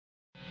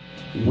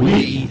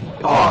We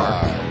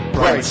are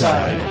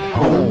Brightside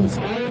Home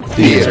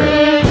Theater.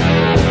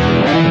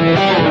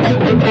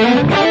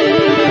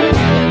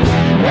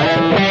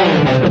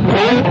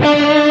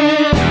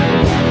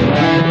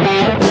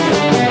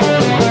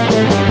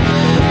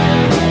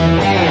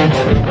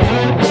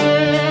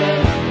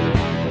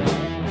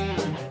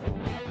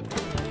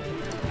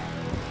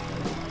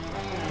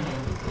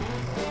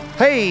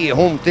 Hey,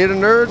 home theater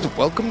nerds,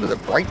 welcome to the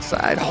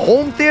Brightside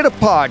Home Theater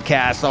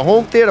Podcast. The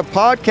home theater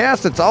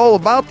podcast, it's all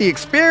about the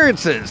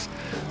experiences,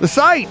 the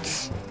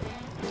sights,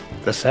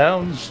 the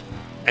sounds,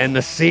 and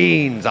the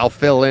scenes. I'll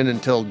fill in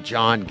until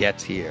John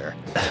gets here.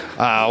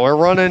 We're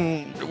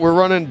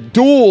running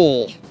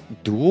dual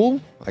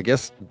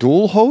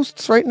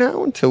hosts right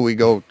now until we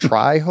go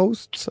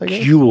tri-hosts, I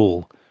guess.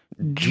 Dual,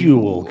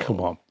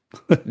 come on.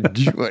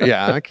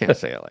 Yeah, I can't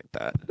say it like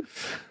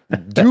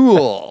that.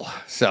 Dual.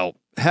 So,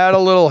 had a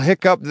little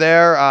hiccup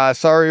there.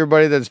 Sorry,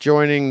 everybody that's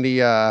joining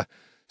the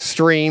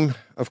stream.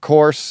 Of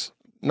course,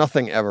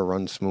 nothing ever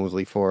runs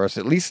smoothly for us.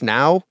 At least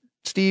now,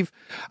 Steve,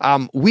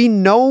 we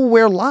know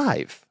we're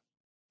live.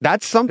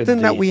 That's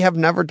something that we have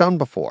never done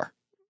before.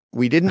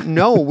 We didn't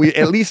know. We've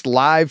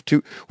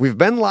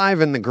been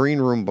live in the green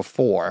room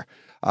before.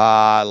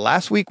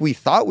 Last week, we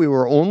thought we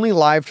were only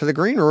live to the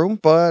green room,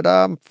 but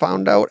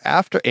found out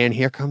after. And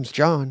here comes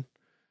John.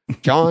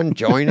 John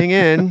joining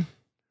in.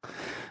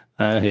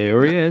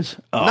 Here he is.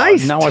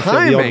 Nice now timing.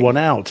 I feel the odd one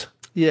out.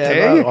 Yeah.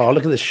 Hey. Oh,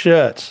 look at the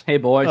shirts. Hey,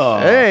 boys. Oh.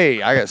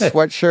 Hey, I got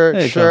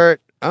sweatshirt,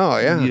 shirt. Oh,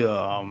 yeah.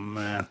 Oh,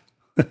 man.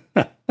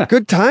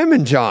 Good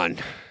timing, John.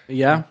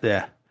 Yeah?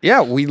 Yeah.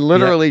 Yeah, we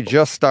literally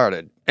just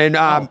started. And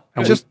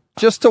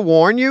just to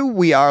warn you,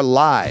 we are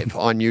live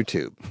on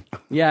YouTube.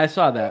 Yeah, I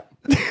saw that.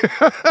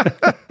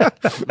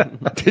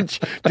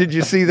 Did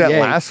you see that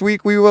Yay. last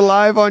week we were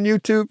live on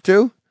YouTube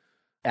too?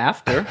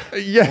 After?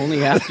 Yeah.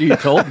 Only after you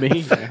told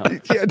me.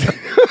 Yeah.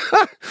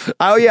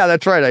 Oh, yeah,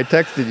 that's right. I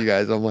texted you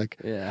guys. I'm like,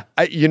 Yeah.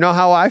 You know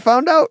how I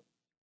found out?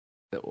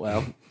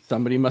 Well,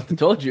 somebody must have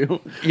told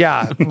you.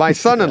 Yeah, my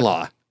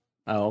son-in-law.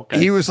 Oh, okay.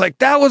 He was like,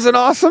 that was an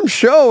awesome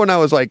show. And I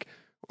was like,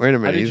 wait a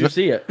minute. How did you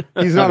see it?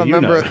 He's not a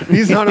member.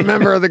 He's not a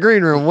member of the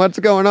green room. What's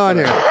going on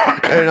here?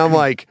 And I'm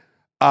like,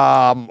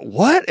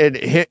 what? And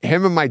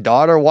him and my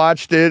daughter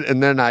watched it,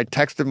 and then I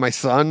texted my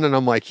son, and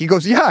I'm like, he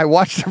goes, yeah, I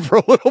watched it for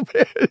a little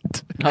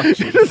bit. Oh,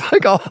 It's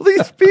like all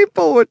these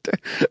people.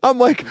 I'm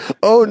like,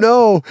 oh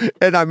no.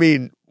 And I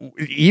mean,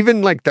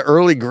 even like the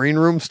early green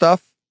room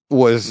stuff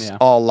was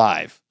all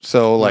live.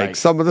 So like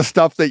some of the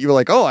stuff that you were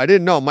like, oh, I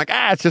didn't know. I'm like,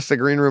 it's just a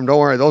green room. Don't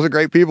worry. Those are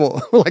great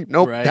people. Like,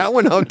 nope, that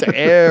went out to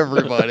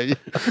everybody.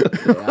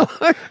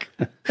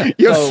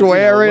 You're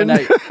swearing.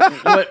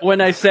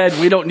 When I said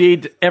we don't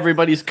need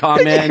everybody's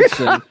comments.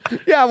 And,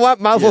 yeah,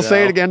 might as well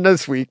say it again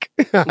this week.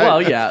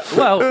 Well, yeah.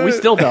 Well, we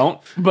still don't,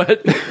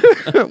 but.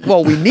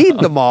 Well, we need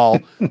them all.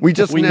 We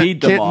just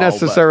can't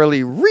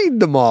necessarily read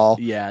them all.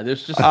 Yeah,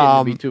 there's just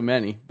going to be too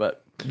many, but.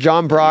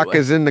 John Brock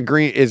is in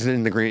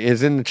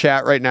the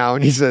chat right now,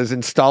 and he says,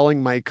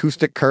 installing my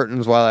acoustic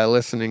curtains while I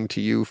listening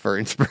to you for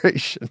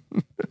inspiration.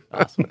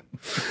 Awesome.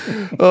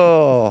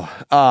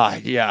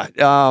 Yeah.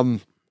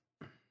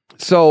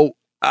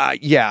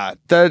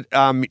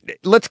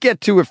 Let's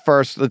get to it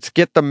first. Let's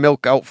get the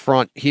milk out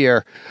front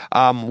here.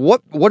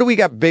 What do we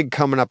got big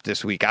coming up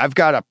this week? I've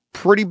got a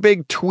pretty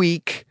big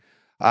tweak,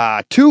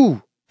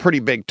 two pretty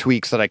big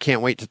tweaks that I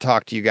can't wait to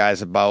talk to you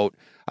guys about.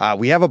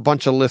 We have a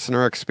bunch of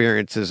listener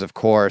experiences, of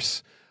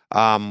course.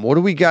 What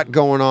do we got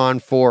going on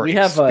for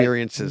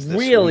experiences this week?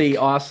 We have a really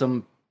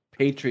awesome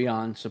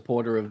Patreon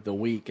supporter of the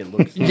week. It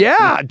looks like.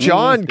 Yeah,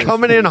 John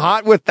coming in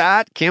hot with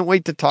that. Can't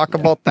wait to talk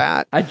about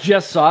that. I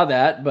just saw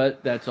that,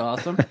 but that's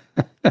awesome.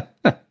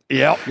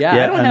 Yep. Yeah,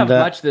 I don't have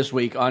much this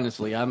week,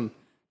 honestly. I'm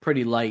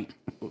pretty light.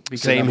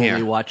 Because Same I've here.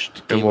 only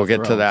watched and we'll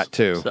get to that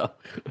too. So,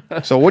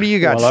 so what do you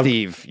got,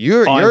 Steve?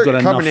 You're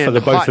coming in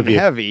hot and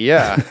heavy,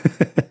 yeah.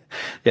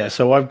 Yeah,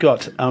 so I've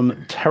got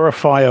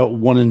Terrifier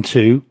 1 and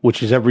 2,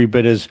 which is every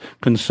bit as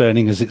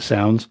concerning as it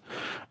sounds,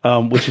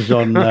 which is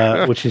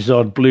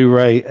on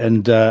Blu-ray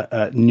and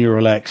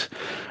Neural X.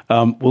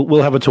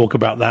 We'll have a talk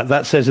about that.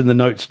 That says in the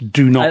notes,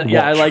 do not watch,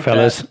 I like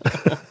fellas.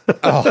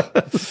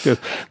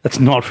 That's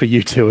not for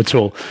you two at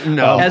all.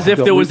 No. As if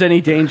there was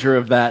any danger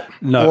of that.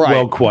 No,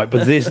 well, quite.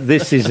 But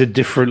this is a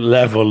different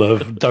level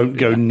of don't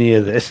go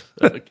near this.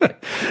 Okay.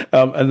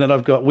 And then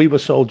I've got We Were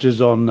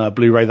Soldiers on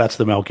Blu-ray. That's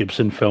the Mel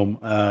Gibson film.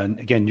 And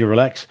again, Neural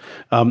X.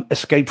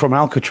 Escape from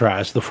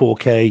Alcatraz, the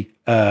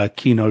 4K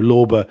Kino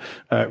Lorber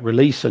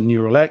release on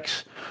Neural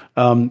X.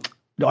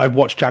 I've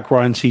watched Jack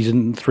Ryan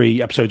season 3,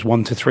 episodes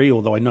 1 to 3,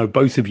 although I know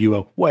both of you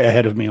are way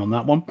ahead of me on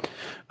that one.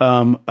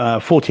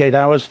 48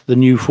 Hours, the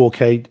new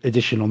 4K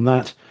edition on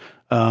that.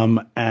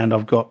 And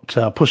I've got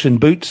Puss in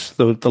Boots,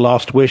 the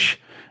Last Wish,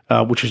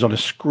 which is on a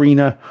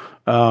screener.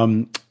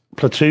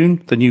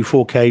 Platoon, the new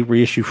 4K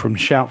reissue from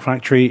Shout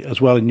Factory,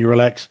 as well in Neural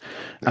X.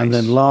 Nice. And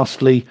then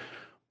lastly,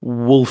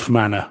 Wolf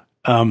Manor,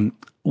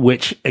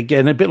 which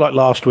again, a bit like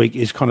last week,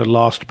 is kind of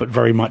last but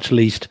very much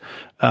least.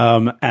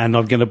 And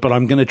I'm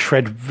going to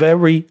tread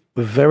very,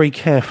 very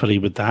carefully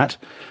with that.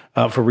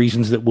 for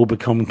reasons that will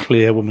become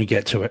clear when we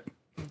get to it.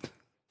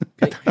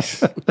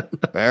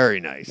 Very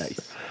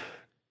nice.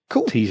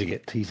 Cool. Teasing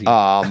it.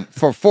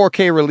 For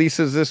 4K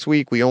releases this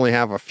week, we only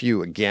have a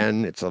few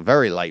again. It's a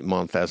very light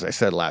month, as I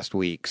said last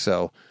week.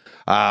 So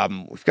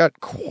we've got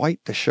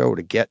quite the show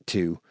to get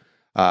to.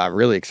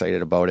 Really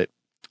excited about it.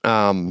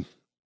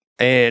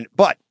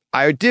 But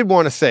I did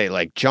want to say,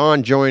 like,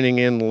 John joining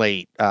in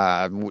late.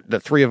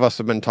 The three of us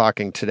have been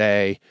talking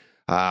today.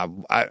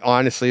 I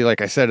honestly,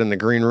 like I said in the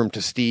green room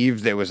to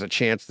Steve, there was a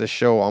chance this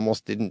show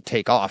almost didn't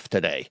take off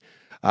today.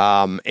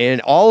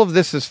 And all of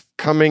this is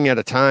coming at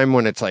a time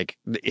when it's like,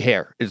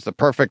 here is the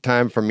perfect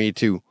time for me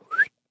to,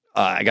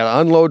 I got to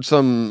unload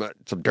some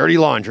dirty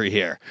laundry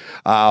here.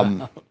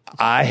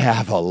 I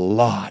have a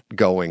lot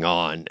going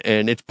on,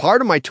 and it's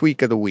part of my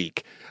tweak of the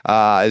week.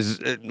 As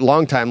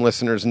longtime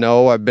listeners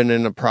know, I've been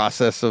in a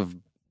process of,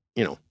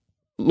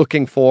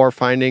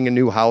 finding a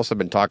new house. I've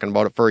been talking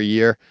about it for a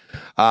year.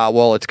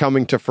 Well, it's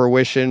coming to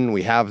fruition.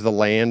 We have the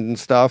land and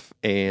stuff,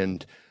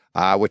 and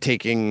we're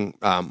taking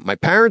my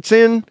parents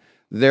in.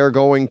 They're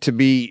going to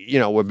be,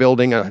 we're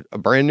building a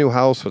brand new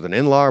house with an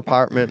in-law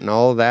apartment and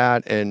all of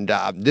that. And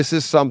this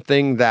is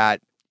something that,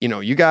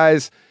 you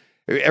guys,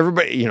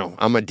 everybody,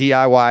 I'm a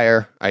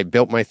DIYer. I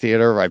built my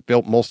theater. I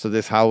built most of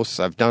this house.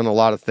 I've done a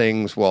lot of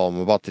things. Well, I'm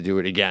about to do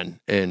it again.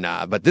 And,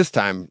 but this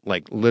time,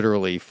 like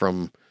literally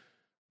from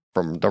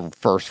the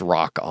first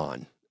rock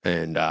on.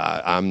 And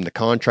I'm the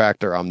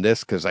contractor. I'm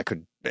this because I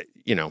could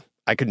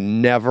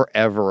never,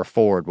 ever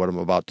afford what I'm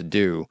about to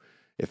do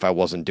if I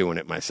wasn't doing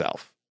it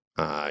myself.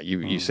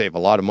 You save a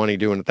lot of money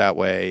doing it that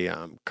way.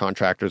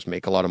 Contractors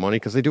make a lot of money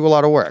because they do a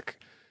lot of work.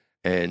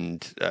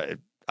 And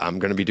I'm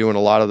going to be doing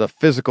a lot of the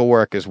physical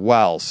work as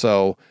well.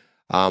 So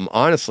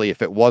honestly,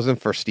 if it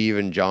wasn't for Steve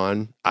and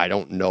John, I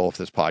don't know if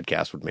this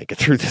podcast would make it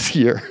through this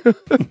year.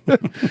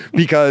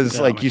 Because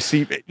like you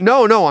see,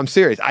 no, I'm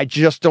serious. I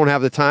just don't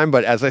have the time.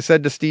 But as I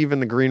said to Steve in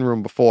the green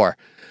room before,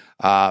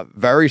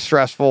 very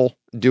stressful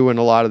doing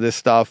a lot of this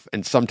stuff.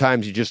 And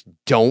sometimes you just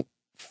don't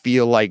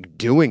feel like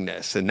doing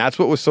this. And that's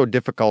what was so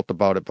difficult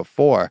about it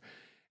before.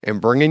 And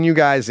bringing you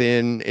guys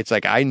in, it's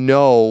like, I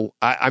know,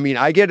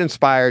 I get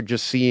inspired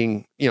just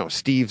seeing,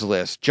 Steve's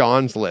list,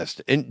 John's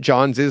list, and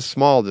John's is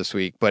small this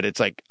week, but it's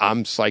like,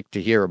 I'm psyched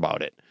to hear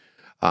about it.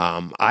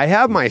 I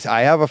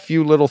have a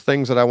few little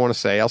things that I want to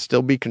say. I'll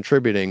still be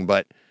contributing,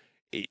 but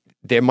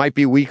there might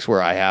be weeks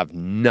where I have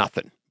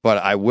nothing, but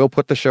I will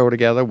put the show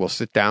together. We'll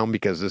sit down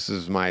because this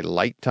is my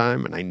light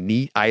time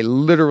and I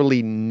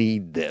literally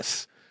need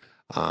this.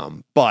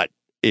 But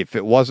if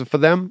it wasn't for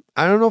them,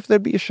 I don't know if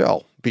there'd be a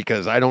show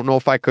because I don't know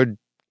if I could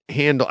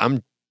handle,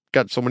 I'm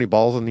got so many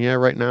balls in the air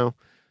right now.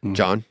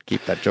 John,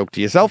 keep that joke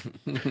to yourself.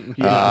 I was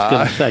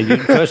going to say,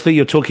 firstly,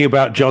 you're talking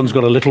about John's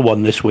got a little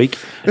one this week,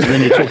 and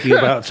then you're talking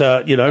about,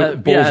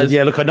 balls.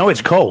 Look, I know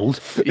it's cold,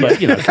 but,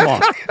 come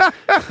on.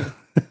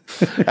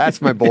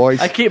 That's my boys.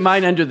 I keep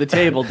mine under the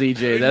table,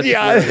 DJ. That's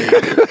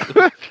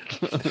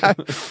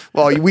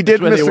well, we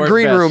did miss the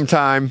green room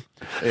time.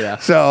 Yeah.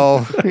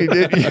 So he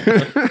did.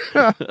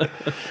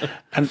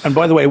 And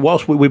by the way,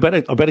 whilst I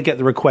better get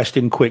the request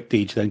in quick,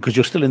 Deej, then, because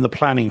you're still in the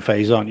planning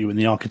phase, aren't you? In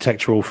the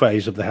architectural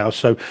phase of the house.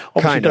 So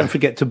obviously, don't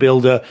forget to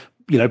build a.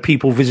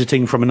 People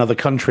visiting from another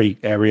country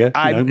area.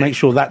 Make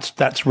sure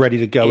that's ready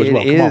to go as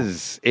well.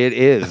 It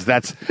is.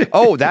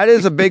 That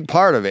is a big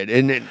part of it,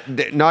 and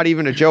not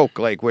even a joke.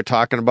 Like we're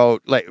talking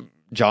about, like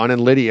John and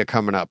Lydia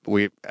coming up.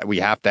 We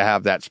have to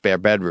have that spare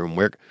bedroom.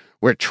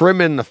 We're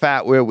trimming the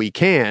fat where we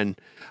can,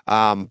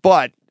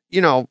 but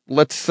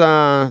let's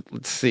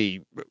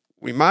see.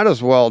 We might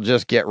as well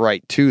just get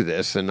right to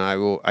this, and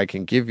I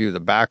can give you the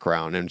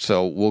background, and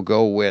so we'll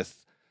go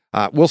with.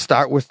 We'll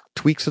start with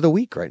tweaks of the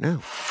week right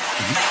now.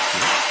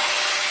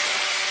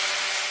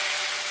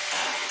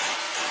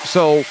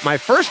 So my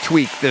first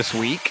tweak this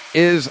week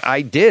is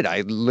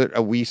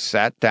we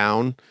sat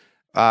down,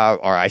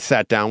 I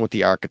sat down with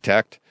the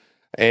architect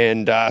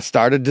and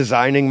started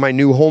designing my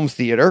new home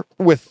theater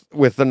with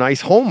a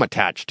nice home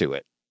attached to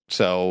it.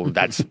 So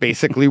that's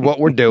basically what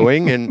we're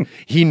doing, and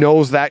he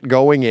knows that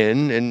going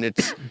in, and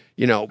it's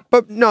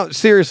but no,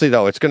 seriously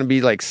though, it's going to be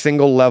like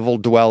single level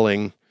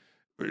dwelling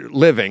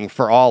living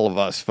for all of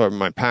us, for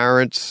my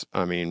parents.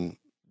 I mean,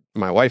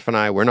 my wife and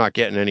I, we're not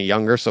getting any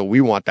younger, so we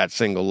want that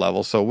single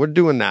level. So we're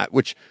doing that,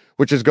 which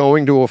is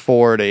going to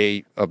afford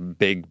a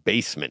big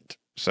basement.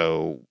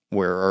 So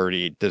we're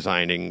already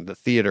designing the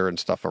theater and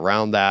stuff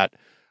around that.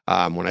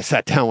 When I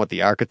sat down with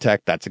the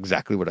architect, that's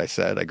exactly what I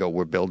said. I go,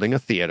 we're building a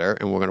theater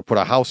and we're going to put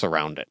a house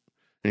around it.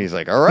 And he's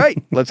like, all right,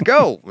 let's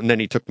go. And then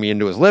he took me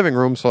into his living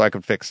room so I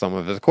could fix some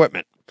of his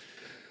equipment.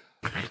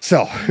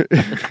 So,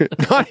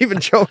 not even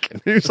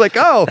joking. He was like,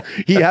 oh,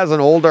 he has an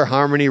older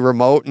Harmony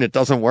remote and it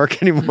doesn't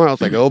work anymore. I was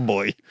like, oh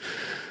boy.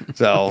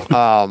 So,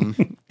 and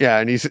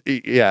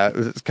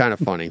it's kind of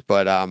funny,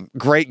 but,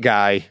 great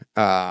guy.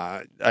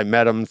 I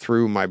met him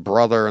through my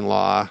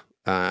brother-in-law,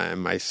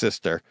 and my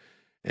sister,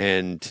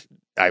 and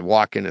I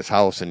walk in his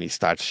house and he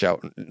starts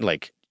shouting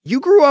like,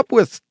 you grew up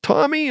with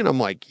Tommy? And I'm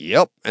like,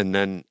 yep. And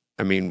then,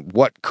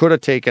 what could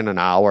have taken an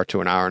hour to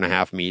an hour and a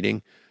half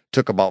meeting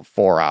took about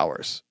 4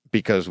 hours.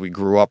 because we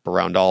grew up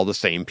around all the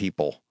same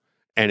people.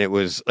 And it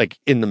was like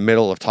in the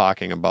middle of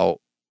talking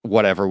about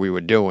whatever we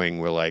were doing,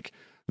 we're like,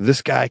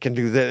 this guy can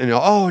do that. And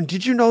oh, and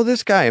did you know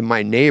this guy? And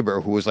my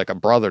neighbor, who was like a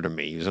brother to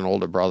me, he's an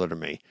older brother to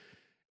me,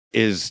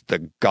 is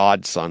the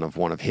godson of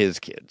one of his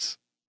kids.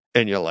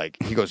 And you're like,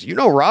 he goes, you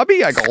know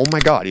Robbie? I go, oh my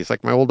God, he's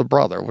like my older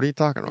brother. What are you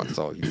talking about?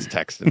 So he's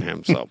texting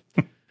him.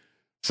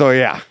 So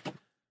yeah.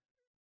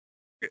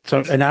 So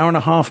an hour and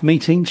a half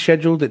meeting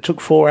scheduled. It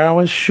took 4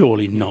 hours.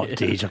 Surely not,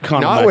 Deej. I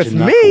can't not imagine with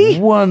that me.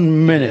 For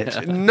 1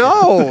 minute.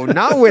 No,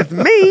 not with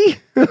me.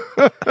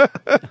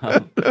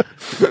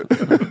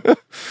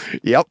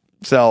 Yep.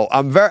 So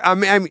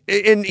and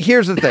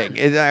here's the thing.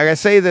 I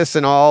say this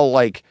in all,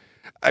 like,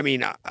 I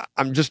mean,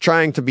 I'm just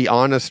trying to be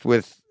honest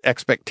with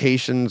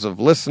expectations of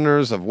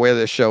listeners of where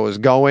this show is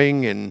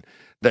going, and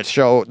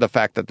the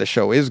fact that the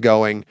show is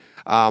going.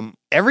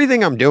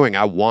 Everything I'm doing,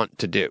 I want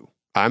to do.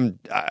 I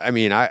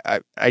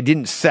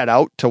didn't set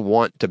out to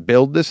want to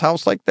build this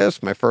house like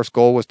this. My first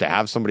goal was to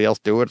have somebody else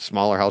do it, a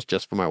smaller house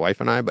just for my wife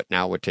and I, but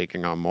now we're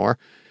taking on more.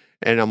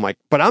 And I'm like,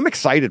 but I'm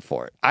excited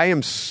for it. I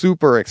am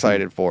super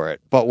excited for it.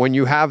 But when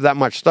you have that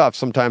much stuff,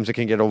 sometimes it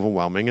can get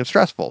overwhelming and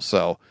stressful.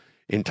 So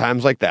in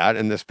times like that,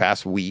 in this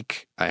past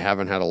week, I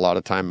haven't had a lot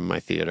of time in my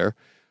theater.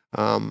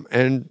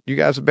 And you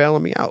guys are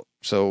bailing me out.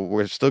 So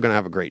we're still going to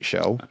have a great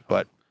show.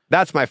 But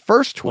that's my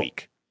first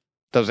tweak.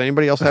 Does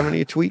anybody else have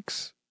any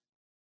tweaks?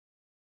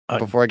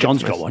 Before I get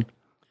John's got one.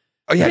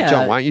 Oh, yeah,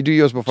 John, why don't you do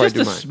yours before I do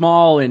mine? Just a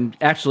small and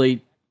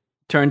actually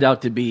turned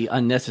out to be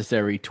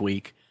unnecessary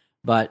tweak.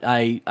 But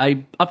I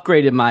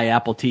upgraded my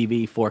Apple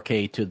TV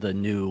 4K to the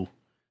new,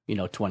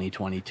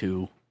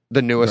 2022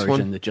 the newest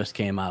version one that just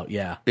came out.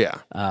 Yeah.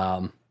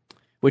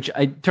 Which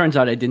turns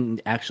out I didn't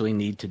actually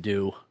need to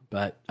do,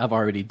 but I've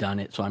already done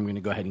it, so I'm going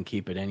to go ahead and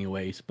keep it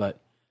anyways. But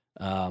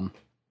I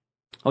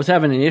was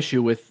having an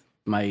issue with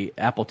my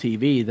Apple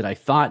TV that I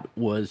thought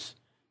was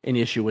an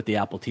issue with the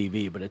Apple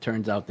TV, but it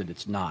turns out that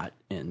it's not.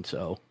 And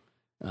so,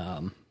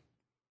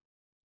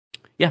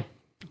 yeah.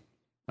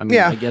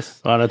 I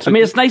guess.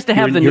 It's nice to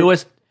have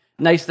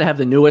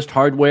the newest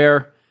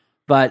hardware,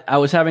 but I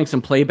was having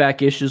some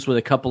playback issues with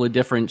a couple of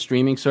different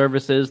streaming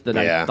services that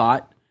I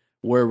thought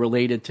were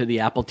related to the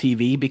Apple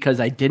TV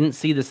because I didn't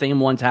see the same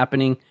ones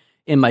happening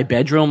in my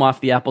bedroom off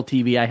the Apple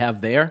TV I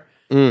have there.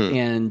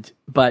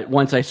 But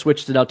once I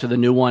switched it out to the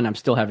new one, I'm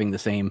still having the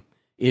same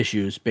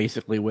issues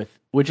basically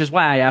which is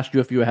why I asked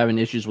you if you were having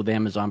issues with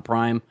Amazon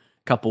Prime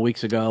a couple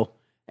weeks ago.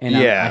 And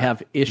I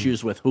have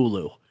issues with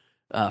Hulu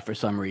for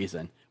some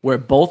reason, where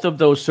both of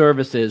those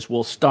services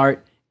will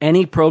start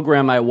any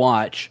program I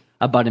watch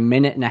about a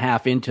minute and a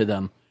half into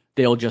them.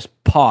 They'll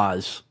just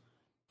pause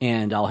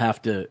and I'll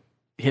have to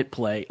hit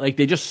play. Like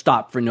they just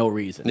stop for no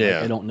reason. Yeah.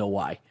 Like, I don't know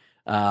why.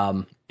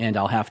 And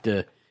I'll have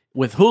to,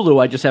 with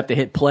Hulu, I just have to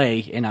hit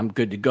play and I'm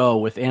good to go.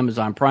 With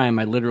Amazon Prime,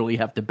 I literally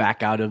have to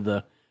back out of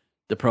the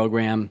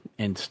program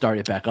and start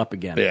it back up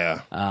again.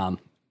 Yeah.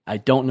 I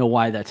don't know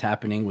why that's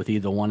happening with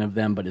either one of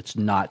them, but it's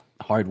not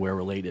hardware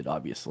related,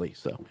 obviously.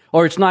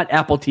 Or it's not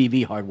Apple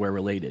TV hardware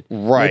related.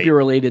 Right. Maybe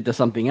related to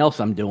something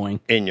else I'm doing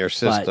in your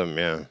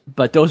system.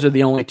 But those are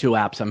the only two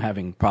apps I'm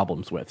having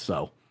problems with.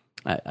 So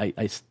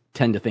I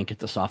tend to think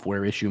it's a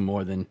software issue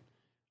more than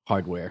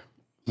hardware.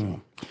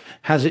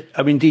 Has it?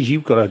 I mean, Deej,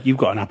 you've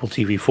got an Apple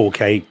TV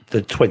 4K,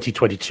 the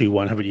 2022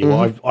 one, haven't you?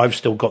 Mm-hmm. I've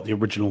still got the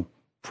original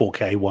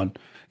 4K one.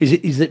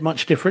 Is it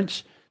much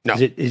difference? No.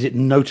 Is it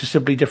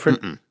noticeably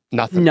different? Mm-mm.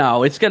 Nothing.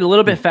 No, it's got a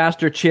little bit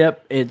faster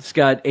chip. It's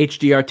got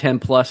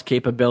HDR10 plus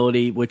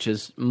capability, which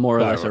is more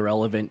or less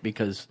irrelevant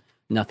because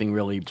nothing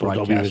really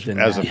broadcasts in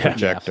as a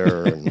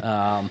projector.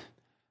 And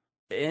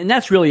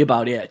that's really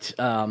about it. It's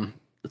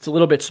a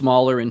little bit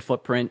smaller in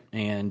footprint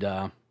and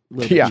a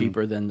little bit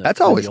cheaper than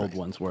the old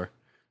ones were.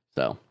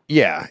 So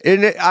yeah,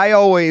 and I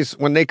always,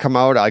 when they come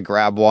out, I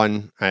grab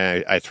one.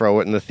 I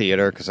throw it in the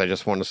theater because I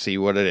just want to see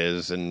what it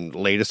is and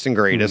latest and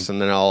greatest, and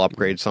then I'll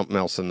upgrade something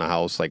else in the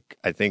house. Like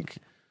I think,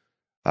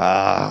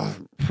 the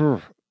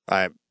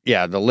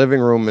living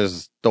room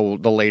is the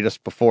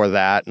latest before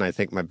that, and I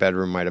think my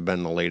bedroom might have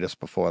been the latest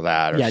before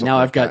that. Yeah, now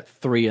I've got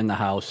 3 in the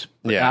house.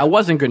 Yeah, I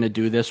wasn't going to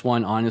do this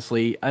one,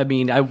 honestly. I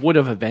mean, I would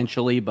have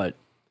eventually, but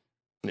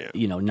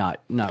not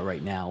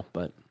right now.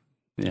 But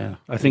yeah,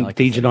 I think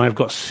Deej and I have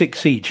got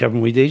 6 each,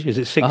 haven't we, Deej? Is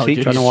it 6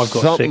 each? I know I've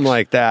got something 6.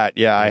 like that.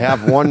 Yeah, I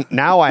have one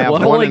now. I have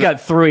I've only got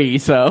 3,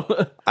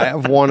 so I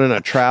have one in a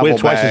travel We're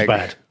twice bag.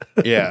 as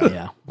bad.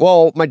 Yeah.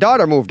 Well, my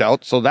daughter moved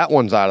out, so that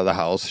one's out of the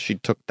house. She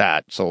took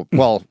that. So,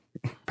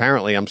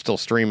 apparently I'm still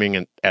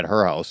streaming at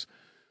her house.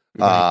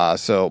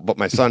 But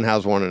my son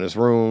has one in his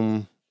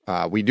room.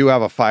 We do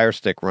have a Fire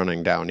Stick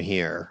running down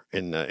here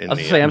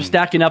I'm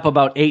stacking up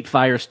about 8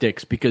 Fire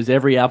Sticks because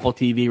every Apple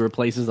TV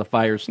replaces a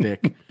Fire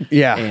Stick.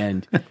 Yeah.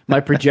 And my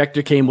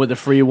projector came with a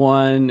free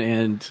one,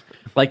 and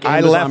like I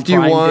Amazon left you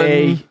Prime one.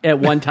 Day, at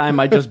one time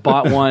I just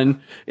bought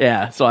one.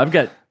 Yeah, so I've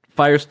got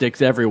Fire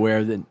Sticks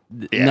everywhere.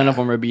 None of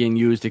them are being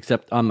used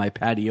except on my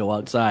patio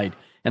outside.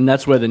 And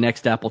that's where the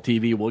next Apple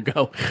TV will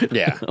go.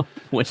 Yeah.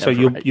 So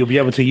you'll be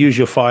able to use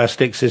your Fire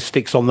Sticks as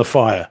sticks on the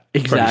fire.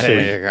 Exactly.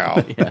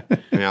 There you go.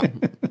 Yeah.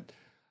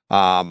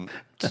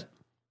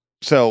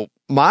 So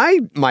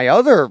my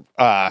other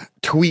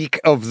tweak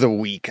of the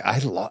week,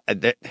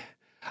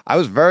 I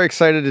was very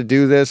excited to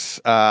do this.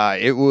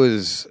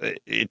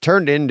 It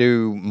turned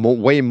into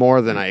way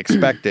more than I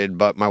expected,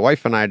 but my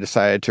wife and I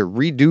decided to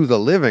redo the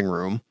living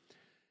room.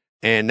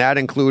 And that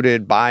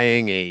included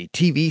buying a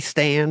TV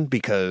stand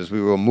because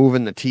we were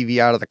moving the TV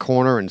out of the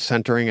corner and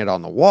centering it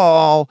on the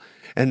wall.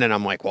 And then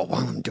I'm like, well,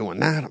 while I'm doing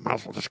that, I might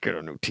as well just get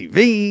a new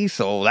TV.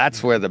 So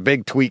that's where the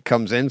big tweak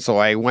comes in. So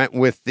I went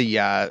with the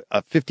a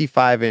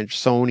 55-inch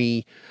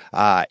Sony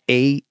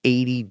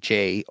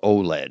A80J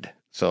OLED.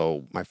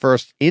 So my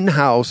first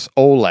in-house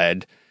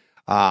OLED.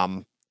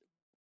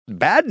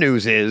 Bad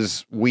news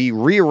is we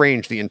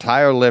rearranged the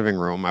entire living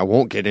room. I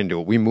won't get into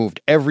it. We moved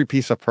every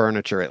piece of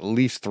furniture at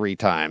least 3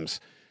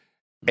 times.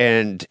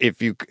 And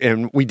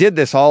we did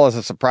this all as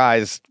a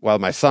surprise while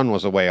my son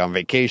was away on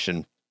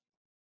vacation.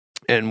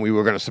 And we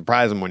were going to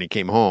surprise him when he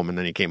came home. And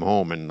then he came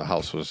home and the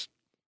house was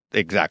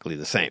exactly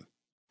the same.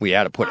 We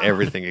had to put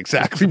everything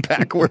exactly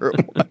back where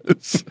it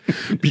was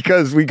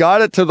because we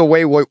got it to the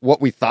way what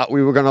we thought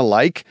we were going to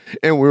like.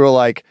 And we were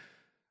like,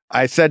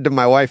 I said to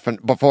my wife,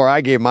 and before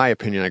I gave my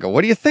opinion, I go,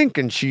 what do you think?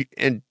 And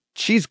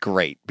she's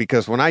great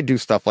because when I do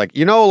stuff like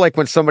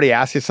when somebody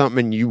asks you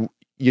something and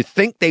you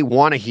think they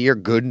want to hear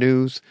good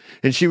news.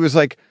 And she was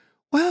like,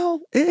 well,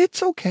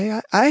 it's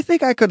okay. I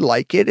think I could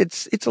like it.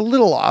 It's a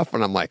little off.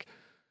 And I'm like,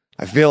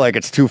 I feel like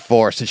it's too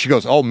forced. And she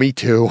goes, oh, me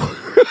too.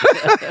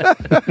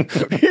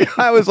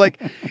 I was like,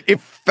 it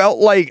felt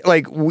like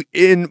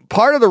in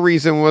part of the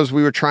reason was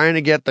we were trying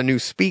to get the new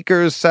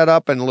speakers set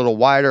up and a little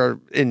wider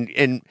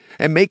and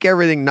make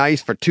everything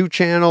nice for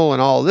 2-channel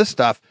and all this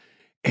stuff.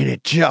 And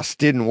it just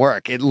didn't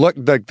work. It looked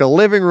like the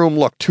living room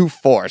looked too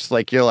forced.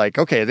 Like you're like,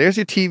 okay, there's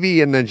your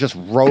TV and then just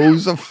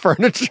rows of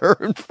furniture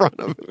in front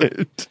of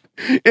it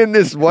in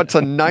this, what's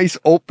a nice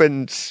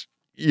open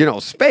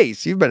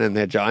space. You've been in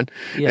there, John.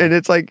 Yeah. And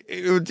it's like,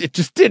 it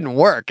just didn't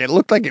work. It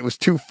looked like it was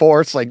too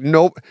forced, like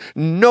no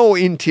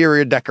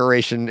interior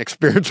decoration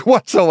experience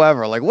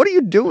whatsoever. Like, what are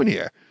you doing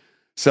here?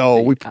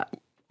 So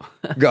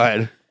go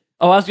ahead.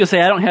 Oh, I was going to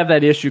say, I don't have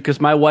that issue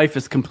because my wife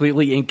is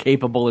completely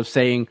incapable of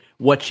saying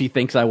what she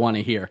thinks I want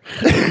to hear.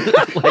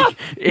 Like,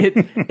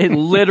 it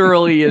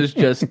literally is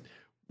just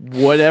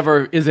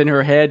whatever is in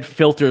her head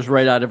filters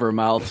right out of her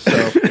mouth.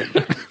 So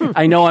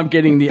I know I'm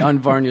getting the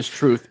unvarnished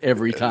truth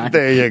every time.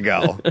 There you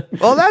go.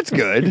 Well, that's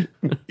good.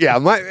 Yeah,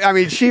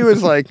 she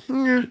was like,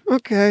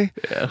 okay.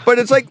 Yeah. But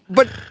it's like,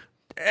 but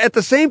at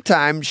the same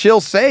time,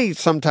 she'll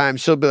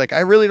be like,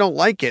 I really don't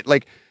like it.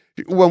 Like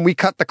when we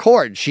cut the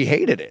cord, she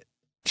hated it.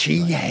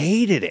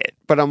 Hated it.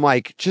 But I'm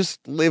like,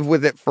 just live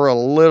with it for a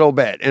little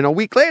bit. And a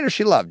week later,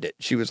 she loved it.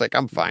 She was like,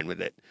 I'm fine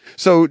with it.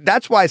 So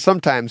that's why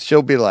sometimes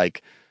she'll be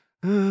like,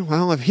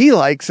 well, if he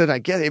likes it, I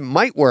guess it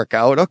might work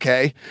out.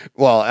 Okay.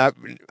 Well,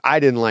 I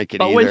didn't like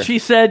it either. But when she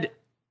said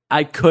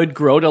I could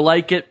grow to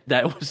like it,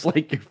 that was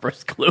like your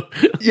first clue.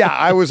 Yeah.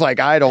 I was like,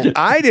 I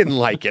didn't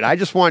like it. I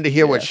just wanted to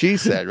hear what she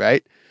said.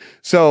 Right.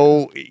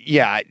 So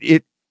yeah,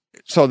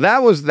 so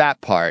that was that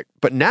part,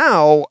 but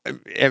now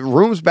it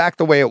room's back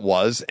the way it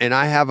was. And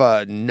I have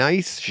a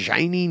nice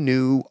shiny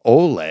new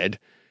OLED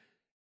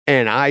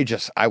and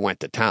I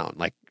went to town.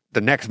 Like, the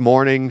next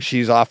morning,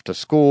 she's off to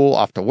school,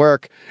 off to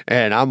work,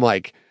 and I'm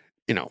like,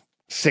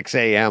 6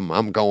 a.m.,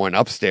 I'm going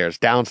upstairs,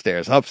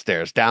 downstairs,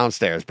 upstairs,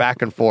 downstairs,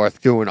 back and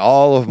forth, doing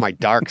all of my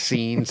dark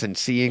scenes and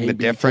seeing the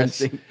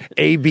difference.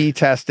 A/B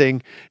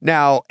testing.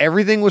 Now,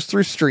 everything was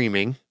through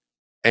streaming,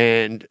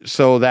 and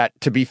so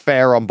that, to be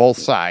fair on both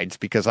sides,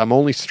 because I'm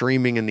only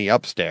streaming in the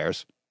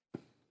upstairs,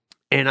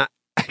 and I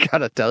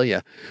gotta tell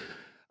you,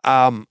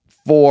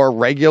 for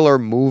regular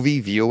movie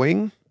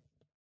viewing,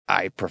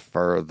 I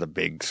prefer the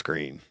big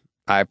screen.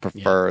 I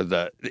prefer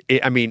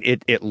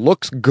it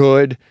looks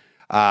good.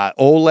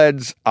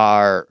 OLEDs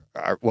are,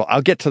 well,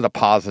 I'll get to the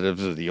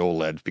positives of the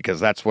OLEDs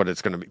because that's what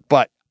it's going to be.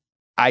 But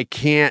I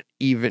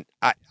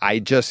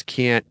just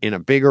can't in a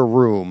bigger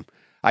room.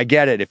 I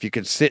get it if you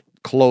can sit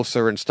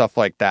closer and stuff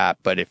like that.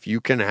 But if you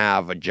can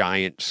have a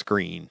giant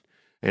screen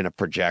and a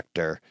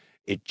projector,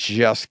 it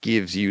just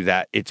gives you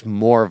that. It's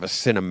more of a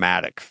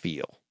cinematic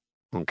feel.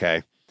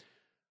 Okay.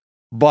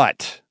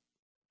 But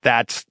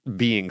that's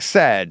being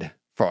said,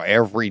 for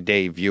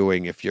everyday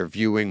viewing, if you're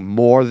viewing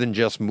more than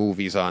just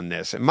movies on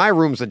this, and my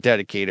room's a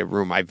dedicated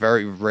room, I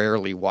very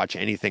rarely watch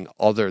anything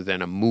other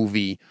than a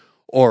movie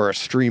or a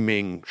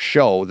streaming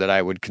show that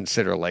I would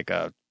consider like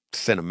a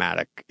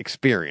cinematic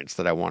experience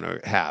that I want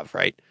to have,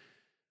 right?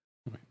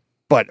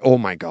 But oh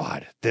my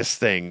God, this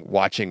thing,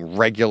 watching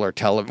regular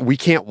television, we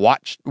can't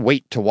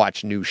wait to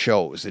watch new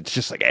shows. It's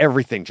just like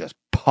everything just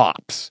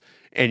pops.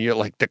 And you're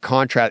like the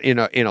contrast in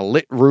a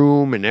lit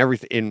room and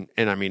everything.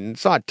 And I mean,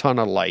 it's not a ton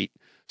of light,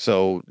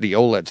 so the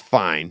OLED's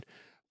fine,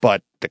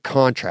 but the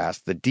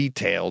contrast, the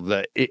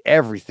detail,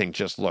 everything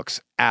just looks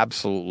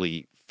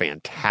absolutely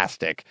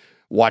fantastic.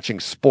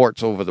 Watching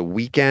sports over the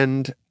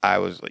weekend, I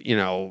was,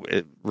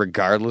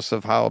 regardless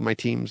of how my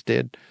teams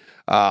did,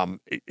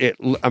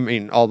 I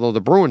mean, although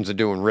the Bruins are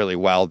doing really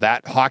well,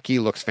 that hockey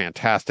looks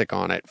fantastic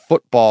on it.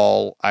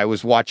 Football, I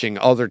was watching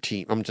other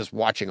teams. I'm just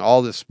watching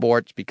all the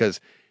sports because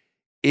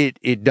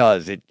it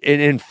does.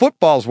 And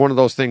football is one of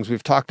those things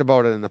we've talked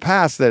about it in the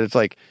past that it's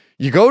like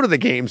you go to the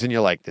games and you're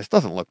like, this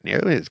doesn't look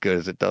nearly as good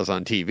as it does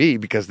on TV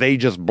because they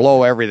just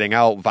blow everything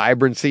out,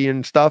 vibrancy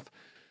and stuff.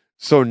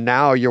 So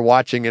now you're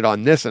watching it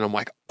on this and I'm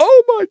like,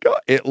 oh my God,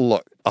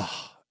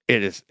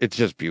 it's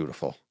just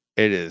beautiful.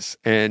 It is.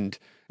 And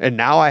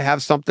now I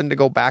have something to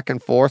go back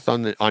and forth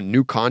on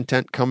new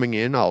content coming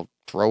in. I'll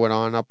throw it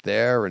on up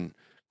there and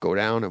go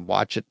down and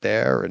watch it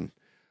there. And,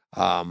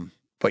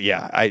 but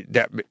yeah,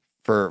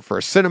 for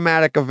a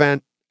cinematic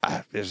event,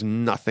 there's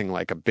nothing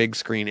like a big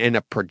screen and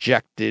a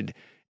projected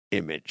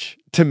image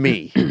to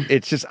me.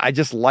 It's just, I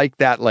just like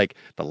that, like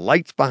the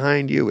lights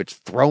behind you, it's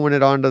throwing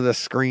it onto the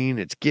screen.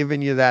 It's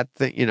giving you that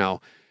thing,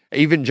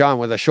 even John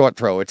with a short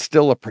throw, it's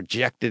still a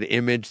projected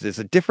image. There's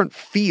a different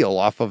feel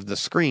off of the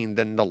screen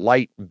than the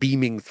light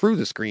beaming through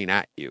the screen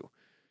at you,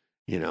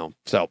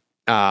 so,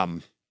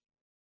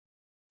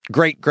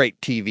 great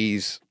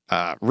TVs,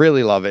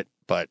 really love it,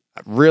 but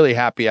I'm really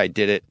happy I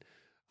did it.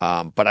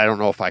 But I don't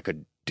know if I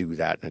could do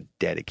that in a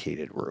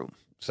dedicated room.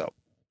 So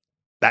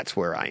that's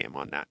where I am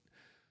on that.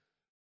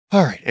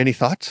 All right. Any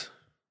thoughts?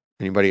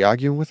 Anybody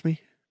arguing with me?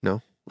 No?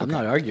 Okay. I'm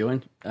not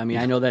arguing. I mean,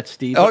 I know that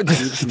Steve. Oh,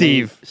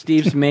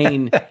 Steve's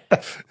main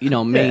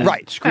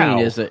right. screen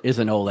is an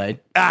OLED.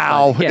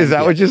 Ow. Is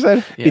that what you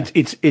said? Yeah.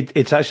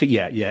 It's actually,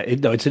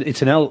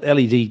 it's an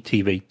LED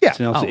TV. Yeah.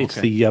 It's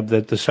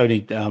the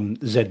Sony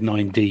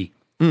Z9D.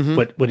 Mm-hmm.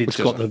 But it's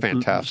got the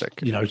fantastic,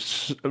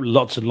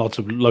 lots and lots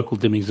of local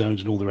dimming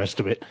zones and all the rest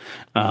of it.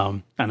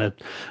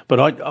 But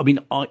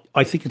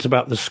I think it's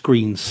about the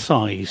screen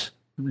size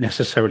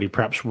necessarily,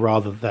 perhaps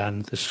rather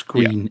than the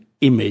screen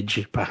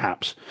image,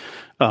 perhaps.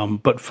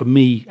 But for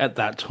me at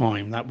that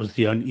time, that was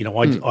the only.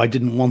 I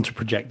didn't want a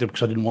projector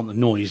because I didn't want the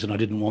noise and I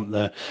didn't want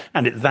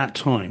And at that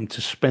time, to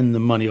spend the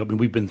money. I mean,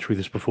 we've been through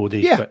this before,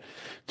 Dee, but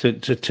to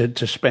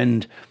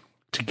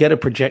get a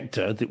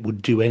projector that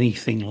would do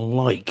anything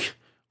like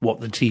what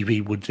the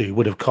TV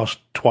would have cost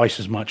twice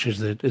as much as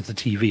the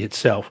TV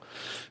itself.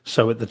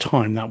 So at the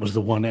time, that was the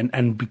one.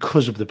 And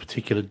because of the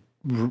particular,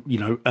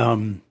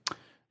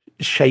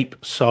 shape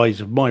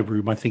size of my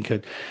room, I think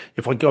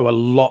if I go a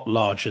lot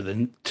larger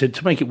than to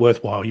make it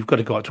worthwhile, you've got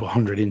to go up to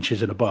 100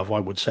 inches and above, I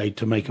would say,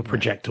 to make a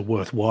projector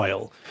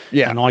worthwhile.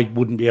 Yeah. And I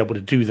wouldn't be able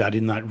to do that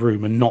in that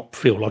room and not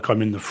feel like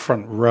I'm in the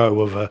front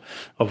row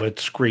of a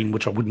screen,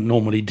 which I wouldn't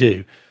normally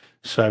do.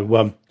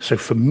 So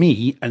for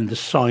me and the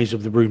size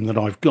of the room that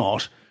I've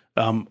got,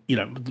 the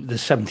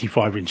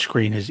 75-inch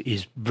screen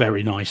is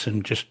very nice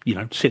and just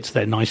sits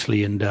there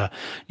nicely, and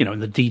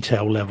and the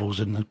detail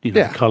levels and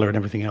the color and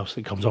everything else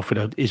that comes off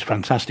it is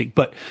fantastic.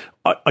 But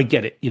I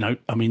get it.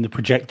 I mean, the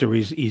projector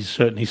is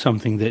certainly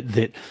something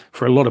that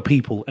for a lot of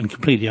people, and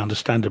completely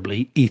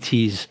understandably, it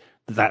is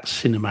that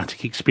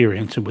cinematic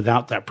experience, and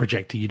without that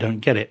projector, you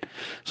don't get it.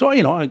 So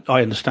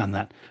I understand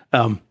that,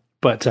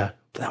 but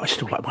I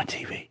still like my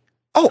TV.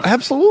 Oh,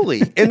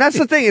 absolutely. And that's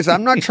the thing is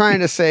I'm not trying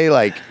to say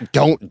like,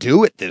 don't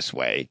do it this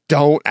way.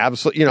 Don't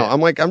absolutely,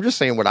 I'm just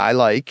saying what I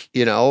like,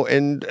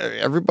 and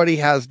everybody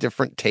has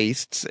different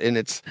tastes, and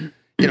it's,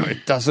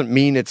 it doesn't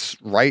mean it's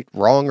right,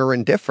 wrong, or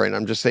indifferent.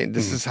 I'm just saying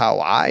this is how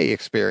I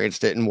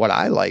experienced it and what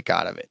I like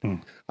out of it.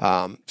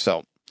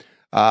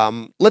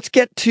 Let's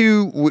get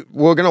to,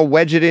 we're going to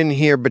wedge it in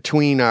here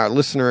between our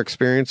listener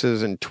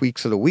experiences and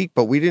tweaks of the week,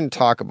 but we didn't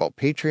talk about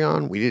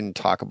Patreon. We didn't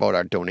talk about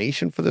our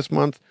donation for this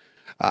month.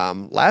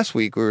 Last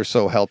week we were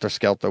so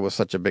helter-skelter with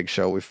such a big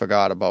show, we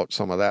forgot about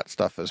some of that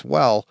stuff as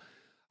well.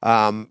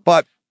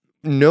 But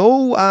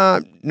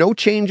no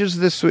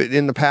changes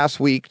in the past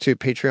week to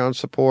Patreon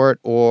support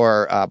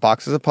or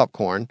boxes of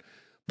popcorn.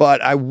 But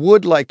I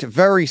would like to,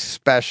 very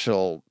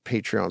special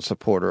Patreon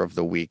supporter of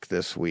the week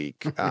this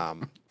week.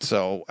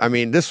 So, I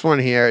mean, this one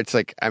here, it's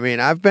like, I mean,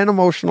 I've been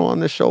emotional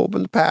on this show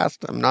in the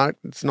past.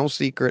 It's no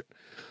secret.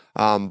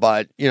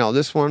 But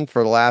this one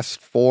for the last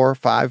 4 or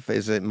 5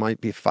 it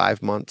might be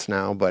 5 months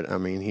now, but I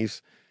mean,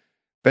 he's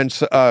been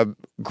a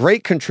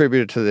great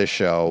contributor to this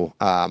show.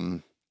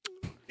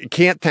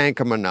 Can't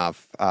thank him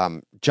enough.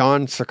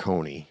 John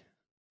Saccone.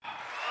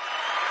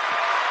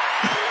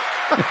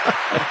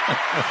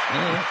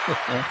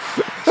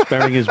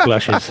 Sparing his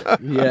blushes.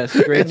 Yes,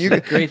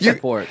 great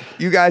support.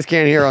 You guys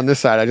can't hear on this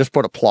side. I just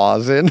put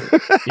applause in.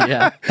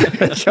 Yeah.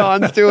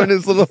 John's doing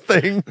his little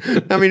thing.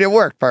 I mean, it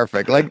worked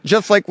perfect.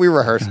 Just like we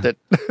rehearsed it.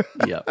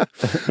 Yeah.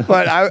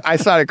 But I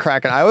started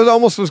cracking. I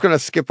was going to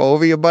skip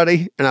over you,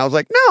 buddy. And I was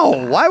like,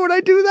 no, why would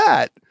I do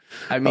that?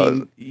 I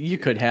mean, you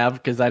could have,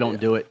 because I don't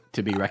do it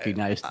to be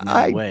recognized in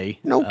any way.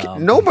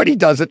 Nobody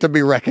does it to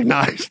be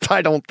recognized,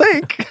 I don't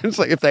think. It's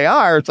like, if they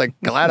are, it's like,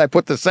 glad I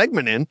put the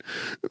segment in.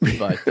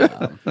 But,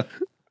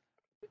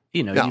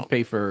 you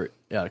pay for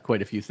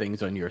quite a few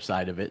things on your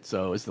side of it,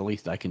 so it's the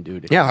least I can do.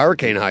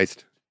 Hurricane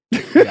Heist.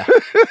 Yeah.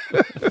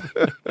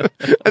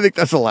 I think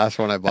that's the last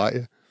one I bought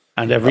you.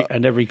 And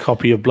every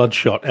copy of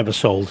Bloodshot ever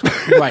sold.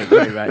 Right.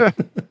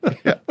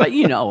 But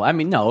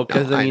no,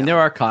 because there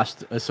are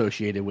costs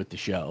associated with the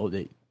show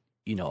that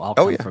all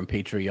come from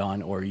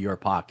Patreon or your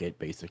pocket,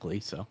 basically.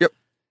 So yep.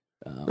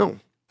 No,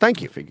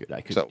 thank you. I figured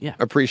I could. So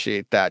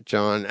appreciate that,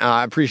 John.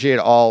 I appreciate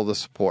all the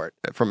support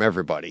from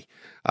everybody.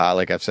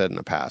 Like I've said in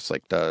the past,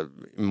 like the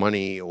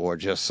money or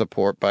just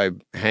support by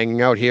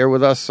hanging out here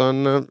with us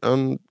on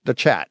the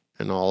chat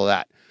and all of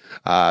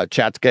that.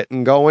 Chat's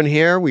getting going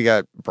here. We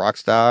got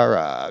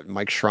Brockstar,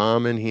 Mike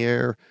Schramm in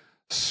here,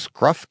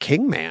 Scruff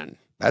Kingman.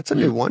 That's a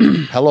new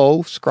one.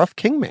 Hello, Scruff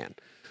Kingman.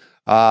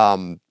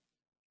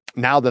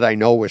 Now that I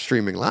know we're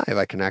streaming live,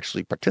 I can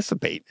actually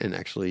participate and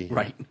actually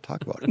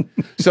talk about it.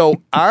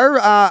 So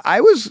I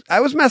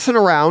was messing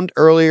around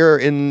earlier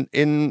during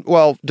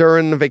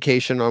the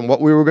vacation on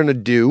what we were going to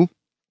do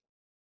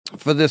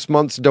for this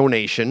month's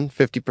donation.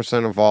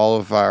 50% of all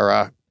of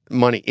our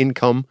money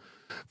income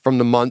from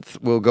the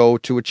month will go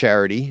to a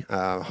charity,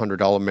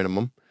 $100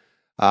 minimum.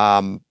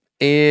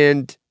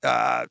 And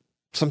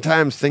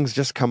sometimes things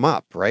just come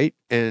up, right?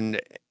 And,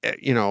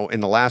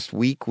 in the last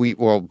week,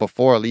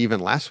 before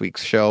even last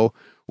week's show,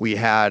 we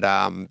had,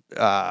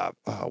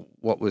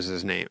 what was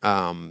his name?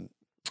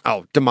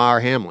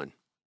 Damar Hamlin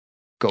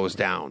goes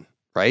down,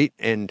 right?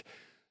 And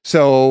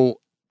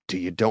so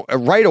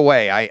right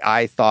away,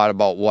 I thought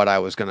about what I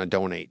was going to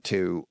donate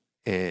to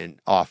and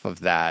off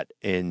of that.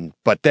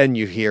 But then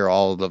you hear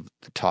all of the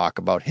talk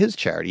about his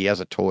charity. He has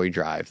a toy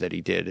drive that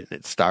he did, and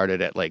it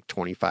started at like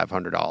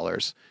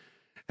 $2,500.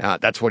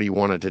 That's what he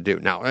wanted to do.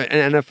 Now,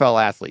 an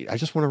NFL athlete, I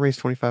just want to raise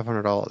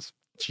 $2,500.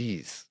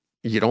 Jeez,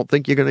 you don't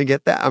think you're going to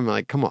get that? I'm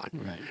like, come on.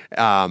 Right.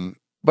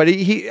 But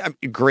he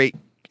great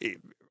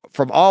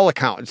from all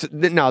accounts.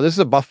 Now, this is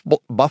a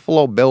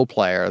Buffalo Bill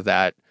player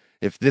that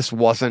if this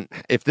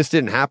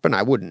didn't happen,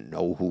 I wouldn't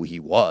know who he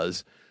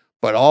was.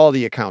 But all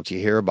the accounts you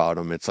hear about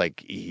him, it's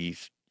like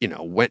he's,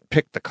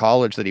 picked the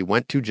college that he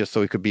went to just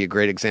so he could be a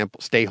great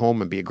example, stay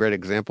home and be a great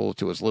example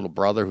to his little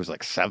brother who's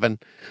like 7.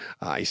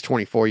 He's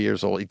 24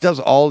 years old. He does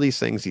all these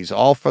things. He's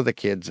all for the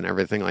kids and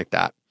everything like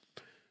that.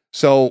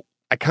 So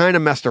I kind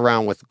of messed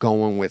around with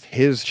going with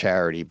his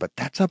charity, but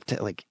that's up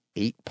to like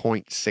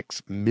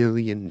 $8.6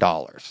 million.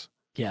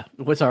 Yeah.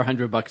 What's our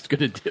 $100 going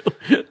to do?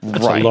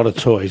 That's a lot of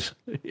toys.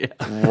 Yeah.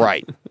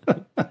 Right.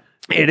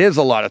 It is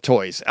a lot of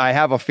toys. I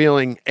have a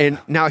feeling.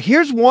 And now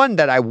here's one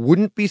that I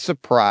wouldn't be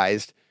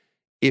surprised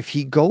if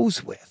he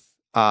goes with.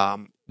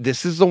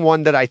 This is the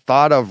one that I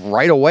thought of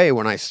right away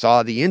when I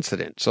saw the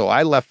incident. So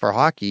I left for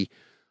hockey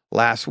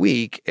last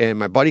week, and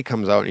my buddy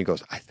comes out and he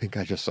goes, I think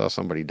I just saw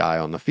somebody die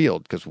on the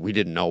field, because we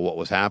didn't know what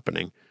was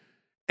happening.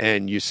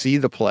 And you see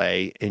the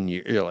play and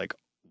you're like,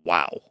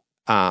 wow.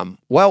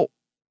 Well,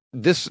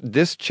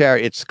 this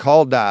charity, it's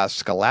called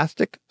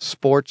Scholastic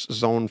Sports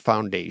Zone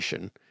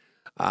Foundation.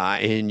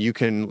 And you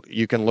can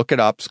look it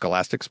up,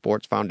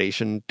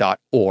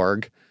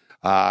 scholasticsportsfoundation.org.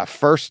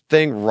 First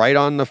thing right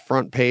on the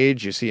front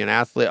page, you see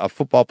a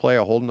football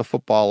player holding the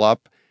football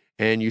up,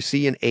 and you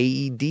see an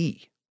AED.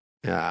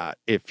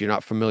 If you're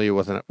not familiar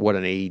with what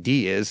an AED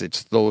is,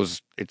 it's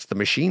the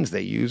machines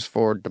they use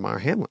for Damar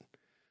Hamlin.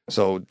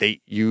 So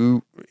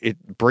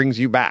it brings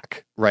you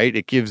back, right?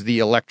 It gives the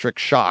electric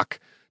shock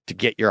to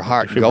get your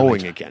heart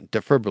going again.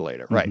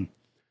 Defibrillator, right? Mm-hmm.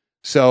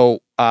 So,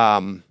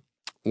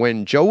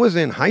 when Joe was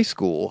in high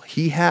school,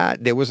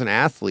 there was an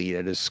athlete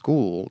at his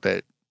school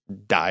that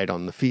died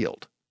on the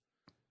field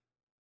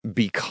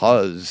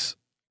because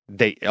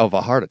of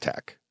a heart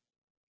attack,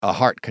 a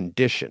heart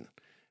condition.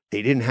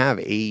 They didn't have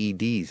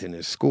AEDs in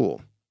his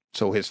school.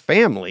 So his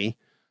family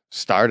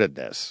started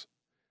this.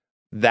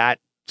 That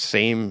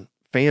same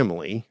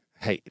family,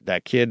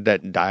 that kid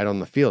that died on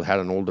the field had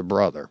an younger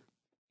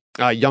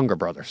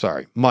brother,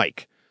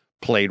 Mike,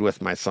 played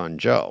with my son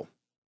Joe,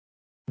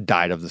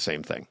 died of the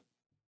same thing.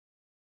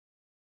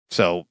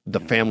 So the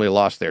family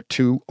lost their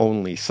 2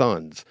 only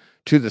sons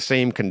to the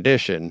same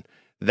condition,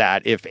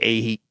 that if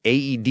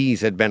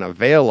AEDs had been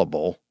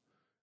available,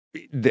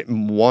 that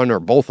one or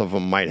both of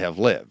them might have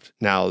lived.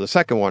 Now, the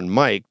second one,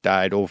 Mike,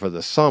 died over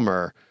the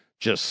summer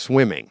just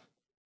swimming.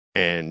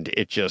 And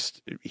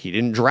he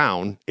didn't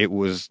drown. It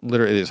was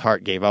literally his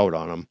heart gave out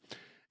on him.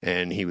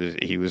 And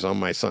he was on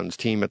my son's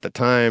team at the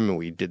time, and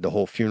we did the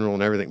whole funeral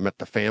and everything, met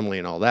the family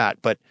and all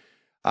that. But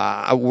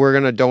we're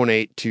going to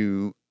donate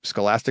to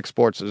Scholastic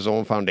Sports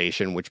Zone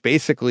Foundation, which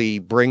basically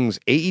brings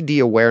AED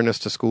awareness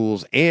to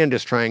schools and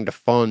is trying to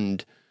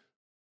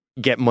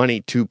get money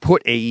to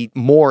put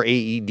more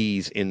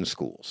AEDs in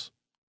schools.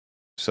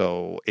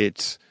 So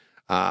it's,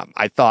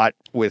 I thought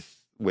with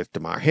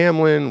Damar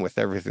Hamlin, with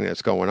everything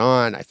that's going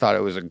on, I thought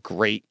it was a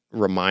great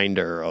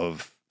reminder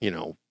of,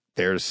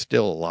 there's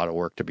still a lot of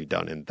work to be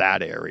done in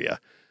that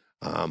area.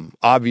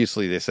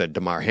 Obviously, they said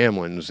Damar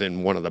Hamlin's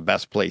in one of the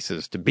best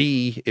places to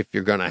be if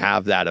you're going to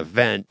have that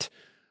event.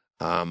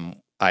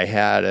 I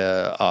had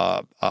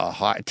a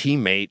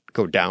teammate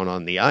go down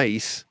on the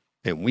ice,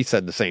 and we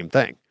said the same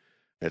thing.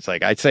 It's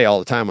like I say all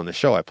the time on the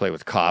show, I play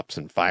with cops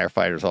and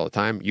firefighters all the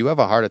time. You have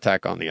a heart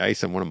attack on the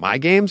ice in one of my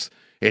games,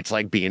 it's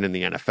like being in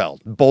the NFL.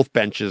 Both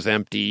benches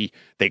empty.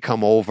 They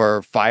come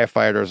over.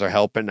 Firefighters are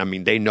helping. I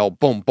mean, they know,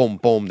 boom, boom,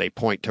 boom. They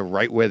point to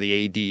right where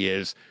the AD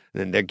is,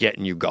 and then they're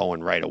getting you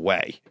going right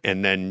away.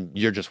 And then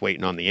you're just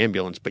waiting on the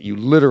ambulance. But you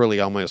literally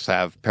almost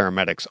have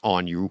paramedics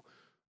on you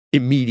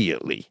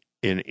immediately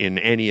in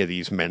any of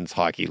these men's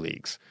hockey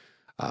leagues.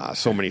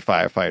 So many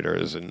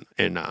firefighters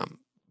and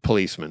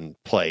policemen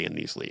play in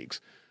these leagues.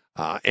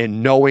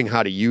 And knowing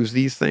how to use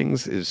these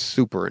things is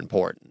super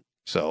important.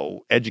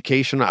 So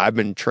education, I've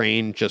been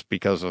trained just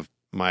because of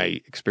my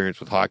experience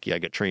with hockey. I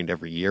get trained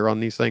every year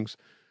on these things.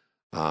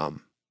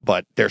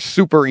 But they're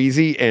super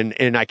easy.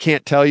 And I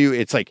can't tell you,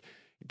 it's like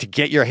to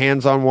get your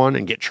hands on one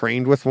and get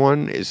trained with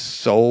one is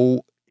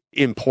so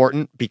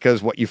important,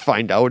 because what you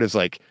find out is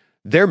like,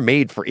 they're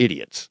made for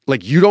idiots.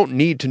 Like, you don't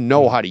need to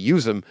know how to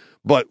use them.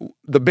 But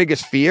the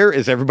biggest fear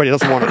is everybody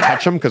doesn't want to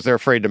touch them because they're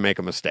afraid to make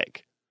a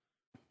mistake.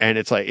 And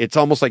it's like, it's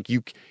almost like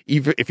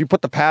even if you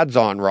put the pads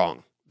on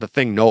wrong, the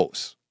thing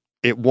knows.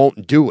 It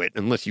won't do it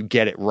unless you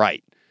get it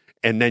right.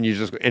 And then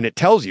and it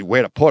tells you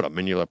where to put them.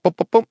 And you're like, boom,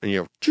 boom, boom. And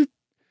you're,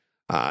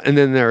 and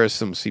then there is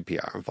some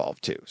CPR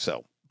involved too.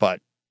 So,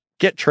 but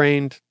get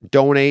trained,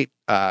 donate.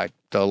 The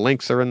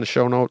links are in the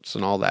show notes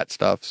and all that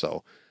stuff.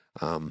 So,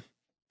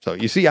 so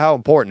you see how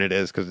important it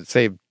is, because it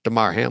saved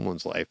Damar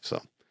Hamlin's life.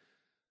 So,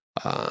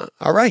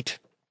 all right.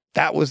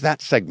 That was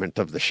that segment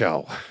of the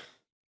show.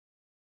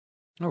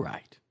 All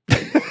right.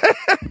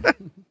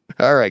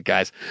 All right,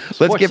 guys.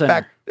 Let's get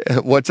back.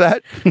 What's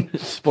that?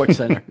 Sports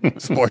Center.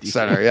 Sports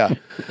Center, yeah.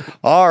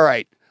 All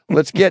right.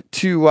 Let's get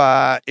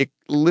to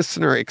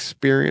listener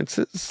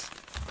experiences.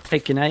 Hey,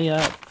 can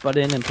I butt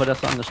in and put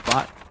us on the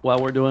spot while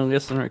we're doing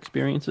listener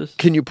experiences?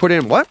 Can you put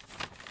in what?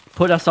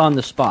 Put us on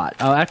the spot.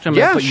 Actually, I'm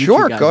going to put you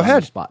sure. two guys Go on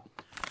ahead. the spot.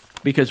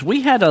 Because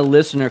we had a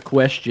listener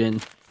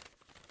question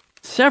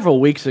several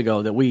weeks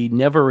ago that we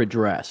never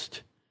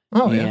addressed.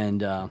 Oh, yeah.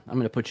 And I'm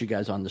going to put you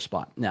guys on the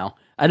spot. Now,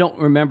 I don't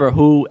remember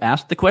who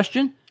asked the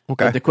question.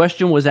 Okay. But the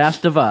question was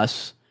asked of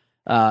us.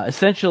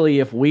 Essentially,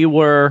 if we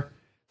were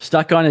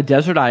stuck on a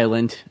desert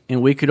island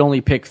and we could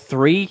only pick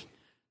 3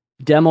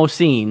 demo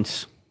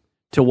scenes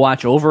to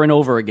watch over and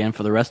over again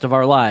for the rest of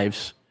our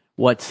lives,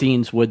 what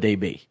scenes would they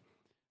be?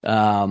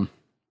 And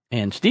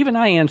Steve and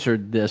I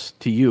answered this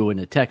to you in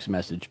a text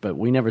message, but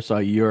we never saw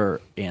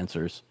your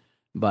answers.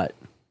 But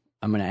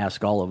I'm going to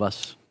ask all of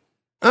us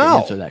to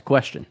answer that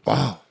question.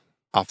 Wow.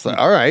 All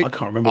right. I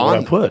can't remember what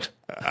I put.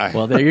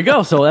 Well, there you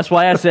go. So that's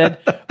why I said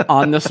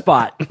on the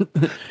spot.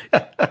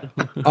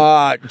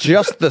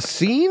 Just the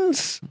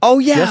scenes? Oh,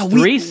 yeah. Just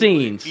 3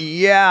 scenes.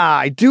 Yeah,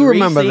 I do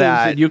remember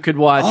that. You could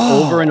watch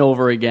over and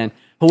over again.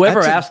 Whoever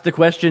asked the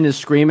question is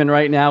screaming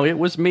right now. It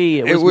was me.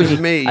 It was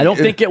me. I don't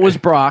think it was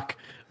Brock,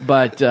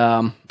 but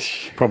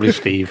probably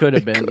Steve. Could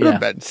have been. Could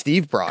have been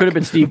Steve Brock. Could have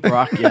been Steve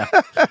Brock. Yeah.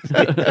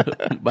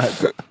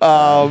 But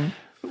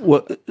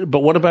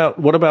what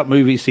about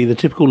movies? See, the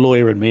typical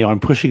lawyer in me,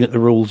 I'm pushing at the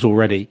rules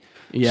already.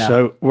 Yeah.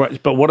 So,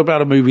 but what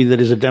about a movie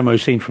that is a demo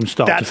scene from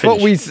start to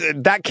finish?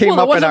 That came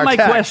up in our text. That wasn't my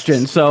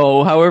question.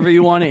 So, however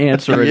you want to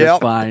answer it is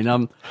fine.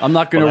 I'm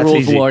not going to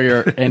rules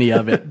lawyer any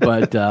of it,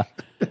 but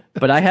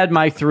I had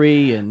my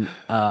 3, and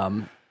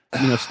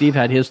Steve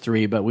had his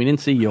 3, but we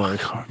didn't see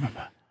yours. I can't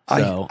remember.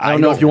 So I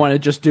don't know if you want to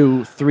just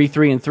do 3,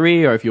 3, and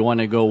 3, or if you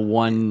want to go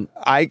one.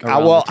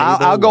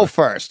 I'll go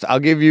first. I'll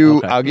give you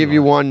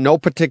one, no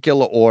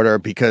particular order,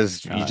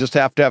 because you just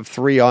have to have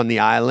 3 on the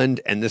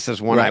island, and this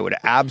is one I would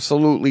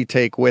absolutely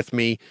take with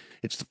me.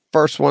 It's the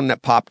first one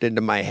that popped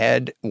into my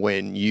head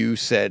when you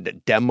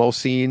said demo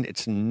scene.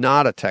 It's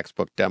not a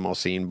textbook demo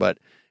scene, but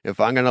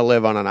if I'm going to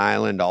live on an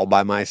island all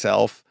by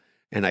myself,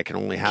 and I can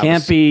only have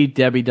can't be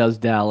Debbie Does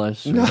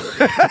Dallas. No. No.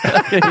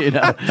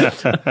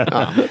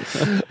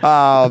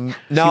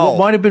 See, what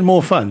might have been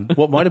more fun?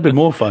 What might have been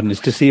more fun is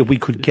to see if we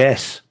could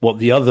guess what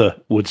the other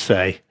would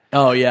say.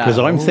 Oh yeah, because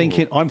I'm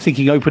thinking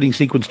opening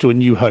sequence to A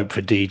New Hope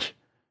for Deej.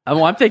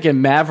 I'm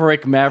thinking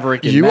Maverick, and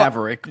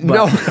Maverick. But...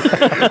 No.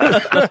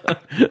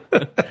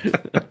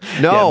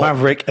 No. Yeah,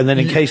 Maverick, and then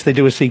in case they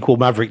do a sequel,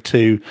 Maverick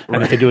 2,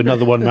 and if they do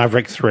another one,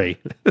 Maverick 3.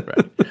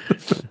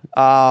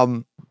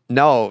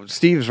 No,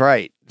 Steve's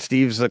right.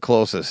 Steve's the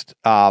closest.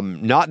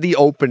 Not the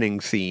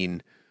opening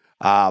scene.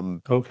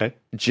 Okay.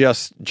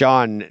 Just,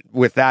 John,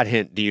 with that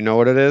hint, do you know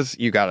what it is?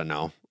 You got to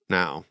know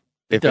now.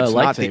 If the it's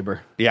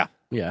lightsaber. Yeah.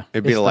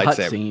 It'd be the lightsaber.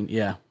 Hut scene.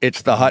 Yeah.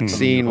 It's the hut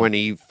scene when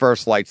he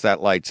first lights that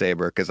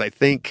lightsaber, because I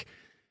think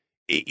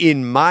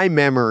in my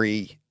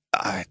memory,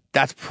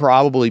 that's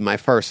probably my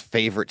first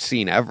favorite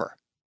scene ever.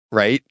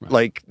 Right?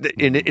 Like,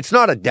 and it's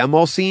not a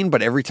demo scene,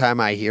 but every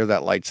time I hear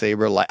that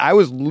lightsaber, I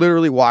was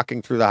literally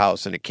walking through the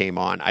house and it came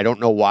on. I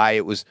don't know why.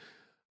 It was,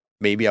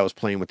 maybe I was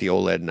playing with the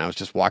OLED and I was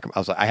just walking. I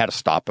was like, I had to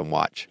stop and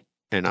watch.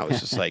 And I was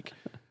just like,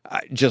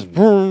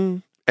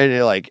 boom.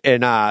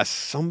 And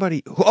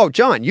somebody,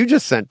 John, you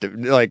just sent it.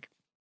 Like,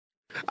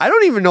 I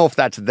don't even know if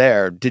that's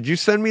there. Did you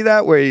send me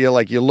that where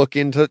you look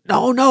into?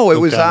 No, it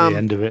was the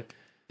end of it.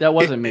 That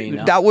wasn't me.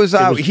 No. That was,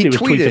 he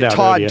tweeted it.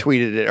 Todd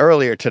tweeted it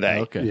earlier today.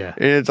 Okay. Yeah.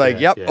 And it's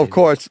like, of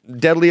course,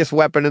 deadliest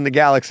weapon in the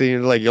galaxy.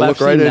 And like, you look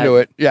right into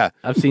it. Yeah.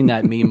 I've seen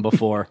that meme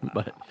before,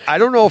 but I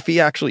don't know if he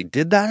actually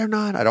did that or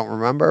not. I don't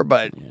remember,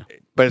 but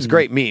it's a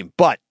great meme.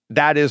 But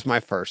that is my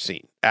first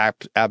scene.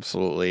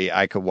 Absolutely.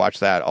 I could watch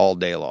that all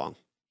day long.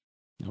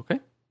 Okay.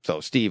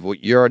 So, Steve,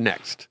 you're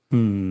next.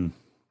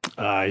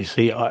 I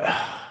see.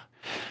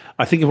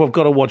 I think if I've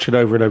got to watch it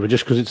over and over,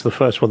 just because it's the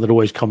first one that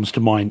always comes to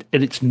mind,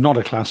 and it's not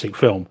a classic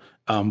film,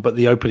 but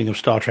the opening of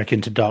Star Trek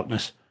Into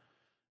Darkness,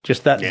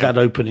 just that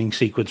opening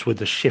sequence with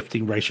the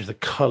shifting ratios, the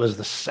colors,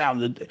 the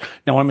sound.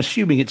 Now, I'm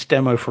assuming it's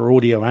demo for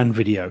audio and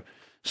video.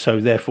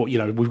 So therefore,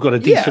 we've got a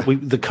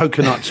decent. The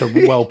coconuts are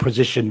well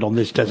positioned on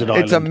this desert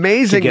island. It's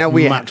amazing that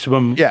we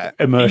maximum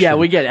immersion. Yeah,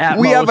 we get Atmos,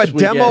 we have a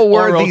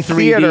demo-worthy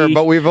theater,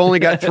 but we've only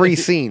got 3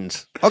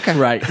 scenes. Okay,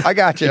 right. I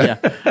got you.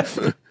 Yeah.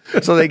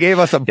 So they gave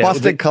us a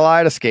busted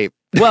kaleidoscope.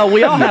 Well,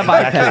 we all have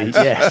iPads.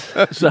 Yes.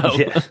 So,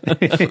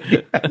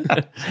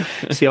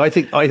 see, I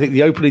think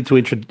the opening to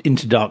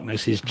Into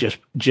Darkness is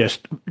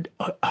just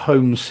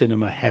home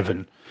cinema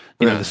heaven.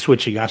 The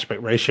switching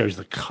aspect ratios,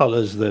 the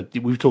colors,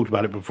 we've talked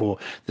about it before,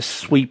 the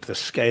sweep, the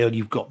scale,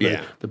 you've got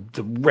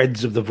the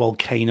reds of the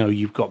volcano,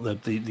 you've got the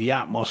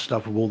Atmos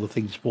stuff of all the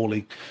things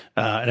falling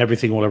and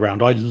everything all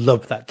around. I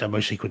love that demo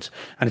sequence.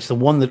 And it's the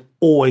one that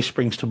always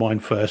springs to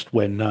mind first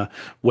when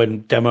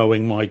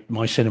demoing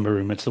my cinema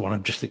room. It's the one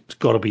I'm just think it's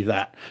got to be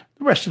that.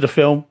 The rest of the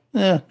film,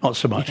 not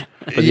so much.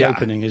 But the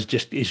opening is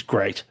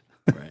great.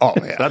 Right. Oh,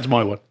 yeah. So that's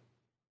my one.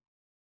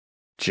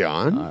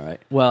 John? All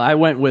right. Well, I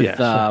went with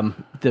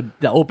the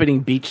opening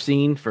beach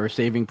scene for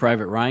Saving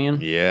Private Ryan.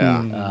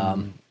 Yeah.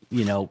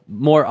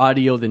 More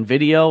audio than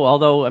video,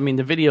 although, I mean,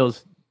 the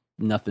video's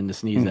nothing to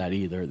sneeze at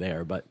either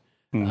there. But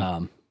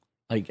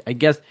I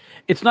guess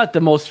it's not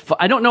the most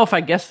I don't know if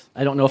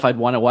I'd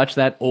want to watch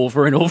that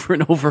over and over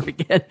and over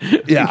again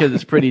because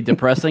it's pretty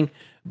depressing.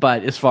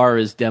 But as far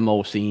as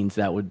demo scenes,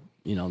 that would,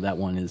 that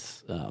one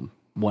is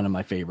one of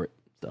my favorite.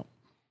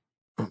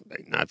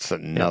 That's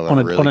another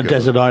on a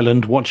desert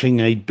island watching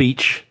a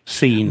beach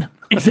scene.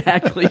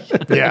 Exactly.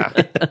 Yeah.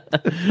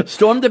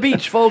 Storm the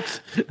beach,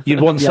 folks.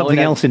 You'd want something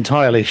else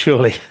entirely,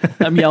 surely.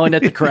 I'm yelling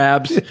at the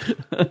crabs.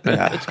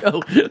 Let's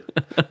go.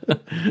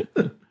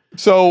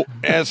 So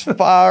as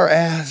far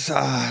as,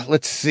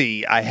 let's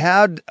see, I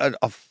had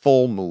a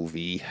full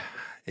movie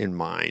in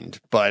mind,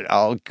 but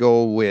I'll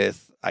go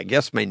with, I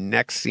guess, my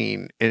next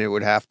scene, and it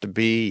would have to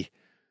be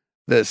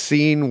the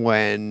scene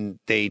when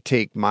they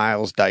take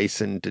Miles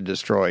Dyson to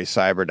destroy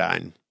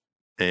Cyberdyne.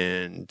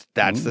 And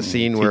that's the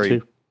scene where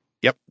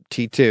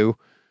T2.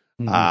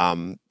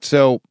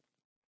 So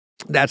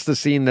that's the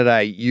scene that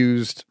I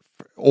used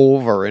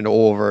over and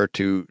over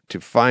to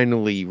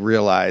finally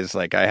realize,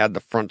 like, I had the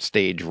front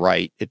stage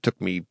right. It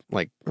took me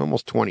like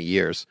almost 20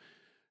 years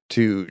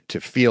to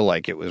feel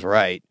like it was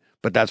right.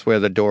 But that's where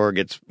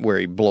where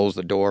he blows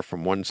the door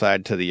from one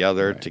side to the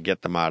other to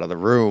get them out of the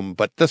room.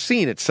 But the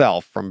scene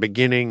itself, from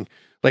beginning,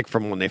 like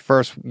from when they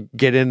first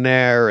get in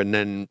there, and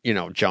then,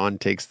 John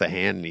takes the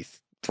hand and he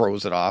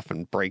throws it off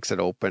and breaks it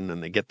open,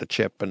 and they get the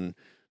chip, and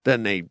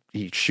then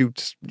he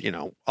shoots,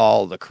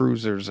 all the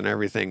cruisers and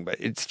everything. But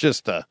it's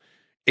just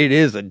it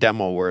is a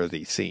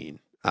demo-worthy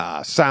scene,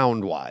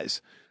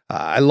 sound-wise.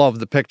 I love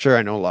the picture.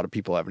 I know a lot of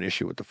people have an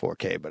issue with the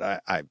 4K,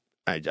 but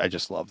I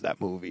just love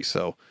that movie.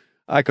 So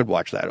I could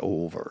watch that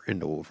over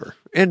and over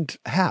and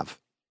have.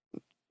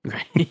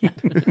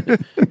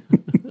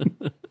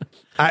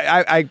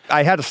 I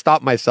had to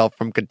stop myself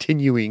from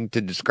continuing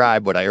to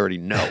describe what I already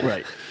know.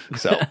 Right.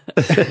 So,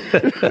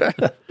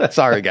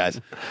 sorry,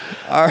 guys.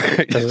 All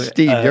right,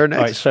 Steve, you're next.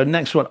 All right, so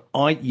next one,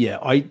 I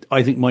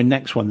think my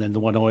next one, then, the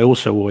one I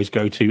also always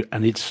go to,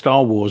 and it's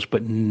Star Wars,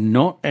 but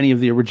not any of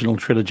the original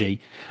trilogy,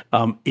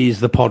 is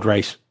the pod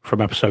race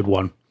from Episode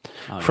 1.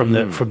 From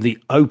the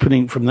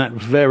opening, from that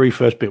very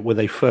first bit where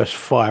they first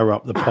fire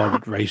up the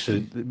pod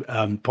racer,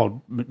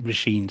 pod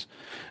machines,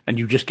 and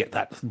you just get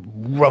that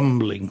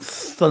rumbling,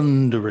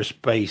 thunderous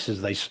bass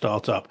as they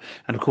start up,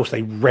 and of course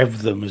they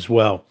rev them as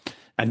well,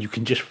 and you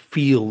can just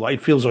feel,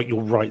 it feels like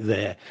you're right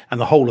there, and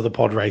the whole of the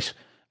pod race.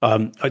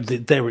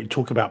 There we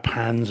talk about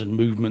pans and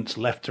movements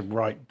left to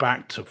right,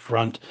 back to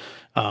front.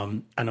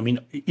 And I mean,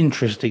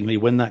 interestingly,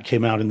 when that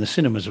came out in the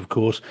cinemas, of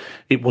course,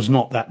 it was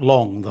not that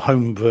long. The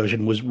home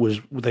version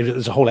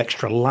there's a whole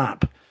extra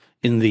lap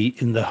in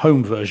the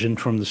home version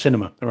from the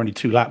cinema. There are only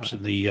 2 laps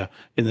in the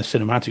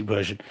cinematic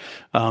version.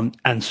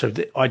 And so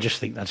I just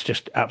think that's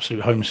just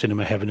absolute home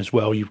cinema heaven as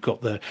well. You've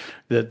got the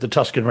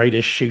Tusken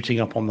Raiders shooting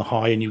up on the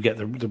high, and you get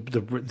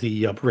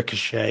the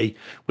ricochet,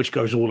 which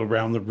goes all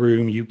around the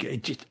room.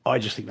 I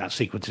just think that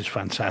sequence is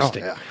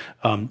fantastic. Oh,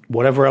 yeah.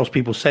 Whatever else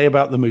people say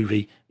about the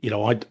movie,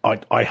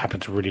 I happen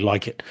to really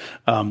like it.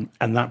 And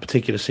that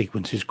particular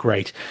sequence is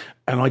great.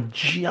 And I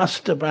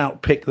just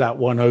about picked that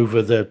one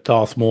over the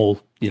Darth Maul,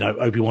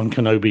 Obi-Wan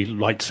Kenobi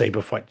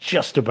lightsaber fight,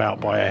 just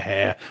about by a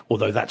hair,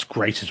 although that's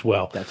great as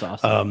well. That's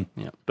awesome.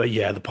 But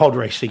yeah, the pod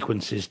race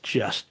sequence is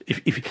just,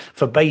 if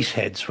for base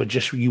heads, for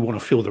just, you want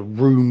to feel the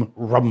room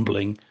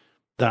rumbling,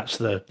 that's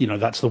the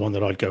one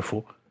that I'd go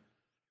for.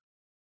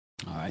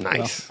 All right.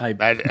 Nice. Well,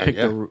 I picked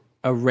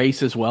a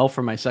race as well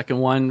for my second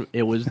one.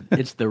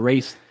 It's the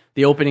race,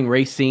 the opening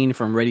race scene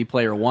from Ready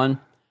Player One.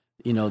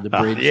 You know, the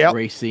bridge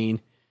race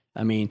scene.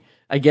 I mean,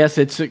 I guess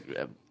it's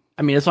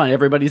on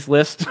everybody's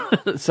list,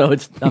 so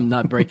I'm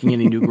not breaking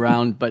any new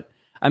ground. But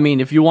I mean,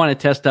 if you want to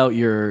test out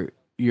your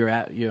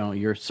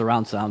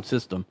surround sound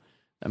system,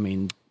 I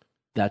mean,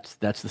 that's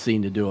the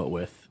scene to do it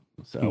with.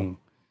 So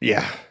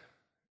yeah.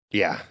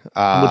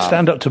 Would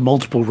stand up to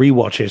multiple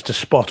rewatches to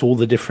spot all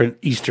the different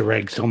Easter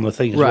eggs on the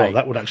thing as well.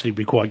 That would actually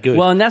be quite good.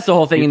 Well, and that's the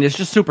whole thing, and it's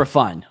just super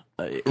fun.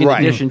 In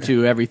addition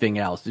to everything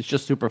else, it's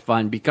just super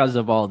fun because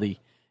of all the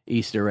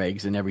Easter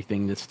eggs and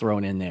everything that's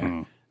thrown in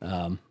there.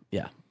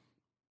 Yeah.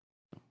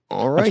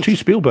 All right. That's 2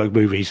 Spielberg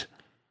movies.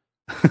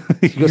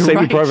 You got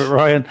Saving Private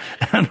Ryan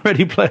and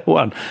Ready Player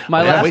One.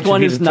 My last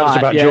one is not.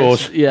 About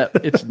Jaws.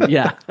 It's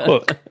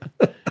Look.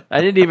 I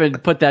didn't even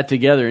put that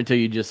together until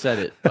you just said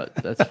it, but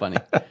that's funny.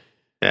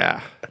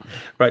 Yeah.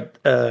 Right.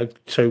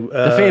 So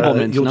The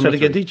Fabelmans. You'll say it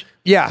again, Deej?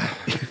 Yeah.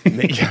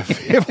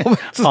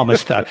 Fabelmans.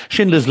 Amistad.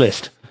 Schindler's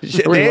List.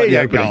 There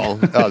you go.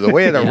 Oh, the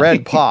way the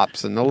red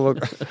pops and the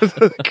look.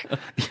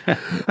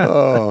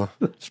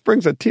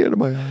 Springs a tear to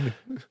my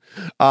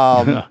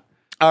eye.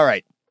 All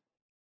right.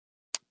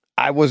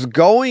 I was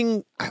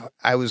going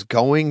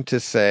to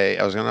say,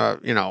 I was going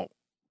to,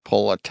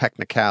 pull a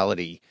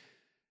technicality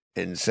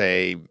and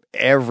say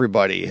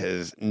everybody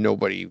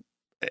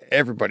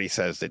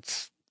says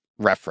it's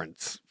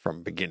reference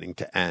from beginning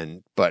to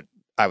end, but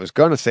I was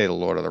going to say the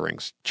Lord of the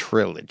Rings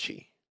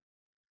trilogy.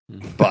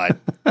 But,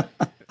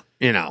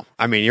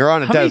 I mean, you're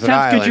on a desert island. How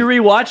many times could you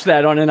rewatch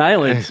that on an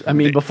island? I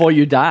mean, before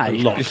you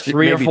die?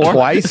 3 or 4?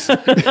 Twice?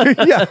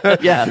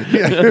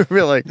 Yeah.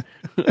 Really.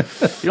 You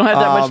don't have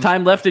that much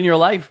time left in your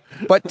life.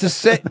 But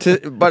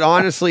but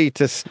honestly,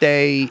 to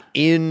stay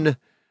in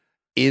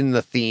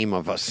the theme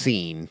of a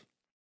scene,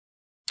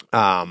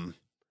 I'm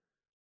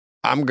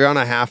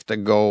gonna have to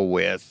go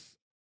with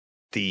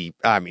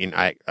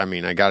I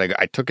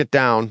took it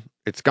down.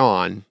 It's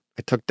gone.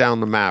 I took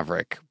down the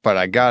Maverick, but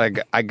I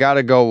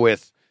gotta go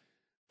with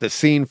the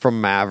scene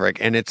from Maverick,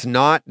 and it's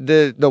not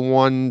the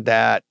one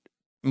that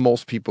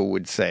most people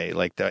would say,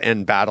 like the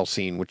end battle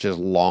scene, which is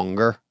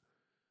longer.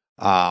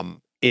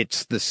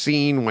 It's the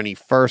scene when he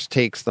first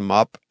takes them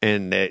up,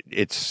 and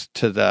it's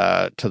to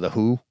the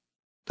Who,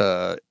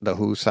 the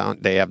Who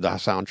sound. They have the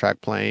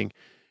soundtrack playing,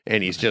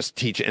 and he's just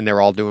teaching, and they're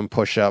all doing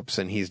push-ups,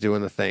 and he's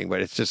doing the thing.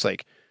 But it's just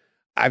like,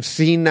 I've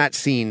seen that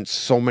scene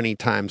so many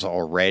times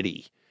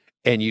already,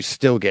 and you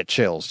still get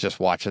chills just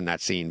watching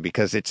that scene,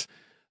 because it's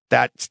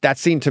that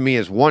scene to me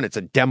is one. It's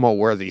a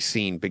demo-worthy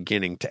scene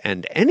beginning to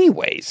end.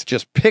 Anyways,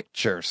 just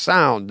picture,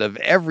 sound of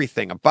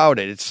everything about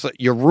it. It's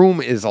your room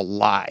is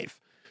alive.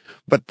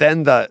 But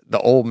then the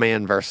old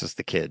man versus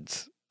the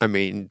kids. I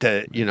mean,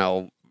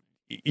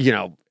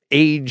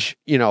 age,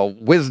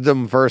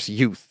 wisdom versus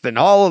youth, and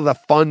all of the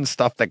fun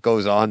stuff that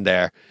goes on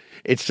there.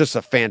 It's just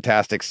a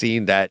fantastic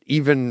scene that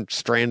even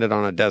stranded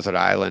on a desert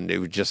island, it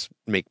would just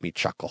make me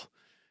chuckle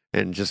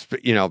and just,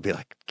 be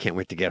like, can't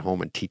wait to get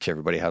home and teach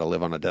everybody how to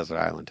live on a desert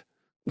island.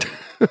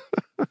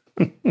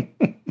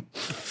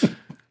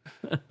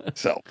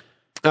 So,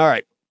 all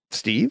right,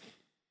 Steve.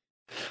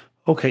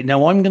 Okay,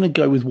 now I'm going to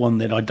go with one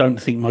that I don't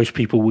think most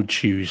people would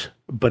choose,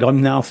 but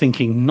I'm now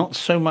thinking not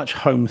so much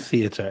home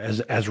theater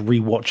as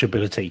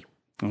rewatchability.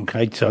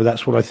 Okay, so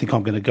that's what I think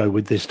I'm going to go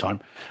with this time.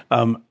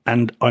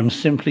 And I'm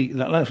simply,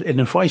 and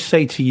if I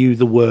say to you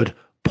the word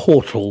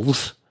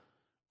Portals,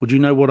 would you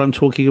know what I'm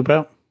talking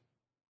about?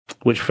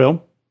 Which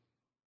film?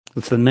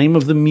 It's the name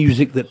of the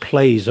music that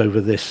plays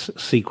over this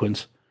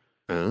sequence.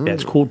 Oh. Yeah,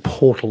 it's called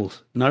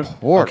Portals. No?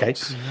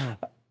 Portals.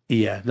 Okay.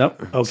 Yeah, no.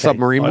 Okay.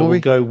 Submarine movie? I will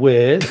go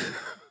with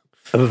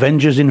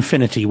Avengers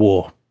Infinity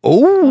War.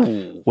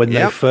 Oh, when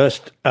they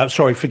first,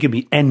 forgive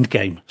me,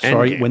 Endgame.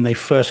 Sorry, when they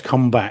first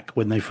come back,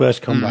 back,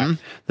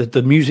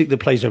 the music that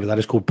plays over that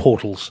is called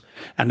Portals,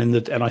 and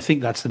I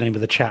think that's the name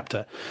of the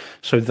chapter.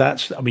 So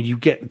you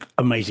get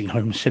amazing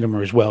home cinema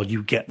as well.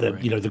 You get the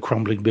the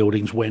crumbling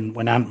buildings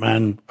when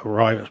Ant-Man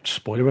arrives.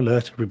 Spoiler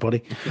alert,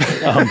 everybody.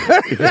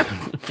 I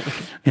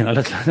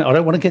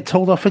don't want to get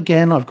told off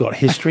again. I've got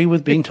history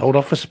with being told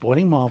off for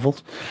spoiling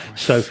Marvels.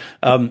 So,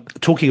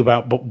 talking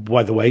about,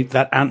 by the way,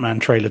 that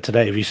Ant-Man trailer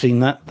today. Have you seen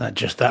that?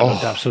 That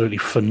looked absolutely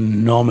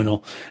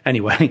phenomenal.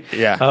 Anyway,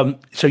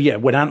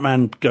 when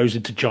Ant-Man goes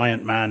into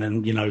Giant Man,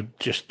 and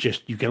just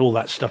you get all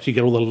that stuff, you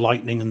get all the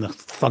lightning and the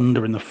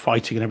thunder and the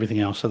fighting and everything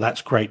else. So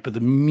that's great. But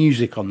the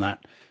music on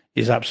that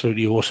is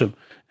absolutely awesome,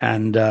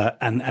 and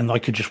I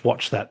could just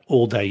watch that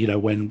all day.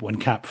 When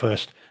Cap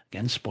first,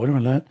 again, spoiler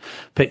alert,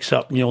 picks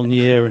up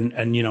Mjolnir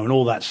and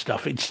all that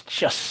stuff. It's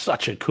just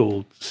such a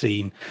cool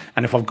scene.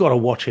 And if I've got to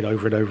watch it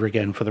over and over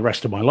again for the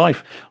rest of my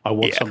life, I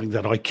want something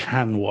that I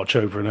can watch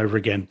over and over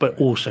again,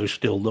 but also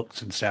still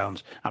looks and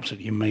sounds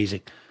absolutely amazing.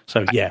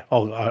 So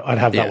I'd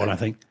have that one. I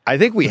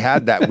think we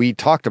had that. We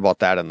talked about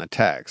that in the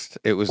text.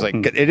 It was like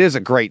it is a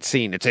great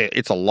scene.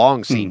 It's a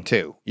long scene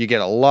too. You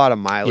get a lot of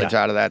mileage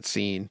out of that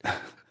scene.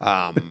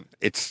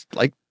 It's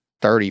like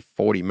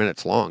 30-40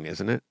 minutes long,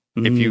 isn't it?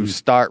 if you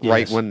start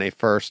right when they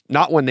first,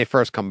 not when they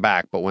first come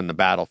back, but when the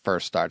battle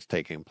first starts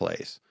taking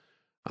place.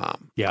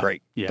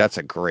 Great. Yeah. That's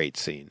a great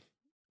scene.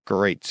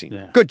 Great scene.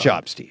 Yeah. Good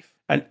job, Steve.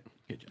 And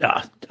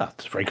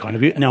that's very kind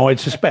of you. Now, I'd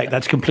suspect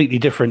that's completely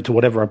different to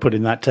whatever I put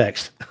in that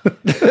text.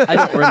 I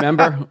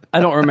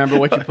don't remember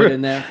what you put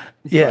in there.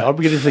 Yeah, I'm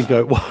beginning to think,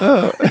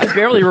 I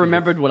barely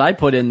remembered what I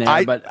put in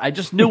there, but I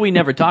just knew we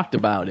never talked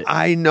about it.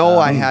 I know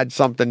I had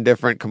something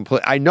different.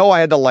 I know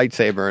I had the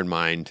lightsaber in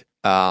mind.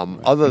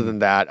 Other than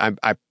that,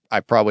 I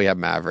probably have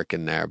Maverick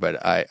in there,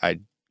 but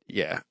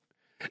yeah.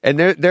 And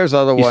there's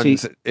other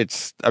ones.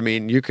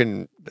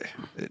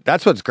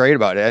 That's what's great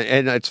about it.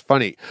 And it's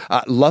funny.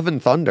 Love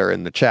and Thunder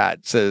in the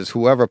chat says,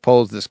 whoever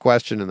posed this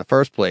question in the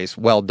first place,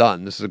 well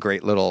done. This is a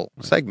great little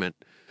segment.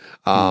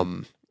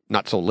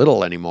 Not so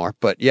little anymore,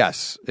 but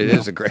yes, it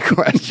is a great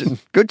question.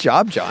 Good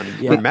job, John,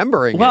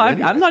 remembering. Well,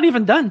 I'm not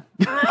even done.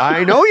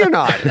 I know you're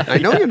not.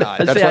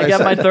 That's I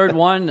got my third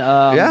one.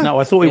 No,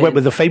 I thought we went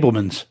with the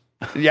Fablemans.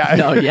 Yeah.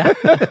 No, yeah.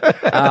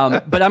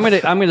 But I'm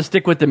gonna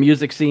stick with the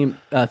music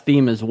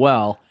theme as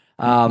well.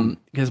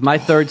 Because my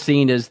third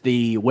scene is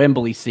the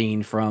Wembley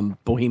scene from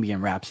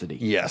Bohemian Rhapsody.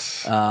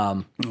 Yes.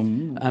 I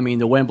mean,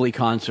 the Wembley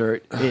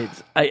concert.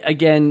 It's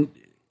again,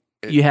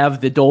 you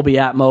have the Dolby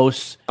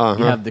Atmos.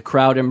 You have the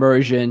crowd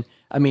immersion.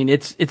 I mean,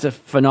 it's a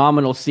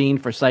phenomenal scene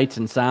for sights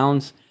and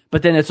sounds.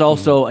 But then it's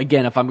also,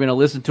 again, if I'm going to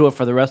listen to it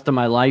for the rest of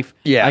my life,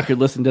 I could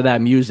listen to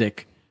that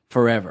music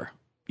forever.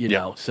 You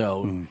know,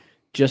 so.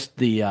 Just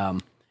the, I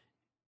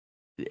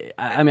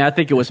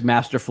think it was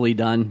masterfully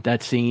done,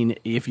 that scene.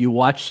 If you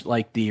watch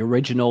like the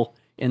original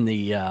in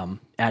the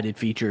added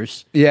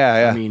features,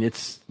 I mean,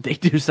 they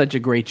do such a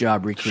great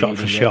job recreating shot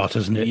for shot,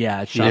 isn't it?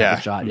 Yeah, shot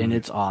for shot, and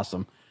it's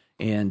awesome.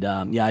 And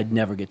I'd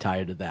never get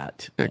tired of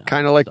that.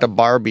 Kind of like the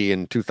Barbie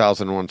in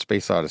 2001: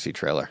 Space Odyssey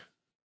trailer.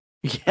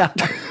 Yeah.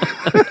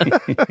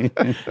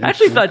 I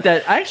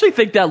actually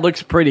think that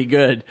looks pretty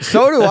good.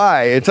 So do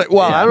I. It's like,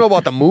 I don't know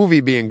about the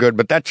movie being good,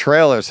 but that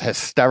trailer's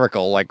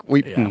hysterical. Like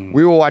we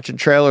were watching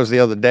trailers the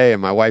other day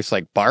and my wife's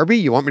like, Barbie,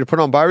 you want me to put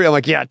on Barbie? I'm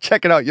like, yeah,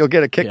 check it out. You'll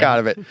get a kick out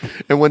of it.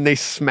 And when they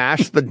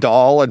smash the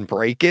doll and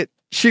break it,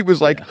 she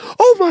was like,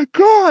 oh my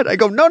God. I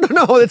go, no.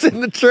 It's in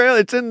the trailer.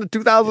 It's in the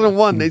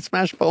 2001. They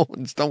smash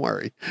phones. Don't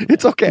worry.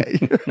 It's okay.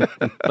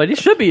 But it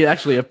should be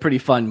actually a pretty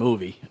fun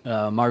movie.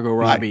 Margot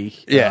Robbie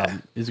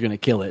is going to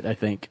kill it, I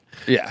think.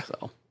 Yeah.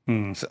 So,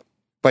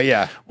 but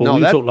yeah. Well,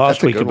 we talked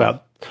last week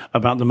about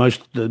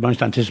the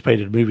most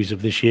anticipated movies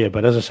of this year.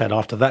 But as I said,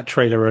 after that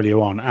trailer earlier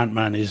on,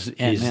 Ant-Man is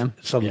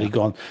suddenly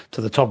gone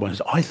to the top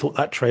ones. I thought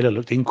that trailer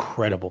looked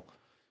incredible.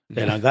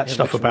 You know, that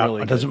stuff about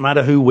really it doesn't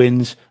matter who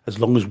wins as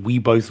long as we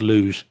both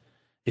lose.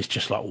 It's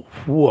just like,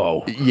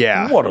 whoa.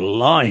 Yeah. What a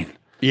line.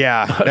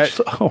 Yeah.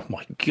 Oh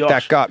my gosh.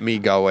 That got me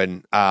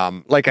going.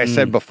 Like I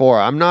said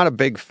before, I'm not a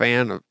big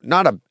fan of,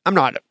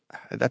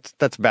 that's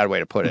a bad way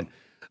to put it.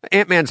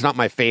 Ant-Man's not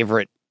my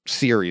favorite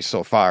series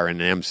so far in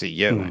the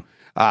MCU.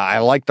 I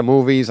like the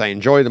movies. I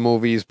enjoy the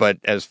movies, but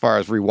as far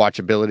as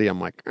rewatchability,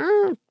 I'm like,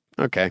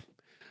 okay.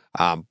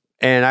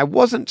 And I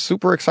wasn't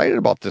super excited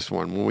about this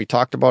one when we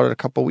talked about it a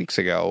couple weeks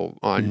ago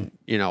on,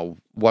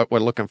 what we're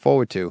looking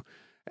forward to.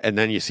 And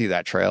then you see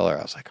that trailer.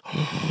 I was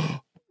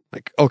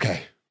like,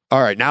 okay,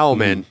 all right, now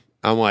I'm in.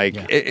 I'm like,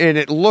 and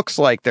it looks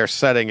like they're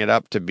setting it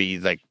up to be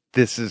like,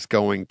 this is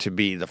going to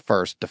be the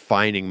first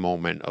defining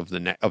moment of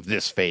of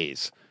this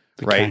phase.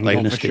 Right?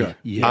 Like, for sure.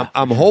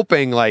 I'm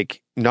hoping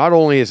like, not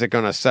only is it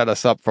going to set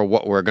us up for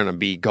what we're going to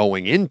be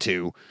going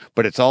into,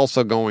 but it's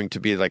also going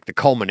to be like the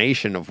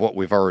culmination of what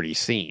we've already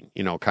seen,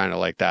 kind of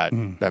like that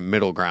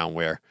middle ground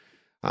where,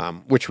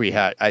 which we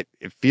had,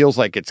 it feels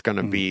like it's going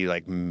to be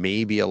like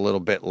maybe a little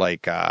bit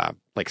like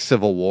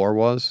Civil War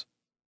was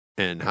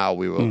and how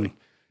we were,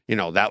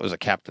 that was a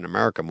Captain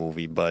America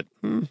movie, but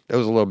there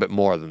was a little bit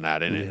more than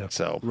that in it.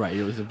 So right,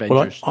 it was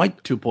Avengers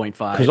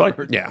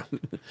 2.5. Yeah.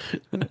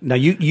 Now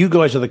you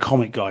guys are the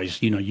comic guys.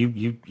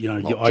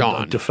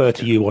 I defer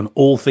to you on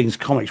all things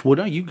comics. Well,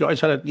 no, you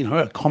guys had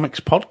a comics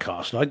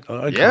podcast.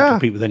 I can't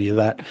compete with any of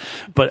that.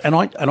 But and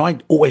I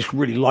always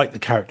really liked the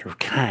character of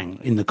Kang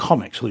in the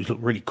comics. So he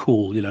looked really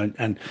cool,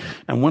 And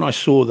when I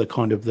saw the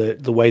kind of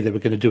the way they were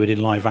going to do it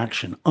in live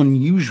action,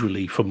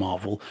 unusually for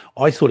Marvel,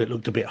 I thought it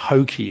looked a bit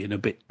hokey and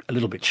a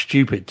little bit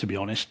stupid, to be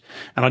honest,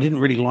 and I didn't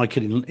really like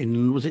it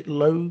in was it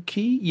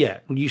Loki? Yeah,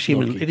 you see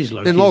him it is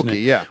Loki. In Loki,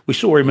 yeah. We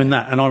saw him in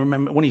that, and I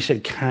remember when he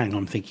said Kang,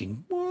 I'm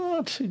thinking,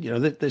 what?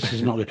 This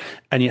is not good.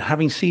 And yet,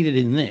 having seen it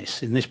in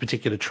this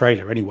particular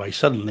trailer, anyway,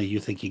 suddenly you're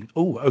thinking,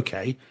 oh,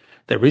 okay,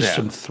 there is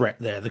some threat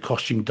there. The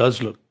costume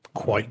does look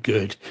quite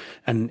good,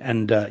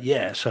 and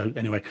so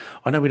anyway,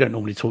 I know we don't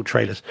normally talk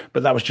trailers,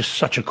 but that was just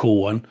such a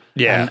cool one.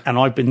 And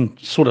I've been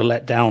sort of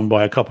let down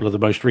by a couple of the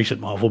most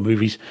recent Marvel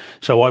movies,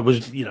 so I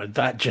was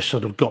that just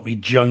sort of got me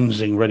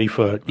jonesing ready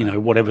for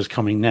whatever's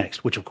coming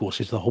next, which of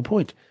course is the whole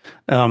point.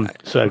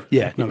 So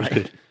yeah, no, it was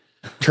good.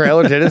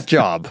 Trailer did its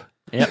job.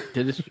 Yep,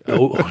 did its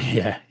job.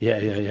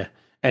 Yeah.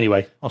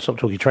 Anyway, I'll stop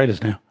talking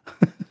trailers now.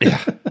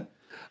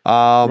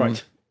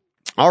 Right.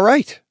 All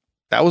right.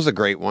 That was a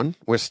great one.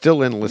 We're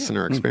still in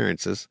listener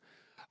experiences.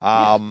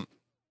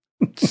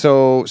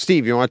 So,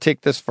 Steve, you want to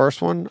take this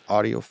first one?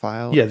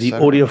 Audiophile? Yeah, the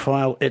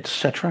audiophile,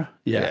 etc.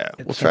 Yeah,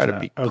 we'll try to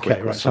be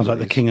okay, right. Sounds like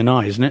the King and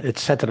I, isn't it?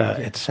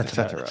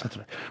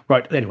 Etc.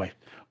 Right, anyway.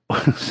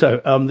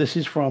 So this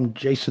is from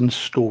Jason's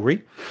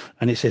story,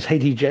 and it says, "Hey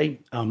DJ,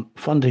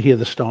 fun to hear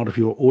the start of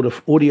your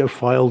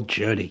audiophile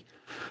journey.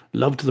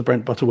 Loved the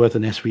Brent Butterworth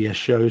and SVS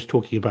shows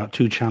talking about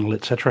 2-channel,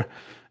 etc.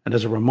 And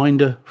as a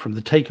reminder, from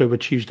the Takeover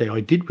Tuesday I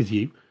did with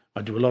you,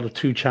 I do a lot of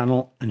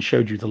 2-channel and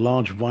showed you the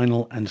large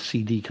vinyl and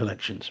CD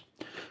collections.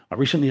 I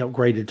recently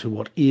upgraded to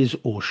what is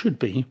or should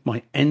be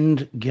my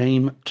end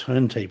game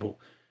turntable,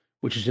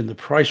 which is in the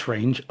price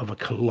range of a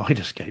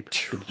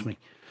Kaleidoscape.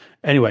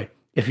 Anyway,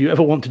 if you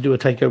ever want to do a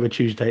Takeover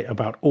Tuesday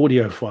about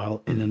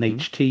audiophile in an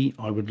HT,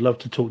 I would love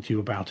to talk to you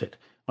about it.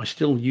 I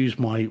still use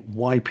my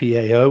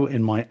YPAO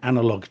in my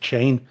analog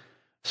chain,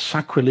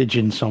 sacrilege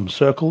in some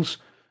circles,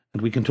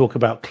 and we can talk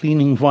about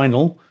cleaning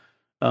vinyl,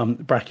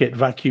 bracket,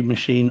 vacuum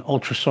machine,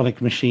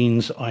 ultrasonic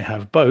machines, I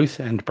have both,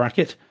 and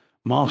bracket,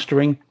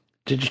 mastering,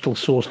 digital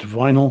sourced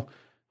vinyl,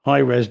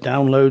 high-res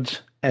downloads,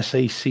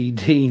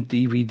 SACD,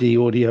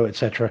 DVD, audio,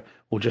 etc.,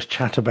 or just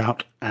chat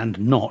about and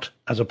not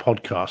as a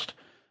podcast.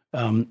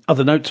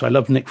 Other notes, I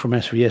love Nick from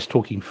SVS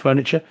talking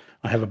furniture.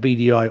 I have a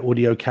BDI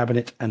audio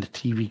cabinet and a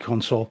TV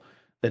console.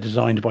 They're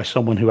designed by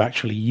someone who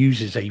actually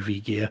uses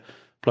AV gear,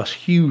 plus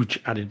huge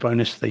added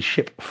bonus, they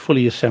ship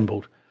fully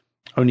assembled.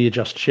 Only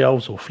adjust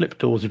shelves or flip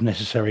doors if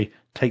necessary.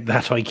 Take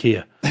that,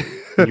 IKEA.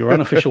 Your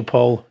unofficial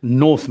poll,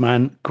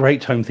 Northman,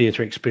 great home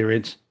theatre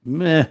experience.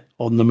 Meh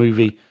on the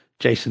movie,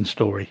 Jason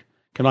Story.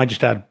 Can I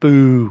just add,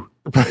 boo?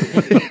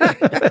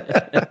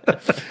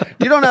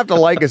 You don't have to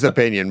like his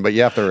opinion, but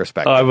you have to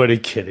respect it. I'm only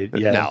kidding.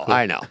 Yeah, no,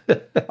 I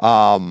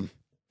know.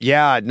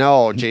 Yeah,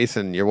 no,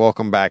 Jason, you're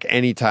welcome back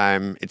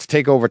anytime. It's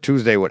Takeover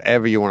Tuesday,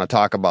 whatever you want to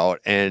talk about.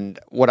 And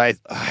what I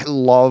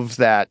love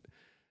that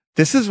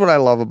this is what I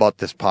love about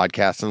this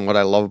podcast and what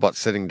I love about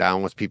sitting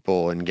down with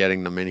people and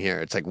getting them in here.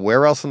 It's like,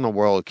 where else in the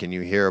world can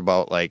you hear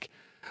about, like,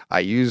 I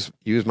use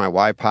my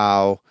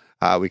YPOW.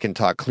 We can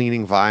talk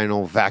cleaning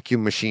vinyl,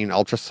 vacuum machine,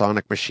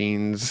 ultrasonic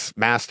machines,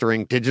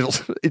 mastering, digital.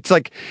 It's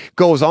like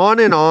goes on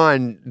and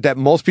on that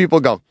most people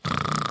go,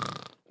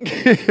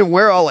 and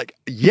we're all like,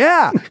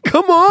 yeah,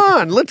 come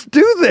on, let's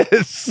do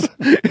this.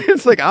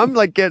 It's like, I'm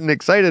like getting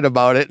excited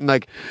about it. And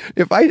like,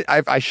 if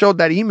I showed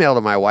that email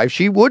to my wife,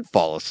 she would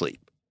fall asleep.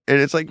 And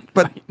it's like,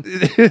 but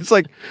it's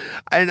like,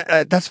 and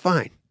that's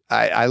fine.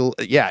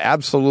 Yeah,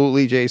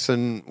 absolutely,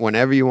 Jason.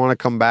 Whenever you want to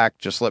come back,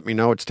 just let me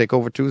know. It's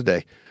Takeover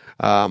Tuesday.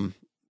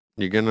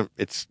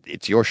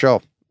 It's your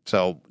show.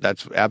 So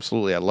that's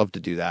absolutely, I'd love to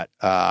do that.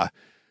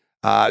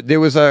 There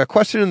was a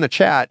question in the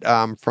chat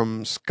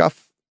from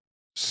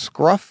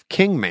Scruff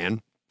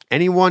Kingman.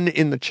 Anyone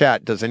in the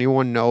chat, does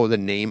anyone know the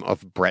name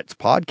of Brett's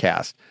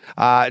podcast?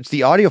 It's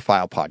the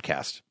Audiophile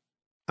Podcast.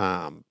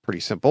 Pretty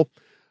simple.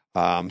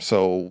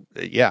 So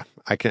yeah,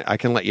 I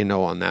can let you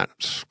know on that.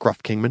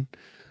 Scruff Kingman.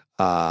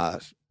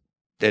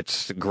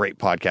 It's a great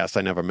podcast.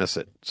 I never miss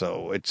it.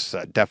 So it's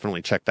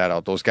definitely check that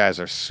out. Those guys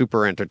are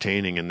super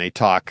entertaining and they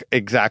talk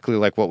exactly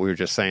like what we were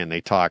just saying.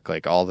 They talk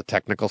like all the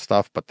technical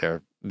stuff, but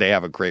they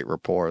have a great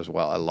rapport as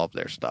well. I love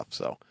their stuff.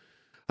 So,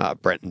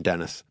 Brent and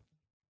Dennis.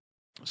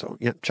 So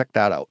yeah, check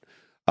that out.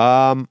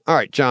 All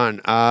right,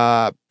 John,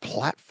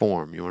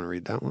 platform. You want to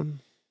read that one?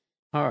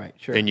 All right,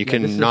 sure. And you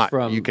can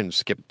you can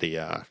skip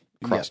the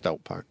crossed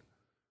out part.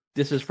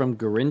 This is from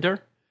Gurinder.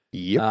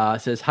 Yep.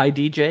 It says, "Hi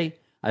DJ.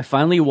 I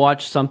finally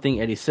watched something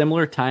at a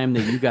similar time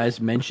that you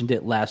guys mentioned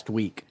it last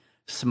week.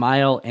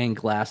 Smile and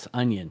Glass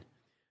Onion.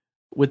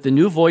 With the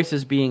new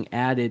voices being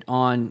added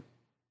on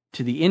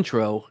to the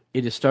intro,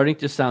 it is starting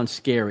to sound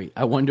scary.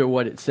 I wonder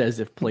what it says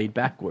if played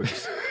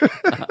backwards."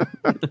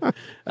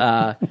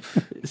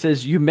 It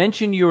says, "You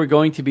mentioned you were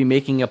going to be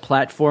making a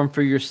platform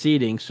for your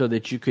seating so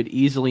that you could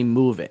easily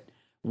move it.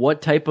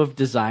 What type of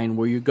design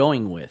were you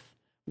going with?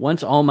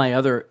 Once all my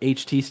other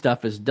HT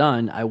stuff is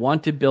done, I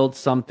want to build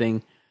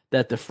something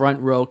that the front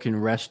row can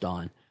rest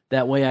on.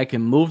 That way I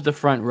can move the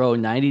front row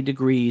 90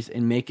 degrees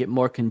and make it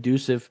more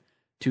conducive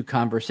to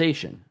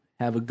conversation.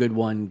 Have a good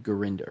one,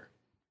 Gurinder."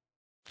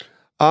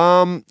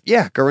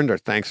 Yeah, Gurinder,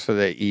 thanks for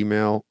the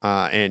email.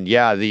 And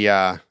yeah,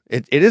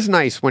 it is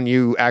nice when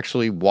you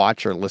actually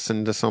watch or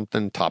listen to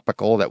something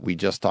topical that we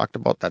just talked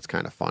about. That's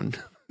kind of fun.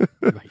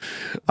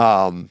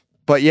 Right.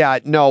 But yeah,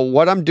 no,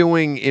 what I'm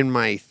doing in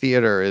my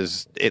theater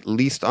is at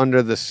least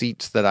under the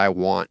seats that I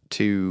want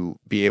to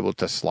be able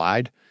to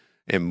slide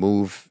and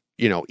move,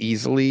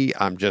 easily.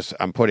 I'm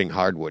putting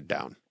hardwood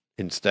down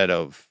instead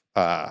of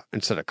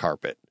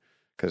carpet,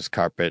 because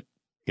carpet,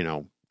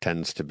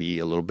 tends to be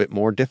a little bit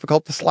more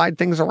difficult to slide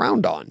things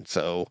around on.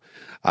 So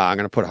I'm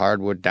going to put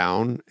hardwood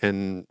down,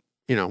 and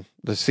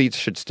the seats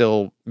should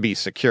still be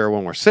secure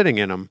when we're sitting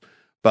in them,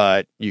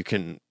 but you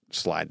can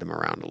slide them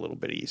around a little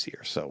bit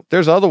easier. So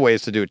there's other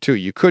ways to do it too.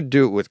 You could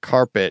do it with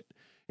carpet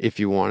if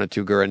you wanted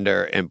to,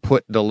 Gurinder, and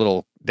put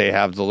they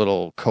have the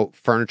little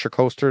furniture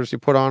coasters you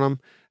put on them.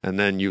 And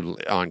then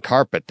on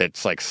carpet,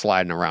 that's like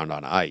sliding around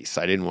on ice.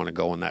 I didn't want to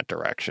go in that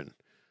direction.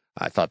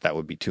 I thought that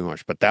would be too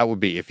much. But that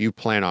would be, if you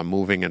plan on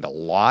moving it a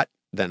lot,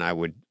 then I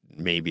would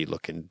maybe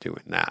look into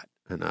doing that.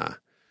 And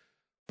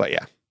but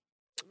yeah.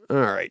 All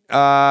right.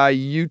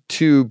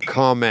 YouTube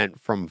comment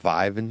from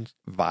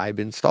Vibe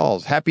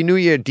Installs. Happy New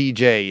Year,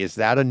 DJ. Is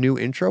that a new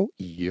intro?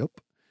 Yep.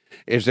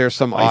 Is there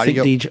some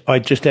audio? I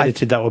just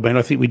edited that one, man.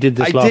 I think we did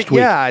this last week.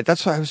 Yeah,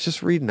 that's why I was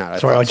just reading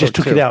that. Sorry, I just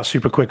took it out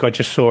super quick. I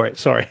just saw it.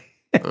 Sorry.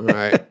 All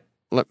right.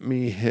 Let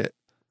me hit.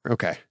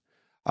 Okay.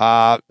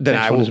 Then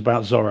next one is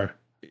about Zorro.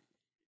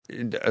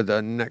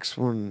 The next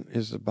one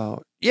is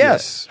about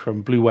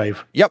from Blue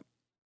Wave. Yep.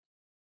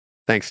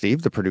 Thanks,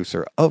 Steve, the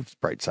producer of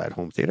Brightside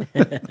Home Theater.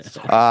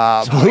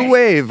 Blue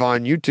Wave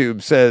on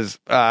YouTube says,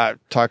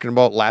 talking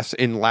about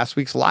last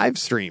week's live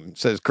stream,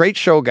 says, great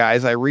show,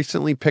 guys. I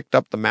recently picked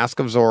up the Mask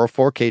of Zorro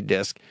 4K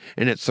disc,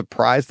 and it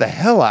surprised the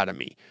hell out of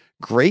me.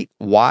 Great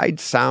wide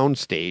sound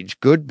stage,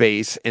 good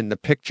bass, and the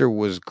picture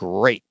was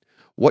great.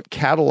 What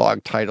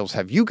catalog titles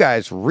have you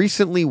guys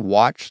recently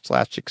watched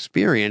 /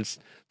 experienced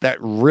that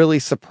really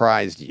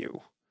surprised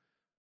you?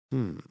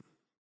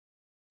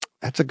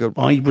 That's a good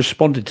one. I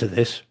responded to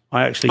this.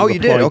 I actually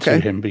replied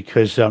to him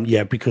because,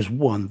 because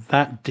one,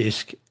 that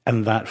disc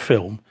and that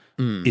film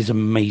is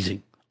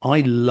amazing.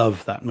 I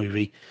love that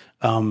movie.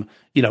 One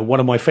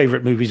of my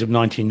favorite movies of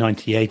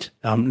 1998,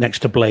 next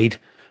to Blade.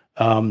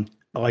 I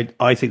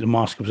think The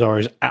Mask of Zorro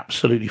is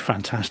absolutely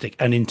fantastic.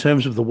 And in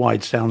terms of the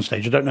wide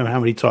soundstage, I don't know how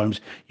many times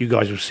you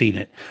guys have seen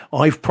it.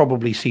 I've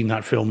probably seen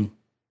that film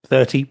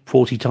 30,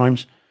 40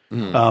 times.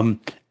 And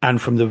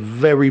from the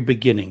very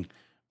beginning,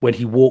 when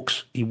he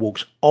walks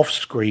off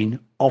screen,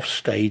 off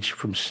stage,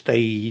 from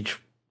stage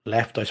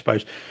left, I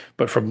suppose,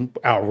 but from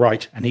our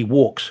right, and he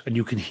walks, and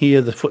you can hear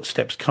the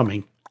footsteps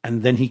coming,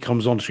 and then he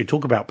comes on screen.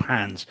 Talk about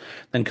pans,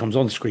 then comes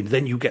on screen.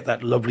 Then you get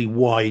that lovely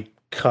wide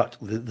cut,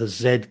 the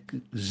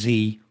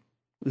ZZ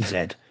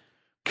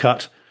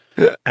cut,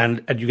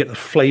 and you get the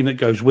flame that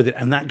goes with it,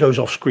 and that goes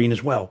off screen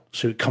as well.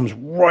 So it comes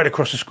right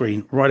across the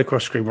screen,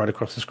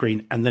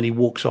 and then he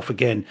walks off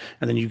again,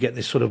 and then you get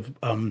this sort of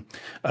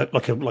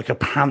like a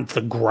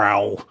panther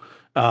growl,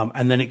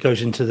 and then it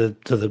goes into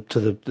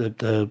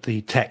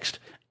the text.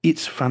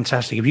 It's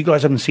fantastic. If you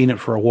guys haven't seen it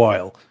for a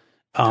while,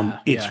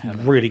 it's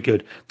really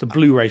good. The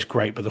Blu-ray's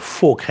great, but the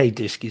 4K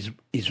disc is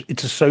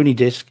it's a Sony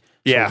disc.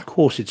 So of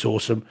course it's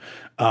awesome,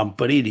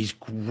 but it is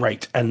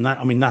great. And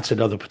that's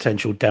another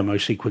potential demo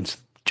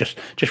sequence. Just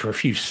for a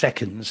few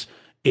seconds,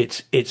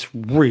 it's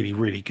really,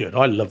 really good.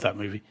 I love that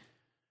movie.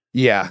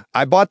 Yeah,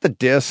 I bought the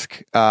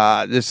disc.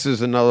 This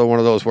is another one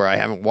of those where I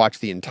haven't watched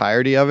the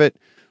entirety of it,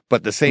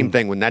 but the same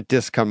thing, when that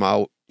disc come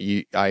out,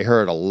 I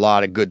heard a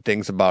lot of good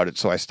things about it,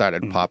 so I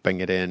started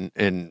popping it in,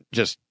 and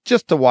just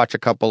to watch a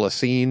couple of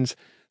scenes.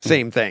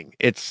 Same thing.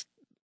 It's,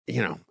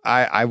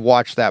 I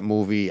watched that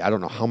movie, I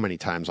don't know how many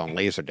times on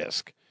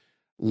Laserdisc.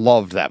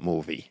 Loved that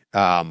movie.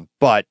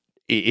 But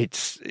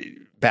it's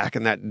back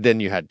in that, then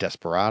you had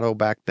Desperado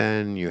back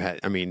then.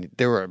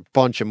 There were a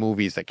bunch of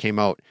movies that came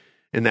out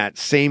in that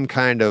same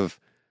kind of,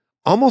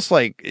 almost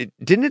like,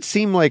 didn't it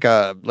seem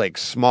like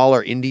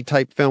smaller indie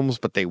type films,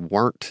 but they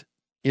weren't,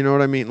 you know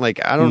what I mean?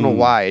 Like, I don't know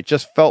why. It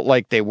just felt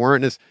like they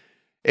weren't as,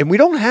 and we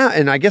don't have,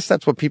 and I guess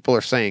that's what people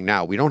are saying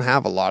now. We don't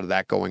have a lot of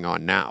that going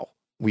on now.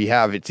 We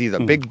have, it's either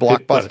big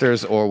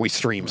blockbusters or we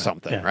stream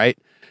something, right?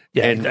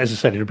 Yeah, and as I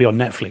said, it'll be on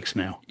Netflix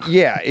now.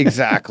 Yeah,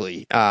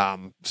 exactly.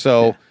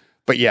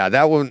 But yeah,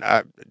 that one,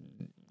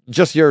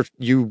 just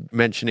you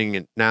mentioning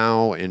it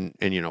now, and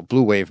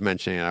Blue Wave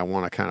mentioning it, I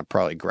want to kind of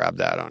probably grab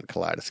that on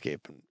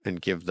Kaleidoscape and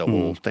give the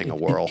whole thing a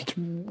whirl. It's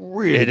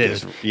really it good.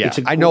 Is. Yeah,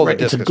 I know the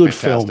disc it's a good is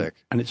fantastic.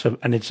 Film,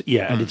 and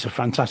it's a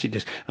fantastic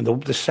disc. And the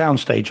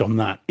soundstage on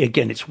that,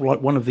 again, it's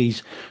like one of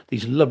these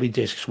lovely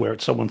discs where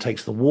someone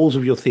takes the walls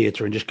of your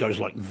theater and just goes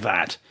like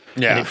that.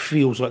 Yeah, and it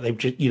feels like they've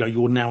just,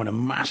 you're now in a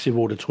massive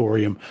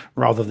auditorium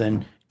rather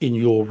than in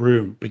your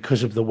room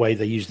because of the way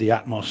they use the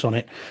Atmos on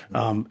it.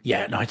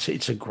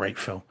 It's a great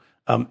film.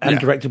 And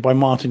directed by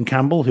Martin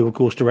Campbell, who of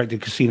course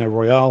directed Casino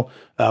Royale,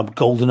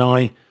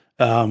 GoldenEye,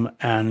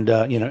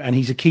 and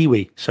he's a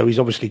Kiwi, so he's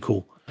obviously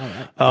cool.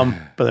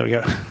 But there we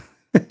go.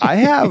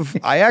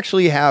 I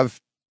actually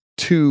have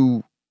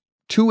two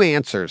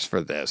answers for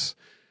this,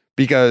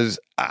 because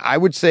I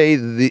would say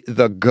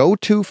the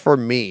go-to for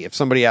me, if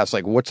somebody asks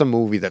like, what's a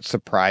movie that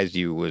surprised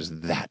you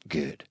was that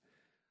good?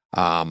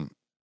 The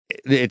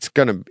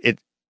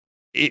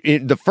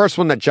first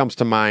one that jumps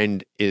to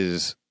mind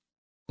is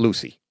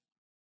Lucy.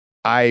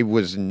 I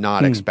was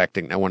not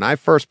expecting that when I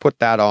first put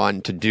that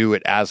on to do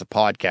it as a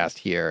podcast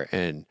here.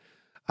 And,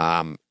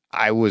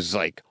 I was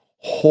like,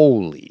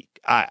 holy,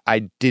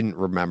 I didn't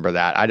remember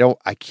that.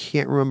 I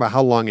can't remember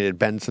how long it had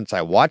been since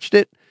I watched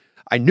it.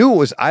 I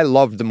knew I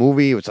loved the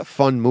movie. It was a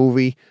fun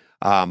movie.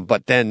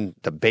 But then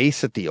the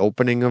bass at the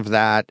opening of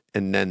that,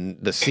 and then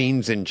the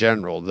scenes in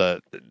general,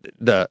 the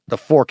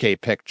 4K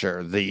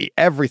picture, the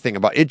everything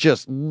about it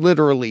just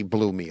literally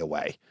blew me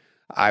away.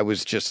 I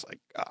was just like,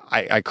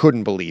 I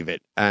couldn't believe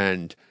it.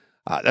 And,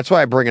 that's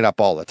why I bring it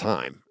up all the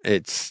time.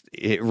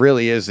 It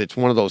really is. It's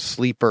one of those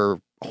sleeper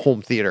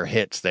home theater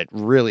hits that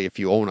really, if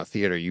you own a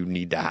theater, you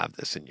need to have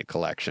this in your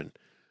collection.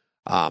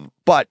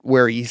 But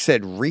where he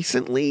said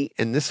recently,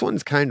 and this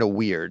one's kind of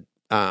weird.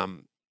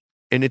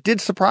 and it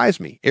did surprise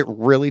me. It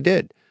really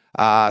did.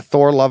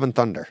 Thor: Love and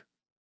Thunder.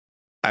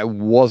 I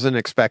wasn't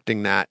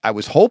expecting that. I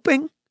was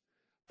hoping,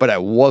 but I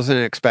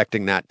wasn't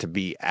expecting that to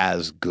be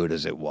as good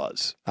as it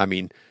was. I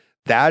mean,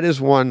 that is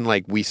one,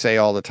 like we say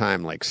all the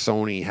time, like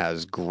Sony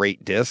has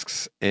great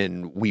discs,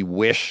 and we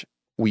wish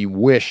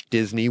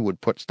Disney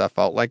would put stuff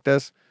out like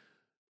this.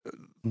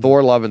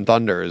 Thor: Love and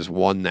Thunder is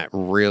one that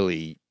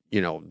really,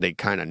 they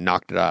kind of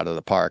knocked it out of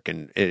the park,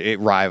 and it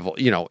rival,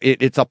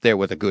 it's up there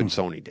with a good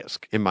Sony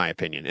disc, in my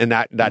opinion. And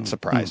that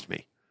surprised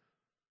me.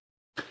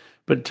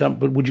 But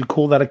would you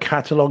call that a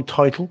catalog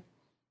title?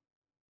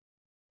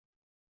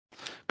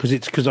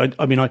 Because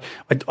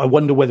I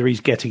wonder whether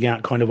he's getting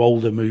out kind of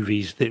older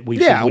movies that we've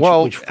seen.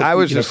 Which, I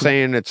was just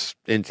saying it's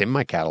in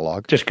my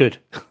catalog. Just good.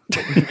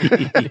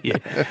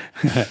 Yeah.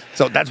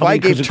 So that's why I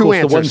gave two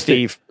answers,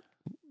 Steve.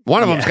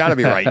 One of them's got to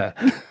be right.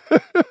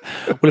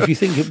 Well, if you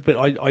think, but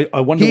I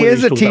wonder. He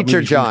is a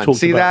teacher, John.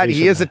 See that?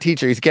 He is a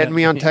teacher. He's getting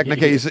me on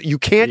technical. You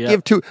can't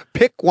give two.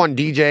 Pick one,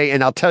 DJ,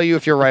 and I'll tell you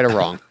if you're right or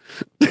wrong.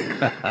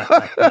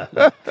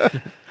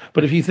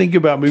 But if you think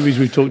about movies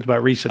we've talked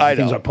about recently,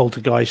 things like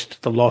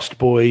Poltergeist, The Lost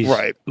Boys,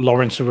 right.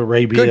 Lawrence of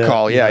Arabia. Good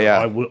call,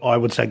 yeah. I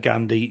would say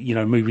Gandhi,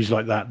 movies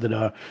like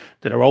that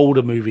are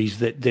older movies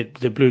that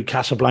blew.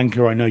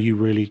 Casablanca, I know you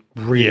really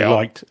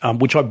liked,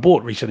 which I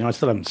bought recently. I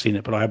still haven't seen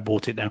it, but I have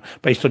bought it now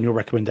based on your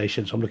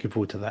recommendations. So I'm looking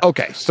forward to that.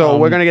 Okay, so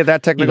we're going to get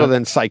that technical,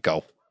 then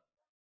Psycho.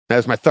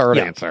 That's my third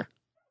answer.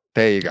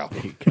 There you go.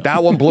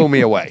 That one blew me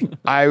away.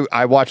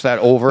 I watched that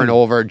over and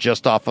over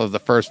just off of the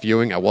first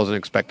viewing. I wasn't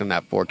expecting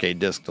that 4K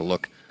disc to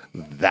look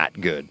that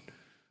good.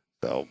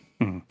 So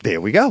there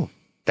we go.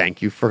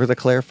 Thank you for the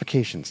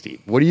clarification,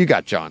 Steve. What do you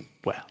got, John?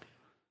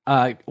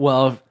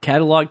 Well,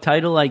 catalog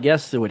title, I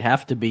guess it would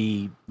have to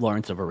be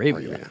Lawrence of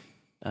Arabia. Yeah.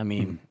 I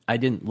mean, I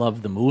didn't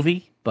love the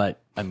movie, but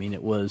I mean,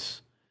 it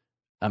was,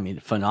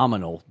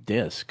 phenomenal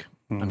disc.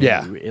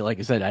 Like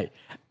I said,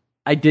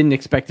 I didn't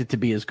expect it to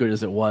be as good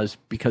as it was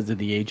because of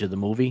the age of the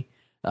movie.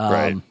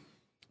 Right.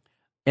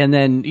 And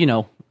then,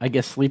 I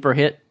guess sleeper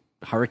hit,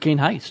 Hurricane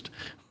Heist.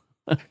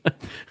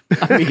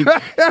 I mean,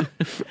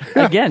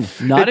 again,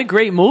 not a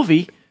great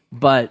movie,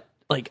 but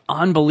like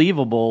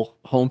unbelievable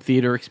home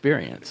theater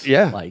experience.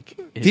 Yeah. Like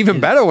it's even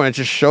better when it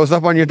just shows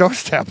up on your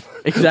doorstep.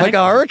 Exactly. Like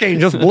a hurricane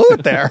just blew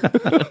it there.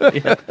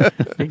 Yeah,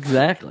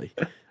 exactly.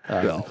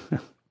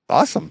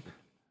 Awesome.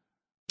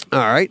 All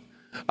right.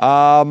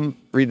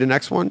 Read the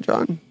next one,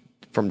 John,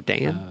 from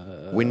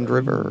Dan. Wind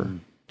River.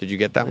 Did you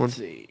get that one? Let's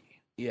see.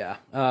 Yeah.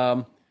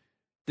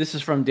 This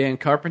is from Dan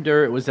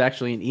Carpenter. It was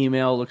actually an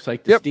email, looks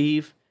like, to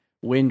Steve.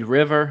 Wind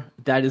River.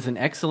 That is an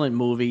excellent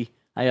movie.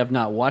 I have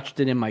not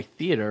watched it in my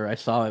theater. I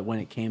saw it when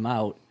it came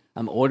out.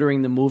 I'm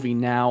ordering the movie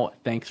now.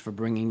 Thanks for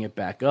bringing it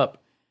back up.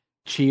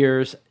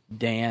 Cheers,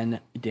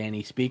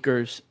 Danny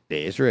Speakers.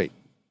 That's right.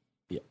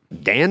 Yeah.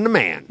 Dan the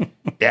man.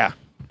 Yeah.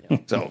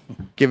 So,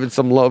 giving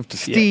some love to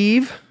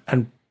Steve. Yeah.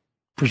 And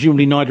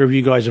presumably neither of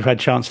you guys have had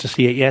a chance to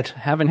see it yet.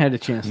 Haven't had a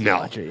chance to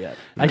watch it yet.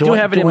 I do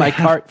have it in my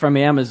cart from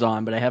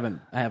Amazon, but I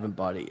haven't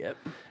bought it yet.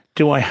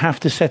 Do I have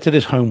to set it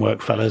as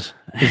homework, fellas?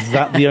 Is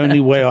that the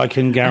only way I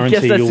can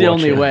guarantee you'll watch it? I guess that's the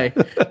only way.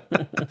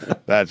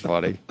 That's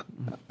funny.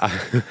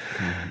 It's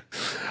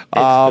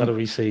got to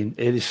be seen.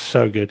 It is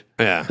so good.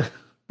 Yeah.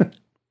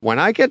 When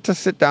I get to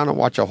sit down and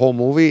watch a whole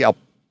movie, I'll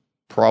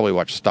probably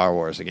watch Star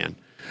Wars again.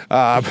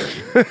 That's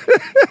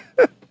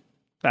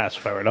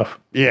fair enough.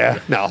 Yeah.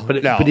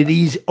 But it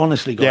is,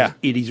 honestly, guys,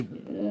 it is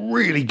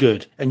really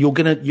good. And you're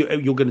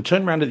gonna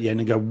turn around at the end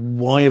and go,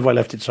 why have I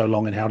left it so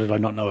long and how did I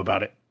not know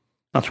about it?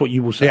 That's what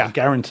you will say. I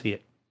guarantee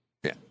it.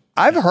 Yeah.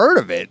 I've heard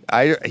of it.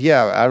 I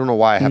don't know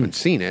why I haven't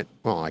seen it.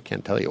 Well, I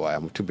can't tell you why.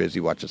 I'm too busy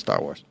watching Star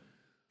Wars.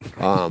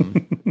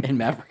 And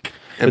Maverick.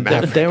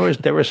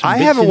 There are some I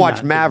haven't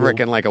watched Maverick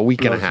in like a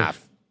week and a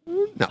half.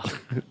 No,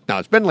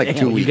 it's been like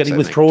 2 weeks. You getting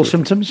withdrawal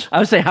symptoms? I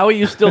would say, how are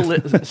you still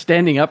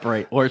standing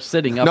upright or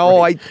sitting upright?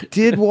 No, I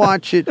did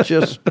watch it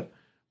just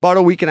about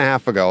a week and a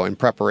half ago in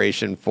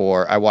preparation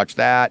for. I watched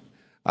that.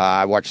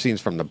 I watched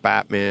scenes from the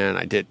Batman.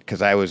 I did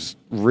because I was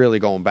really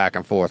going back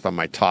and forth on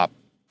my top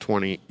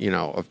 20,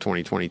 of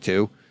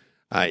 2022.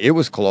 It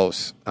was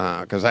close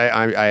because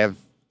I have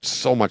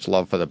so much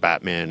love for the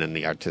Batman and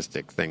the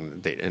artistic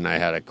thing, and I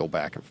had to go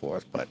back and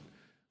forth. But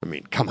I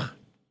mean, come on.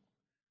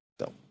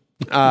 So,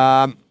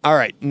 all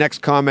right. Next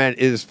comment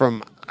is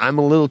from I'm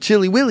a Little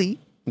Chilly Willy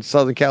in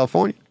Southern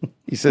California.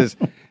 He says,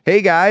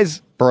 "Hey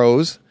guys,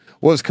 bros."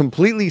 Was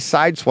completely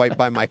sideswiped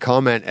by my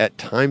comment at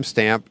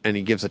timestamp, and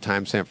he gives a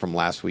timestamp from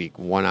last week,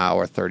 1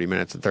 hour, 30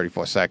 minutes, and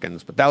 34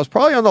 seconds. But that was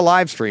probably on the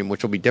live stream,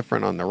 which will be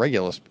different on the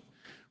regular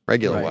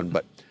one.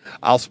 But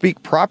I'll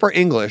speak proper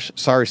English.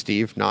 Sorry,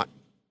 Steve, not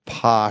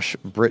posh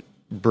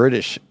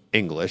British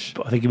English.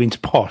 I think he means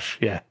posh,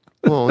 yeah.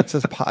 Well, it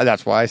says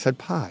that's why I said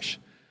posh.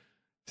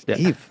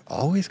 Steve,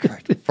 always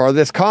correct. For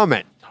this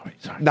comment.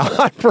 Sorry.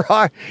 Not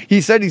Brock. He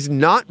said he's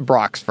not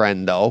Brock's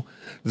friend,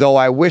 though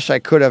I wish I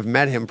could have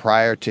met him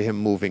prior to him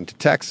moving to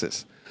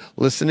Texas.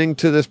 Listening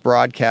to this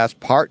broadcast,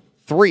 part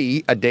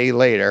 3 a day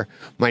later.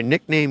 My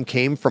nickname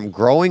came from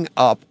growing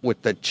up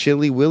with the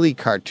Chilly Willy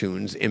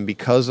cartoons, and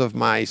because of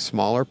my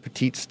smaller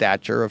petite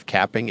stature of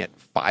capping at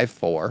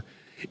 5'4",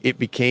 it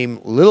became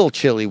Little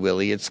Chilly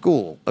Willy at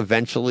school,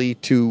 eventually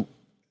to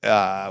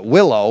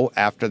Willow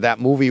after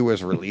that movie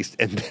was released,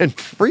 and then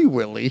Free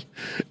Willy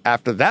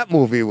after that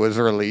movie was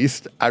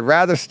released. I'd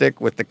rather stick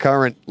with the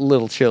current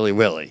Little Chilly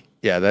Willy.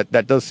 Yeah,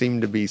 that does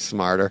seem to be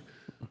smarter.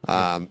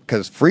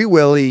 Because Free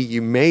Willy,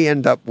 you may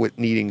end up with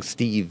needing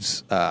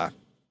Steve's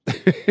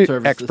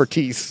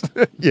expertise.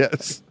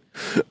 Yes.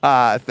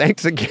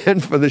 Thanks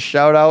again for the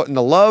shout out and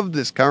the love,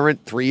 this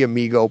current Three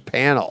Amigo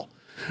panel.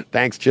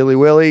 Thanks, Chilly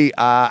Willy.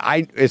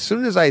 As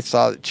soon as I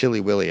saw Chilly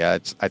Willy, I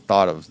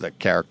thought of the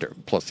character.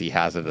 Plus, he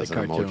has it as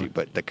an emoji,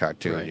 but the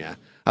cartoon, right. Yeah.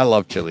 I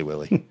love Chilly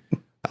Willy.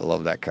 I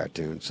love that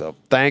cartoon. So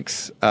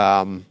thanks.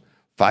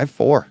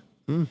 5'4".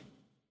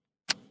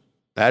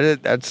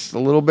 That's a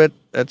little bit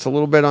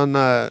on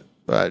the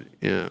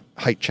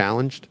height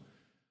challenged,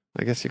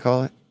 I guess you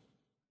call it.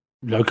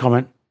 No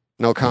comment.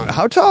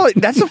 How tall?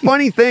 That's a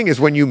funny thing is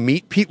when you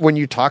meet people, when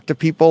you talk to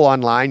people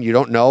online, you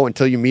don't know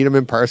until you meet them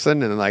in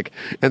person, and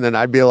then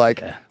I'd be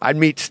like, I'd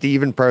meet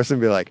Steve in person,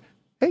 and be like,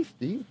 hey,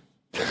 Steve.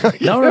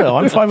 No,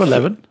 I'm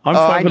 5'11". I'm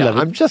 5'11".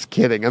 I'm just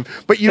kidding.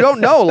 But you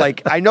don't know.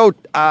 Like I know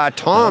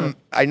Tom.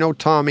 I know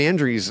Tom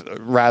Andrews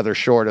rather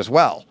short as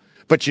well.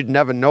 But you'd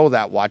never know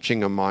that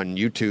watching him on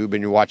YouTube,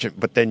 and you watch it.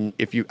 But then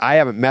I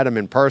haven't met him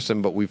in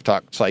person, but we've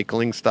talked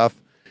cycling stuff,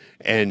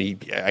 and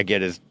I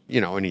get his,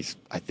 and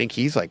I think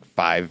he's like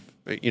 5,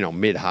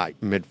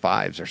 mid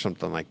fives or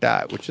something like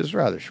that, which is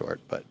rather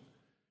short,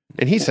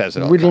 and he says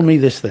it all Riddle me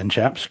this then,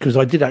 chaps, because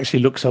I did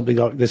actually look something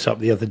like this up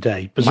the other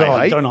day. Bizarre,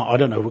 I don't know, I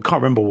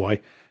can't remember why.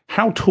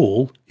 How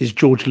tall is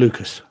George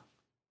Lucas?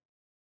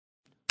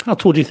 How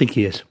tall do you think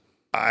he is?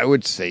 I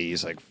would say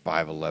he's like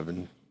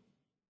 5'11".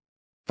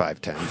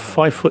 5'10".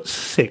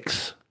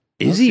 5'6".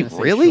 Is he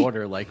really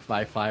shorter, like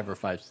 5'5" or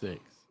 5'6"?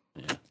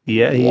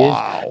 Yeah, he is.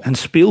 And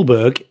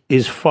Spielberg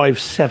is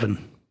 5'7".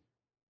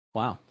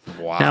 Wow.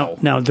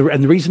 Now,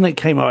 the reason it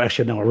came out,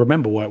 actually, now I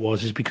remember why it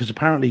was, is because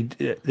apparently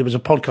there was a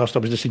podcast I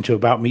was listening to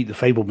about Meet the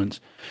Fablemans,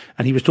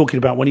 and he was talking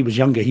about when he was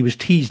younger, he was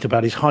teased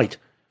about his height.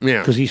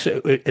 Yeah. Because he's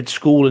at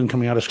school and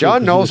coming out of school.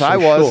 John knows I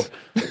was.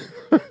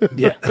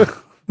 Yeah.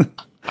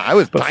 I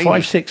was but tiny.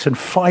 5'6" and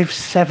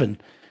 5'7".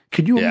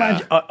 Can you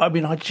imagine? I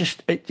mean,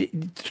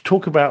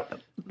 talk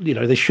about,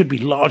 they should be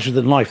larger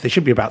than life. They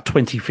should be about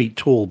 20 feet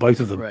tall, both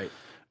of them. Right.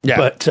 Yeah.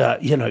 But, I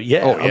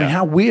mean,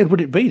 how weird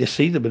would it be to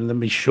see them and then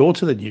be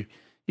shorter than you?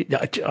 It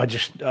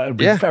would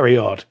be very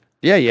odd.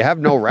 Yeah, you have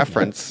no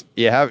reference.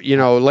 You have, I'm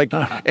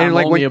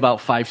only about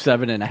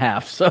 5'7" and a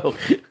half, so.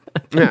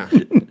 Yeah.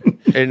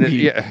 And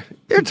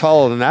you're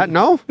taller than that,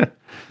 no?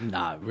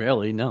 Not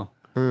really, no.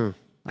 I'm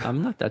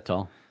not that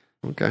tall.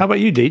 Okay. How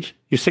about you, Deej?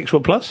 You're 6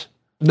 foot plus?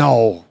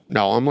 No,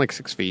 I'm like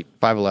 6 feet,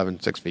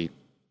 5'11", 6 feet.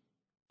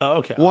 Oh,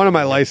 okay. One of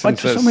my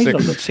licenses says 6. I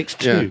got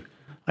 6'2". Yeah.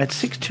 I had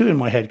 6'2" in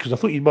my head because I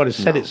thought you might have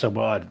said it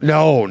somewhere.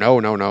 No.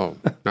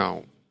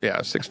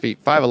 Yeah, 6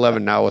 feet,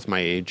 5'11" now with my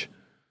age.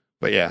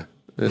 But yeah,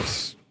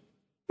 it's,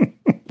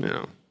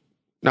 no,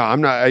 I'm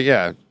not.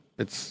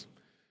 It's.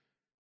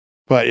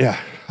 But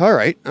yeah, all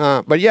right.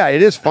 But yeah,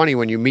 it is funny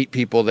when you meet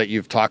people that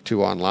you've talked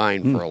to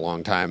online for a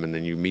long time, and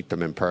then you meet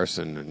them in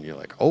person, and you're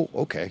like, oh,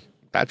 okay,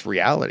 that's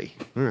reality.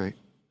 All right.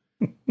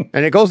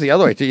 And it goes the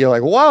other way too. You're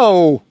like,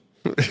 whoa.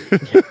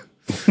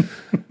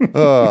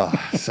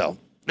 So,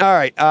 all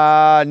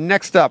right.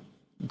 Next up,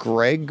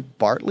 Greg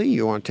Bartley.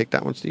 You want to take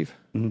that one, Steve?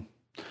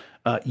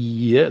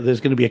 Yeah, there's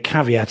going to be a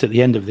caveat at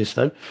the end of this,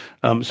 though.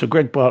 So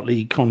Greg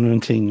Bartley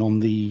commenting on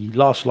the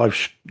last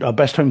live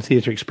Best Home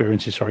Theatre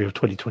Experiences, of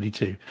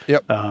 2022.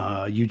 Yep.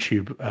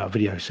 YouTube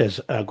video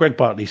says, Greg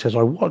Bartley says,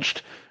 I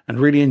watched and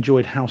really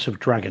enjoyed House of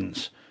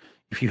Dragons.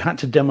 If you had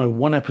to demo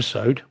one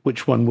episode,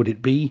 which one would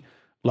it be?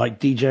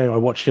 Like DJ, I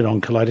watched it on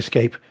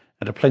Kaleidoscape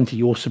and a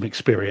plenty awesome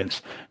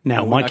experience.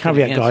 Now, my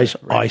caveat, guys,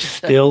 right? I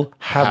still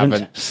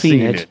haven't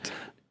seen it.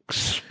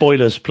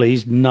 Spoilers,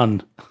 please.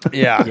 None.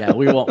 Yeah. Yeah,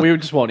 we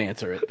just won't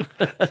answer it.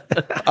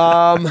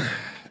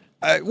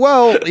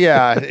 Well,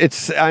 yeah,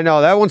 I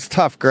know that one's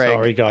tough, Greg.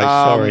 Sorry, guys.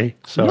 Sorry.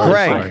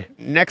 Greg, sorry.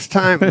 Next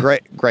time,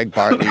 Greg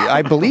Bartley,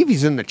 I believe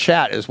he's in the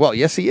chat as well.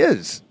 Yes, he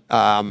is.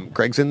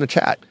 Greg's in the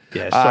chat.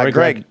 Yeah, sorry,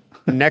 Greg.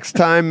 Next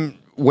time,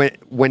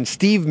 when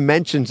Steve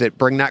mentions it,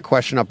 bring that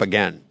question up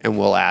again, and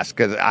we'll ask.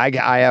 Because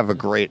I have a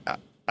great,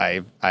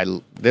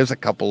 there's a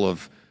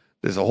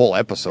whole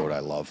episode I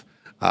love.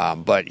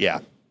 But yeah,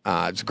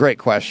 it's a great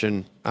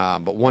question.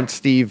 But once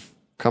Steve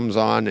comes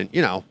on, and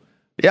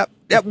yep,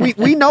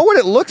 we know what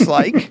it looks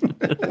like.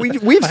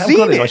 We've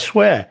seen it. I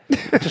swear,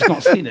 I've just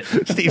not seen it.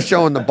 Steve's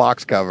showing the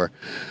box cover.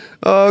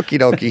 Okie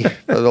dokie.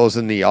 For those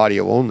in the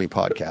audio only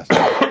podcast.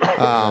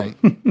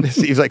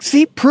 Steve's like,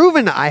 see,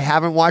 proven I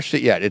haven't watched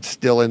it yet. It's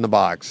still in the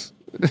box.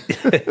 Bring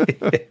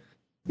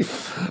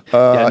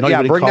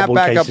that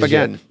back up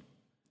again.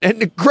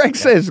 And Greg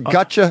says,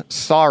 gotcha,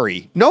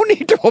 sorry. No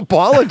need to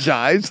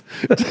apologize.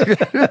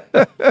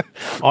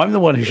 I'm the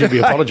one who should be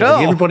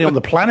apologizing. Everybody on the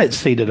planet's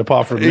seen it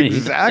apart from me.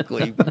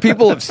 Exactly.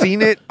 People have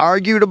seen it,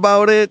 argued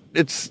about it.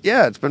 It's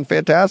been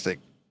fantastic.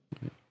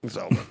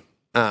 So,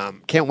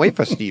 can't wait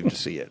for Steve to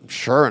see it. I'm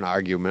sure an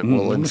argument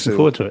will ensue. I'm looking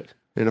forward to it.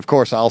 And of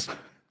course, I'll,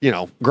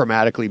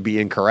 grammatically be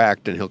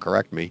incorrect and he'll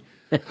correct me.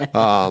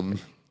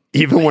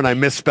 Even when I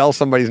misspell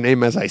somebody's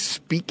name as I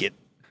speak it.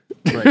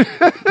 Right.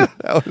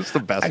 That was the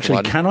best. Actually,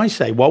 one. Can I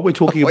say, while we're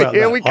talking about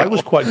that, I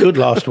was quite good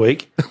last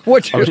week.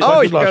 You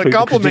got to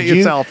compliment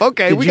yourself.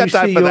 Okay, we got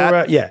time for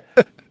that. Yeah.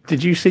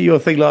 Did you see your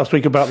thing last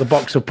week about the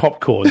box of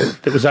popcorn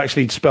that was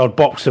actually spelled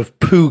box of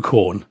poo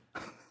corn?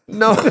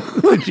 No.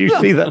 Did you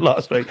see that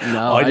last week?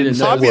 No, I didn't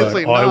say a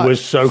word. I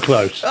was so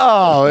close.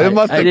 Oh, it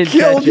must have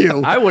killed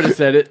you. I would have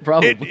said it,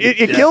 probably.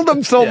 It killed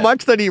him so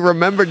much that he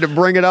remembered to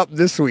bring it up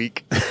this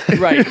week.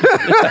 Right.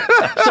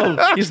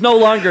 So he's no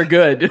longer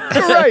good.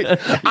 Right.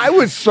 I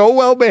was so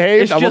well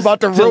behaved. I'm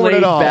about to ruin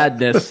it all.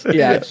 Badness.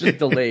 Yeah, it's just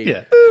delayed.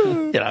 Yeah.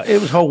 It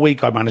was a whole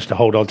week I managed to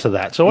hold on to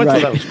that. So I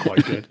thought that was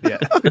quite good. Yeah.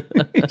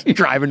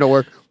 Driving to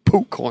work,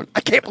 poo corn.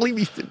 I can't believe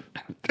he's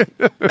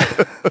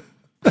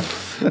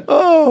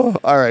Oh,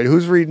 all right.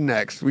 Who's reading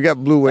next? We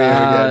got Blue Wave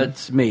again.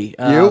 It's me.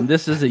 You?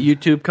 This is a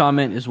YouTube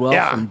comment as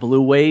well from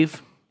Blue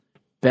Wave.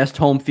 Best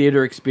home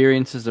theater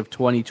experiences of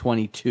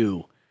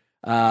 2022.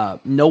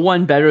 No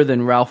one better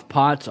than Ralph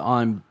Potts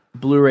on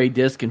Blu-ray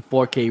disc and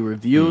 4K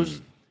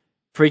reviews.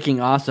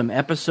 Freaking awesome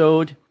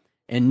episode.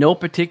 In no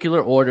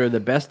particular order, the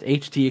best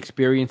HT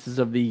experiences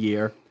of the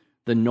year.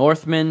 The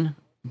Northman,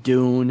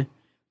 Dune,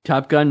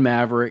 Top Gun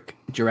Maverick,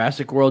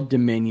 Jurassic World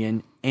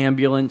Dominion,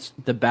 Ambulance,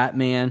 The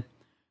Batman,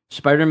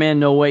 Spider-Man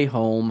No Way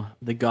Home,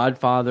 The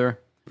Godfather,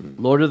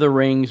 Lord of the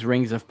Rings,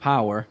 Rings of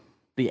Power,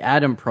 The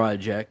Adam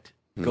Project,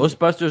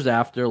 Ghostbusters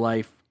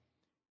Afterlife,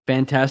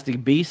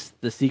 Fantastic Beasts,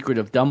 The Secret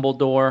of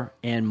Dumbledore,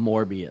 and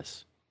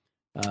Morbius.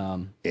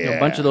 A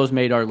bunch of those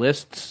made our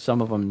lists.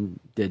 Some of them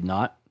did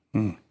not.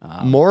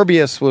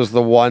 Morbius was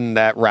the one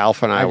that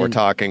Ralph and I were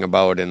talking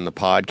about in the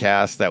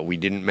podcast that we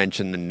didn't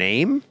mention the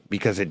name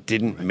because it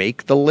didn't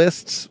make the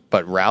lists.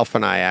 But Ralph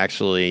and I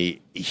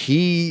actually,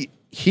 he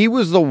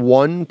was the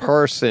one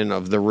person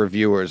of the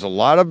reviewers. A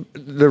lot of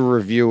the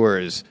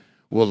reviewers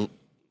will,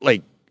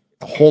 like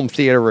home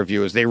theater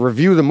reviewers, they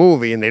review the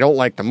movie and they don't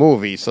like the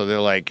movie. So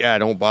they're like,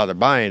 don't bother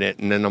buying it.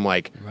 And then I'm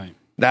like, right.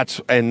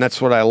 That's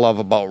what I love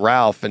about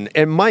Ralph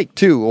and Mike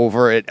too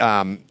over at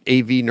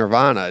AV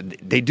Nirvana.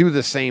 They do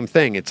the same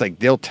thing. It's like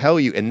they'll tell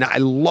you, and I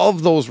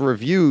love those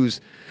reviews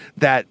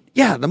that,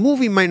 the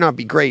movie might not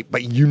be great,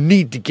 but you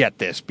need to get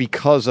this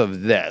because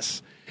of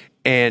this.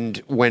 And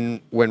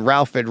when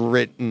Ralph had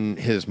written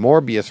his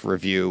Morbius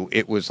review,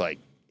 it was like,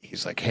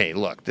 he's like, hey,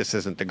 look, this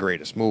isn't the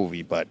greatest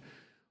movie, but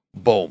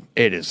boom,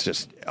 it is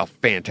just a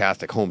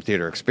fantastic home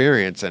theater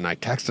experience. And I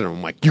texted him,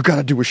 I'm like, you got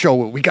to do a show.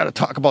 We got to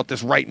talk about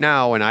this right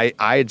now. And I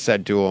had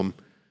said to him,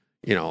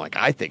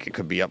 I think it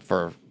could be up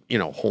for,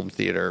 home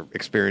theater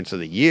experience of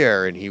the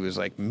year. And he was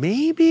like,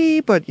 maybe,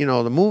 but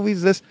the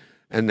movie's this.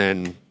 And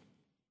then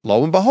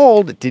lo and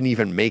behold, it didn't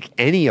even make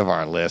any of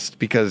our list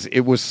because it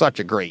was such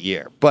a great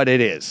year. But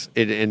it is.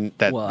 I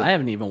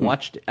haven't even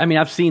watched it. I mean,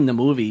 I've seen the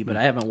movie, but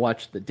I haven't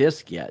watched the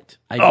disc yet.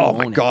 Oh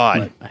my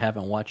God. I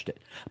haven't watched it.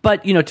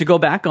 But, to go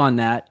back on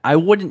that, I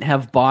wouldn't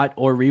have bought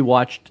or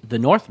rewatched The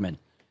Northman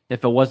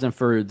if it wasn't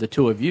for the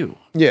two of you.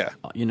 Yeah.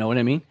 You know what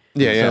I mean?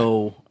 Yeah,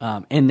 So,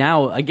 and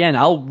now, again,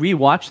 I'll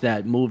rewatch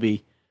that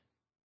movie,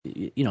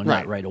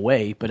 not right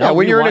away. But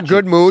when you're in a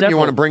good mood and you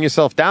want to bring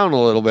yourself down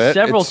a little bit.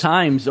 Several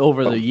times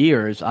over the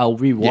years, I'll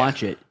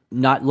rewatch it,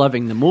 not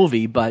loving the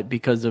movie, but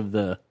because of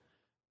the,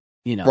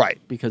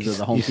 because of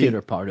the home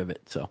theater part of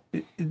it. So,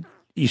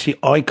 you see,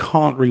 I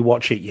can't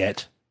rewatch it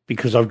yet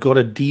because I've got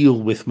to deal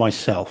with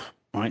myself,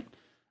 right?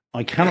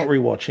 I cannot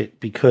rewatch it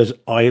because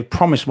I have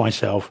promised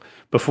myself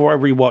before I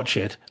rewatch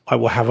it, I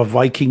will have a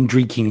Viking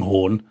drinking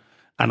horn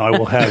and I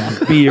will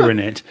have beer in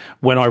it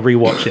when I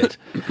rewatch it.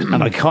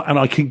 And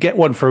I can get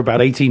one for about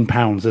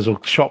 £18. There's a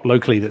shop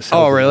locally that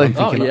sells. Oh, really? I'm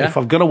thinking, if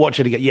I'm going to watch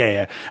it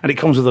again, and it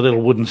comes with a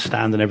little wooden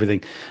stand and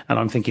everything. And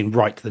I'm thinking,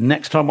 right, the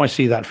next time I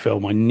see that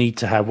film, I need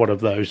to have one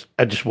of those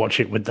and just watch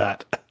it with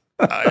that.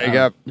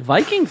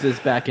 Vikings is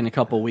back in a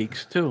couple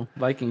weeks too.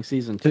 Vikings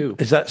season 2.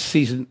 Is that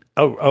season?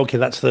 Oh, okay.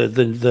 That's the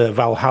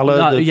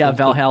Valhalla.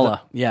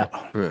 Valhalla.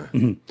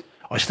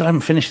 I still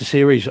haven't finished the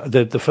series.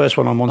 The first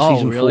one, I'm on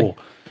season 4,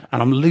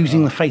 and I'm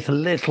losing the faith a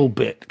little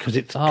bit because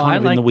it's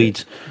kind of in the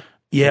weeds.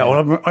 Yeah,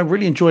 well, I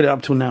really enjoyed it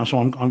up till now, so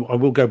I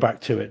will go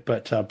back to it.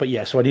 But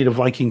yeah, so I need a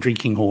Viking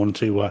drinking horn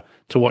to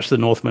watch The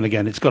Northman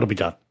again. It's got to be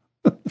done.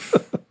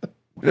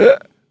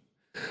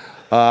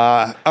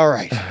 All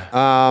right.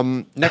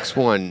 Next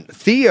one.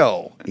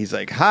 Theo. He's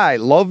like, hi,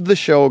 love the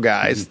show,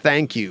 guys.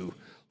 Thank you.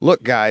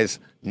 Look, guys,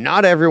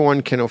 not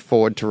everyone can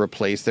afford to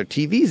replace their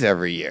TVs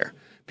every year.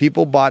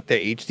 People bought their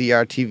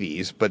HDR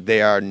TVs, but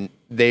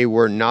they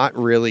were not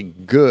really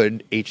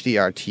good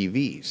HDR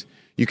TVs.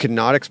 You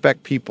cannot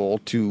expect people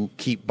to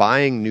keep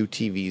buying new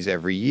TVs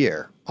every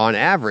year. On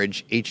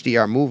average,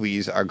 HDR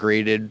movies are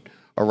graded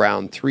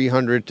around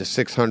 300 to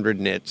 600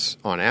 nits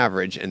on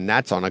average, and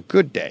that's on a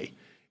good day.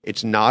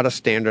 It's not a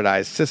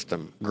standardized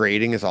system.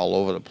 Grading is all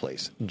over the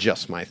place.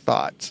 Just my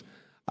thoughts.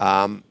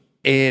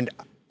 And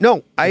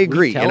no, I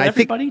agree. Tell and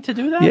everybody I think to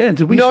do that? Yeah,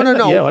 did we? No.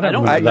 Yeah,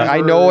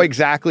 I know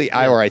exactly.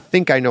 Yeah. I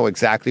think I know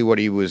exactly what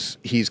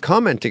he's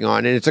commenting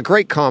on, and it's a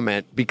great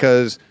comment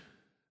because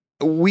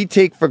we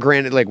take for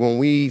granted, like when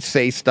we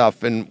say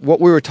stuff, and what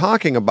we were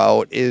talking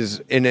about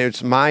is, and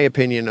it's my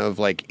opinion of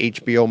like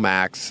HBO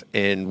Max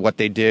and what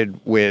they did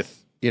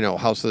with,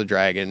 House of the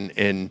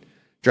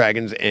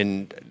Dragons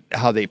and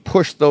how they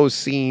pushed those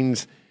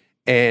scenes.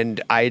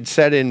 And I had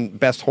said in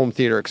Best Home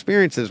Theater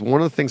Experiences,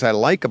 one of the things I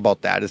like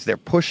about that is they're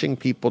pushing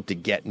people to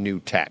get new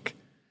tech,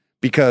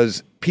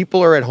 because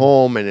people are at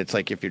home and it's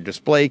like, if your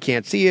display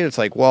can't see it, it's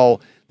like,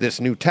 well,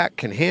 this new tech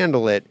can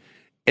handle it.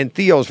 And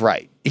Theo's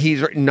right.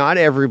 Not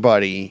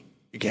everybody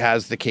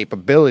has the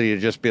capability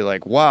to just be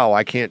like, wow,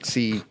 I can't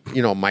see,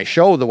 my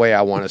show the way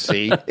I want to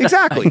see.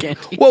 Exactly.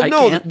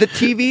 The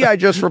TV I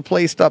just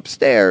replaced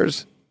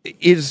upstairs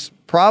is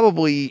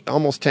probably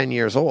almost 10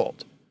 years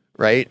old.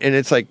 Right. And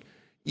it's like,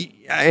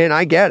 and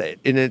I get it.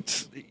 And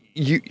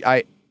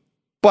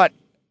but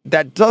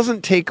that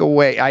doesn't take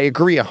away. I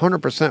agree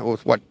 100%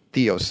 with what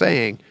Theo's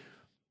saying,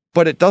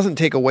 but it doesn't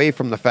take away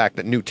from the fact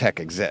that new tech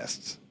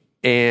exists.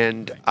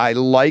 And I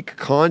like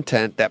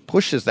content that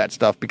pushes that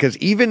stuff, because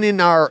even in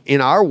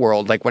our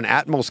world, like when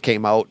Atmos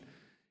came out,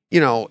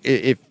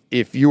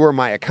 if you were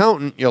my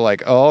accountant, you're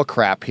like, oh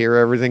crap, here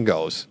everything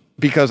goes,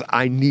 because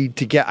I need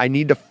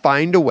to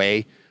find a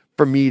way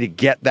for me to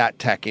get that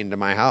tech into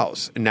my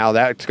house. And now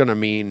that's going to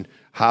mean,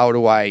 how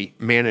do I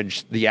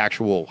manage the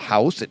actual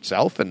house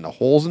itself and the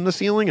holes in the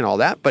ceiling and all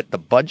that, but the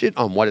budget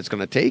on what it's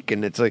going to take.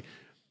 And it's like,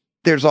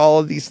 there's all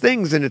of these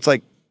things, and it's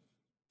like,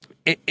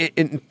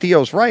 and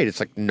Theo's right.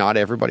 It's like, not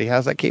everybody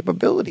has that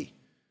capability.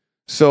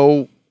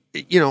 So,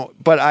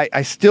 but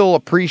I still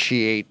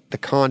appreciate the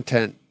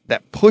content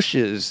that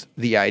pushes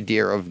the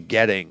idea of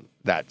getting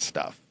that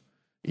stuff,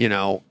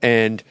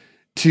 and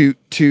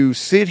to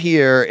sit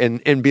here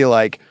and be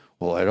like,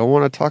 well, I don't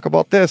want to talk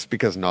about this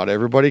because not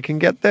everybody can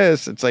get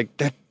this. It's like,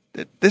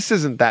 this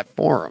isn't that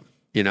forum,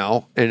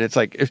 and it's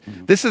like,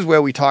 this is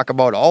where we talk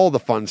about all the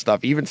fun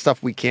stuff, even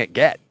stuff we can't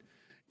get.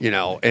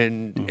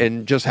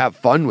 And just have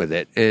fun with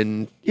it.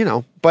 And,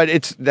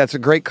 but that's a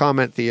great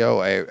comment, Theo.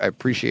 I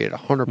appreciate it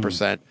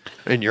 100%.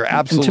 And you're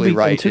absolutely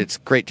right. It's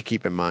great to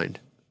keep in mind.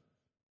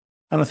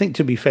 And I think,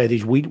 to be fair,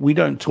 we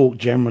don't talk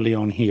generally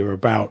on here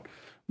about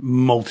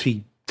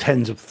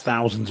tens of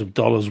thousands of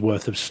dollars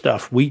worth of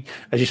stuff. We,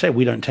 as you say,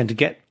 we don't tend to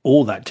get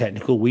all that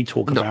technical. We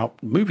talk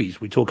about movies.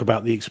 We talk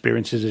about the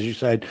experiences, as you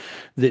said,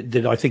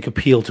 that I think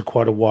appeal to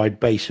quite a wide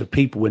base of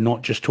people. We're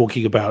not just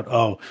talking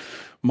about,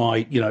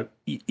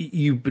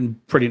 you've been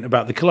brilliant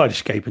about the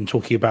Kaleidoscape and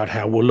talking about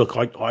how, well, look,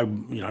 I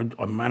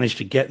managed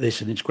to get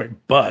this and it's great,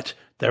 but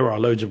there are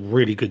loads of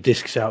really good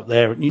discs out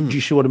there. Do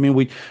you see what I mean?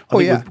 I think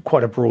we're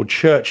quite a broad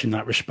church in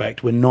that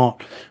respect. We're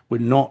not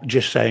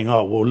just saying,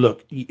 oh, well,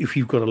 look, if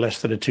you've got a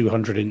less than a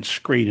 200-inch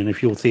screen and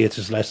if your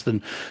theater's less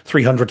than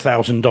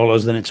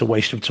 $300,000, then it's a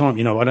waste of time.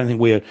 I don't think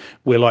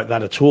we're like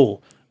that at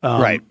all.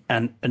 Right.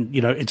 And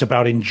it's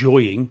about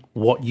enjoying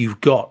what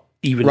you've got,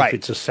 even if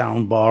it's a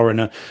sound bar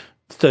and a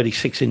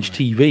 36-inch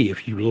TV.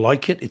 If you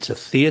like it, it's a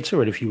theater,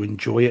 and if you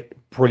enjoy it,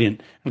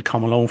 brilliant, and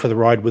come along for the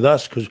ride with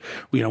us, because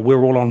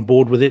we're all on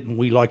board with it and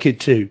we like it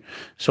too.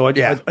 So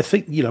I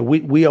think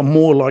we are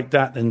more like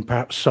that than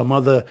perhaps some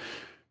other,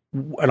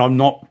 and I'm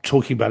not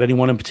talking about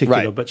anyone in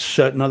particular, but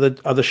certain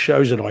other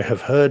shows that I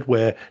have heard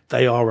where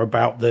they are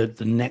about the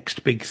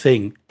next big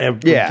thing every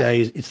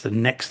day. It's the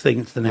next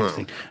thing,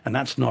 and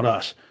that's not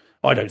us,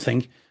 I don't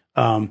think.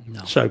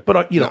 So,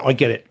 but I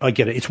get it.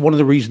 It's one of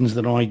the reasons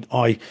that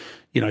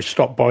I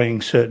stopped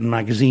buying certain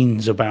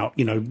magazines about,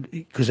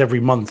 because every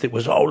month it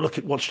was, oh, look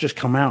at what's just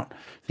come out.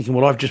 Thinking,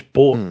 well, I've just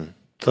bought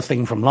the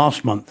thing from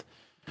last month.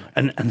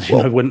 And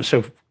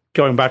so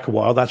going back a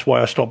while, that's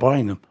why I stopped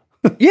buying them.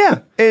 Yeah.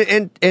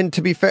 And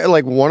to be fair,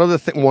 like one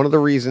of the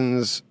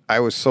reasons I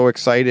was so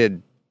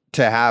excited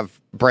to have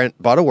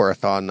Brent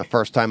Butterworth on the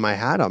first time I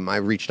had him, I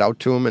reached out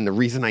to him, and the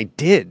reason I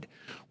did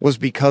was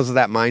because of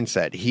that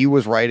mindset. He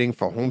was writing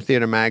for Home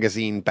Theater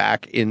Magazine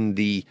back in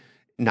the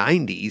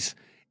 90s,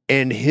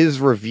 and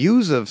his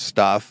reviews of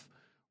stuff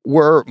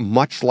were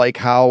much like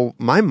how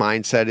my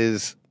mindset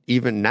is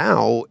even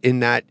now,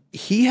 in that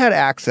he had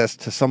access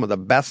to some of the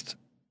best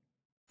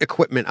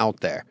equipment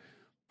out there,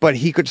 but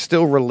he could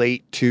still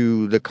relate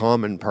to the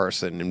common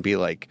person and be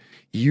like,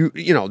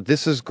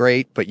 this is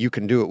great, but you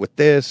can do it with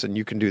this and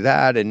you can do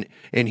that. And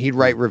he'd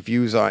write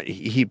reviews on,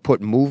 he'd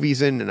put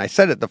movies in. And I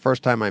said it the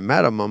first time I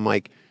met him, I'm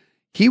like,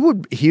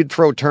 he'd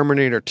throw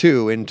Terminator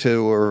 2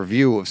 into a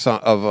review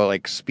of a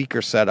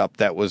speaker setup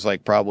that was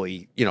like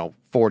probably,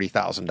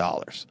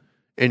 $40,000.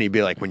 And he'd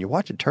be like, when you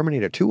watch a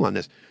Terminator 2 on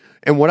this.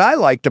 And what I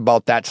liked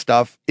about that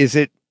stuff is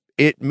it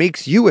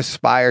makes you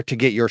aspire to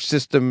get your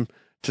system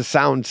to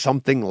sound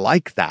something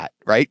like that,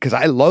 right? Because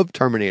I love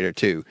Terminator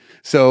 2.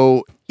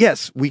 So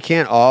yes, we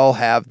can't all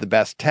have the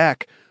best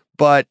tech,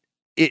 but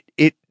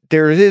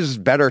there is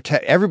better.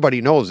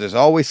 Everybody knows there's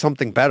always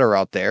something better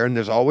out there, and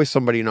there's always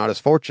somebody not as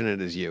fortunate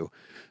as you.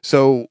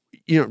 So,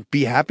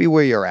 be happy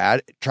where you're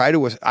at. Try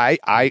to,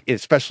 I,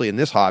 especially in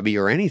this hobby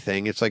or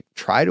anything, it's like,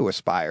 try to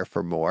aspire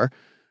for more,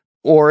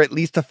 or at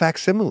least a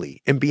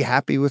facsimile, and be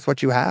happy with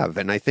what you have.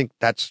 And I think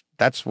that's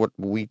what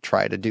we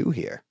try to do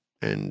here.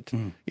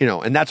 And,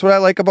 and that's what I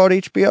like about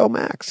HBO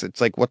Max. It's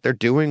like what they're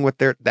doing with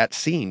that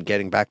scene,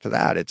 getting back to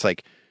that. It's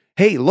like,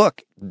 hey,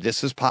 look,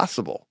 this is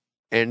possible.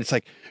 And it's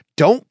like,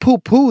 don't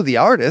poo-poo the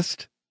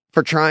artist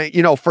for trying,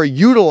 for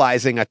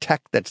utilizing a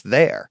tech that's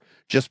there,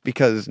 just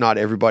because not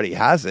everybody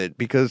has it,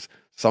 because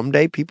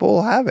someday people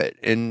will have it.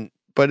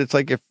 But it's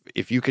like,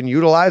 if you can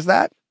utilize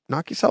that,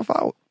 knock yourself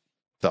out.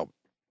 So.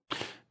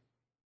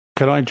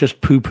 Can I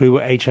just poo-poo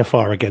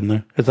HFR again,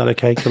 though? Is that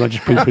okay? Can I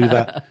just poo-poo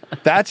that?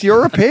 That's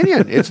your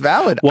opinion. It's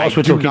valid. I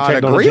do not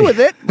agree with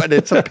it, but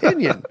it's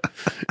opinion.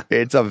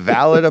 It's a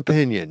valid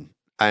opinion,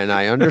 and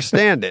I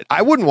understand it.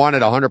 I wouldn't want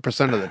it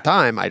 100% of the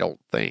time, I don't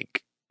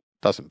think.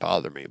 Doesn't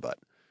bother me, but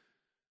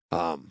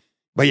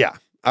yeah.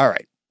 All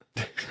right.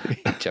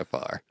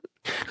 HFR.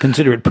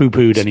 Consider it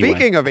poo-pooed anyway.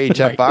 Speaking of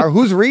HFR,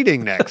 who's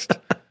reading next?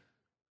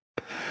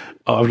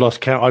 I've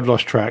lost count. I've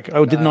lost track.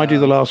 Oh, didn't I do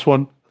the last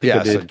one?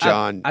 Yeah, so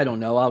John. I don't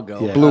know. I'll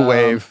go. Yeah. Blue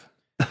Wave.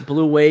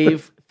 Blue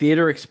Wave,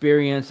 Theater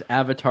Experience,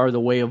 Avatar, The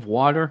Way of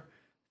Water,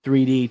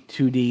 3D,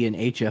 2D, and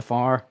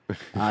HFR.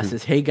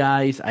 Says, hey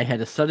guys, I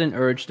had a sudden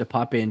urge to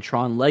pop in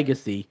Tron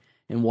Legacy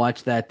and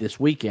watch that this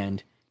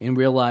weekend and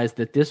realized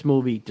that this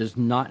movie does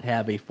not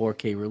have a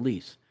 4K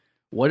release.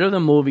 What are the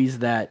movies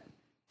that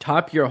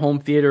top your home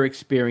theater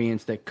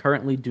experience that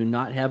currently do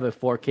not have a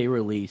 4K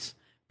release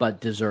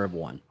but deserve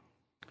one?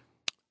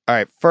 All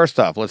right, first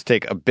off, let's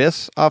take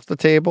Abyss off the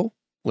table.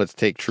 Let's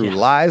take True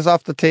Lies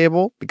off the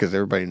table, because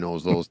everybody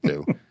knows those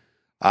two.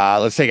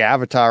 Let's take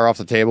Avatar off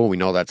the table. We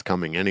know that's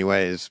coming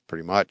anyways,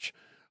 pretty much.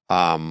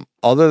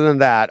 Other than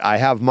that, I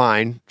have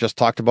mine. Just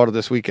talked about it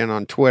this weekend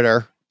on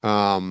Twitter.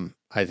 I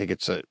think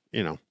it's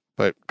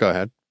but go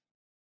ahead.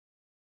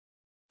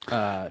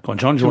 Go on,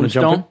 John, do you want to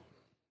jump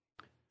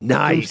in?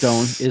 Nice.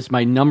 Tombstone is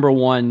my number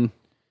one.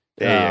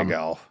 There you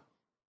go.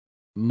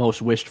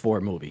 Most wished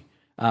for movie.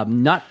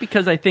 Not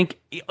because I think,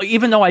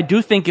 even though I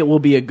do think it will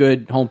be a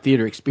good home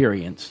theater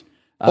experience.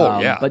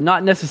 But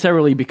not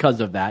necessarily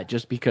because of that.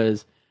 Just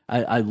because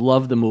I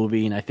love the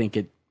movie and I think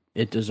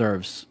it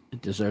deserves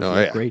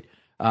great.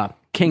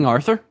 King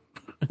Arthur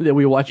that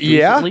we watched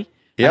recently.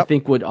 I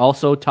think would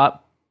also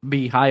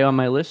be high on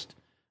my list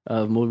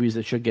of movies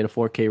that should get a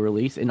 4K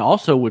release, and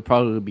also would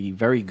probably be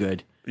very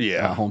good.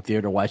 Home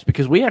theater wise,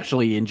 because we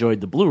actually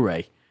enjoyed the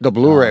Blu-ray. The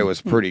Blu-ray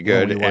was pretty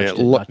good,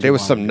 and there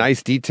was some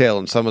nice detail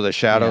in some of the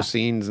shadow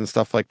scenes and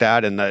stuff like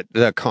that, and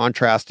the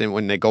contrast in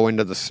when they go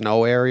into the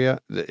snow area,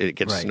 it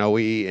gets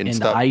snowy and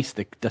stuff. The ice,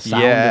 the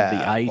sound of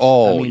the ice.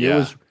 It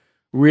was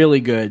really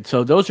good.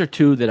 So those are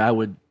two that I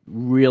would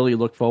really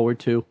look forward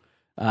to.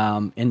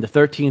 And the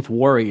 13th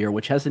Warrior,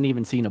 which hasn't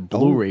even seen a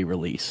Blu-ray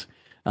release,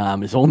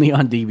 is only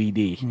on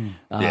DVD.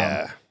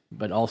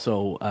 But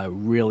also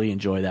really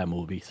enjoy that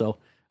movie. So.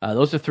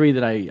 Those are three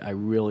that I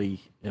really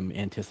am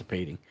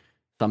anticipating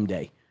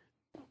someday.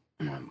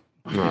 All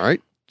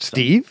right.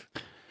 Steve?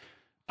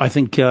 I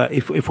think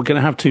if we're going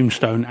to have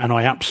Tombstone, and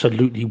I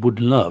absolutely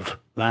would love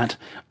that,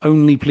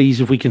 only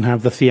please if we can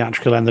have the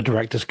theatrical and the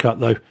director's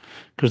cut, though,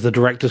 because the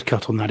director's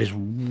cut on that is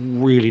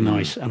really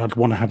nice, and I'd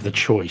want to have the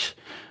choice.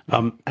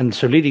 And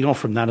so leading off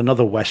from that,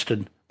 another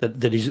Western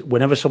that is,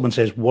 whenever someone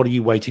says, what are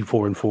you waiting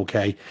for in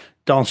 4K?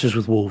 Dances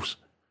with Wolves.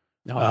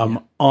 I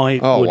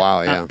would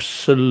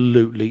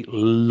absolutely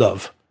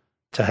love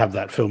to have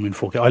that film in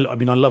 4K. I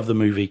mean, I love the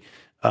movie,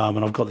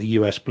 and I've got the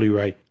US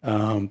Blu-ray,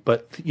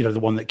 but the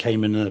one that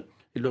came in it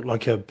looked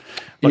like the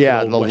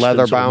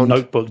leather-bound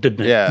notebook,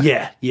 didn't it?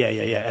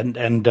 Yeah.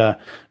 And no,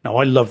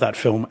 I love that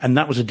film, and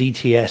that was a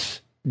DTS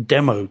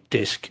demo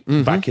disc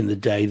back in the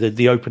day.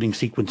 The opening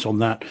sequence on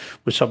that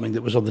was something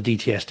that was on the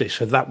DTS disc,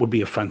 so that would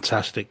be a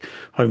fantastic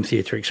home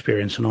theater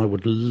experience, and I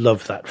would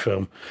love that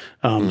film.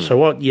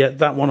 So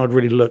that one I'd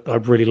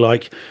really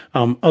like.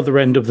 Other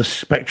end of the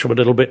spectrum a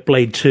little bit,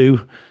 Blade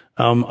 2.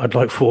 I'd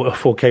like a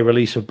 4K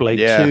release of Blade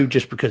 2,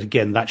 just because,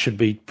 again, that should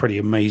be pretty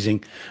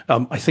amazing.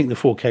 I think the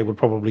 4K would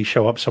probably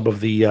show up some of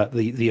the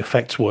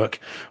effects work,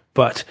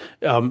 but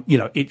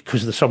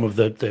because some of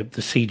the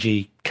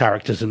CG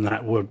characters in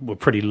that were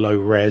pretty low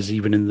res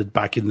even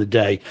back in the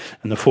day,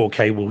 and the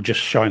 4K will just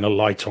shine a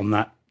light on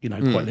that,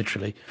 quite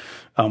literally.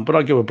 But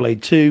I'd go with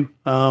Blade 2.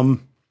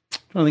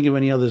 I don't think of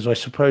any others, I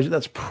suppose.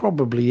 That's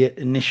probably it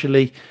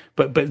initially.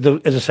 But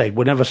as I say,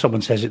 whenever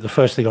someone says it, the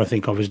first thing I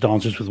think of is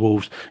Dances with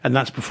Wolves, and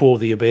that's before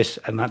The Abyss,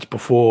 and that's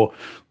before,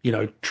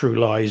 True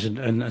Lies,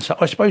 and so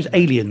I suppose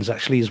Aliens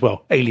actually as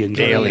well. Aliens,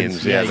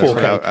 yeah.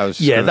 4K. I was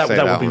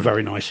that would be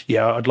very nice.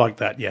 Yeah, I'd like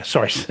that. Yeah,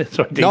 sorry.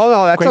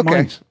 No, that's okay.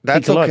 Minds.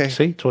 That's okay. Alike.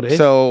 See, that's what it is.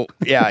 So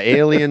yeah,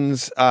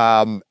 Aliens,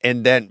 and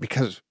then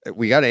because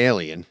we got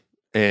Alien,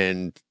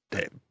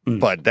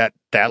 but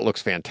that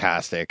looks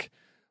fantastic.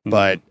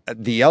 But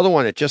the other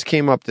one, it just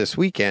came up this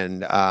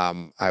weekend.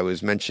 I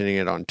was mentioning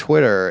it on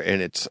Twitter,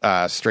 and it's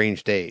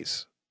Strange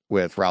Days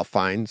with Ralph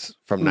Fiennes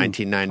from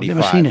 1995.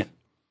 I've never seen it.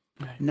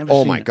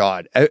 Oh my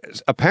God.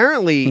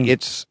 Apparently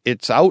it's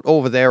out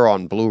over there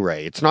on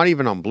Blu-ray. It's not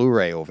even on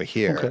Blu-ray over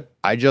here. Okay.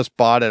 I just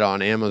bought it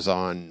on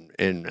Amazon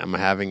and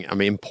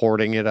I'm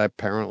importing it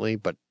apparently,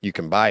 but you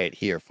can buy it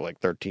here for like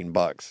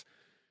 $13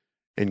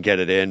 and get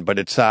it in. But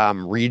it's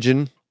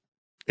Region.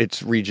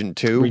 It's Region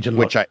 2,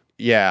 which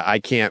I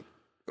can't,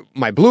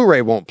 my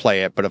Blu-ray won't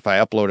play it, but if I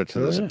upload it to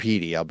the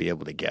Zapedi, I'll be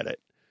able to get it.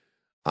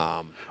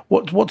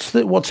 What's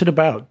it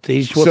about?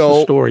 What's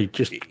the story?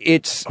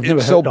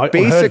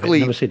 Basically,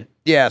 never seen it.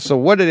 Yeah. So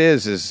what it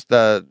is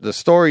the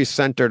story's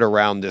centered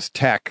around this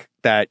tech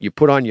that you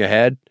put on your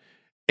head,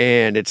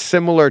 and it's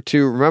similar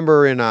to,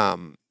 remember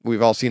in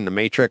we've all seen The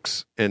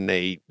Matrix, and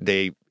they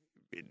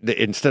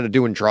instead of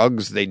doing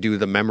drugs, they do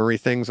the memory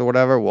things or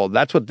whatever. Well,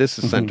 that's what this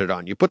is centered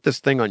on. You put this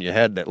thing on your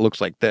head that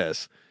looks like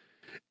this.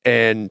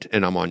 And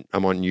I'm on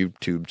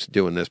YouTube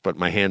doing this, but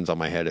my hand's on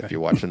my head if you're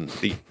watching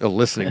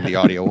listening to the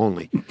audio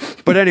only.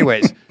 But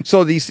anyways,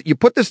 so you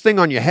put this thing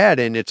on your head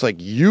and it's like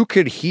you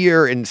could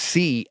hear and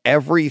see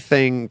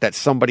everything that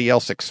somebody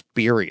else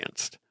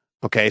experienced.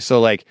 Okay.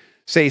 So like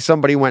say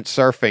somebody went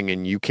surfing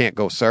and you can't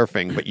go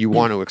surfing, but you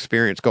want to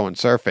experience going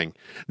surfing.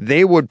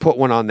 They would put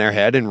one on their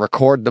head and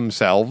record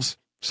themselves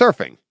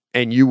surfing,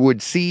 and you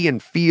would see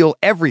and feel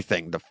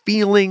everything, the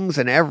feelings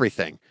and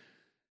everything.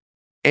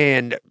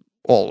 And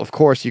well, of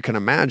course, you can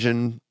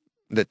imagine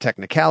the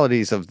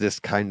technicalities of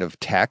this kind of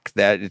tech,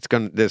 that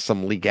there's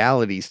some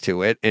legalities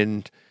to it,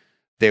 and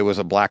there was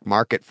a black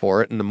market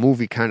for it, and the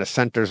movie kind of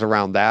centers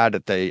around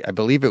that I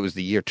believe it was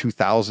the year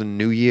 2000,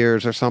 New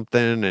Year's or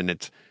something, and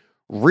it's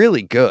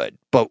really good.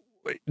 But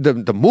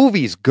the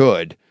movie's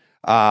good,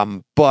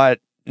 but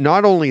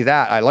not only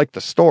that, I like the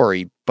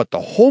story, but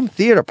the home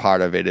theater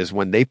part of it is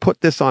when they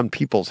put this on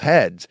people's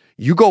heads,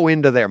 you go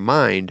into their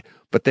mind,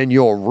 but then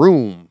your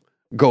room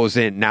goes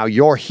in. Now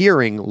you're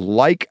hearing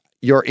like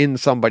you're in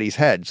somebody's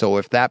head. So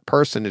if that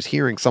person is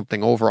hearing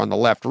something over on the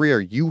left rear,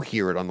 you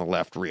hear it on the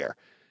left rear.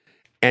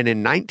 And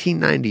in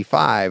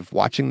 1995,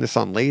 watching this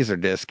on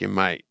Laserdisc in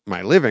my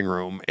living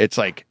room, it's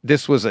like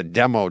this was a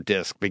demo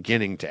disc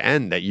beginning to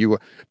end that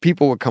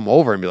people would come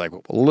over and be like,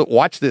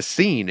 watch this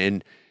scene.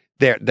 And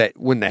that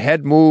when the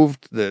head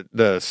moved,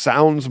 the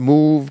sounds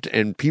moved,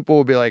 and people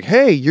would be like,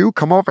 hey, you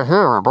come over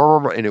here, blah, blah,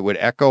 blah, and it would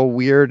echo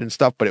weird and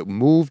stuff, but it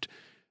moved.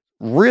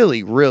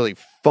 Really, really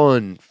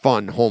fun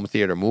home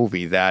theater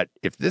movie that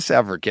if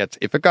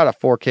it got a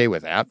 4K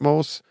with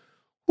Atmos,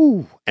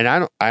 and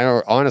I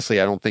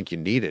don't think you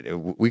need it.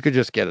 We could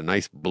just get a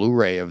nice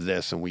Blu-ray of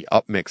this and we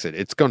upmix it.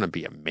 It's going to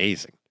be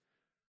amazing.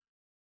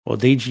 Well,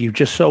 Deej, you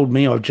just sold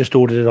me. I've just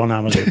ordered it on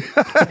Amazon.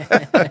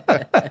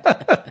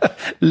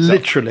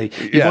 Literally.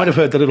 You might have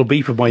heard the little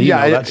beep of my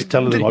email. That's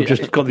telling them I've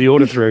just got the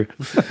order through.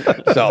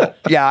 So,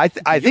 yeah,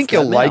 I think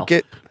you'll like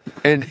it.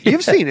 And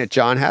you've seen it,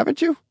 John,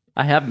 haven't you?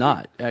 I have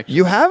not, actually.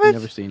 You haven't?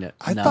 Never seen it.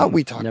 I thought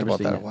we talked about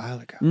that a while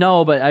ago.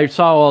 No, but I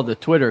saw all the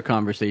Twitter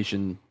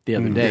conversation the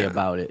other day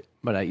about it,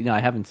 but I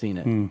haven't seen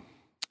it.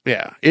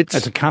 Yeah.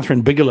 It's a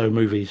Catherine Bigelow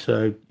movie,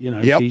 so,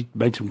 she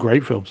made some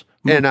great films.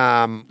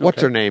 And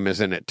what's her name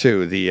is in it,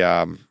 too?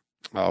 The,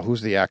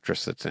 who's the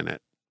actress that's in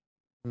it?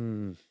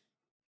 The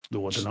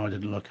one I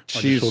didn't look.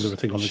 I just saw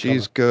everything on the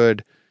She's cover.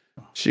 good.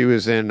 She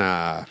was in,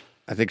 I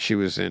think she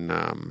was in,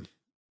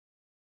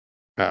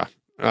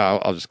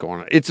 I'll just go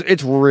on.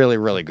 It's really,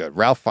 really good.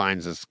 Ralph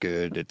Fiennes is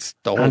good. It's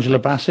the whole Angela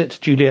Bassett,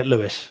 Juliette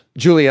Lewis.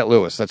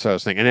 That's what I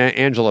was thinking. And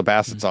Angela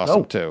Bassett's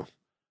awesome too.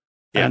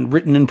 Yeah. And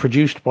written and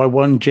produced by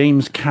one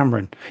James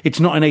Cameron. It's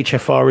not an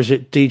HFR, is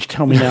it? Deej,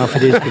 tell me now if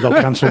it is, because I'll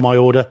cancel my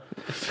order.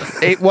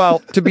 Well,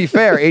 to be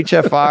fair,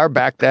 HFR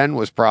back then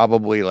was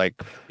probably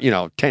like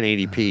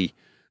 1080p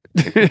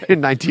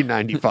in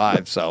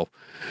 1995. So,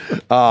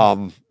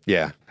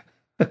 yeah.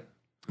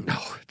 No,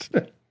 it's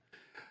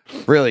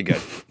really good.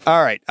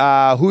 All right.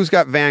 Who's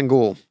got Van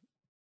Gool?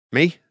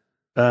 Me?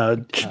 Yeah,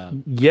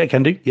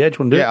 can do. Yeah, do you want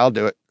to do it? Yeah, I'll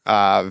do it.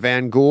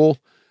 Van Gool.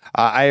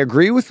 I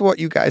agree with what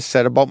you guys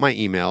said about my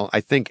email.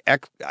 I think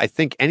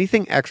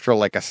anything extra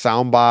like a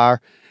soundbar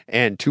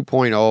and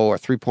 2.0 or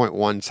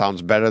 3.1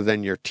 sounds better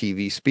than your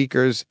TV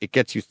speakers. It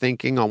gets you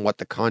thinking on what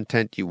the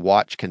content you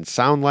watch can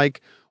sound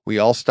like. We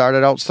all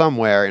started out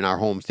somewhere in our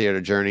home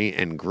theater journey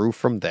and grew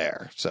from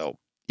there. So,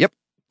 yep,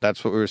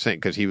 that's what we were saying,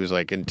 because he was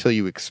like, until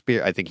you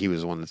experience, I think he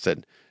was the one that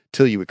said,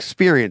 till you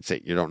experience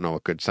it, you don't know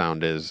what good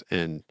sound is,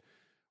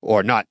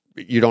 or not,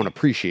 you don't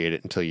appreciate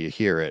it until you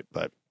hear it.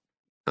 But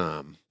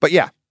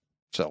yeah,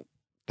 so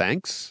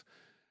thanks.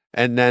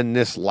 And then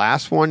this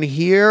last one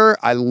here,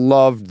 I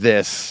love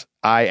this.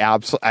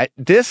 It's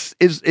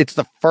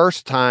the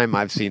first time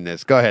I've seen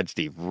this. Go ahead,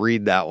 Steve,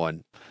 read that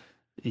one.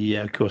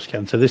 Yeah, of course,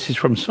 Ken. So this is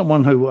from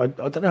someone who, I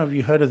don't know if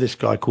you heard of this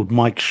guy called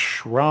Mike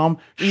Schramm.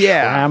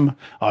 Yeah. Schramm.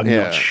 I'm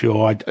not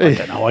sure. I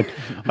don't know. I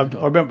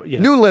remember. Yeah.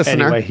 New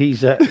listener. Anyway,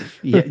 he's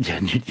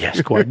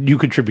yes, quite new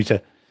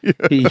contributor.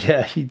 He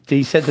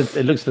said that,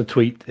 it looks at the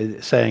tweet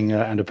saying,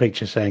 and a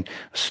picture saying,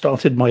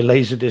 started my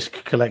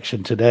Laserdisc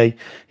collection today.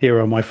 Here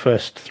are my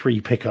first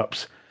 3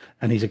 pickups.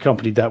 And he's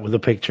accompanied that with a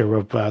picture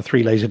of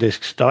 3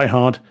 Laserdiscs, Die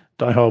Hard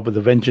with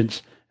a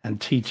Vengeance, and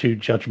T2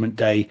 Judgment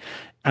Day.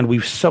 And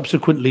we've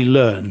subsequently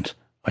learned,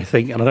 I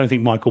think, and I don't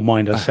think Michael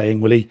mind us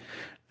saying, Willie,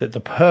 that the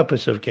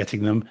purpose of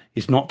getting them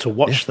is not to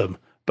watch them,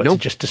 but to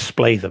just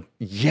display them.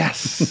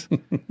 Yes.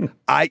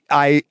 And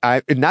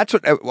that's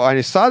what, when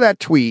I saw that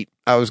tweet,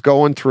 I was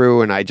going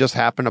through and I just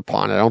happened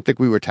upon it. I don't think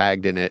we were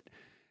tagged in it.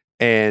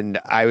 And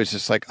I was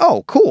just like,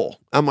 oh, cool.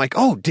 I'm like,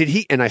 oh, did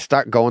he? And I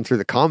start going through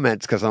the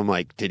comments because I'm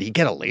like, did he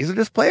get a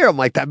Laserdisc player? I'm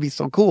like, that'd be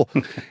so cool.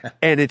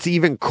 And it's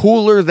even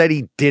cooler that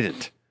he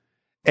didn't.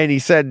 And he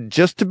said,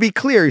 just to be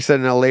clear, he said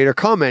in a later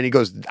comment, he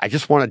goes, I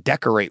just want to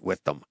decorate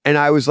with them. And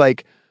I was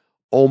like,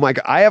 oh my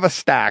God, I have a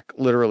stack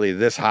literally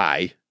this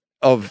high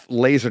of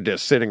Laserdiscs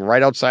sitting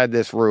right outside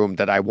this room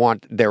that I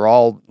want. They're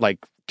all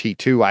like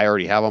T2 I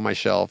already have on my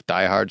shelf.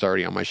 Die Hard's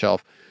already on my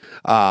shelf.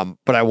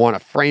 But I want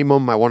to frame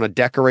them. I want to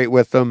decorate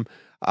with them.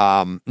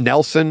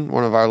 Nelson,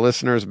 one of our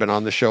listeners, has been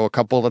on the show a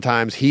couple of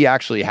times. He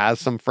actually has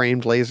some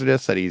framed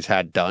Laserdiscs that he's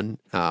had done.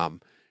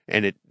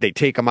 And they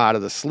take them out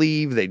of the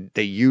sleeve.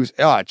 They use,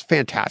 it's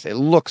fantastic. It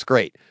looks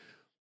great.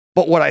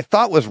 But what I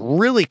thought was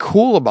really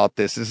cool about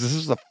this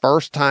is the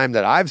first time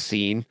that I've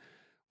seen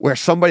where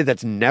somebody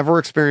that's never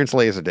experienced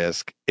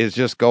Laserdisc is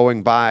just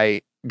going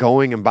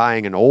and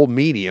buying an old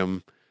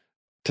medium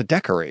to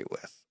decorate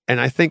with. And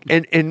I think,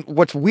 and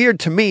what's weird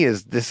to me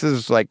is this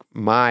is like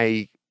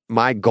my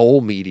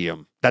goal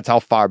medium. That's how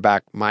far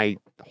back my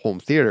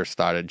home theater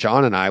started.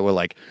 John and I were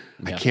like,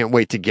 I can't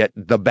wait to get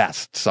the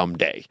best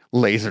someday,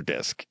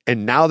 Laserdisc.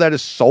 And now that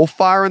is so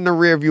far in the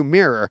rearview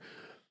mirror,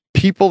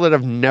 people that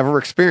have never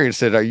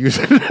experienced it are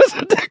using it as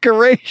a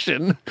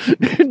decoration.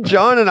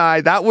 John and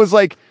I, that was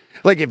like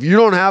if you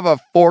don't have a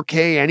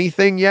 4K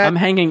anything yet, I'm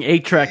hanging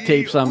 8-track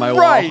tapes on my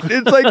wall. Right.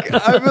 It's like,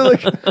 I feel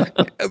like,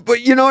 but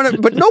you know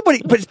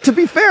what? But to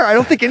be fair, I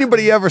don't think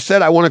anybody ever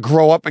said, I want to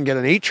grow up and get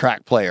an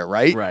 8-track player,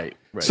 right? Right.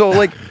 So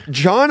like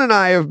John and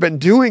I have been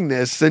doing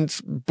this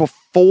since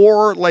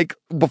before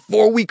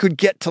we could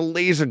get to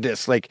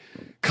Laserdisc, like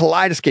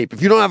Kaleidoscape.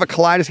 If you don't have a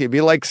Kaleidoscape,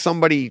 be like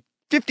somebody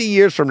 50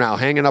 years from now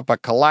hanging up a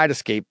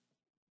Kaleidoscape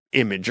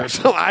image or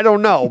something. I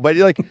don't know, but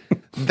like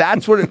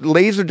that's what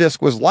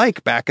Laserdisc was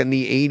like back in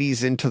the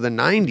 80s into the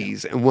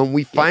 90s. And when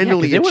we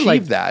finally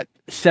achieved that,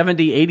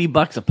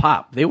 $70-$80 a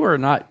pop. They were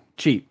not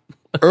cheap.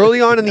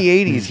 Early on in the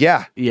 80s,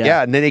 yeah.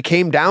 And then they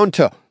came down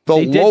to the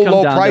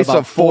low price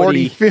of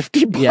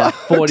 $40-$50. Yeah,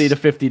 $40 to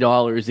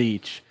 $50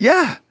 each.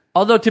 Yeah.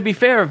 Although to be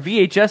fair,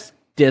 VHS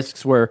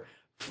discs were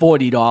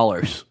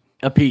 $40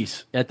 a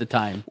piece at the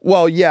time.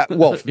 Well, yeah.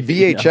 Well,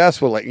 VHS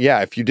were like,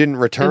 if you didn't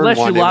return unless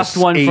one, you lost it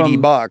was one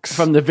 $80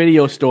 from the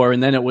video store,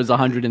 and then it was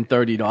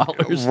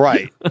 $130.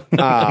 Right.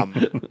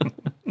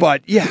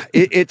 But yeah,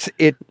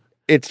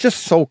 it's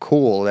just so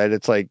cool that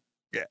it's like,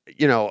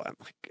 you know,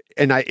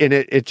 and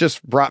it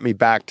just brought me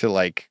back to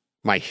like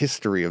my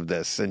history of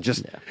this and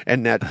just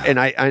and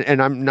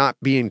I'm not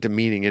being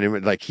demeaning,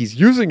 and like he's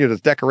using it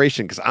as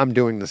decoration because I'm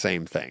doing the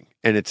same thing,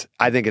 and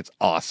I think it's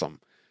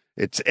awesome.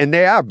 And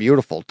they are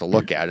beautiful to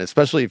look at,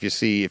 especially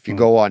if you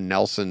go on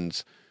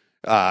Nelson's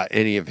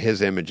any of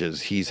his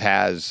images, he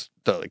has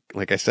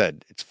like I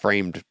said, it's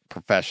framed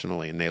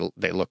professionally and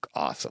they look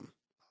awesome.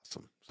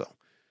 So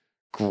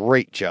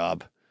great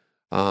job.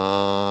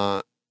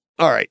 All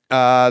right.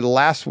 The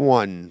last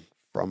one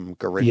from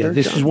Gurinder. Yeah,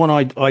 this is one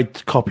I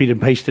copied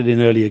and pasted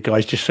in earlier,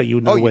 guys, just so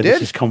you know where this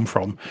has come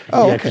from.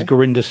 Because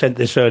Gurinder sent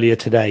this earlier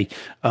today.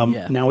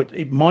 Now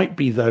it might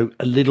be though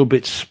a little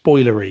bit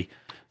spoilery.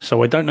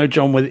 So I don't know,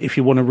 John, if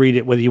you want to read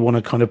it, whether you want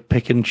to kind of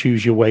pick and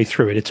choose your way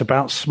through it. It's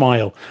about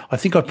Smile. I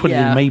think I put it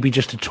in maybe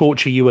just to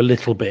torture you a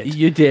little bit.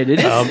 You did. It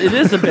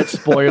is a bit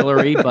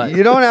spoilery, but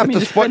you don't have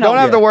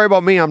to worry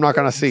about me. I'm not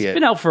going to see it. It's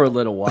been out for a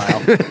little while.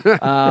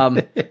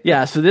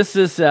 So this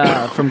is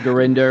from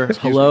Gurinder.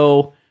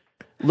 Hello.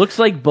 Looks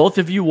like both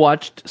of you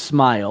watched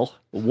Smile.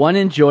 One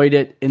enjoyed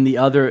it and the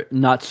other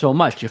not so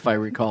much, if I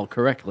recall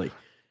correctly.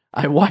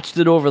 I watched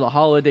it over the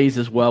holidays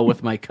as well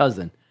with my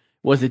cousin.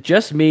 Was it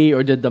just me,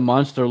 or did the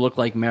monster look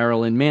like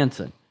Marilyn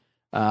Manson?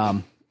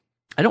 I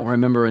don't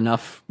remember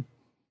enough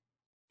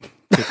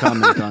to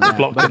comment on that.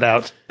 Blocked it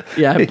out.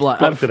 Yeah, I've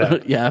blocked it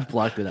out. Yeah, I've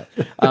blocked it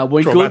out.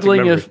 When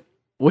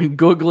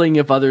Googling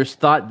if others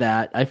thought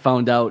that, I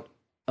found out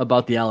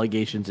about the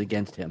allegations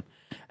against him.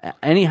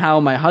 Anyhow,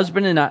 my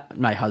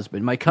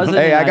cousin.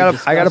 Hey, I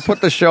gotta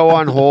put the show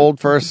on hold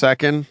for a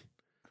second.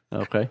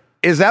 Okay.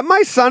 Is that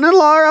my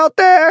son-in-law out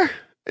there?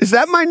 Is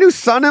that my new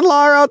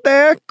son-in-law out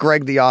there?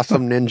 Greg the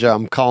Awesome Ninja.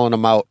 I'm calling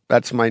him out.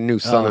 That's my new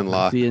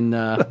son-in-law. Is he in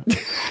the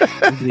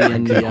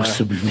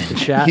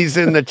chat? He's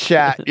in the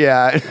chat,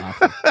 yeah.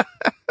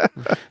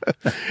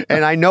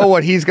 And I know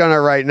what he's going to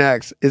write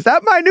next. Is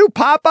that my new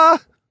papa?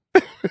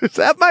 Is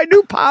that my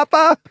new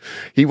papa?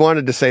 He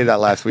wanted to say that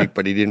last week,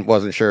 but he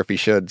wasn't sure if he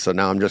should. So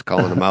now I'm just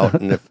calling him out.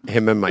 And if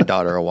him and my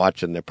daughter are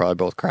watching, they're probably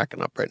both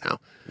cracking up right now.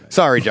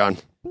 Sorry, John.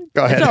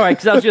 Go ahead. It's all right,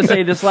 because I was going to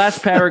say this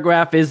last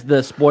paragraph is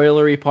the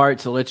spoilery part,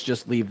 so let's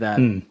just leave that.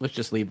 Let's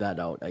just leave that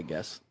out, I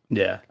guess.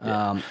 Yeah.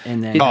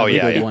 And then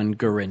one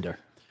Gurinder.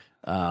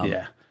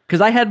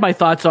 Because I had my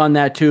thoughts on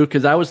that too.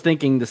 Because I was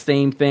thinking the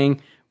same thing.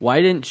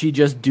 Why didn't she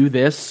just do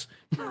this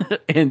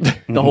and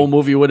the whole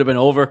movie would have been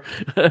over.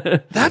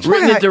 That's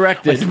written and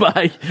directed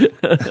by.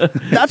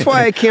 That's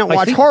why I can't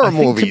watch horror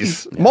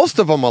movies. Most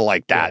of them are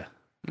like that.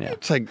 Yeah.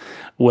 It's like,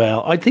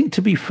 well, I think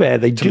to be fair,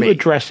 they do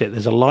address it.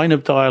 There's a line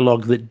of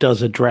dialogue that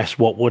does address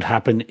what would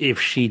happen if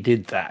she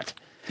did that.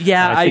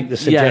 Yeah, and I think the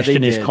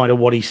suggestion is kind of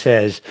what he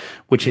says,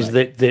 which is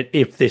that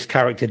if this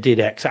character did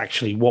X,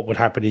 actually, what would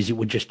happen is it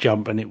would just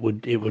jump and it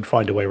would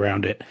find a way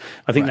around it.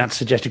 I think that's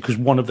suggested because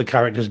one of the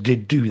characters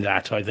did do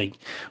that. I think,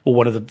 or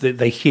one of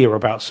they hear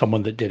about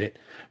someone that did it.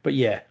 But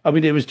yeah, I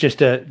mean, it was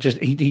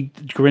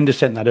Gurinder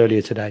sent that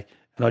earlier today.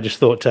 And I just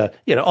thought,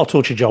 I'll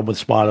torture John with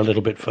Smile a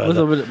little bit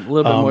further. With a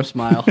little bit more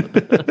Smile.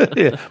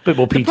 Yeah, a bit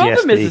more PTSD. The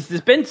problem is,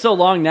 it's been so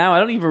long now, I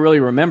don't even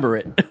really remember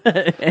it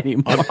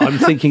anymore. I'm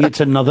thinking it's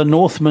another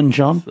Northman,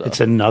 John. So,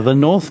 it's another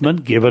Northman.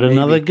 Give it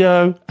another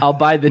go. I'll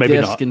buy the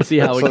disc and see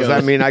how it goes. Does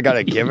that mean I got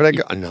to give it a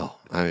go? No.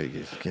 I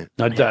can't.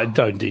 No,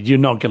 don't, dude. You're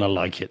not going to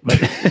like it.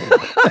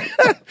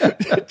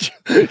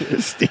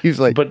 Steve's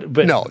like, but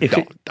no,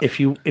 if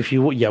you,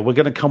 we're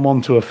going to come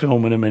on to a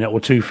film in a minute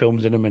or two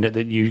films in a minute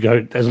that you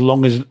go, as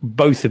long as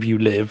both of you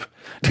live,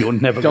 you're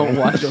never don't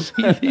watch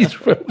these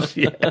films.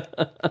 Yeah.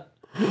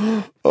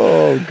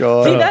 Oh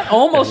God. See, that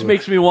almost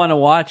makes me want to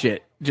watch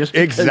it. Just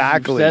because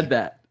you said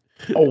that.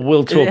 Oh,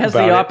 we'll talk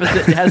about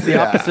it. It has the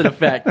opposite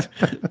effect.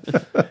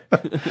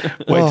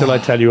 Wait till I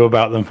tell you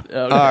about them. Okay.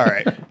 All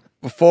right.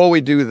 Before we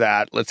do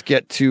that, let's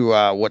get to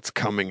what's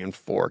coming in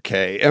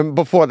 4K. And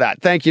before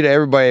that, thank you to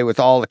everybody with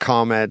all the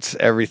comments,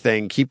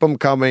 everything. Keep them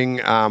coming.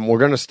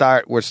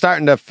 We're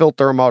starting to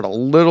filter them out a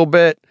little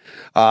bit,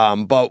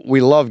 but we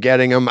love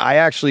getting them. I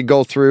actually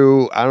go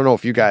through, I don't know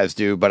if you guys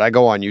do, but I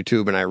go on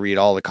YouTube and I read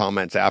all the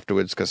comments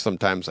afterwards because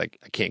sometimes I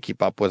can't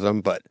keep up with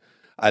them, but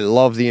I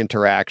love the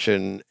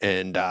interaction.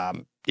 And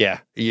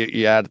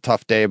you had a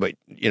tough day, but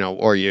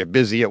or you're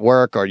busy at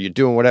work or you're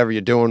doing whatever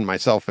you're doing,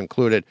 myself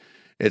included.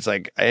 It's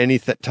like any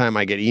time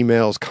I get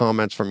emails,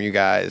 comments from you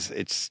guys,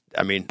 it's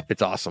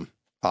awesome.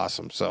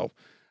 Awesome. So,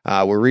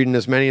 we're reading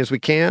as many as we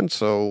can.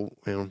 So,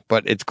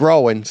 but it's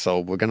growing. So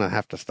we're going to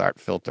have to start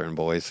filtering,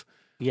 boys.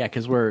 Yeah.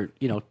 Cause we're,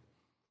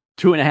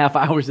 2.5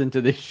 hours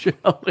into this show.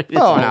 An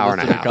hour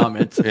and a half.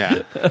 Comments.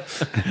 Yeah.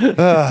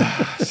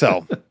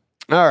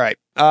 All right.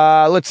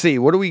 Let's see.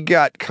 What do we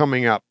got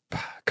coming up?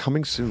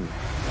 Coming soon.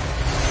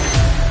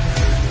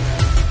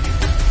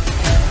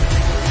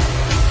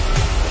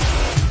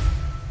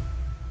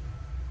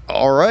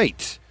 All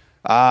right.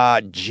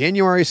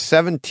 January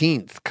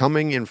 17th,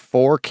 coming in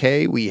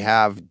 4K, we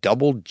have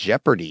Double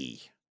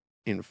Jeopardy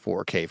in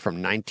 4K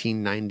from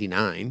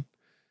 1999.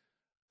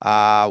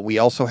 We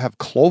also have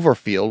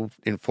Cloverfield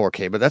in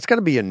 4K, but that's got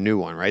to be a new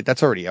one, right?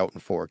 That's already out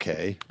in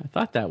 4K. I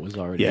thought that was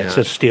already out. It's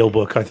a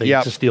steelbook, I think.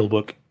 Yep. It's a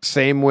steelbook.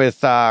 Same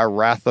with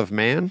Wrath of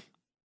Man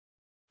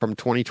from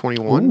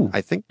 2021, Ooh.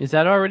 I think. Is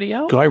that already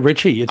out? Guy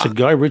Ritchie. It's a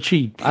Guy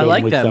Ritchie film I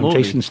like with that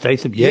movie. Jason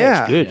Statham.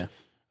 Yeah, it's good. Yeah.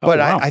 But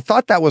wow. I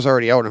thought that was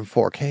already out in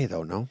 4K,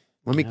 though, no?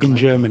 In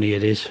Germany,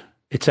 it is.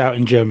 It's out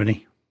in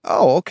Germany.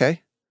 Oh,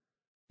 okay.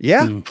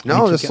 Yeah.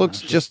 This looks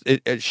just...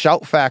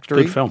 Shout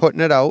Factory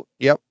putting it out.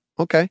 Yep.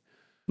 Okay.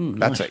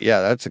 That's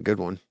a good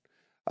one.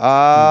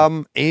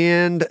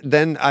 And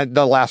then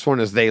the last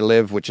one is They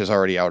Live, which is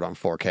already out on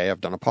 4K.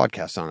 I've done a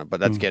podcast on it, but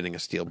that's getting a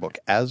steelbook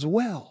as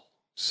well.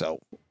 So...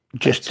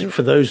 Just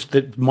for those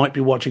that might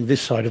be watching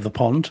this side of the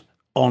pond,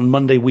 on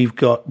Monday we've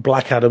got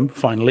Black Adam,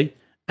 finally.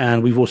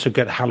 And we've also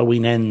got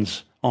Halloween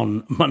Ends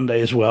on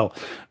Monday as well.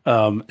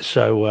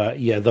 Those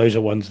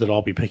are ones that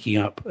I'll be picking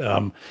up,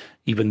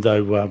 even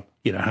though,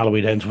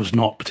 Halloween Ends was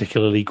not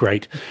particularly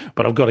great.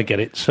 But I've got to get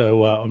it.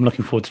 So I'm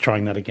looking forward to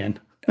trying that again.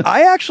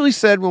 I actually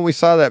said when we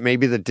saw that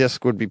maybe the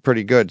disc would be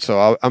pretty good.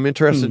 So I'm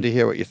interested to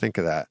hear what you think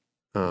of that.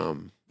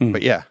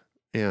 But yeah,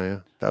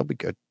 that'll be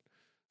good.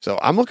 So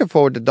I'm looking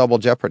forward to Double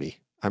Jeopardy.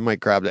 I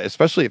might grab that,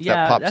 especially if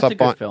that pops up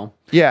on. Film.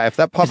 Yeah, if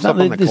that pops up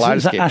on the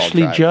Kaleidoscope. Is that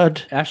Ashley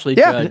Judd? Ashley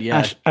Judd,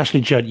 yeah.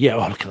 Ashley Judd, yeah.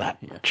 Oh, look at that.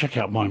 Yeah. Check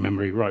out my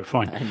memory. Right,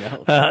 fine. I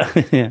know.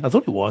 I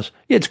thought it was.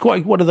 Yeah, it's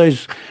quite one of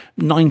those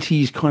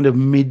 90s kind of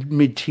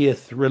mid-tier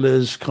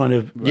thrillers kind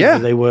of. Yeah,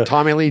 they were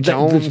Tommy Lee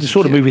Jones. The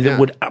sort of movie that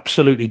would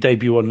absolutely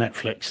debut on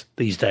Netflix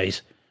these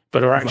days.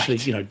 But are actually,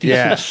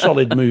 decent,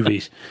 solid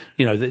movies.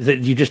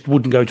 That you just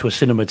wouldn't go to a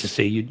cinema to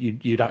see.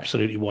 You'd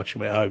absolutely watch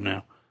them at home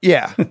now.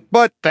 Yeah,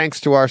 but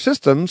thanks to our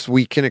systems,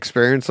 we can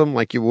experience them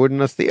like you would in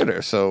a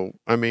theater. So,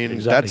 I mean,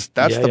 exactly.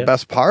 that's the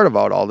best part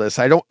about all this.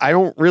 I don't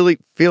really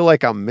feel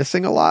like I'm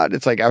missing a lot.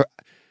 It's like,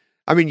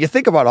 I mean, you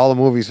think about all the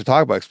movies we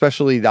talk about,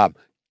 especially the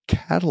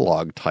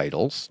catalog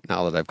titles.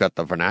 Now that I've got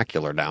the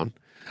vernacular down,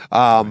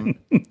 but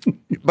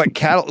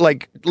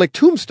like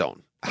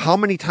Tombstone. How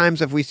many times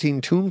have we seen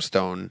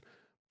Tombstone?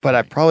 But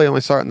I probably only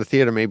saw it in the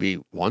theater maybe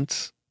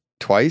once.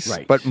 Twice,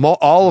 right. But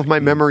all of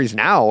my memories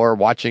now are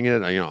watching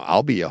it.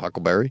 I'll be a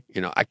Huckleberry.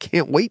 I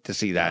can't wait to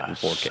see that in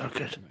 4K. So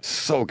good.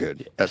 So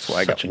good. That's why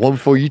I got one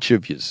for each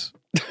of yous.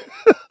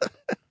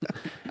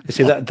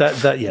 See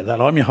that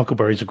I'm your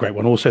Huckleberry is a great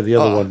one. Also, the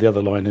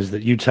other line is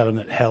that you tell him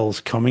that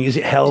hell's coming. Is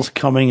it hell's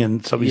coming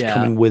and somebody's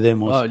coming with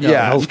him? Or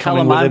hell's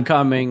coming with him.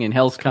 Coming and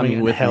hell's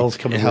coming with hell's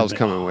me. Coming hell's with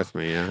coming me. with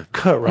me. Yeah,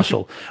 Kurt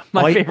Russell.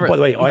 My favorite. By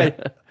the way,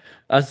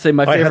 I'd say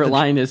my favorite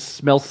line is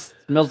smells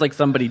like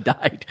somebody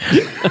died.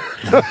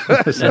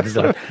 That's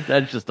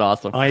just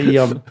awesome. I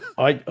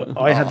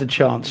had the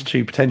chance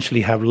to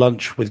potentially have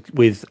lunch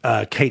with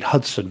Kate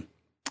Hudson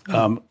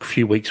a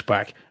few weeks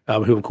back,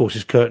 who of course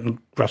is Kurt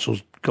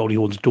Russell's Goldie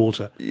Hawn's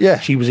daughter. Yeah,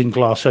 she was in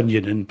Glass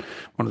Onion, and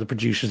one of the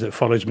producers that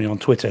follows me on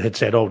Twitter had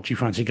said, "Oh, do you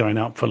fancy going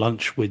out for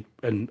lunch with?"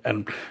 And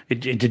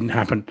it didn't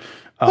happen.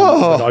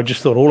 But I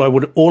just thought all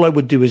I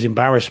would do is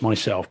embarrass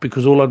myself,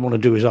 because all I'd want to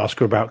do is ask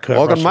her about Kurt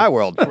Welcome Russell. to my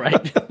world.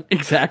 Right,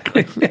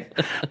 exactly.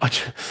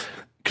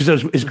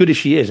 Because as good as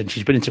she is, and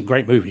she's been in some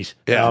great movies.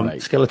 Yeah,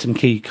 Skeleton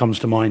Key comes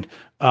to mind.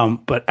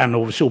 But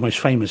obviously Almost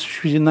Famous.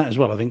 She was in that as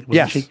well, I think.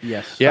 Wasn't she?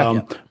 Yes.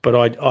 Yeah. But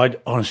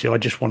I'd honestly, I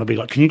just want to be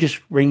like, can you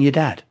just ring your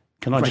dad?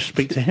 Can I just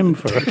speak to him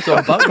for so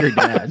about your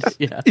dad?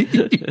 Yeah.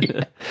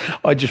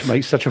 I just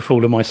make such a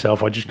fool of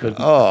myself. I just couldn't.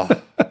 Oh,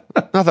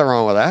 nothing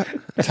wrong with that.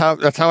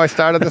 That's how I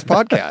started this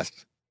podcast.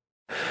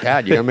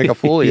 Dad, you're gonna make a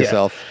fool of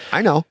yourself.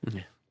 I know.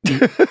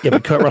 Yeah,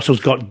 but Kurt Russell's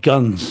got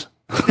guns.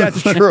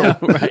 That's true.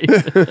 Right.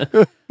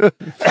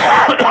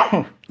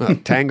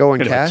 Tango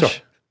and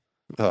Cash.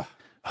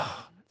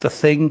 The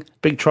Thing,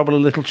 Big Trouble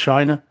in Little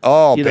China.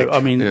 Oh,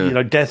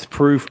 Death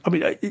Proof. I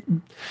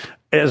mean,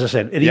 as I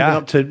said, and even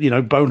up to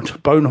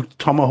Bone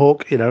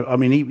Tomahawk.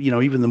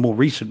 Even the more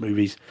recent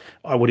movies,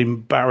 I would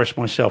embarrass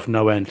myself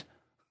no end.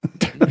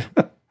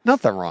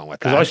 Nothing wrong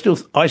with that.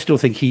 Because I still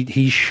think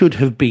he should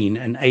have been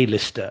an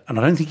A-lister, and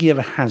I don't think he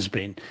ever has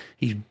been.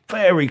 He's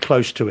very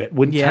close to it.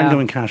 When Tango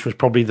and Cash was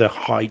probably the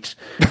height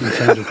in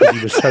terms of, because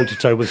he was toe to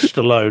toe with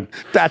Stallone.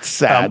 That's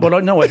sad. But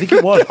I think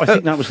it was. I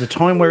think that was the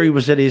time where he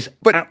was at his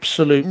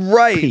absolute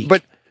peak.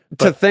 But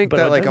to think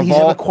that like he's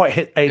never quite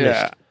hit A-list.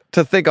 Yeah,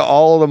 to think of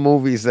all the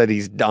movies that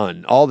he's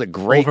done, all the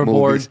great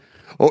movies.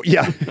 Oh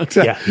yeah,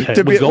 exactly. Yeah.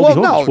 To be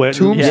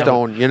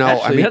Tombstone. You know,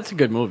 actually, that's a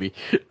good movie.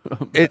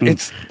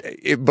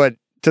 But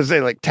to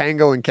say like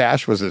Tango and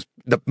Cash was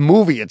the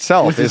movie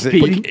itself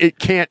it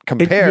can't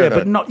compare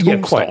to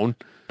Tombstone.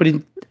 But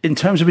in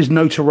terms of his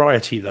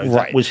notoriety, though,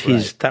 that was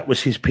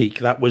his peak.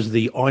 That was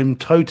I'm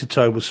toe to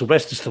toe with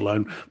Sylvester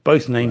Stallone,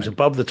 both names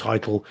above the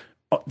title.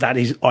 That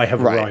is, I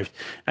have arrived,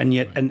 and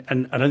yet, and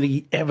I don't think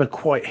he ever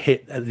quite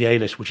hit the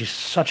A-list, which is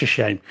such a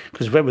shame,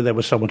 because if ever there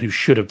was someone who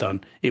should have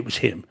done, it was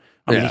him.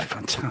 I mean, he's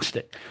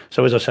fantastic.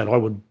 So as I said, I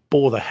would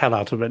bore the hell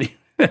out of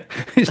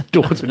his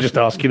daughter just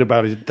asking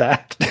about his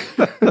dad.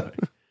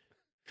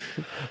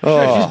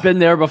 Sure, she's been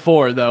there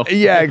before, though.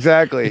 Yeah,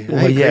 exactly.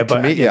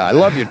 I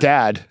love your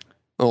dad.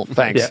 Oh,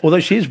 thanks. Yeah, although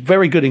she is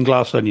very good in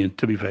Glass Onion,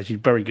 to be fair. She's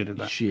very good at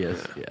that. She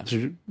is, yeah.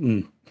 So,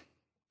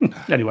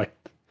 anyway,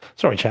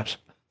 sorry, chaps.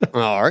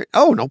 All right.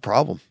 Oh, no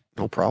problem.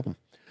 No problem.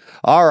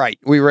 All right.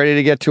 We ready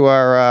to get to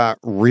our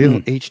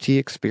real HT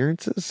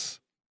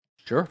experiences?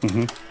 Sure.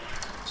 Mm-hmm.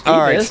 All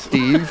right,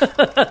 Steve.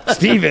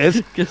 Steve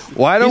is.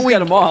 Why don't we get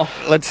them all?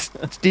 Let's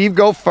Steve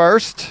go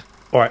first.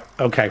 All right.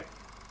 Okay.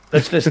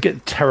 Let's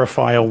get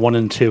Terrifier 1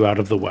 and 2 out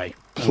of the way.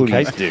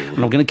 Please do.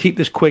 And I'm going to keep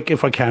this quick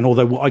if I can,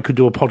 although I could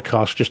do a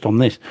podcast just on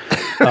this.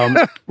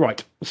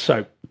 Right.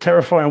 So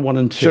Terrifier 1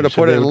 and 2. Should have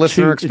put it in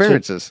listener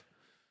experiences.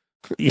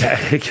 Yeah,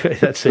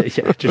 that's it.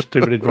 Yeah, just do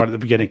it right at the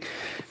beginning.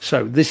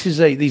 So these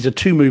are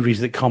two movies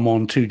that come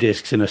on 2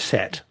 discs in a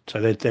set.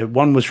 So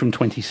one was from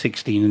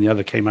 2016 and the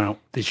other came out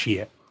this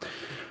year.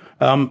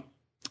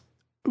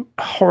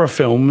 Horror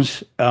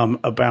films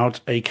about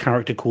a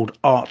character called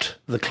Art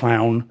the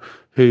Clown,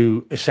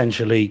 who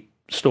essentially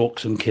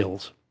stalks and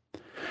kills.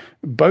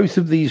 Both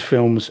of these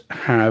films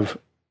have,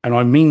 and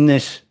I mean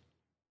this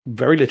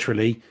very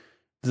literally,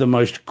 the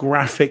most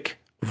graphic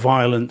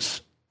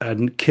violence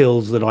and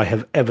kills that I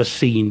have ever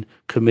seen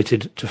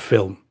committed to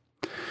film.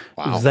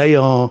 Wow. They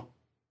are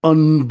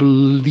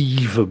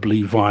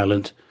unbelievably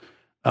violent.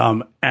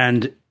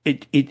 And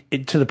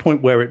it to the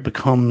point where it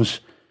becomes,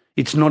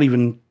 it's not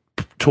even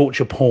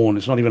torture porn.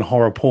 It's not even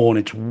horror porn.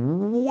 It's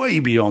way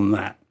beyond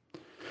that.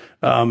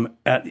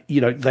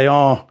 They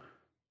are,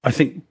 I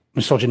think,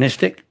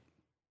 misogynistic.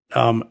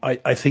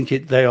 I think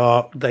they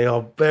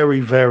are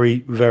very, very,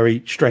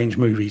 very strange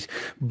movies,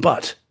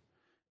 but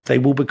they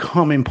will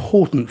become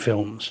important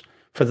films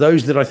for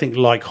those that I think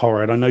like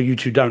horror. And I know you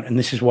two don't. And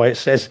this is why it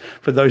says,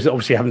 for those that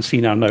obviously haven't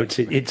seen our notes,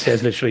 it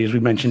says literally, as we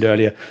mentioned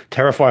earlier,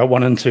 Terrifier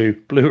 1 and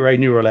 2, Blu-ray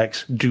Neural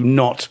X, do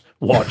not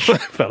watch,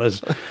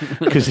 fellas,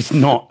 because it's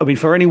not, I mean,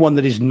 for anyone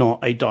that is not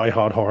a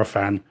diehard horror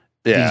fan,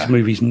 these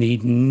movies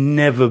need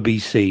never be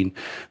seen.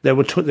 There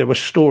were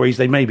stories,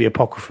 they may be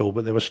apocryphal,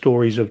 but there were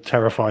stories of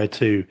Terrifier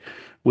 2,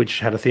 which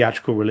had a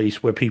theatrical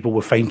release where people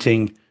were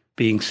fainting,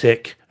 being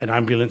sick. An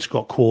ambulance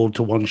got called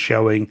to one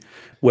showing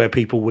where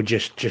people were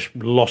just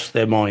lost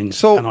their minds.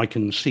 So, and I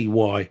can see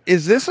why.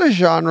 Is this a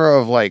genre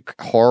of like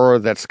horror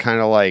that's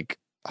kind of like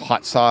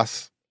hot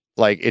sauce?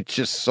 Like, it's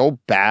just so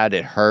bad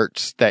it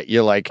hurts that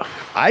you're like,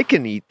 I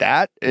can eat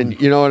that. And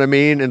you know what I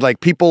mean? And like,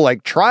 people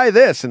like, try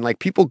this. And like,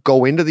 people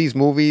go into these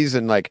movies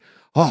and like,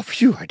 oh,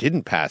 phew, I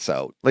didn't pass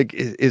out. Like,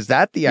 is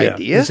that the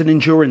idea? It's an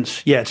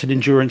endurance. Yeah, it's an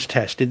endurance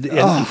test.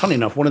 And funny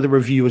enough, one of the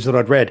reviewers that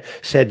I'd read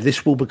said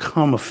this will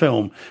become a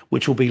film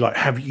which will be like,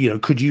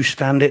 could you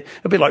stand it?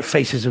 A bit like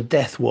Faces of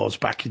Death was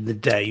back in the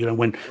day,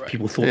 when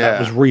people thought that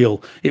was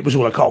real. It was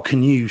all like, oh,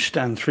 can you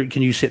stand through?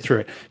 Can you sit through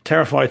it?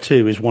 Terrifier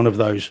 2 is one of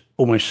those,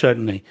 almost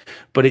certainly.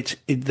 But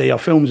they are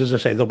films, as I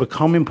say, they'll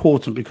become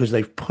important because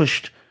they've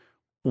pushed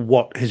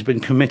what has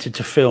been committed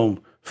to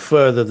film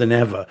further than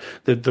ever.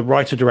 The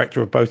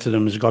writer-director of both of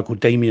them is a guy called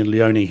Damien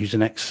Leone, who's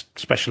an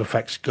ex-special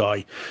effects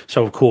guy.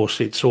 So, of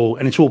course, it's all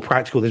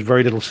practical. There's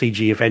very little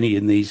CG, if any,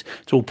 in these.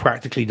 It's all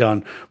practically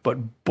done.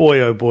 But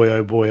boy, oh boy,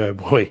 oh boy, oh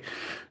boy,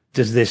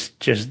 does this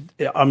just...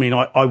 I mean,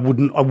 I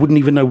wouldn't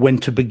even know when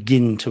to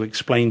begin to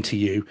explain to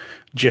you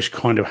just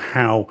kind of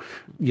how,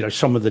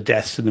 some of the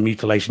deaths and the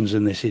mutilations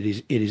in this. It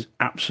is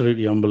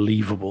absolutely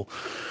unbelievable.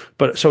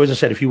 But so, as I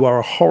said, if you are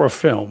a horror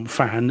film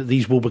fan,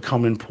 these will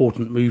become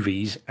important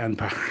movies, and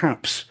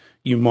perhaps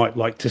you might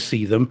like to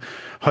see them.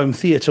 Home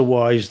theater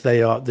wise,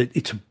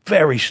 it's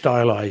very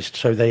stylized,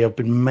 so they have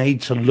been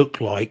made to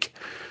look like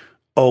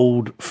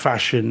old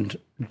fashioned,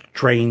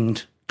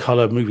 drained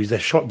color movies. They're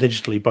shot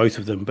digitally, both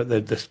of them, but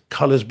the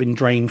color's been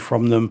drained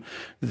from them.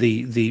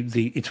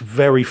 It's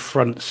very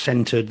front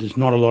centered. There's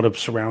not a lot of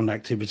surround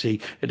activity.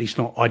 At least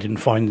I didn't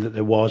find that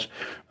there was.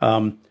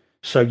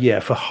 So yeah,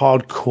 for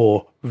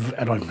hardcore,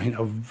 and I mean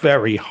a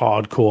very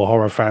hardcore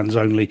horror fans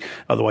only.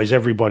 Otherwise,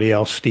 everybody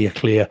else steer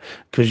clear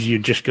because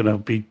you're just going to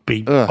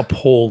be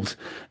appalled.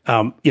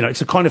 It's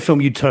the kind of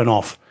film you'd turn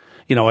off.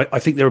 I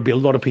think there would be a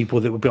lot of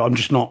people that would be. I'm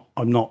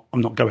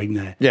not going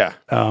there. Yeah.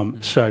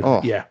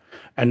 Yeah,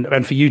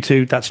 and for you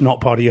two, that's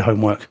not part of your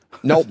homework.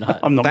 Nope.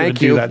 I'm not going to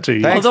do that to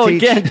you. Thanks, although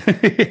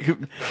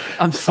again,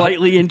 I'm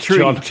slightly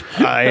intrigued.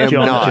 John, I am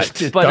not.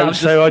 Don't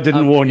say I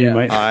didn't warn you,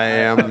 mate. I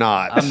am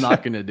not. I'm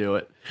not going to do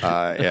it.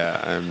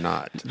 I'm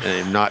not.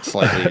 I'm not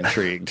slightly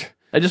intrigued.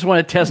 I just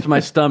want to test my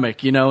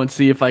stomach, and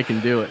see if I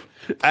can do it.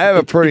 I have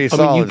a pretty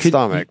solid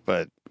stomach,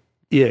 but...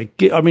 Yeah,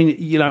 I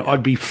mean,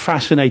 I'd be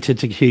fascinated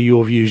to hear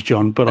your views,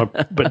 John,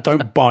 but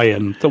don't buy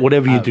them.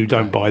 Whatever you do,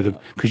 don't buy them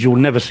because you'll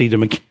never see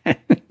them again.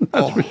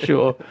 That's for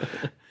sure.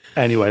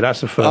 Anyway,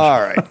 that's the first.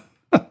 All right.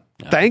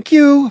 Thank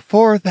you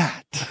for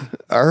that.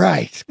 All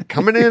right.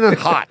 Coming in and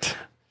hot.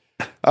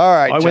 All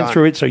right, John. I went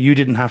through it, so you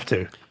didn't have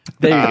to.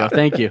 There you go.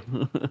 Thank you.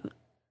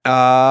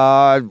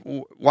 Why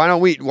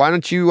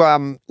don't you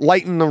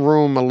lighten the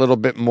room a little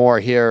bit more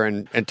here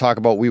and talk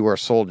about We Were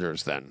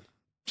Soldiers then,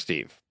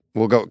 Steve?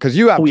 We'll go because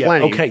you have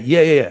plenty. Okay.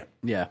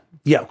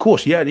 Yeah, of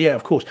course. Yeah,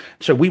 of course.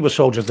 So We Were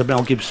Soldiers, the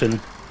Mel Gibson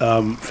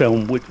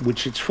film,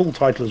 which its full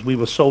title is We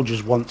Were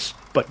Soldiers Once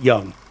But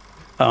Young,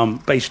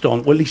 based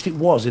on, well, at least it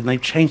was, and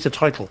they've changed the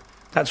title.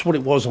 That's what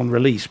it was on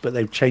release, but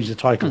they've changed the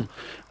title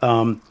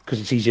because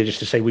it's easier just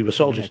to say We Were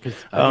Soldiers. Yeah,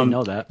 I didn't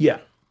know that.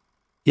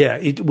 Yeah,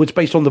 it was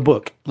based on the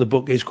book. The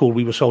book is called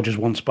We Were Soldiers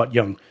Once But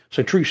Young.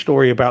 So true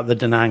story about the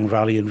Da Nang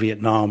Valley in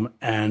Vietnam.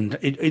 And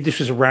this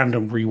was a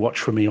random rewatch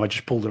for me. I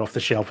just pulled it off the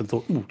shelf and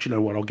thought, do you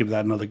know what? I'll give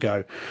that another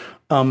go.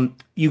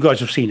 You guys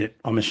have seen it,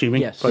 I'm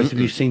assuming. Yes. Both of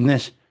you seen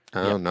this?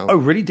 I don't know. Oh,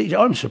 really?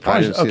 I'm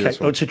surprised. Okay,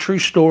 it's a true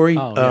story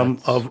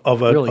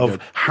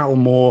of Hal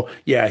Moore.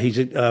 Yeah, he's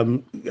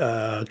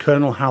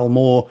Colonel Hal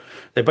Moore.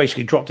 They're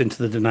basically dropped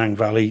into the Da Nang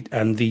Valley,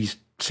 and these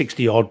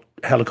 60-odd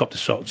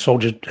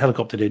soldiers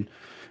helicoptered in.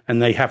 And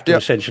they have to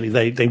essentially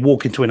they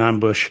walk into an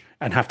ambush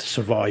and have to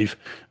survive,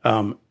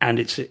 and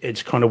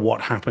it's kind of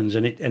what happens,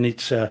 and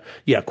it's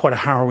quite a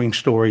harrowing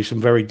story, some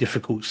very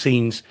difficult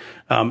scenes,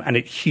 and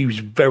it hews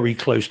very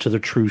close to the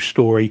true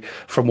story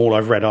from all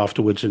I've read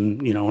afterwards,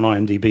 and on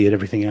IMDb and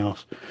everything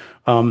else.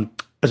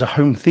 As a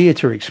home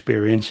theater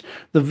experience,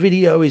 the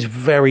video is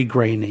very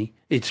grainy.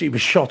 It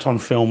was shot on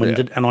film,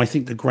 and I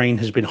think the grain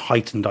has been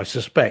heightened. I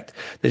suspect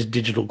there's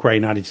digital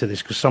grain added to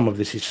this because some of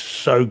this is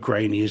so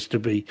grainy as to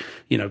be,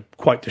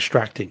 quite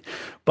distracting.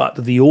 But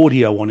the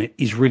audio on it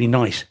is really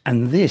nice.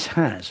 And this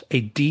has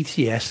a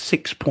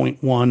DTS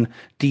 6.1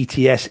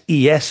 DTS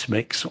ES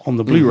mix on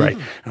the Blu-ray.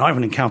 And I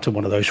haven't encountered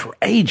one of those for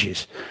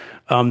ages.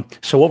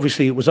 So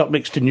obviously it was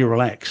upmixed to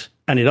Neural X.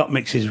 And it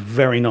upmixes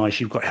very nice.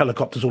 You've got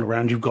helicopters all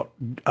around. You've got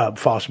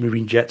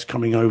fast-moving jets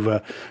coming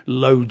over,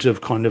 loads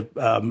of kind of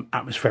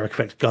atmospheric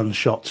effects,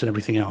 gunshots, and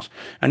everything else.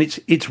 And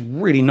it's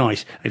really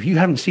nice. If you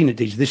haven't seen it,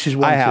 Deej, this is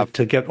one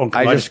to get on.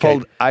 I just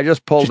pulled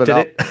it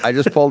up. I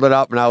just pulled it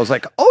up, and I was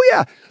like, "Oh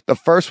yeah!" The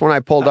first one I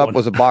pulled up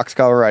was a box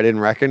cover I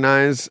didn't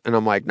recognize, and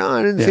I'm like, "No,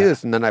 I didn't see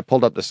this." And then I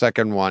pulled up the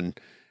second one.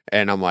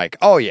 And I'm like,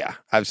 oh, yeah,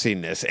 I've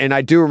seen this. And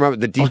I do remember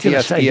the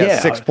DTS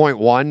ES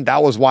 6.1.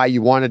 That was why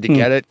you wanted to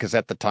get it, because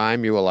at the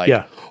time you were like,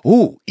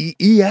 ooh,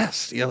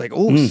 ES. You're like,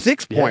 ooh,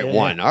 6.1.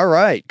 Yeah. All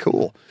right,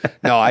 cool.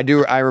 No, I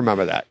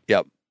remember that.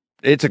 Yep.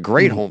 It's a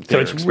great home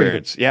theater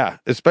experience. Really,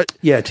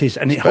 it is.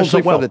 And it holds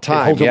up well. For the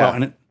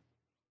time.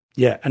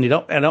 Yeah, and it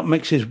up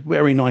mixes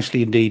very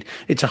nicely indeed.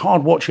 It's a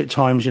hard watch at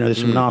times. There's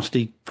some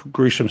nasty,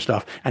 gruesome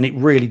stuff, and it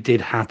really did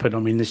happen. I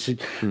mean, this is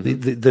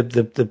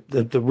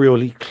the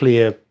really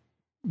clear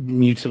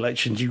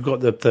mutilations. You've got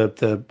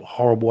the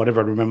horrible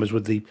whatever I remembers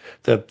with the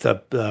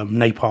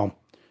napalm,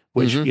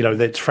 which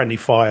that's friendly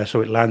fire, so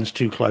it lands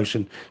too close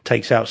and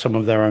takes out some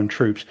of their own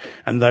troops.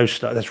 And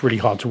that's really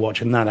hard to watch,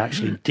 and that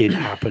actually did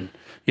happen.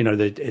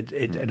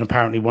 And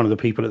apparently one of the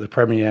people at the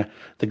premiere,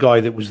 the guy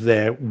that was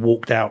there,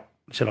 walked out.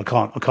 Said, I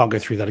can't go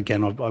through that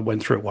again. I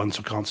went through it once.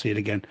 I can't see it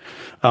again.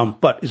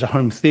 But it's a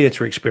home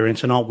theater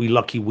experience, and aren't we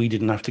lucky we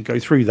didn't have to go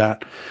through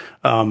that?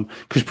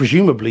 Because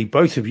presumably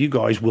both of you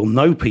guys will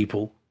know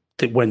people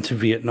that went to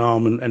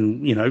Vietnam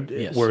and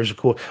yes. Whereas of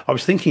course I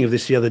was thinking of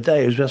this the other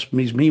day. It was just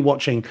me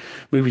watching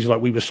movies like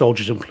We Were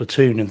Soldiers and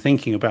Platoon and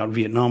thinking about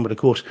Vietnam, but of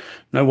course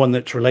no one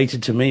that's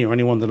related to me or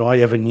anyone that I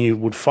ever knew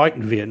would fight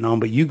in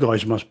Vietnam, but you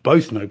guys must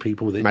both know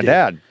people that my did.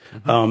 dad.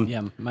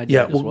 My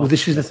dad well,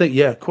 this is the thing.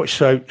 Yeah, quite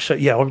so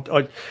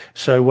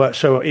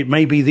it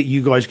may be that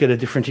you guys get a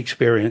different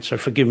experience. So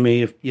forgive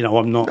me if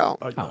I'm not. No.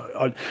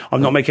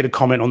 I'm not making a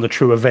comment on the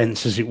true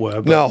events, as it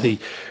were. But no.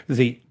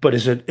 But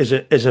as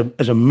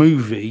a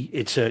movie,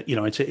 it's a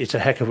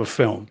heck of a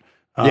film.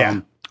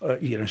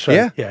 It's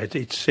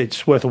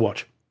worth a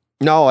watch.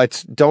 No,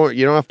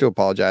 you don't have to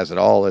apologize at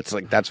all. It's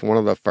like that's one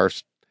of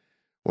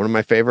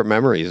my favorite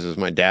memories is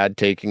my dad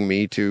taking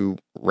me to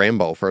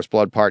Rambo First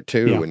Blood Part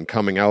 2 and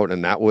coming out,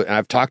 and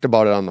I've talked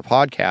about it on the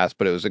podcast,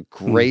 but it was a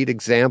great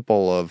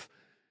example of,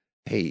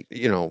 hey,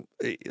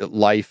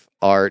 life,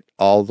 art,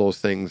 all those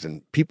things,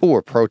 and people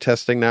were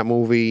protesting that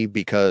movie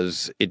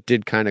because it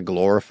did kind of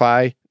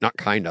glorify, not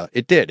kind of,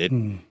 it did.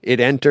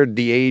 It entered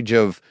the age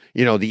of,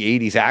 the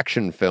 80s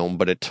action film,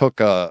 but it took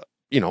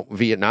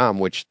Vietnam,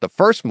 which the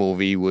first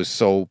movie was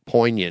so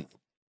poignant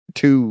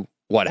to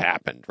what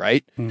happened,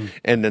 right?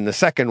 And then the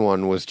second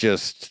one was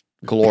just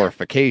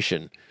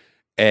glorification.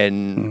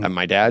 And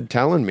my dad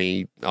telling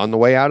me on the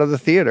way out of the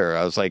theater,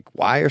 I was like,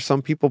 why are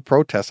some people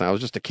protesting? I was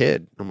just a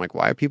kid. I'm like,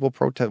 why are people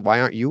protesting? Why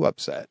aren't you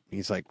upset?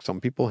 He's like,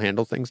 some people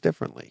handle things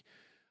differently.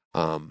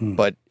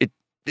 But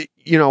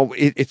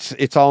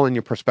it's all in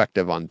your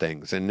perspective on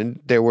things. And then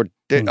there were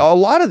a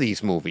lot of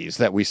these movies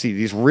that we see,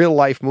 these real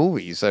life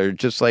movies are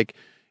just like,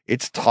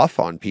 it's tough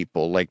on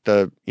people, like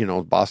the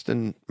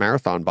Boston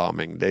Marathon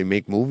bombing. They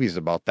make movies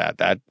about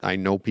that I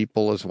know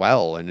people as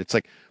well, and it's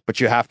like, but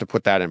you have to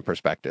put that in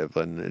perspective,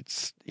 and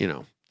it's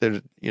and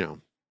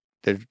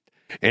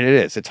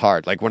it's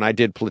hard. Like when I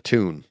did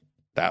Platoon,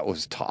 that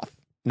was tough.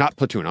 Not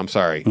Platoon, I'm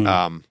sorry.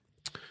 You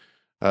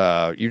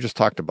just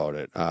talked about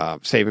it.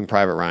 Saving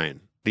Private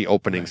Ryan, the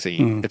opening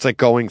scene. It's like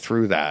going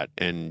through that,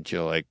 and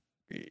you're like,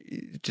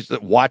 just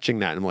watching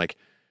that, and I'm like,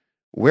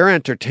 we're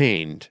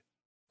entertained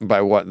by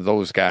what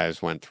those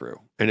guys went through,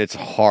 and it's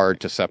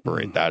hard to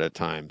separate that at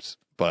times,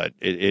 but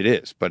it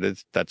is. But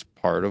that's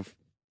part of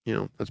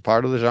that's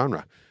part of the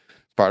genre.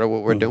 It's part of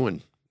what we're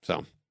doing.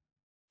 So,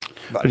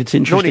 but it's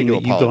interesting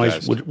that you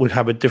guys would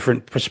have a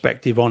different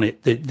perspective on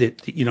it.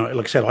 That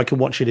like I said, I can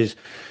watch it as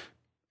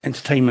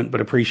entertainment,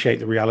 but appreciate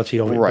the reality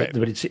of it. Right.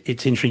 But it's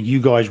interesting.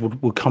 You guys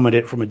would come at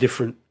it from a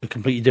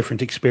completely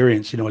different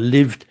experience. A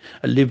lived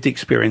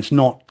experience,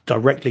 not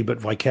directly but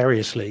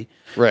vicariously.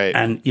 Right.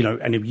 And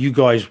and if you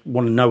guys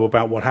want to know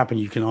about what happened,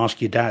 you can ask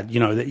your dad.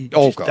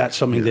 That's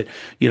something that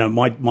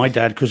my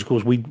dad, because of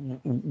course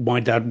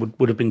my dad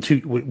would have been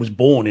was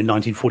born in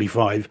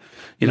 1945.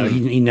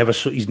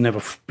 He's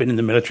never been in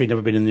the military,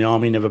 never been in the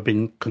army, never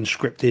been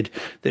conscripted.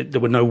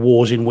 There were no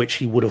wars in which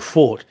he would have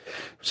fought.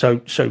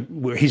 So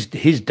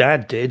his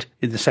dad did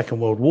in the Second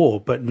World War,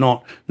 but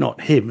not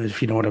him,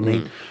 if you know what I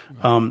mean.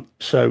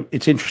 So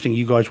it's interesting.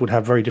 You guys would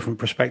have very different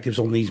perspectives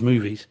on these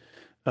movies.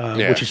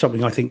 Which is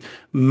something I think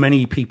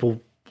many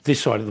people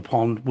this side of the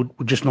pond would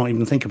just not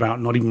even think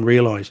about, not even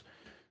realize.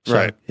 So,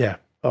 right. Yeah.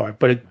 All right.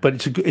 But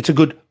it's a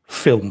good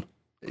film.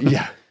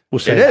 Yeah. We'll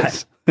say it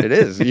is. It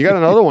is. You got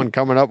another one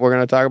coming up we're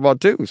going to talk about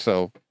too.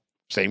 So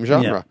same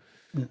genre.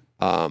 Yeah.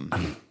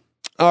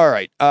 All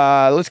right.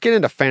 Let's get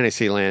into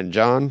Fantasyland,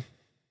 John.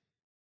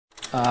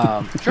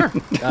 Sure.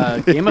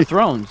 Game of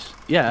Thrones.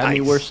 Yeah. Nice. I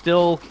mean, we're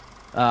still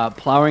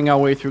plowing our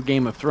way through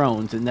Game of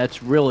Thrones, and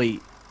that's really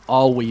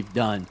all we've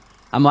done.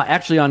 I'm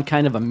actually on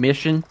kind of a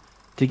mission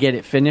to get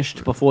it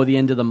finished before the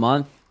end of the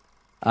month.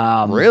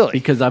 Really?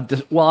 Because I've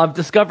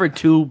discovered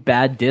 2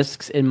 bad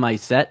discs in my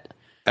set.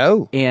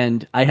 Oh.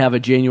 And I have a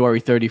January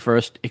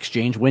 31st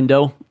exchange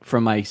window for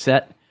my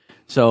set.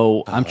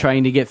 So I'm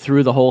trying to get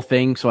through the whole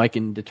thing so I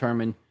can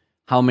determine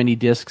how many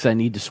discs I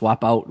need to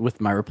swap out with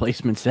my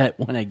replacement set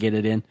when I get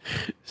it in.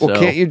 Well,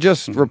 can't you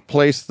just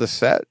replace the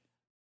set?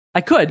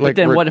 I could, but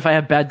then what if I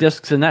have bad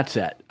discs in that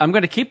set? I'm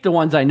going to keep the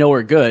ones I know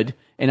are good,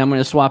 and I'm going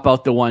to swap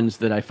out the ones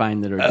that I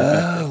find that are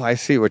defective. Oh, I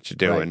see what you're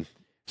doing. Right.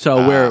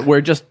 So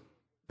we're just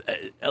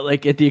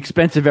like at the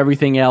expense of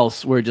everything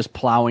else, we're just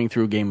plowing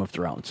through Game of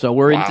Thrones. So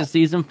we're into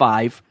season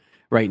 5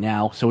 right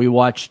now. So we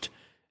watched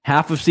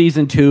half of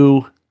season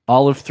 2,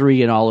 all of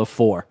 3, and all of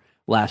 4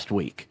 last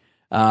week.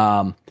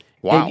 Wow.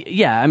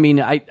 Yeah, I mean,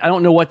 I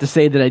don't know what to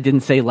say that I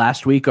didn't say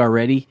last week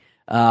already.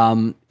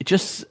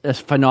 Just a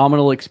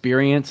phenomenal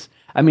experience.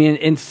 I mean,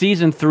 in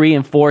season 3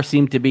 and 4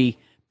 seemed to be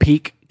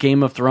peak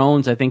Game of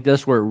Thrones. I think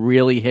this where it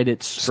really hit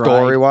its stride.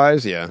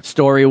 Story-wise, yeah.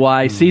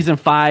 Story-wise. Season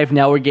 5,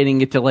 now we're getting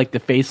into like the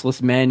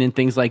Faceless Men and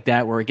things like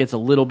that, where it gets a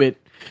little bit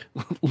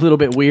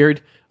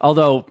weird.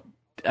 Although,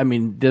 I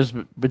mean, there's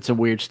been some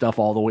weird stuff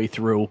all the way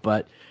through,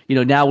 but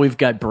now we've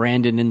got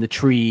Brandon in the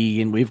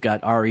tree, and we've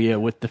got Arya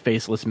with the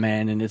Faceless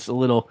Men, and it's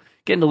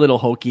getting a little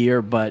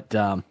hokier. But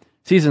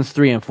seasons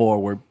 3 and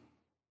 4 were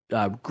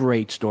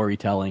great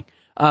storytelling.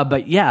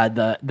 But yeah,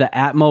 the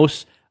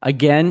Atmos.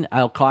 Again,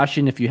 I'll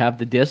caution, if you have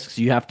the discs,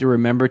 you have to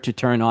remember to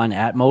turn on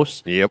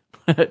Atmos. Yep.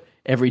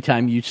 Every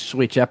time you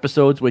switch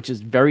episodes, which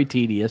is very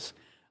tedious.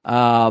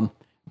 But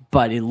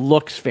it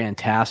looks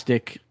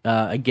fantastic.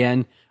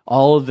 Again,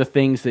 all of the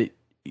things that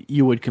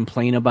you would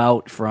complain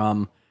about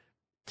from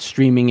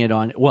streaming it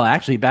on... Well,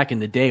 actually, back in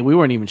the day, we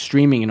weren't even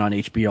streaming it on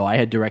HBO. I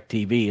had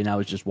DirecTV, and I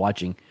was just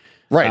watching.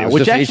 Right, it was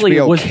which just actually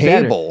HBO was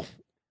cable. Better.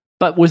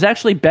 But was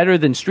actually better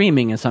than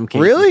streaming in some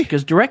cases. Really?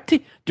 Because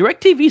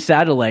DirecTV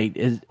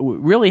satellite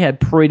really had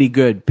pretty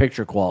good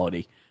picture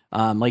quality.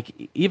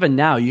 Like even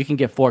now, you can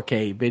get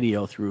 4K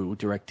video through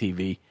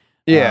DirecTV.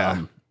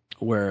 Yeah.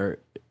 Where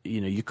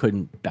you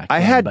couldn't back then. I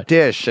had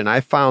Dish, and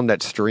I found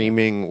that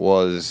streaming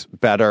was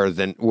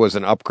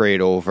an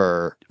upgrade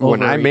over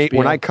when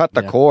I cut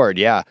the cord.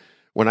 Yeah.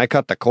 When I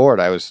cut the cord,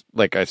 I was,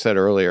 like I said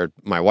earlier,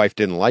 my wife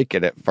didn't like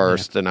it at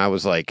first, and I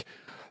was like,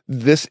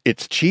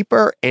 it's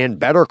cheaper and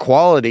better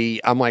quality.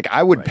 I'm like,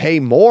 I would pay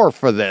more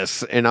for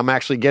this, and I'm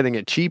actually getting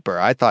it cheaper.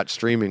 I thought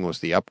streaming was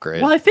the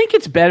upgrade. Well, I think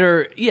it's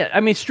better. Yeah,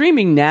 I mean,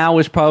 streaming now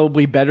is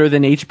probably better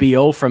than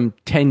HBO from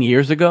 10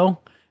 years ago.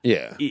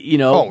 Yeah.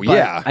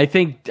 Yeah. I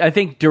think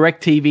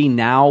DirecTV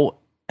now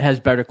has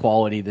better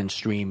quality than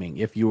streaming.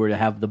 If you were to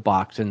have the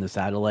box and the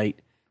satellite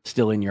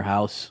still in your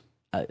house,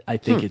 I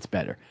think it's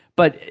better.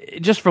 But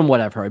just from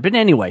what I've heard. But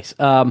anyways,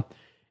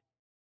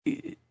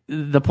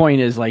 the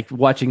point is, like,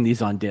 watching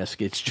these on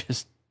disc, it's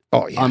just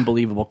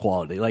unbelievable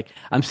quality. Like,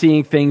 I'm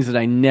seeing things that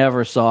I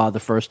never saw the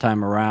first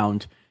time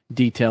around,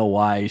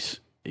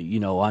 detail-wise,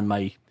 on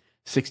my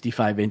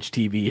 65-inch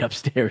TV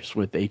upstairs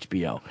with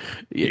HBO,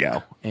 you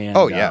know.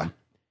 And,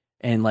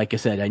 and like I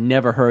said, I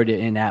never heard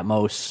it in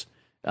Atmos.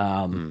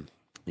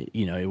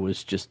 It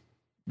was just,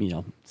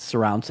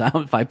 surround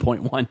sound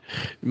 5.1. It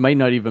might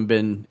not even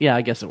been,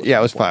 I guess it was. Yeah,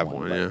 it was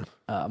 5.1,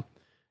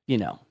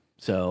 yeah.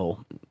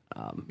 So...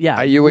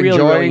 Are you really,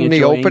 enjoying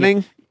the opening?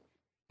 It.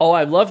 Oh,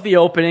 I love the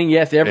opening.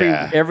 Yes,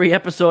 every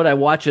episode I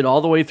watch it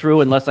all the way through,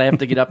 unless I have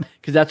to get up,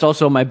 because that's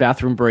also my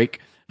bathroom break.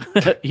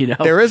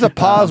 There is a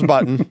pause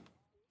button.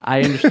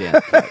 I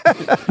understand.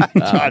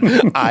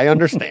 I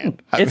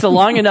understand. It's a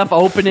long enough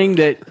opening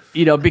that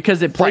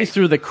because it plays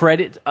through the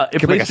credits.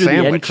 It plays through the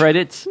end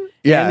credits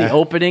and the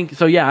opening.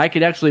 So I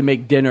could actually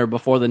make dinner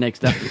before the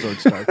next episode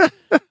starts.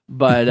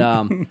 But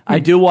I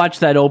do watch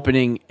that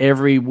opening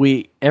every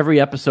week,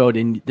 every episode,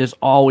 and there's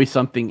always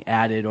something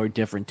added or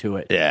different to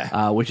it.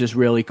 Yeah, which is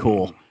really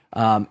cool.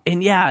 And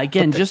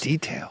again, just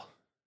detail.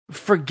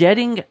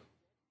 Forgetting,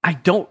 I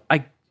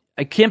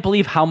can't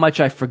believe how much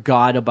I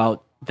forgot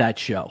about that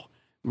show.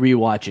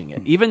 Rewatching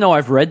it, even though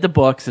I've read the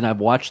books and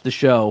I've watched the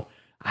show,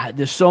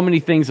 there's so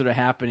many things that are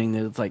happening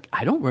that it's like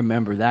I don't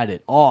remember that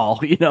at all.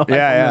 I don't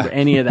remember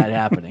any of that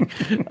happening.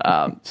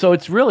 So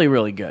it's really,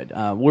 really good.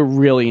 We're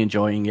really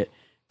enjoying it.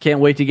 Can't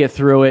wait to get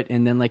through it,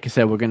 and then, like I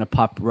said, we're going to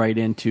pop right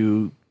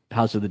into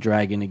House of the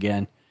Dragon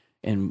again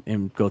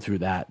and go through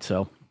that.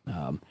 So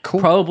cool.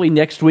 Probably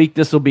next week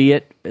this will be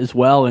it as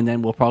well, and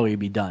then we'll probably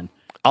be done.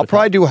 I'll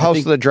probably do House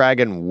of the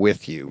Dragon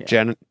with you.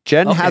 Yeah.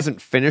 Jen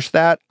hasn't finished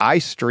that. I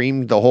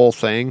streamed the whole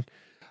thing,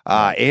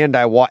 and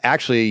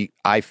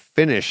I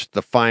finished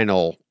the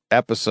final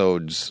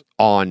episodes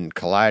on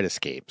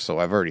Kaleidoscape, so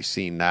I've already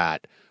seen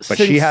that. But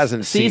she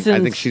hasn't seen. I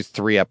think she's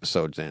 3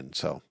 episodes in,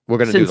 so we're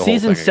going to do the whole thing.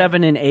 Season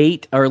 7 and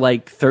 8 are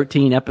like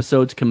 13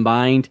 episodes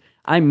combined.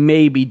 I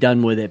may be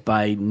done with it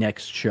by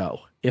next show.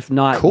 If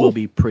not, we'll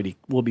be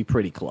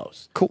pretty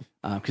close. Cool.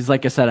 Because,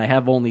 like I said, I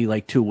have only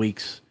like 2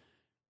 weeks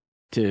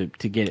to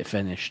get it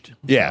finished.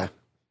 Yeah. So.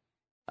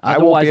 I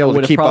won't be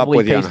able to keep up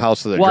with you on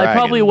House of the Dragon. I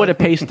probably would have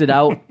paced it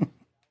out.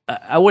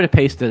 I would have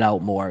paced it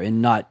out more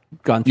and not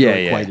gone through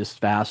it quite as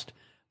fast.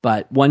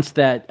 But once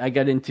that I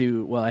got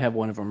into, I have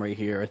one of them right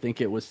here. I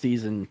think it was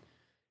season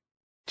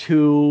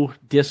 2,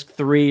 disc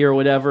 3 or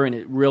whatever, and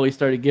it really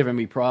started giving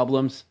me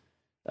problems.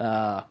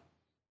 Season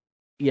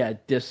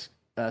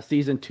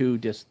 2,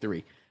 disc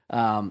 3.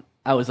 I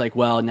was like,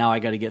 well, now I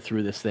got to get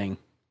through this thing.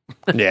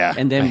 Yeah,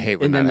 and then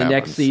the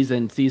next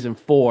season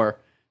 4,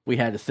 we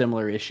had a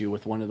similar issue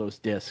with one of those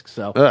discs.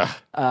 So,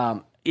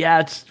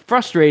 it's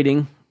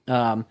frustrating,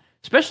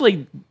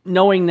 especially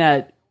knowing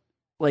that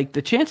like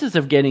the chances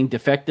of getting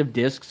defective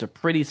discs are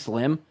pretty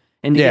slim,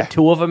 and to get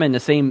 2 of them in the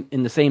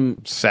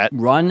same set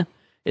run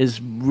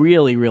is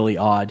really, really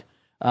odd.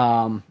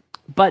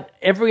 But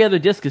every other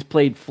disc is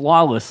played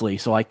flawlessly,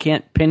 so I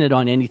can't pin it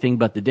on anything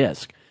but the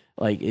disc.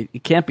 Like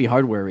it can't be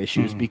hardware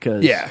issues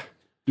because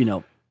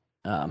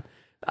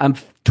I'm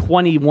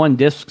 21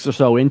 discs or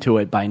so into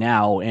it by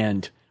now,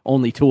 and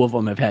only 2 of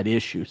them have had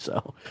issues.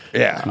 So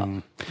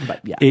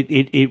but yeah,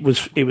 it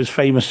was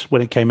famous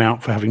when it came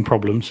out for having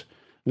problems.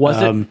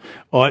 Was it?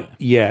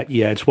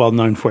 It's well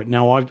known for it.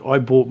 Now I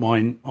bought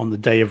mine on the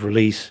day of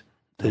release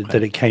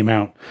that it came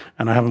out,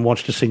 and I haven't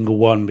watched a single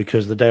one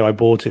because the day I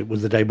bought it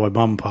was the day my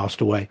mum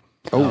passed away.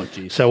 Oh,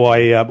 geez. So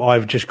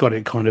I've just got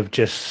it kind of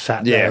just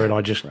sat there, and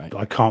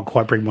I can't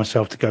quite bring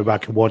myself to go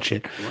back and watch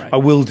it. Right. I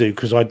will do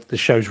because the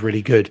show's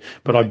really good,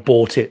 but I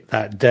bought it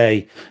that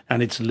day,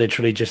 and it's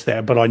literally just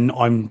there. But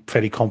I'm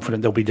fairly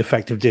confident there'll be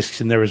defective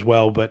discs in there as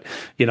well. But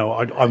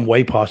I'm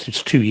way past.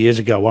 It's 2 years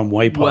ago. I'm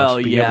way past.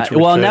 Well, yeah.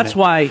 Well, and that's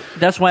why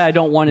I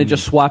don't want to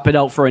just swap it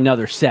out for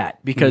another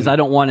set because I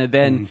don't want to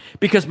then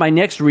because my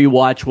next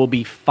rewatch will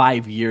be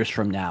 5 years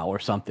from now or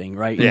something,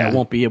 right? Yeah, I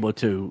won't be able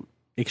to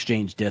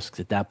exchange discs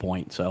at that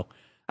point. So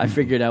I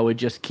figured I would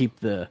just keep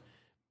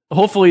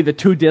hopefully the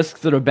 2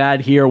 discs that are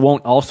bad here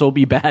won't also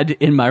be bad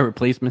in my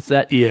replacement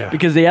set. Yeah.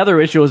 Because the other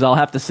issue is I'll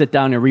have to sit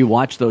down and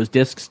rewatch those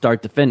discs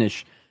start to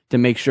finish to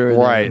make sure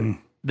that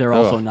they're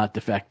also not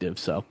defective.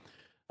 So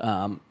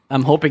I'm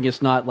hoping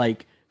it's not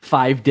like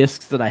 5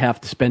 discs that I have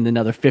to spend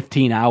another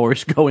 15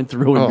 hours going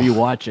through and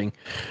rewatching.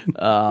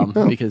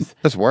 Because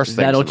that's worse things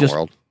that'll in the just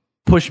world.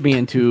 Push me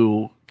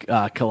into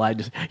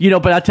Kaleidoscope.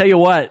 But I'll tell you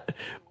what,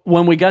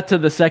 when we got to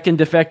the second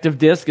defective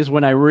disc is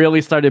when I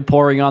really started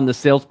pouring on the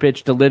sales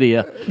pitch to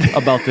Lydia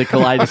about the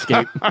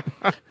Kaleidoscope.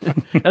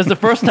 That's the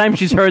first time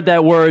she's heard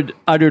that word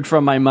uttered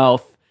from my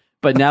mouth,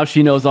 but now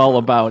she knows all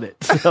about it.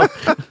 Because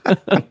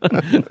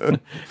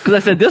I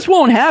said, this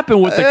won't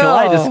happen with the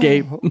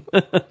Kaleidoscope.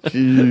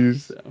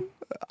 Jeez.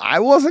 I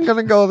wasn't going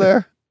to go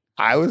there.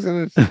 I was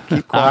going to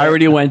keep quiet. I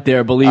already went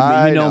there. Believe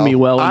me, you know me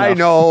well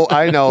enough.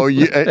 I know.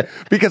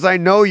 Because I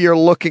know you're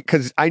looking,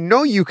 because I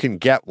know you can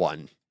get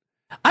one.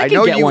 I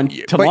can get one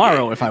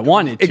tomorrow if I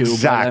wanted to.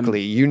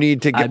 Exactly. You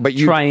need to get,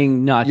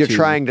 You're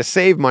trying to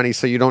save money,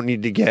 so you don't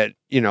need to get,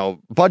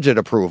 budget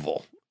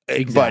approval.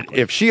 Exactly. But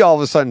if she all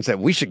of a sudden said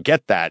we should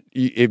get that,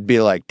 it'd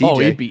be like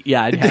DJ.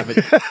 I'd have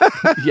it.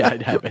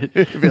 I'd have it.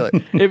 It'd be like,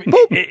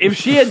 if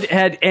she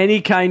had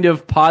any kind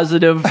of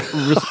positive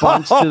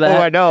response to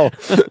that, I know.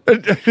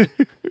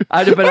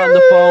 I'd have been on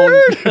the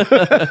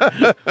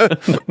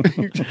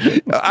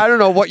phone. I don't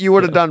know what you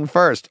would have done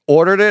first: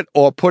 ordered it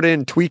or put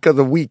in tweak of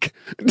the week.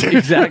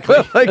 Exactly,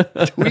 like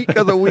tweak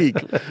of the week.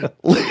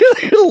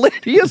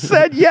 Lydia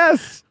said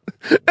yes.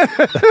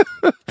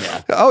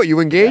 Oh, you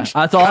engaged?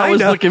 That's all I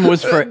was looking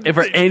was for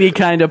any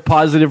kind of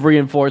positive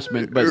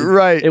reinforcement, but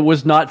it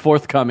was not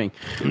forthcoming.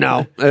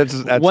 No, that's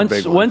a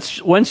big one.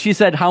 Once she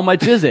said, "How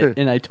much is it?"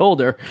 and I told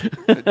her,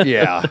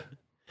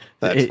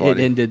 it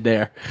ended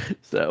there.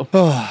 So,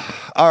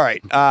 all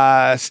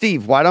right,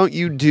 Steve, why don't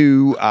you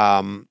do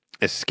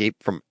Escape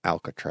from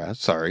Alcatraz?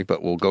 Sorry,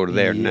 but we'll go to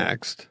there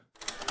next.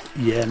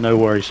 Yeah, no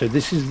worries. So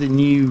this is the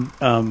new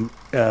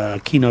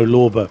Kino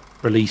Lorber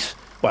release.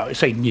 Well, I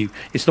say new.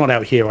 It's not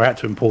out here. I had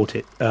to import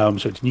it, so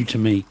it's new to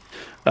me.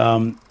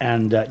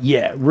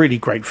 Really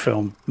great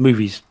film.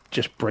 Movie's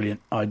just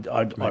brilliant. I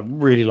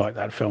really like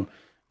that film.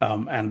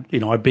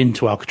 I've been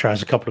to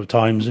Alcatraz a couple of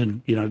times,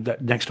 and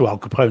next to Al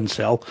Capone's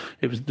cell,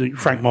 it was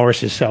Frank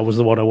Morris's cell was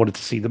the one I wanted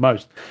to see the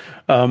most.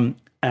 So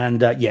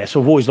I've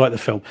always liked the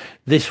film.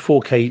 This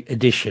 4K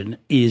edition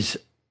is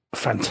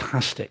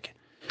fantastic.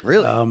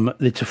 Really,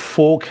 it's a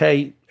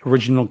 4K.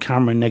 Original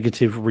camera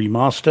negative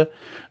remaster,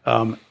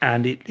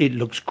 and it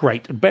looks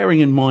great.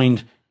 Bearing in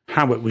mind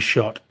how it was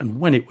shot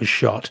and when it was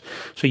shot,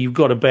 so you've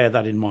got to bear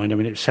that in mind. I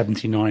mean, it was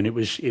 79. It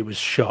was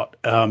shot,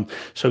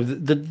 so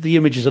the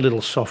image is a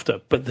little softer,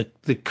 but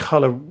the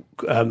color,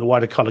 the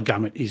wider color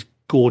gamut is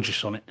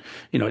gorgeous on it.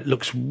 It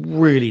looks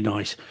really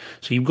nice.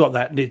 So you've got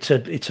that. It's a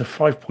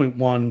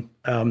 5.1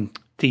 DTS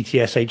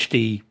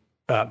HD.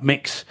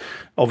 Mix,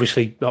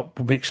 obviously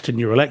mixed to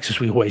Neural X, as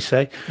we always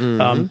say,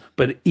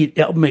 but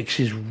it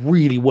mixes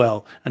really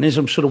well. And as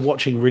I'm sort of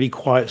watching really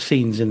quiet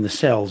scenes in the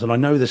cells, and I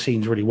know the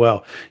scenes really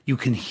well, you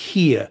can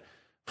hear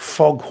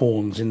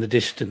foghorns in the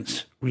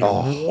distance,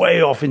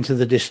 way off into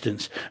the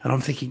distance. And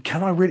I'm thinking,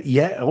 can I really?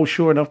 Yeah. Oh,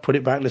 sure enough, put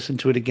it back, listen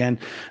to it again.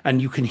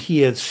 And you can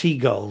hear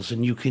seagulls,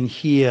 and you can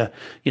hear,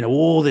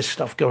 all this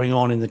stuff going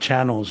on in the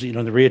channels, the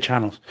rear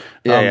channels.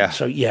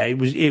 So it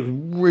was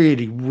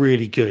really,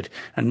 really good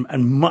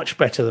and much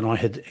better than I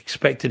had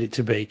expected it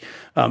to be.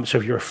 So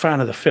if you're a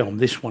fan of the film,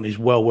 this one is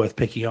well worth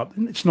picking up.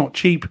 And it's not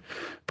cheap,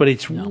 but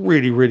it's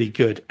really, really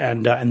good.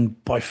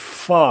 And by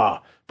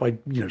far, by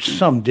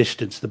some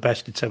distance, the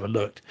best it's ever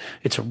looked.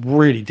 It's a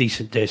really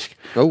decent disc.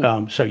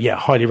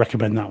 Highly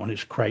recommend that one.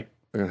 It's great.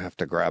 We're gonna have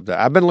to grab that.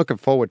 I've been looking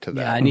forward to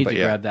that. Yeah, I need to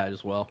grab that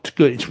as well. It's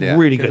good. It's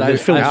really good.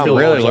 I'm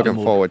really looking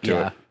forward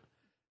to it.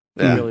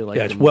 Yeah, really like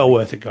it's well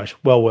worth it, guys.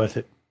 Well worth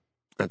it.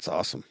 That's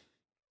awesome.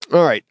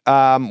 All right,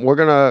 we're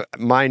gonna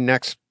my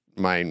next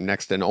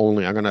and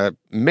only. I'm gonna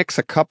mix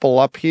a couple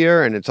up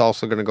here, and it's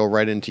also gonna go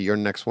right into your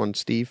next one,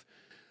 Steve.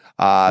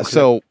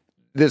 So.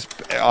 This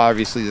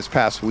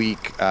past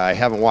week, I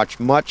haven't watched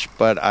much,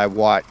 but I'm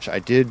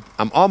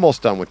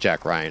almost done with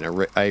Jack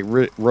Ryan. I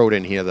wrote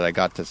in here that I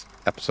got to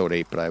episode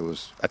 8, but I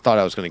thought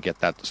I was going to get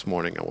that this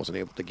morning. I wasn't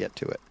able to get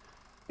to it.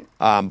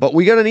 But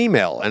we got an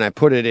email, and I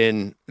put it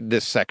in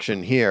this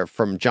section here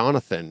from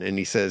Jonathan, and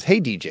he says, "Hey,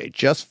 DJ,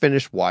 just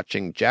finished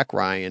watching Jack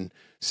Ryan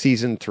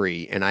Season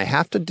 3, and I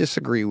have to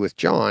disagree with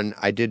John.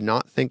 I did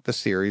not think the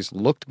series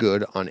looked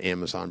good on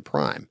Amazon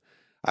Prime.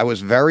 I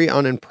was very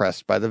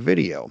unimpressed by the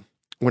video.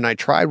 When I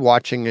tried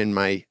watching in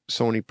my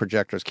Sony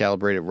Projectors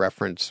Calibrated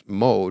Reference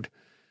mode,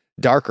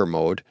 darker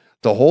mode,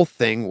 the whole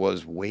thing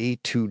was way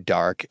too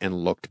dark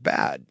and looked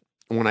bad.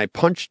 When I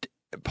punched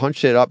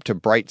it up to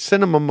bright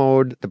cinema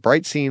mode, the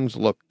bright scenes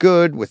looked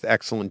good with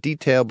excellent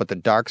detail, but the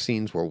dark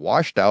scenes were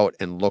washed out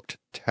and looked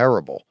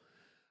terrible.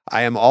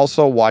 I am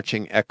also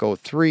watching Echo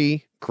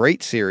 3,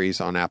 great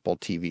series on Apple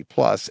TV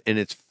Plus, and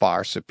its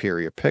far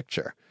superior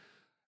picture.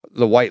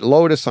 The White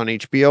Lotus on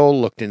HBO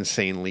looked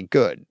insanely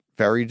good.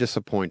 Very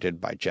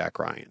disappointed by Jack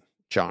Ryan.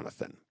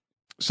 Jonathan."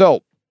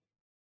 So,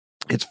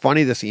 it's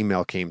funny this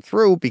email came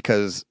through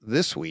because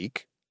this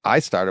week I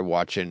started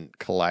watching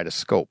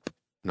Kaleidoscope,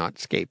 not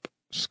Scape,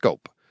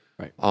 Scope,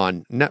 right,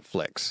 on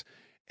Netflix.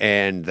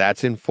 And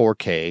that's in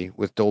 4K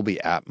with Dolby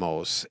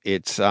Atmos.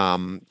 It's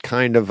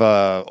kind of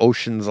a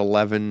Ocean's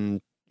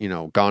 11,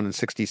 Gone in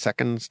 60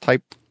 Seconds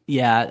type.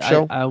 Yeah,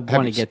 show. I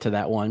want to get to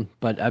that one,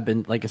 but I've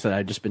been, like I said,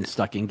 I've just been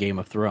stuck in Game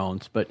of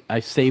Thrones. But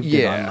I saved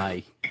it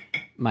on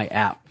my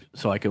app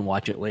so I can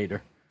watch it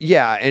later.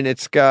 Yeah, and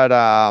it's got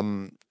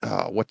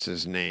what's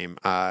his name?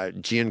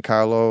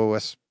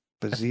 Giancarlo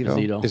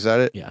Esposito. Is that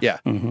it? Yeah.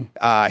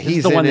 Mm-hmm.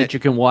 He's the one that you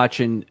can watch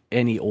in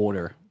any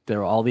order.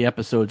 All the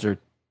episodes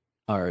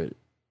are.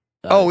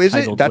 Is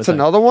it? That's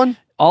another one?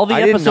 All the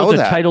episodes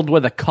are titled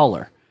with a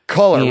color.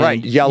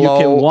 Right. Yellow.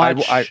 You can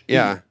watch,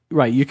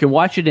 right. You can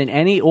watch it in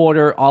any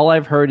order. All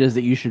I've heard is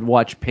that you should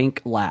watch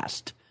Pink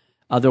last.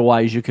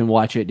 Otherwise, you can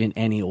watch it in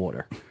any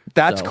order.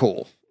 That's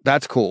cool.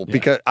 That's cool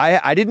because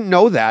I didn't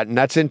know that, and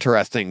that's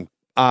interesting.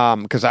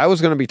 Because I was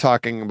going to be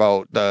talking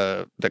about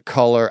the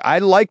color. I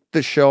like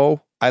the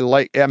show.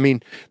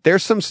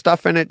 There's some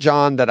stuff in it,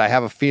 John, that I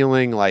have a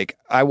feeling like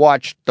I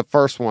watched the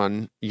first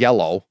one,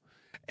 Yellow,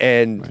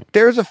 and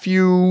there's a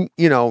few,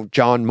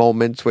 John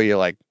moments where you're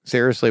like,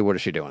 seriously, what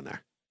is she doing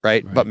there?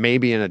 Right. But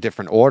maybe in a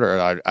different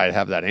order, I'd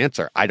have that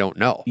answer. I don't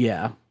know.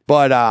 Yeah.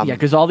 But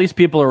because all these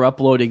people are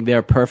uploading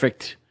their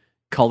perfect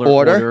color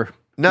order.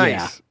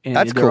 Nice. Yeah,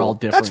 that's cool. All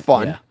different. That's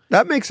fun. Yeah.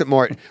 That makes it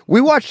more. We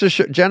watched the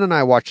show. Jen and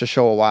I watched a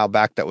show a while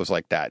back that was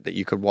like that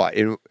you could watch,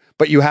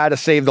 but you had to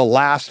save the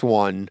last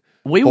one.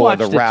 We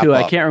watched it too.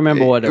 I can't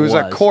remember what it was.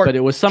 A court, but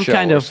it was some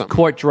kind of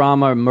court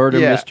drama, murder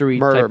mystery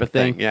type of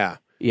thing.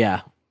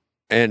 Yeah.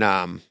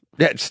 And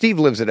Steve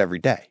lives it every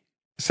day.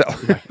 So I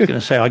was going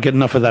to say I get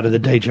enough of that at the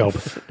day job.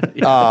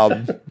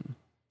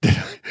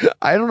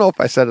 I don't know if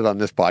I said it on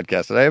this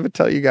podcast. Did I ever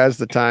tell you guys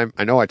the time?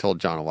 I know I told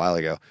John a while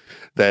ago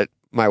that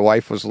my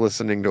wife was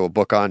listening to a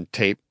book on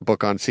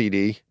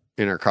CD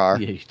in her car.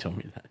 Yeah, you told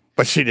me that.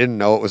 But she didn't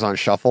know it was on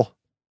shuffle.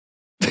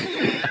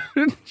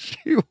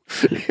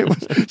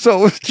 It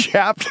was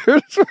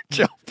chapters were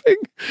jumping,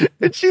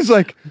 and she's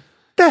like,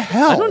 "The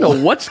hell? I don't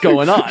know what's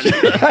going on."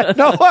 I had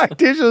no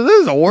idea. She was, "This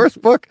is the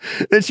worst book."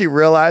 Then she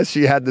realized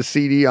she had the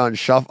CD on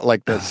shuffle,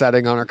 like the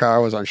setting on her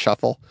car was on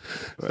shuffle.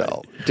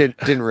 So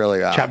didn't really.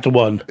 Chapter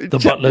 1, the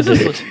butler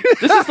did it.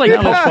 This is like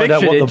Pulp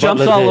Fiction. It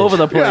jumps all over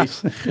the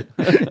place.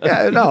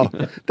 Yeah, no,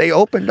 they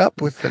opened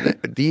up with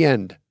the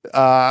end.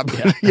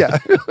 But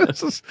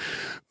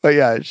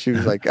yeah, she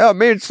was like, "Oh, it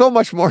made so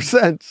much more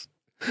sense."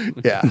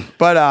 Yeah,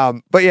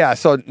 but yeah,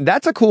 so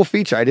that's a cool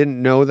feature. I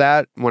didn't know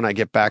that when I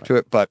get back to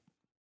it, but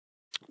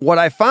what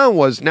I found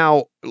was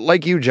now,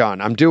 like you,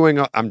 John,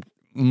 I'm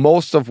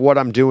most of what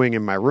I'm doing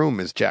in my room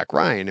is Jack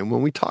Ryan, and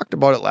when we talked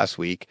about it last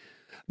week,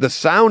 the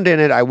sound in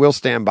it, I will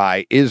stand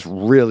by, is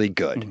really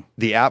good.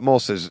 The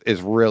Atmos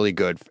is really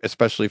good,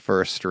 especially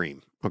for a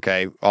stream.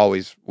 Okay,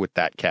 always with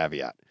that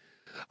caveat.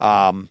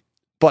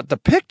 But the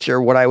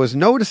picture, what I was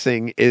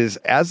noticing is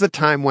as the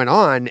time went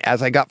on,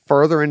 as I got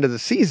further into the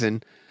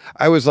season,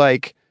 I was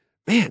like,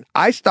 man,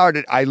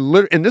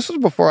 and this was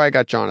before I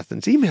got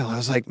Jonathan's email. I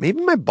was like,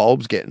 maybe my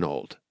bulb's getting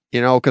old,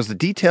 because the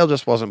detail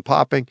just wasn't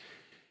popping.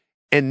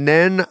 And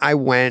then I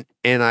went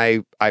and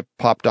I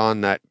popped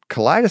on that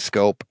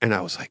Kaleidoscope and I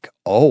was like,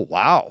 oh,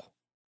 wow.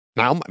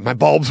 Now my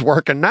bulb's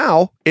working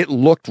now. It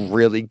looked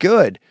really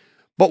good.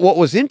 But what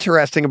was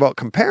interesting about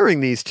comparing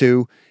these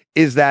two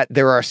is that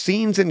there are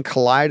scenes in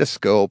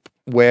Kaleidoscope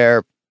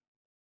where,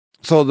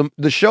 so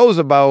the show's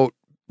about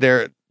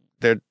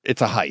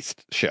it's a heist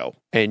show,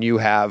 and you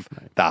have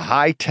the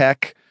high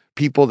tech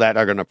people that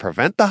are going to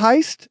prevent the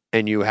heist,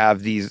 and you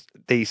have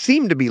they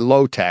seem to be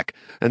low tech,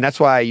 and that's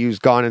why I use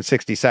Gone in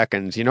 60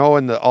 Seconds. In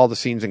all the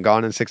scenes in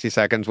Gone in 60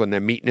 Seconds when they're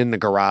meeting in the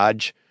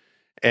garage,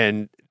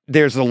 and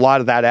there's a lot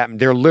of that.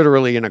 They're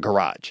literally in a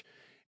garage,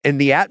 and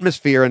the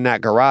atmosphere in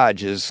that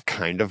garage is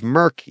kind of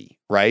murky,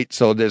 right?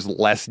 So there's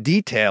less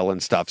detail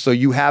and stuff. So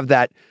you have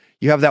that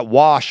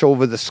wash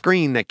over the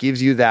screen that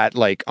gives you that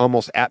like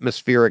almost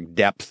atmospheric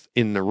depth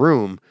in the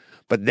room.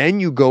 But then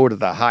you go to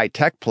the high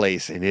tech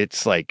place and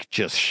it's like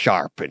just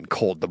sharp and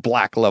cold. The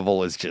black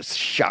level is just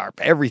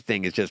sharp.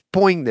 Everything is just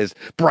pointing. There's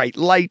bright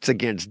lights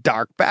against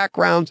dark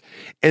backgrounds.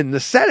 And the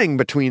setting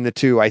between the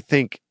two, I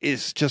think,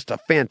 is just a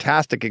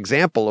fantastic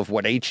example of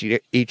what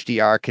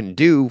HDR can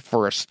do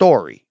for a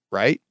story,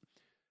 right?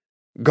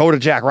 Go to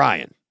Jack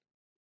Ryan.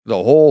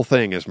 The whole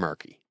thing is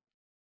murky.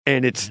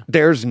 And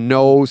there's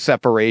no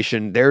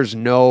separation.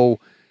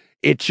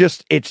 It's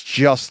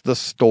just the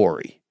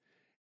story.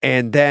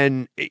 And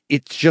then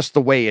it's just the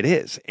way it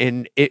is.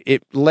 And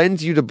it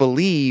lends you to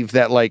believe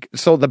that, like,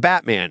 so the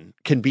Batman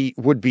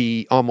would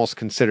be almost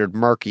considered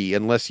murky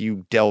unless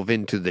you delve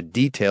into the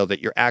detail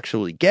that you're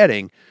actually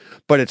getting,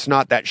 but it's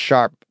not that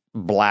sharp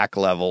black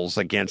levels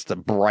against a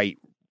bright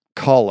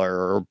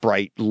color or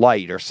bright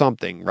light or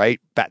something,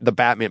 right? The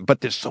Batman, but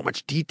there's so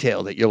much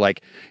detail that you're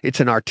like, it's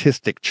an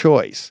artistic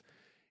choice.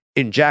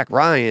 In Jack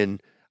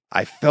Ryan,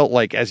 I felt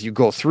like as you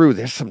go through,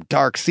 there's some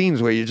dark scenes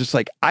where you're just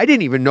like, I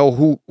didn't even know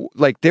who,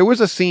 like, there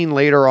was a scene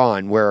later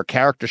on where a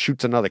character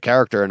shoots another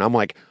character, and I'm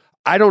like,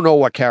 I don't know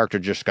what character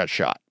just got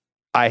shot.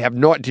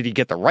 Did he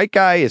get the right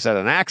guy? Is that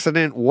an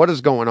accident? What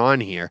is going on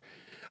here?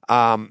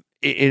 And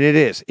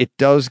it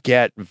does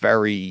get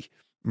very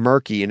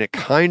murky, and it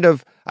kind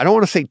of, I don't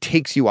want to say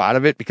takes you out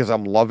of it because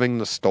I'm loving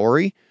the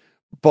story,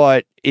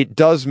 but it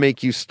does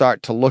make you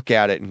start to look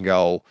at it and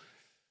go,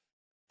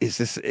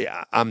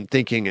 I'm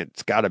thinking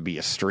it's got to be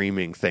a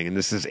streaming thing, and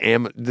this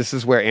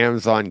is where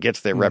Amazon gets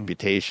their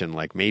reputation.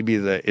 Like maybe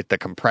the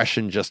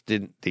compression just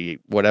didn't,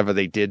 whatever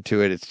they did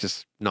to it, it's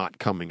just not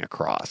coming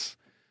across.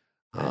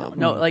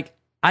 No, like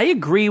I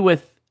agree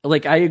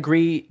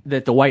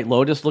that the White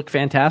Lotus looked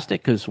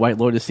fantastic because White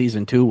Lotus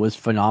season 2 was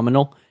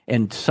phenomenal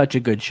and such a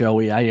good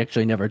show. I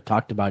actually never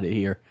talked about it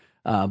here,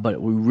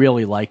 but we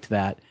really liked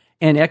that.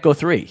 And Echo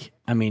 3,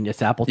 I mean,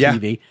 it's Apple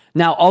TV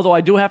now. Although I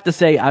do have to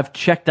say, I've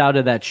checked out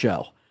of that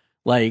show.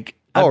 Like,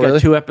 I've got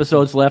 2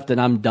 episodes left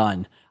and I'm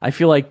done. I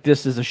feel like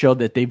this is a show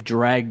that they've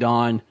dragged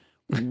on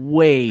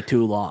way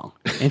too long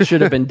and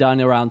should have been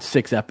done around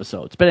 6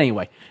 episodes. But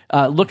anyway,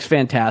 looks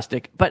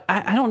fantastic. But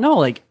I don't know,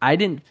 like, I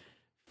didn't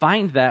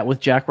find that with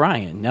Jack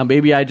Ryan. Now,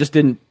 maybe I just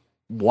didn't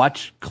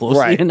watch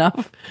closely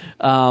enough,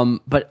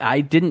 but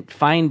I didn't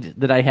find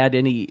that I had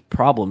any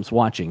problems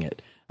watching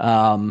it.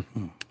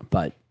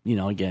 But, you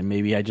know, again,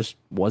 maybe I just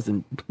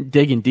wasn't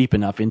digging deep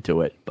enough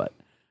into it, but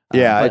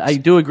but I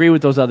do agree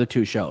with those other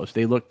 2 shows.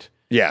 They looked,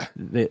 I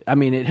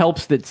mean, it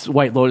helps that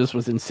White Lotus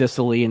was in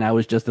Sicily, and I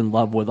was just in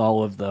love with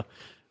all of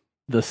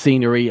the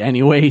scenery,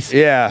 anyways.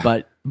 Yeah,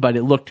 but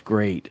it looked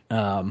great.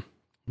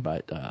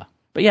 But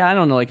yeah, I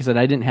don't know. Like I said,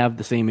 I didn't have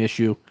the same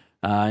issue,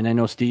 and I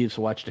know Steve's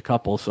watched a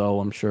couple, so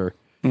I'm sure.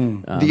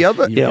 The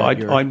other,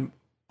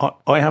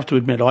 I have to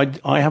admit,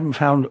 I haven't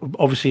found.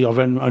 Obviously, I've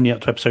only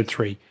up to episode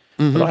 3.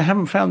 But I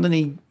haven't found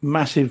any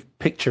massive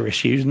picture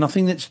issues.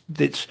 Nothing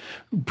that's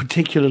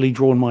particularly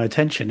drawn my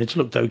attention. It's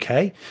looked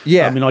okay.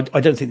 Yeah, I mean,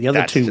 I don't think the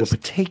other 2 were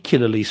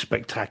particularly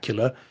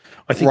spectacular.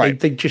 I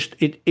think they just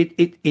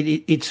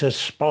it's a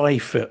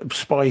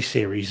spy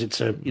series.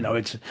 It's a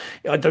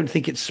I don't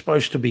think it's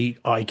supposed to be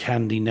eye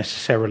candy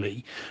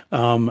necessarily.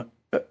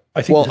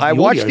 I think I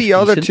watched the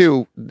other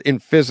 2 in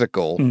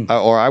physical,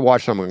 or I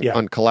watched them on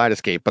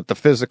Kaleidoscape, but the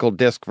physical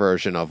disc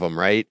version of them,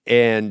 right?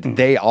 And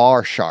they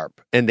are sharp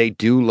and they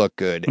do look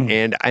good.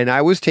 And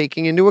I was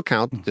taking into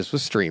account that this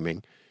was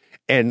streaming.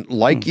 And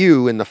like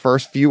you, in the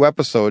first few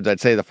episodes, I'd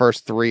say the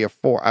first 3 or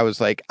 4, I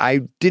was like, I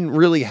didn't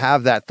really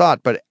have that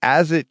thought. But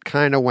as it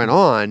kind of went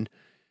on,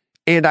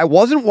 and I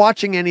wasn't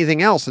watching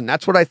anything else, and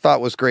that's what I thought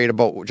was great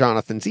about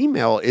Jonathan's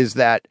email, is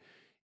that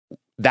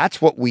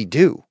that's what we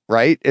do,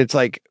 right? It's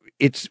like,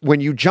 it's when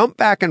you jump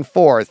back and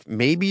forth,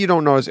 maybe you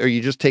don't notice, or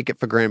you just take it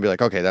for granted and be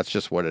like, okay, that's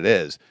just what it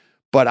is.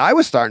 But I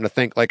was starting to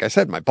think, like I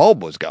said, my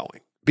bulb was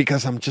going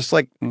because I'm just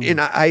like,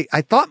 and I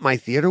thought my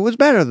theater was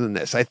better than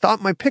this. I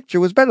thought my picture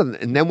was better than,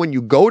 and then when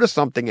you go to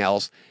something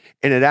else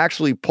and it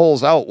actually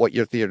pulls out what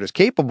your theater is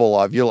capable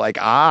of, you're like,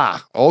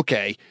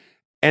 okay.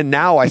 And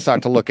now I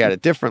start to look at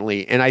it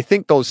differently. And I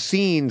think those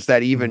scenes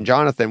that even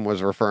Jonathan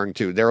was referring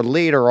to, they're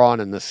later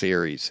on in the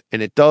series.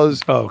 And it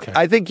does,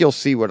 I think you'll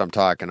see what I'm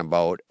talking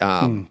about.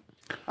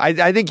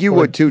 I think you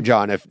would too,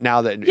 John, if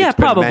now that it's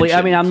probably. Mentioned.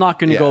 I mean, I'm not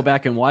going to go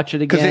back and watch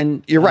it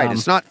again. You're right.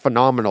 It's not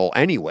phenomenal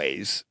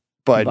anyways,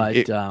 but I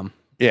didn't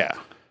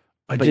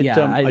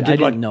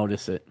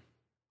notice it.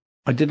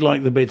 I did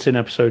like the bits in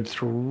episode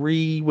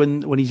 3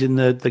 when he's in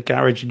the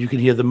garage and you can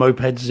hear the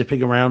mopeds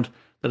zipping around.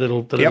 The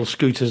little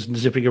scooters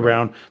zipping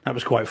around. That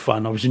was quite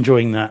fun. I was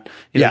enjoying that.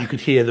 You know, you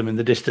could hear them in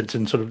the distance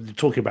and sort of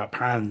talking about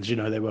pans. You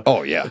know, they were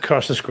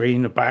across the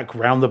screen,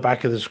 round the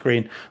back of the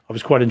screen. I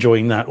was quite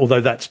enjoying that. Although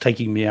that's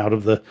taking me out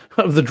of the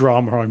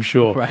drama, I'm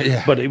sure. Right.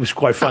 Yeah. But it was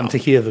quite fun to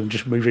hear them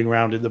just moving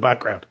around in the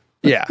background.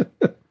 Yeah.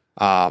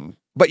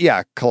 But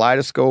yeah,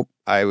 Kaleidoscope,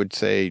 I would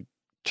say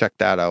check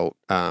that out.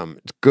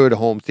 It's good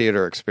home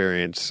theater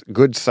experience,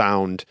 good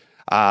sound.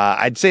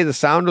 I'd say the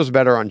sound was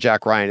better on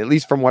Jack Ryan, at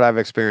least from what I've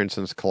experienced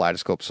since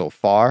Kaleidoscope so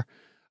far.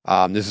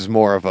 This is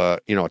more of a,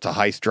 it's a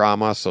heist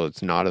drama, so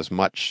it's not as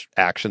much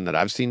action that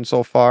I've seen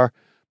so far.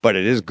 but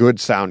it is good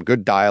sound,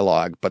 good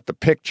dialogue. But the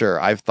picture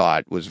I've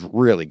thought was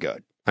really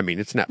good. I mean,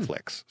 it's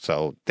Netflix,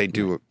 so they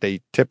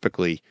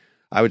typically,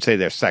 I would say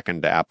they're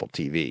second to Apple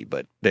TV,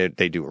 but they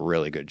do a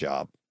really good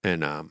job.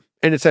 And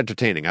it's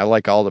entertaining. I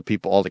like all the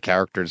people, all the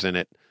characters in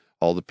it.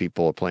 All the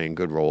people are playing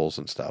good roles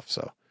and stuff.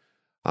 So,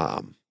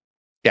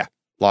 yeah, a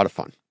lot of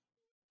fun.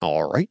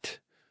 All right.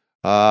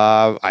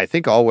 I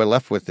think all we're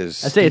left with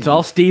is I say it's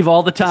all Steve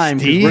all the time.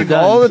 Steve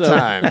all the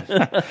time.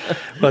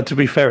 But to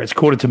be fair, it's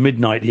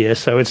 12:45 here,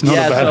 so it's not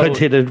a bad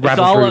idea to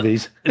rattle through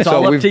these. It's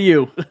all up to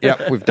you.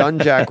 Yeah, we've done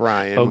Jack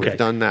Ryan. Okay. We've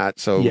done that.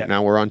 So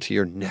now we're on to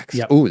your next.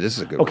 Yep. Ooh, this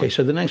is a good one. Okay,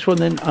 so the next one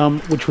then,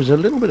 which was a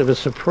little bit of a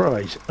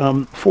surprise,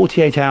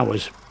 48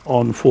 Hours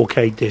on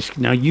 4K disc.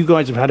 Now, you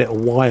guys have had it a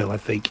while, I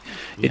think.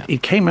 Yeah.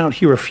 It came out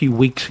here a few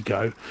weeks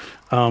ago,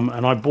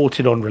 and I bought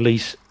it on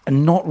release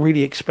and not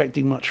really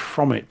expecting much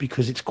from it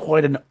because it's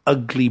quite an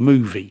ugly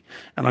movie.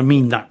 And I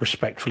mean that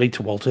respectfully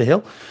to Walter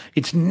Hill.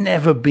 It's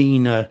never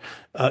been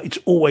it's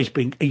always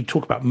been, you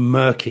talk about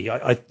murky.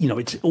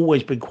 It's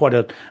always been quite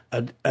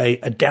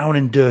a down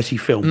and dirty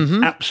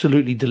film,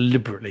 absolutely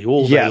deliberately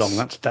all day long.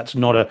 That's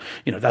not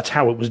that's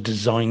how it was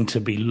designed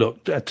to be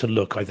look,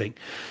 I think.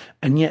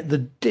 And yet the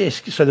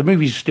disc, so the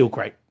movie's still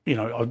great.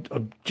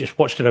 I've just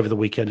watched it over the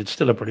weekend. It's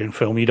still a brilliant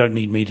film. You don't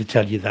need me to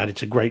tell you that.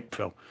 It's a great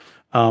film.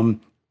 But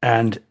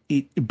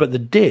the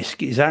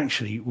disc is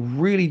actually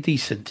really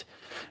decent.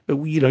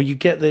 You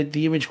get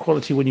the image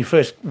quality when you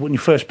first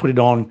put it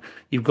on.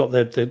 You've got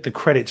the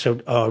credits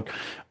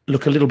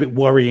look a little bit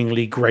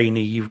worryingly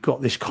grainy. You've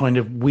got this kind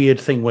of weird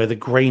thing where the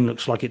grain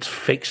looks like it's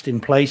fixed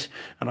in place,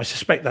 and I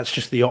suspect that's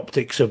just the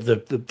optics of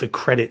the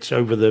credits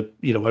over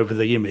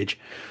the image.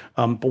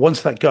 But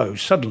once that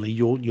goes, suddenly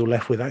you're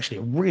left with actually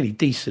a really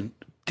decent,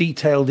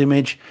 detailed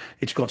image.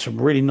 It's got some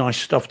really nice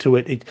stuff to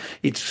it.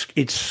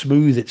 It's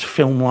smooth. It's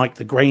film-like.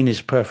 The grain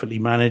is perfectly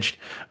managed,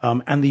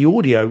 and the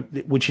audio,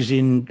 which is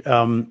in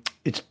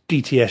it's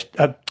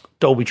DTS.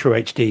 Dolby True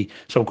HD.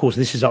 So of course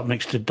this is up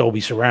next to Dolby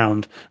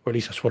Surround, or at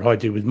least that's what I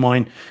do with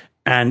mine.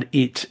 And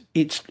it's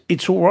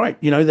all right.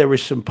 There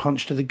is some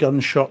punch to the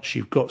gunshots.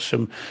 You've got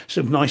some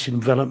nice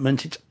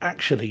envelopment. It's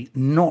actually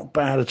not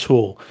bad at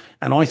all.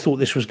 And I thought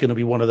this was going to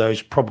be one of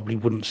those, probably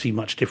wouldn't see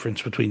much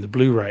difference between the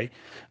Blu-ray.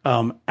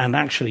 And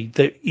actually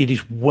it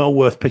is well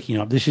worth picking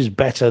up. This is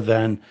better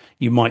than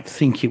you might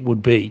think it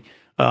would be.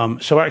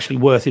 So actually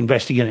worth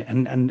investing in it,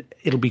 and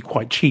it'll be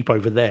quite cheap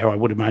over there, I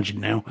would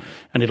imagine now,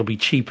 and it'll be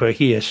cheaper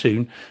here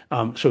soon.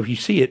 So if you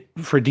see it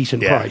for a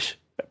decent price,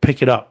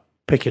 pick it up.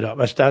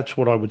 That's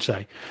what I would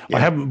say. Yeah. I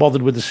haven't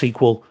bothered with the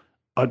sequel.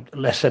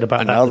 Less said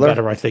about that, the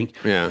better, I think.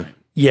 Yeah.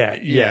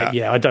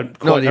 I don't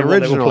quite know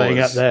what they were playing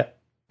out there.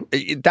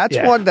 That's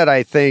one that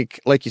I think,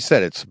 like you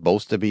said, it's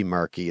supposed to be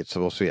murky. It's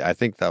supposed to be. I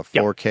think the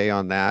 4K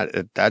on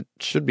that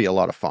should be a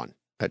lot of fun.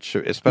 That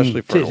should,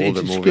 especially for an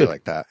older movie good.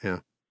 Like that. Yeah.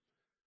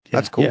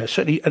 That's cool. Yeah,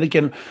 certainly. And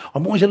again,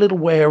 I'm always a little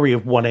wary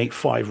of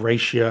 1:8:5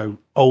 ratio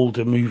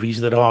older movies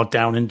that are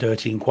down and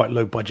dirty and quite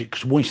low budget,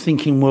 because I'm always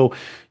thinking, well,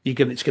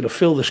 it's going to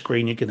fill the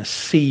screen. You're going to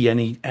see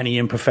any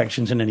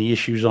imperfections and any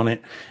issues on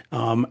it.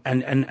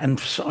 And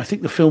so I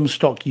think the film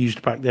stock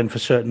used back then for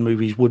certain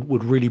movies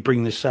would really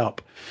bring this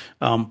up.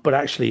 But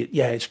actually,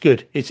 it's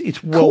good.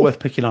 It's well worth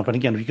picking up. And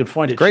again, if you can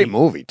find it, great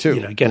movie too.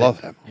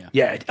 Love that.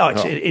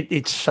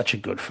 It's such a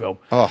good film.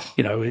 Oh.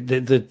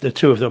 The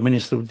two of them. I mean,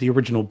 it's the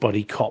original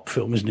buddy cop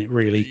film, isn't it?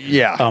 Really.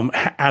 Yeah.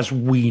 As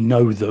we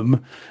know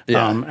them.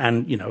 Yeah.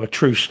 And a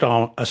true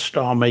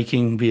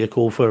star-making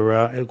vehicle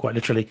for quite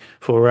literally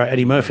for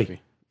Eddie Murphy.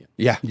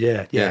 Yeah,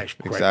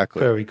 exactly.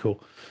 Very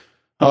cool.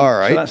 All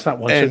right, so that's that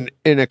one. And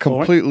in a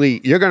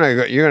completely, you're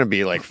gonna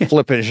be like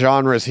flipping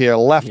genres here,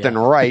 left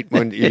and right.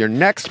 When your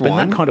next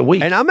one, that kind of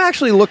week, and I'm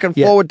actually looking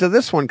forward to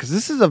this one because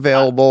this is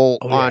available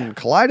on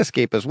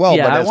Kaleidoscape as well.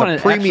 But as a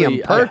premium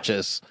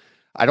purchase,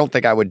 I don't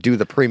think I would do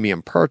the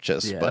premium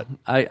purchase. But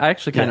I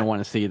actually kind of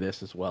want to see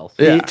this as well.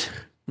 So.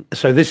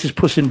 So this is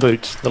Puss in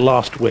Boots: The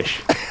Last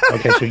Wish.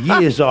 Okay, so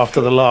years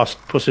after the last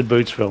Puss in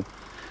Boots film.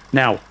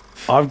 Now,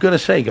 I've got to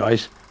say,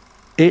 guys,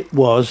 it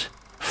was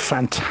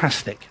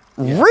fantastic.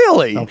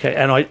 Really? Okay,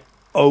 and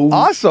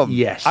awesome.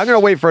 Yes, I'm going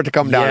to wait for it to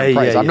come down in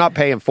price. I'm not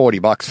paying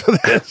 $40 for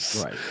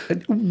this.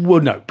 Right.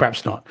 Well, no,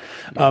 perhaps not.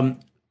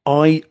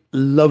 I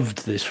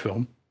loved this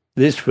film.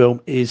 This film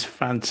is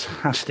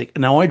fantastic.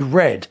 Now, I'd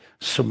read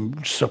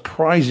some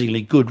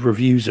surprisingly good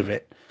reviews of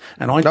it.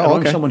 And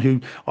I'm someone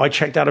who, I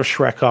checked out of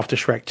Shrek after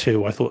Shrek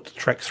 2. I thought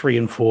Shrek 3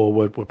 and 4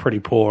 were pretty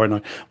poor,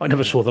 and I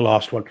never saw the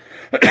last one.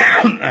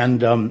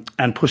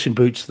 and Puss in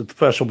Boots, the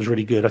first one was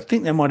really good. I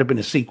think there might have been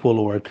a sequel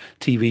or a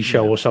TV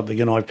show or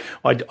something, and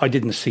I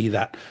didn't see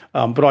that.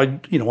 But I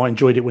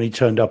enjoyed it when he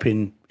turned up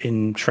in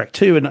Shrek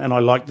 2, and I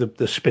liked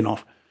the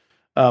spin-off.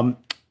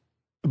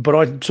 But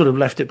I sort of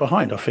left it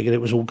behind. I figured it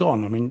was all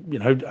gone. I mean,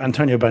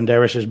 Antonio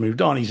Banderas has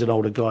moved on. He's an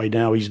older guy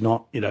now. He's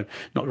not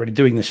really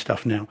doing this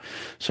stuff now.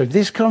 So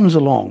this comes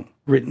along,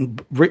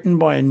 written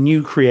by a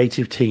new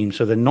creative team.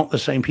 So they're not the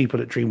same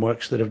people at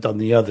DreamWorks that have done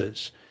the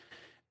others.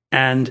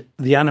 And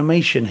the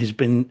animation has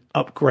been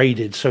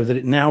upgraded so that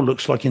it now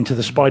looks like Into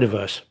the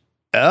Spider-Verse.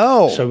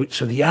 Oh.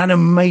 So the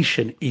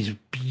animation is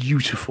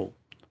beautiful.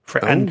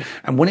 And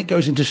when it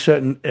goes into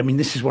certain, I mean,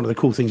 this is one of the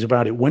cool things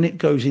about it. When it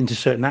goes into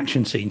certain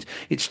action scenes,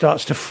 it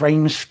starts to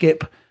frame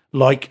skip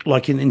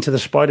like in Into the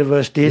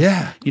Spider-Verse did.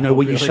 Yeah. You know,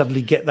 where you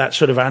suddenly get that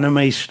sort of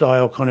anime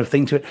style kind of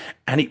thing to it.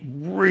 And it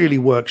really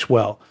works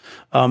well.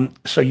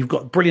 So you've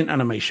got brilliant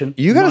animation.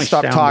 You got to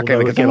stop talking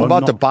because I'm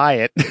about to buy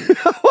it.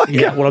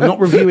 Yeah, well, I'm not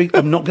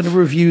going to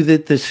review the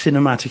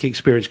cinematic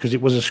experience because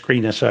it was a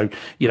screener, so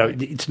you know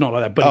it's not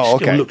like that. But it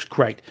still looks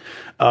great.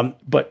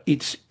 But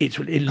it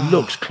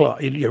looks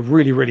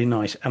really, really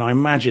nice. And I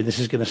imagine this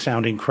is going to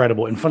sound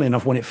incredible. And funny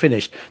enough, when it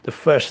finished, the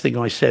first thing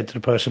I said to the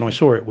person I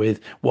saw it with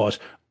was,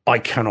 I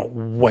cannot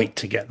wait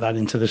to get that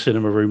into the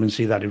cinema room and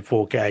see that in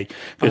 4K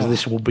because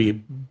this will be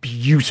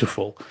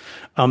beautiful.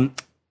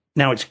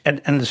 Now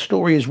and the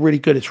story is really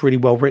good. It's really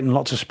well written.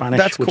 Lots of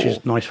Spanish, which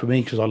is nice for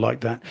me because I like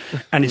that.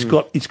 And it's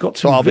got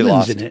some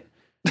villains in it.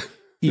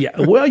 Yeah,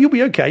 well, you'll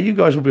be okay. You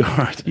guys will be all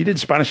right. You did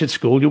Spanish at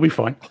school. You'll be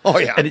fine. Oh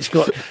yeah. And it's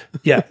got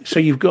So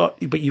you've got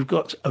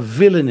a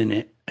villain in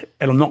it.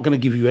 And I'm not going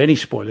to give you any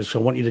spoilers, so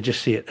I want you to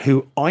just see it.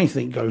 Who I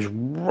think goes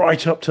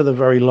right up to the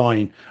very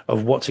line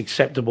of what's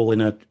acceptable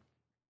in a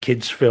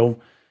kids' film,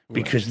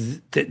 because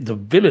the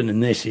villain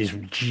in this is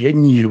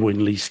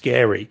genuinely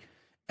scary.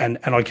 And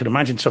I can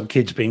imagine some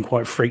kids being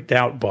quite freaked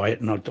out by it.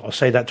 And I'll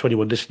say that to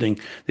anyone listening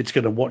that's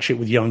going to watch it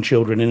with young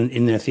children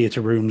in their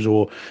theatre rooms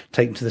or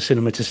take them to the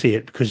cinema to see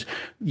it. Because,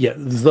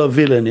 the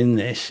villain in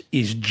this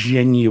is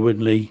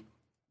genuinely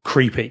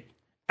creepy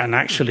and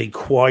actually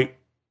quite,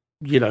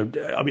 I mean,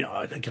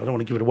 I don't want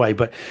to give it away,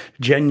 but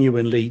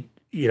genuinely,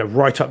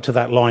 right up to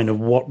that line of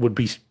what would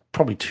be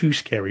probably too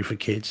scary for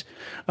kids,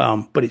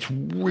 but it's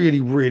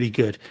really, really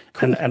good.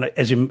 Cool. And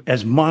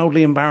as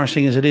mildly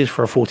embarrassing as it is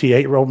for a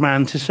 48-year-old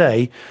man to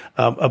say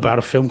about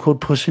a film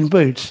called Puss in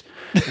Boots,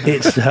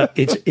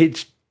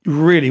 it's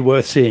really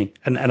worth seeing.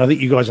 And I think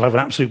you guys will have an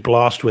absolute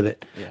blast with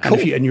it. Yeah. And,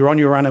 and you're on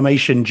your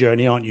animation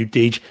journey, aren't you,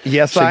 Deej?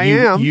 Yes, so I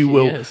am.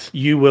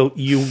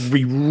 You'll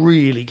be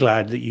really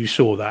glad that you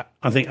saw that.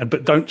 I think,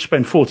 but don't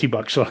spend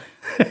 $40 on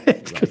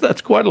it because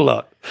that's quite a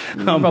lot.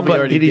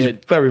 But it is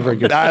very, very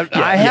good.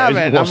 I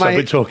haven't. I've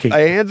been talking. My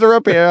hands are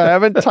up here. I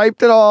haven't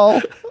typed it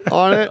all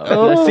on it.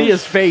 I see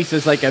his face.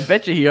 It's like, I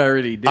bet you he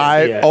already did.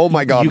 Oh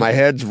my God, my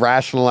head's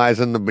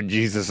rationalizing the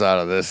bejesus out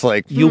of this.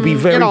 Like, you'll be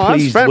very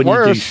pleased when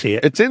you do see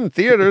it. It's in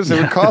theaters.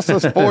 It would cost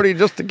us $40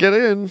 just to get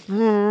in.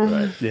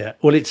 Right. Yeah.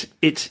 Well, it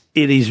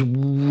is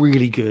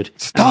really good.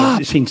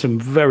 Stop. I've seen some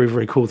very,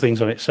 very cool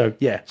things on it. So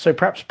So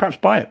perhaps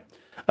buy it.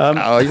 All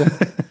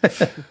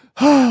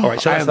right,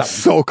 so that's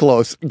so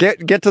close.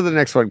 Get to the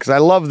next one because I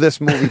love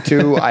this movie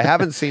too. I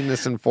haven't seen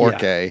this in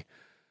 4K.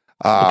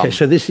 Okay,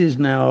 so this is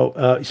now.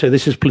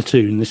 This is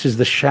Platoon. This is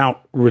the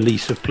Shout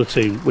release of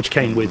Platoon, which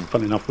came with,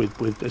 funny enough,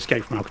 with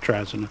Escape from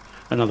Alcatraz and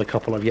another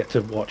couple I've yet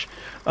to watch.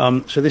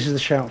 So this is the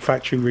Shout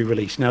Factory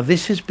re-release. Now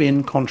this has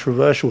been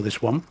controversial.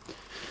 This one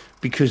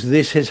because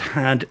this has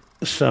had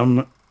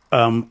some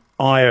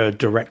ire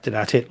directed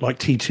at it, like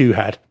T2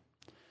 had.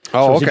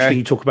 So it's interesting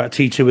you talk about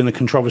T2 and the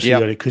controversy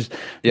of it because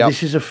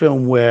this is a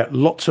film where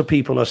lots of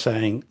people are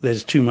saying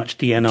there's too much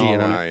DNR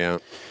on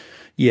it.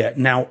 Yeah.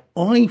 Now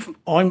I'm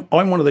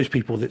one of those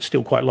people that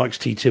still quite likes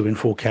T2 in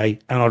 4K,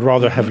 and I'd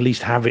rather at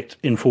least have it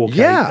in 4K.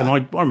 Yeah. And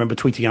I remember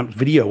tweeting out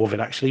video of it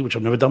actually, which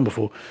I've never done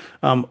before.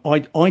 I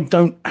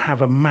don't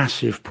have a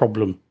massive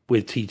problem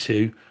with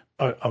T2.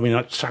 I mean,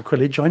 it's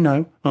sacrilege, I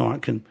know. I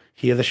can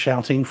hear the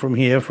shouting from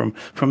here, from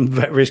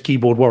various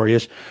keyboard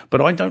warriors,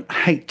 but I don't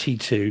hate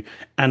T2.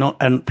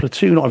 And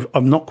Platoon,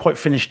 I've not quite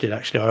finished it,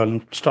 actually.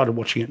 I started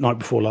watching it night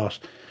before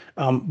last.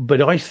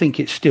 But I think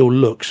it still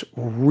looks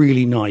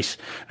really nice.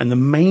 And the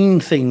main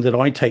thing that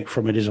I take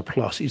from it as a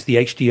plus is the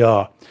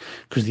HDR,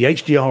 because the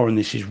HDR on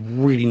this is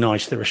really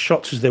nice. There are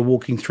shots as they're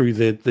walking through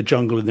the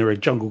jungle, and there are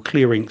jungle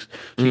clearings.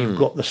 So you've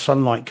got the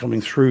sunlight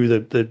coming through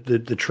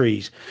the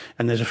trees,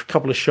 and there's a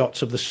couple of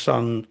shots of the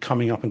sun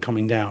coming up and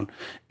coming down,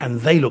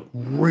 and they look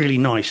really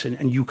nice.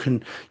 And you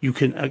can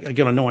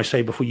again, I know I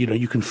say before,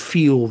 you can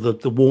feel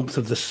the warmth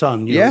of the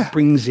sun. It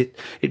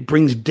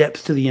brings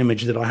depth to the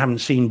image that I haven't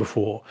seen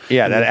before.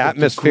 Yeah, that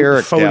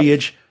atmospheric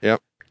foliage.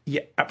 Yep.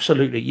 Yeah,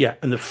 absolutely. Yeah,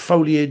 and the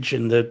foliage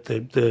and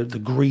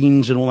the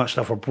greens and all that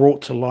stuff are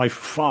brought to life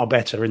far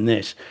better in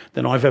this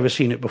than I've ever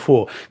seen it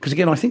before. Because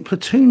again, I think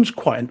Platoon's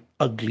quite an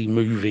ugly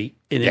movie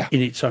in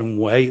its own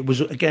way. It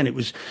was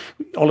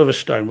Oliver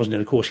Stone, wasn't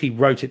it? Of course, he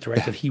wrote it,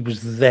 directed. He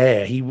was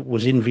there. He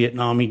was in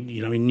Vietnam. He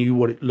knew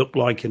what it looked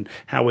like and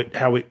how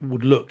it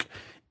would look.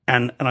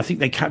 And I think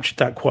they captured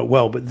that quite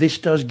well. But this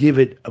does give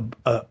it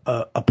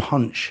a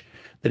punch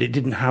that it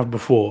didn't have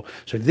before.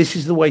 So this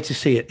is the way to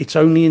see it. It's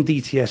only in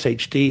DTS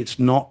HD. It's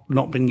not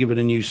been given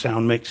a new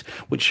sound mix,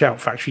 which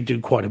Shout Factory do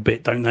quite a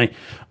bit, don't they?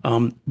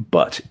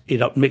 But it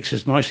up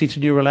mixes nicely to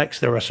Neural X.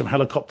 There are some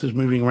helicopters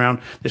moving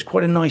around. There's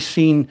quite a nice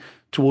scene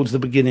towards the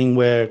beginning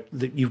where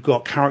you've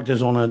got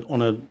characters on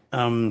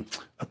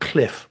a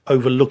cliff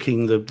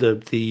overlooking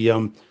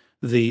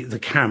the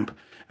camp,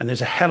 and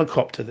there's a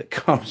helicopter that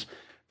comes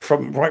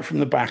right from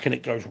the back, and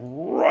it goes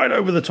right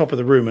over the top of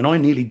the room. And I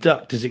nearly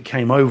ducked as it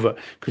came over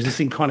because this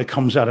thing kind of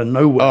comes out of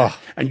nowhere,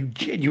 and you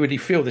genuinely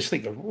feel this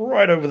thing go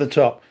right over the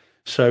top.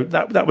 So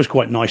that was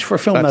quite nice for a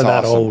film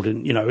that old,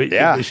 and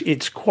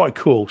it's quite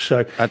cool.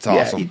 So that's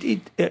awesome.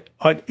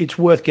 It's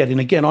worth getting.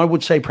 Again, I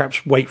would say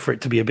perhaps wait for it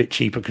to be a bit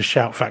cheaper because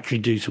Shout Factory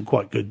do some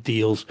quite good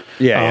deals.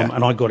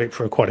 And I got it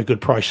for quite a good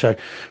price. So,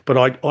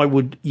 but I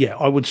would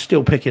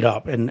still pick it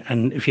up.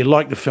 And if you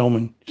like the film,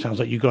 and it sounds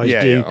like you guys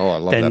do, I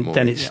love that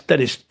movie.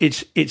 then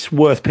it's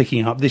worth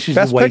picking up. This is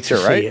Best the way picture,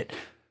 to right? see it.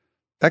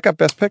 That got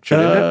Best Picture,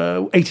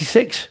 didn't it?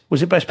 86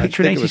 was it Best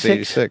Picture in 86?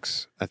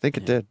 86. I think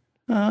it did.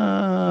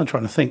 I'm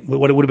trying to think.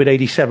 Well, it would have been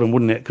 87,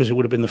 wouldn't it? Because it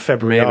would have been the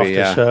February after.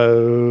 Yeah.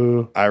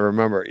 So I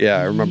remember. Yeah,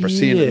 I remember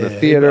seeing it in the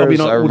theaters.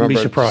 I wouldn't be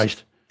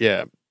surprised.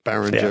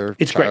 Berenger.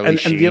 It's great. And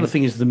the other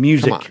thing is the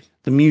music.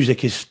 The music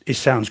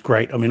sounds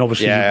great. I mean,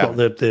 obviously you've got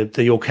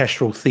the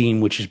orchestral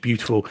theme, which is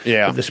beautiful.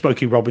 Yeah, the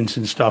Smokey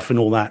Robinson stuff and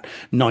all that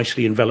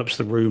nicely envelops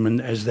the room,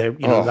 and as they're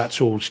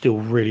that's all still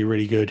really,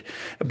 really good.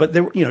 But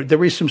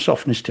there is some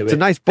softness to it. It's a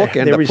nice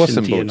bookend of Puss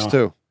in Boots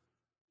too.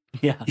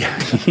 Yeah.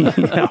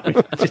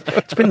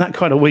 It's been that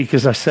kind of week,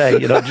 as I say.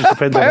 It just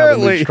depends on how the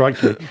mood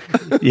strikes me.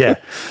 Yeah,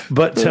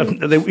 but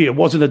it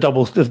wasn't a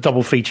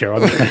double feature. I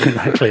mean,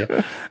 actually,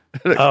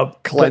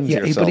 cleanse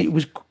yourself.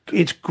 But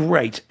it's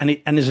great, and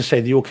as I say,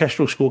 the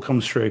orchestral score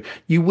comes through.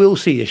 You will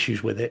see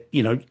issues with it.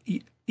 You're going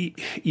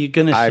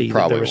to see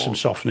that there is some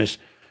softness.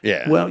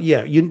 Yeah. Well,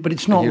 but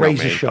it's not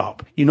razor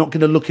sharp. You're not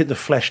going to look at the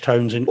flesh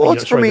tones and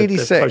it's from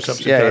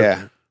 86.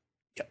 Yeah.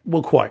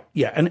 Well, quite,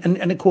 yeah,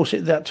 and of course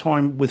at that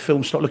time with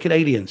film stock, look at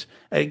Aliens.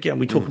 Again,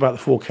 we talk about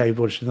the 4K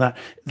version of that.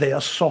 They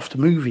are soft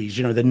movies,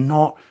 they're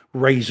not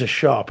razor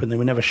sharp, and they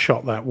were never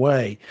shot that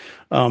way.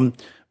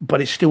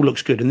 But it still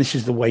looks good, and this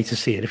is the way to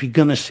see it. If you're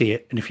going to see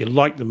it, and if you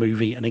like the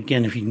movie, and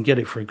again, if you can get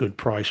it for a good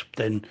price,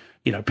 then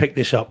pick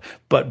this up.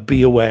 But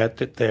be aware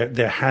that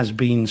there has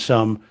been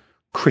some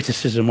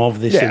criticism of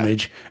this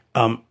image,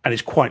 and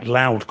it's quite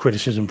loud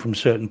criticism from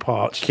certain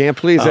parts. Can't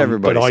please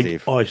everybody, but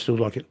Steve. I still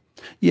like it.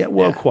 Yeah,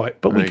 quite.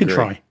 But we can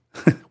try.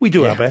 We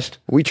do our best.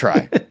 We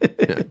try.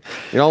 You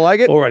don't like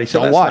it? Alrighty, so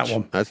don't that's watch. That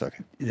one. That's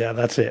okay. Yeah,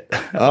 that's it.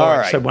 All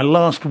right. So my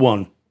last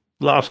one.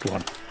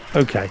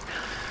 Okay.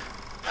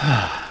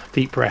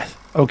 Deep breath.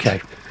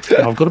 Okay.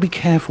 Now, I've got to be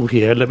careful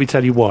here. Let me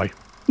tell you why.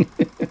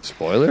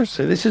 Spoilers?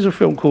 So this is a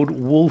film called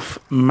Wolf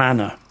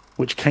Manor,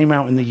 which came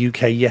out in the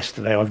UK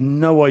yesterday. I have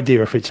no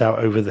idea if it's out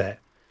over there.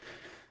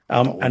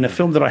 And a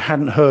film that I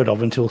hadn't heard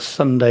of until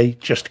Sunday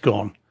just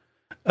gone.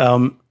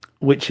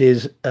 Which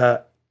is,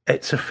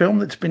 it's a film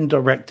that's been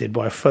directed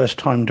by a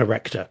first-time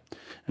director.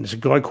 And it's a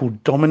guy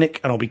called Dominic,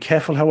 and I'll be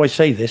careful how I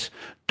say this,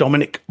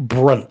 Dominic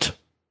Brunt.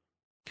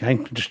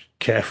 Okay, just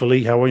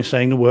carefully how I'm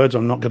saying the words.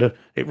 I'm not going to,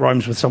 it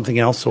rhymes with something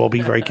else, so I'll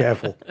be very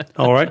careful.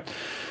 All right?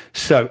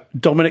 So,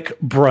 Dominic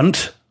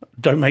Brunt,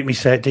 don't make me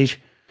say it, Deej.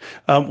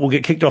 We'll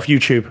get kicked off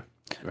YouTube.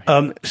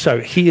 Right. So,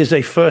 he is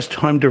a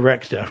first-time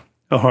director,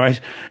 all right?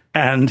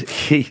 And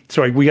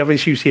we have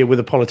issues here with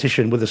a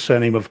politician with a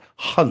surname of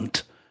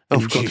Hunt. And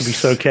you've got to be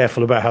so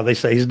careful about how they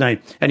say his name.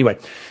 Anyway,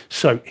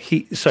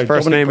 his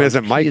first name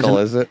isn't Michael,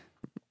 is it?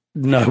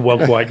 No,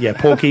 well, quite. Yeah,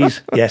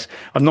 Porky's. Yes,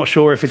 I'm not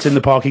sure if it's in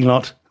the parking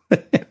lot. So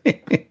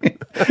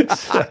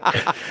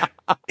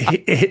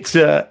he's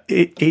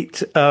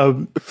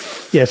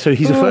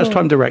a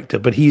first-time director,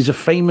 but he's a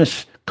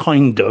famous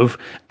kind of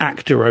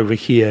actor over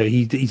here.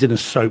 He's in a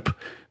soap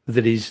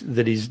that is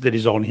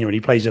on here, and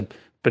he plays a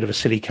bit of a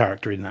silly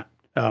character in that.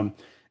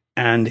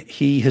 And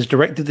he has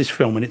directed this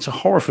film, and it's a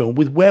horror film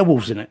with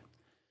werewolves in it.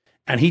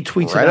 And he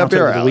tweeted out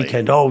over the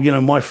weekend,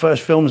 my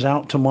first film's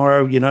out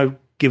tomorrow,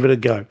 give it a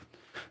go.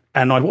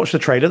 And I watched the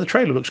trailer. The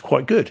trailer looks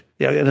quite good.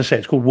 Yeah, as I say,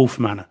 it's called Wolf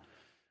Manor.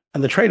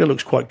 And the trailer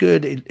looks quite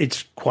good.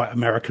 It's quite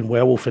American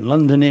Werewolf in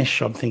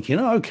Londonish. I'm thinking,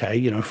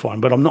 okay, fine.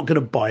 But I'm not going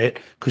to buy it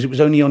because it was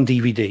only on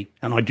DVD,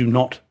 and I do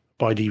not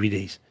buy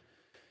DVDs.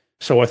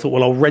 So I thought,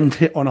 well, I'll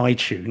rent it on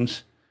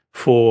iTunes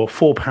for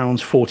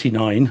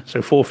 £4.49, so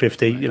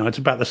 $4.50. It's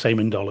about the same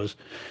in dollars,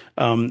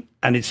 and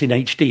it's in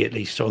HD at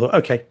least. So I thought,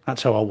 okay,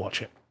 that's how I'll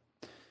watch it.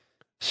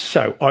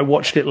 So I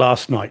watched it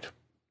last night.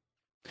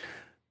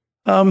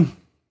 And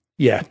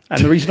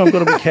the reason I've got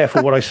to be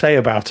careful what I say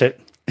about it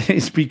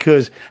is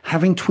because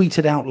having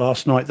tweeted out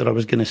last night that I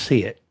was going to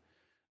see it,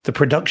 the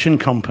production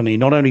company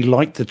not only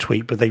liked the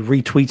tweet, but they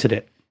retweeted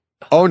it.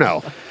 Oh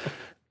no!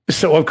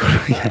 So I've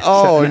got.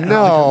 No! I don't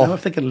know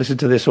if they can listen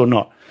to this or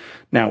not.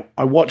 Now,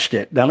 I watched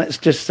it. Now, let's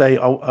just say,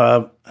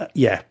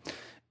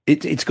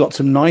 it's got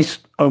some nice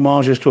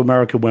homages to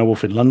American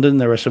Werewolf in London.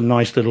 There are some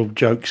nice little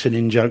jokes and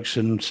in-jokes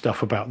and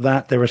stuff about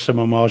that. There are some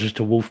homages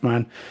to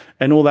Wolfman,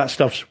 and all that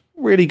stuff's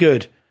really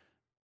good.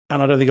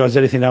 And I don't think there's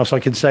anything else I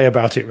can say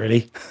about it,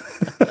 really.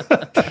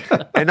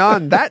 And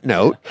on that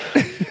note...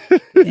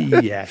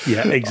 yeah,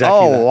 exactly.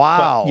 Oh,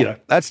 wow.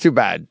 But, that's too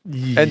bad.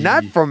 And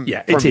that from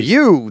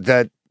you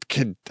that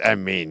could,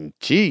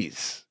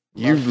 geez...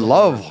 You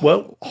love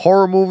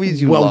horror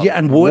movies.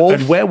 And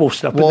werewolf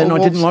stuff. But then I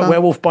didn't like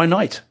Werewolf by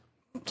Night.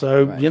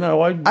 So I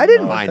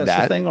didn't mind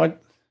that. Thing.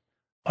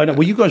 I know.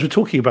 Well, you guys were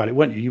talking about it,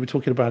 weren't you? You were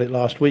talking about it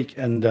last week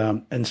and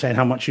saying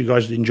how much you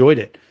guys enjoyed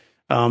it.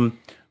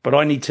 But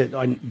I need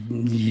to.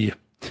 Yeah.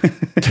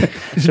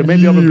 So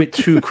maybe I'm a bit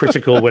too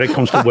critical when it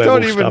comes to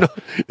werewolf stuff. Know.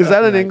 Is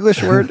that an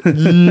English word?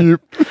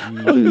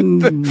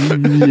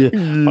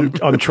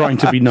 I'm trying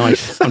to be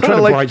nice. I'm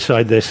trying to bright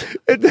side this.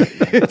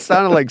 It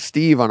sounded like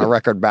Steve on a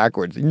record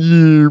backwards.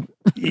 Exactly.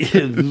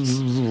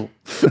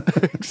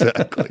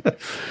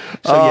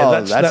 So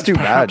yeah, that's too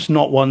perhaps bad.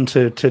 Not one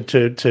to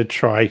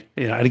try.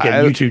 And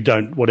again, you two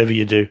don't. Whatever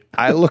you do.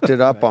 I looked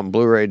it up on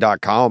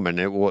Blu-ray.com,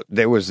 and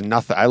there was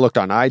nothing. I looked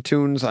on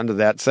iTunes under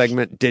that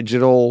segment,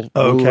 digital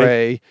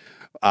Blu-ray,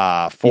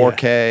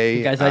 4K.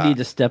 Yeah. Guys, I need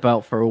to step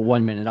out for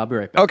 1 minute. I'll be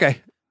right back.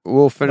 Okay,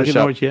 we'll finish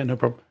up. Yeah, no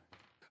problem.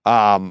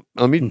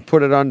 Let me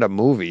put it under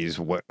movies.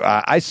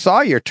 I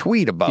saw your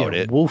tweet about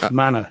it. Wolf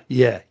Manor.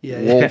 Yeah.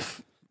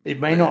 Wolf. It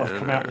may not have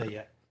come out there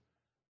yet.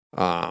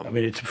 I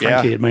mean,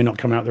 frankly, it may not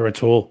come out there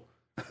at all.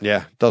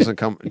 Yeah, doesn't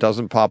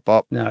pop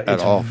up. No, at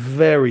all.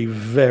 Very,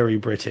 very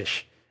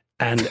British,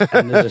 and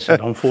as I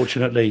said,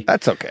 unfortunately,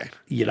 that's okay.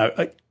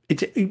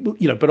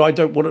 But I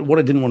don't. What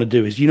I didn't want to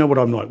do is, what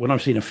I'm like when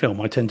I've seen a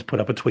film, I tend to put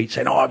up a tweet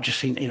saying, "Oh, I've just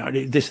seen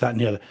this, that,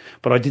 and the other."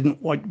 But I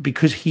didn't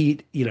because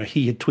he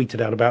had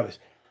tweeted out about this,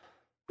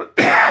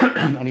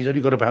 and he's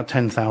only got about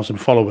 10,000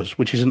 followers,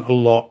 which isn't a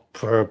lot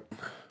for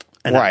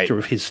an actor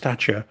of his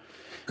stature.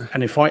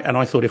 And I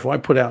thought if I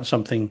put out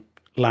something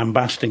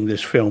lambasting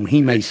this film,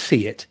 he may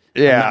see it.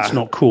 Yeah, and that's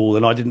not cool.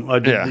 And I didn't.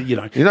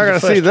 You're not going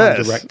to see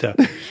this. Director.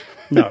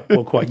 No,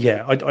 well, quite.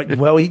 Yeah.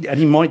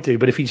 He might do,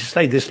 but if he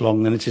stayed this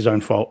long, then it's his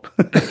own fault.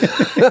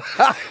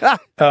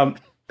 But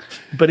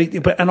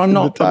I'm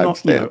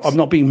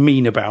not being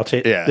mean about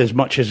it as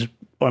much as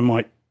I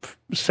might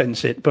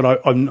sense it.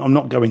 But I'm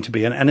not going to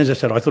be. And as I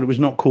said, I thought it was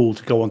not cool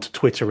to go onto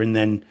Twitter and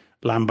then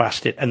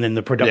lambast it, and then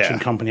the production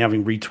company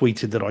having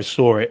retweeted that I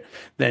saw it,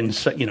 then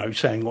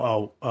saying,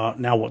 "Well,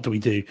 now what do we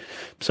do?"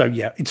 So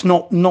yeah, it's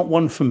not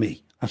one for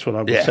me. That's what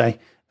I would say.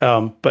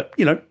 But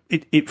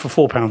it for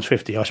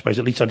 £4.50, I suppose.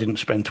 At least I didn't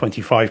spend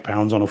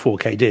 £25 on a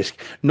 4K disc.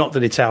 Not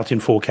that it's out in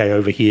 4K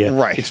over here.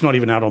 Right. It's not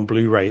even out on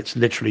Blu-ray. It's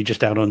literally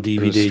just out on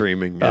DVD.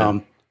 Streaming. Yeah.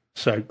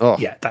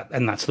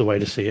 That's the way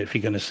to see it if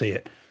you're going to see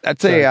it.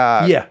 That's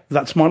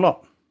that's my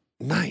lot.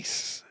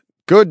 Nice.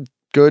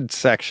 Good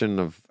section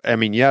of,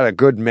 you had a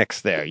good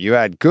mix there. You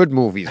had good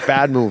movies,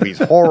 bad movies,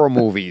 horror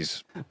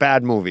movies,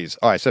 bad movies.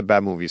 Oh, I said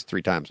bad movies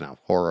 3 times now.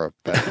 Horror,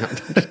 bad.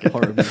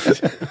 Horror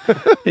movies.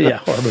 Yeah,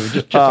 horror movies.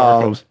 Just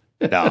horror films.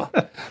 No.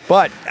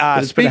 But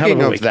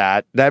speaking of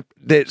that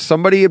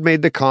somebody had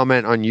made the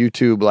comment on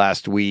YouTube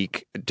last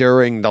week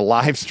during the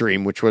live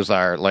stream, which was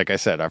our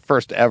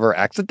first ever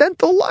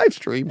accidental live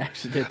stream.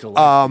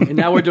 And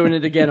now we're doing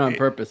it again on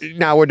purpose.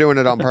 Now we're doing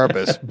it on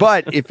purpose.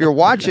 But if you're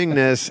watching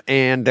this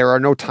and there are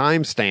no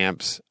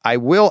timestamps, I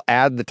will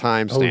add the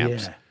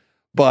timestamps. Oh, yeah.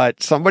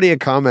 But somebody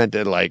had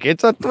commented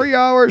it's a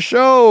 3-hour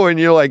show, and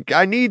you're like,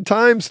 I need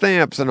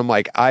timestamps, and I'm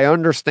like, I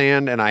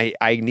understand, and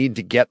I need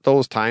to get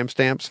those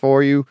timestamps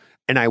for you.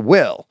 And I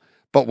will,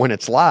 but when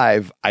it's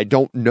live, I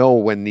don't know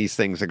when these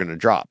things are going to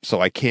drop,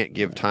 so I can't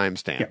give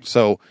timestamps. Yeah.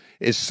 So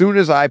as soon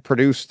as I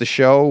produce the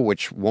show,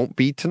 which won't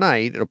be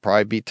tonight, it'll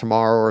probably be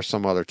tomorrow or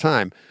some other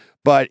time.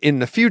 But in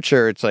the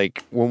future, it's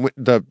like when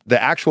the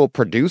actual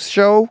produced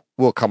show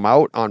will come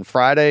out on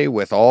Friday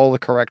with all the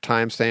correct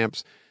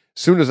timestamps.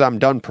 As soon as I'm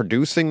done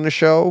producing the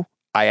show,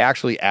 I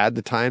actually add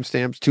the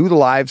timestamps to the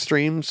live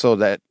stream so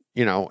that,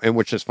 and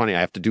which is funny,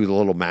 I have to do the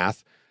little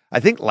math. I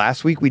think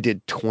last week we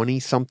did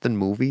 20-something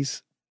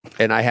movies,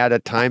 and I had a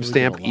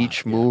timestamp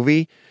each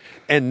movie.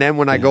 And then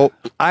when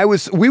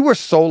we were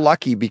so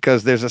lucky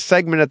because there's a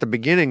segment at the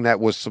beginning that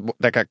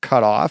got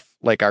cut off,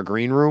 like our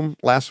green room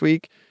last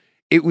week.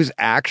 It was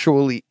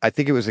actually, I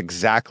think it was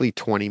exactly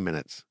 20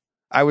 minutes.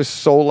 I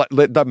was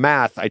the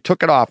math, I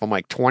took it off. I'm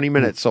like 20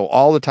 minutes. So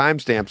all the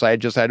timestamps I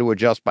just had to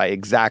adjust by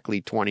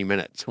exactly 20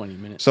 minutes. 20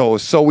 minutes. So it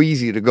was so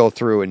easy to go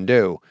through and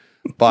do.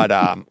 But,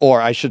 or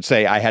I should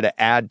say I had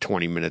to add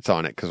 20 minutes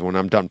on it because when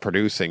I'm done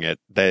producing it,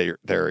 there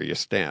are your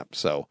stamps.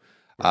 So,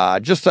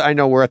 I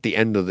know we're at the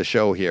end of the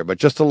show here, but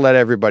just to let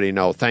everybody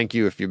know, thank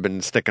you if you've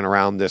been sticking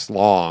around this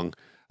long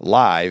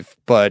live.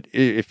 But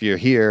if you're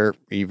here,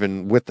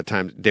 even with the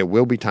time, there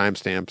will be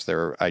timestamps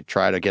there. I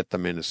try to get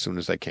them in as soon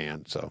as I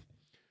can. So,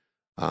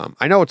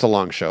 I know it's a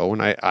long show,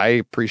 and I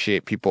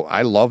appreciate people.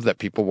 I love that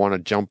people want to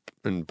jump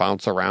and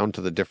bounce around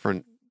to the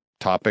different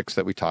topics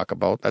that we talk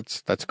about.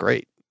 That's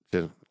great.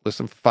 To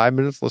listen for 5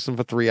 minutes, listen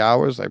for 3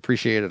 hours. I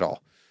appreciate it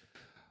all.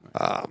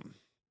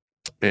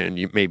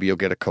 And maybe you'll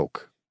get a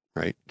Coke,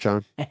 right,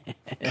 John?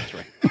 That's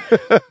right.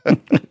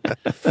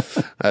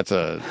 That's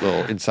a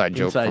little inside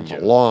joke from a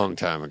long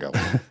time ago.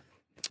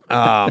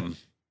 All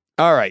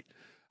right.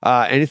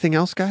 Anything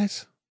else,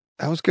 guys?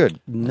 That was good.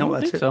 No,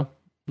 that's it. So.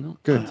 No,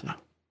 good.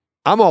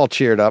 I'm all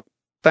cheered up.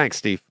 Thanks,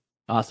 Steve.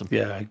 Awesome.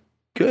 Yeah.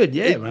 Good.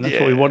 Yeah, man. That's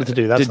what we wanted to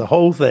do. That's the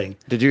whole thing.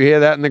 Did you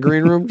hear that in the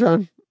green room,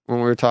 John? When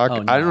we were talking?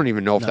 Oh, no. I don't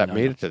even know if that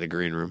made it to the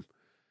green room.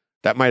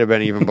 That might have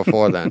been even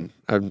before then.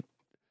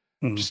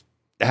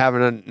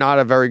 having not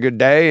a very good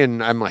day,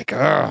 and I'm like,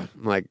 ugh.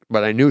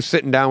 But I knew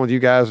sitting down with you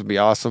guys would be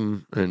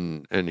awesome,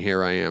 and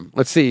here I am.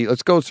 Let's see.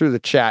 Let's go through the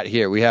chat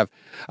here. We have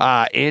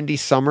Andy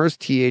Summers,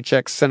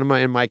 THX Cinema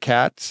and My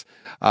Cats.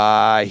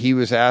 He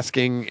was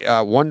asking,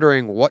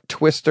 wondering what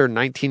Twister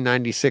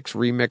 1996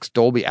 remix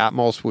Dolby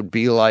Atmos would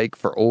be like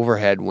for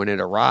overhead when it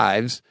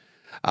arrives.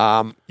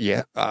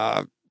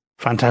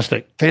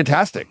 Fantastic,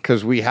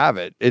 because we have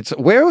it.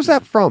 Where was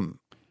that from?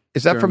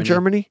 Is that from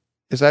Germany?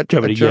 Is that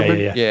Germany?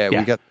 Yeah,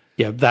 we got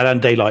that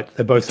and Daylight.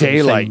 They're both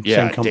Daylight.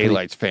 Same company.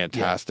 Daylight's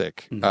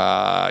fantastic.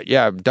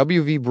 Yeah.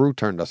 WV Brew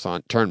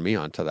turned me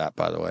on to that,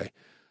 by the way.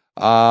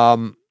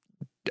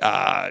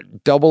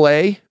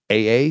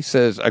 AA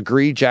says,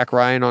 agree, Jack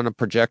Ryan on a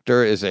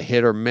projector is a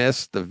hit or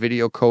miss. The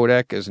video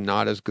codec is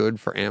not as good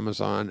for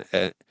Amazon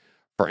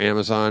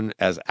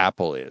as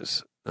Apple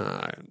is.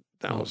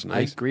 That was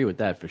nice. I agree with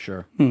that for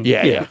sure.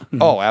 Yeah.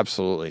 Oh,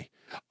 absolutely.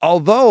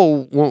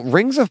 Although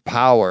Rings of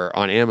Power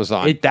on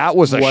Amazon, that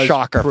was a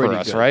shocker for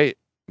us, right?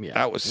 Yeah,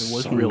 that was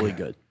so really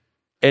good.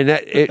 And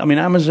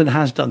Amazon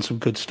has done some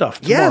good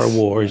stuff. Tomorrow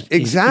War is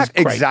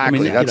exactly.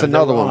 That's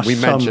another one we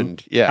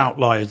mentioned. Yeah,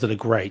 outliers that are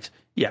great.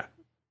 Yeah,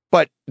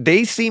 but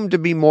they seem to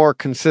be more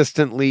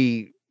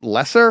consistently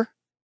lesser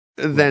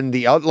than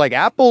the other. Like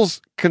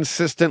Apple's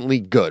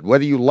consistently good,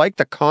 whether you like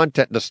the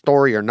content, the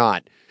story, or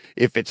not.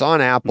 If it's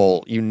on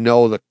Apple, you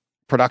know the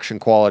production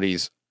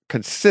quality's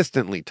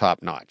consistently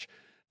top notch.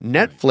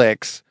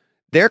 Netflix,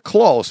 they're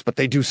close, but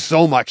they do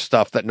so much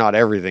stuff that not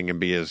everything can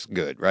be as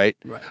good, right?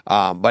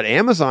 But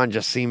Amazon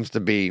just seems to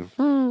be,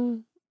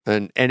 and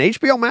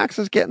HBO Max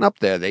is getting up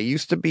there. They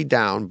used to be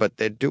down, but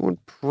they're doing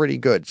pretty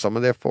good. Some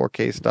of their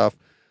 4K stuff.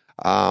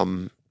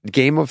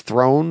 Game of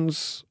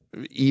Thrones,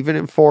 even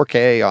in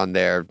 4K on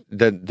there,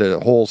 the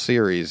whole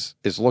series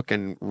is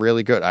looking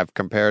really good. I've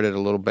compared it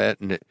a little bit,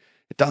 and it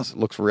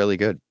looks really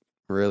good.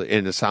 Really,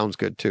 and it sounds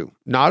good too.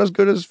 Not as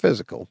good as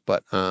physical,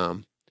 but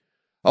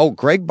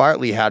Greg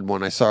Bartley had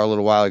one I saw a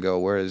little while ago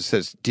where it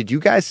says, "Did you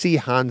guys see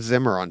Hans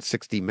Zimmer on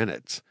 60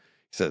 Minutes?"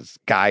 He says,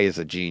 "Guy is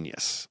a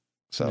genius."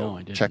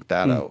 So check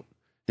that out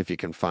if you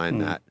can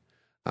find that.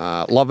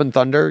 Love and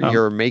Thunder,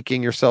 you're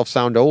making yourself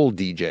sound old,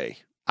 DJ.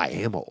 I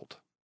am old.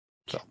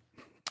 So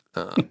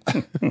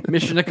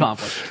mission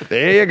accomplished.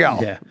 There you go.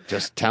 Yeah.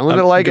 Just telling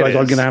it like it is.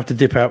 I'm going to have to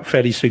dip out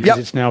fairly soon because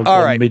it's now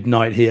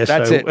midnight here.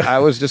 That's it. I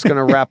was just going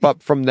to wrap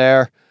up from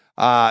there.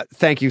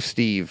 Thank you,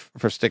 Steve,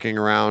 for sticking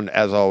around,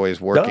 as always,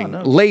 working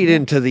late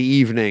into the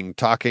evening,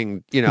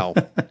 talking,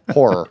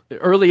 horror.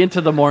 Early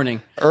into the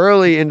morning.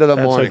 Okay.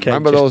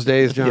 Remember those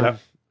days, John?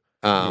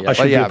 I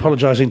should be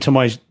apologizing to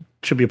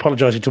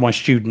my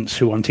students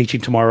who I'm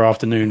teaching tomorrow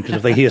afternoon, because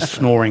if they hear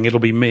snoring, it'll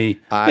be me.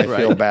 I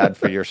feel bad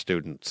for your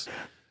students.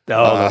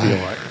 Oh, that'll be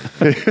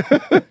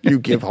all right. You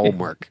give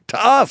homework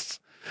to us.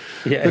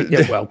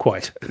 Yeah, well,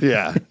 quite.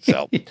 Yeah.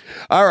 So,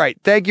 all right.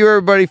 Thank you,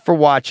 everybody, for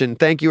watching.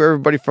 Thank you,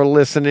 everybody, for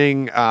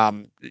listening.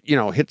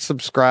 Hit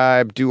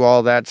subscribe, do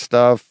all that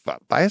stuff.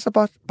 Buy us a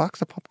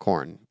box of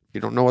popcorn. If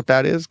you don't know what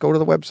that is, go to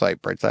the website,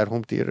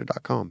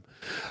 brightsidehometheater.com.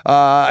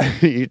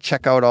 You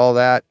check out all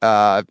that.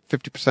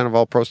 50% of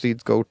all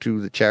proceeds go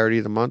to the charity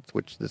of the month,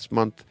 which this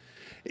month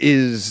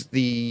is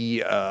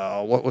the,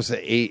 what was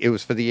it? It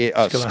was for the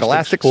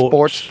Scholastic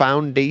Sports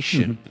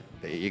Foundation.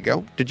 Mm-hmm. There you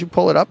go. Did you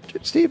pull it up,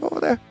 Steve, over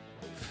there?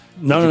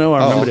 No,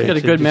 I remember it. You got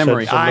a good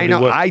memory. I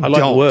know, I don't.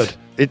 Like the word.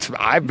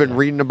 I've been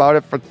reading about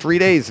it for 3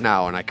 days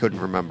now, and I couldn't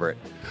remember it.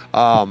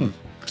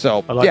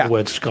 So I like the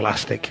word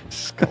scholastic.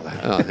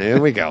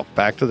 There we go.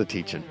 Back to the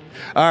teaching.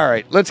 All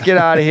right, let's get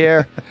out of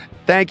here.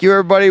 Thank you,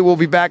 everybody. We'll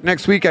be back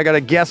next week. I got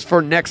a guest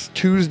for next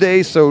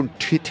Tuesday, so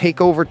take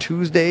over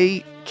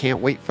Tuesday. Can't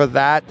wait for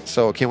that.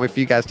 So can't wait for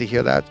you guys to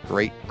hear that.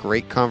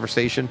 Great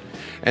conversation.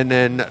 And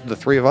then the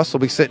three of us will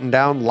be sitting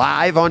down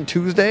live on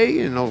Tuesday,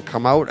 and it'll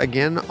come out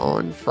again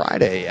on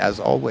Friday, as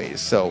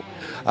always. So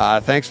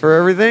thanks for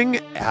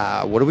everything.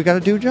 What do we got to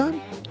do, John?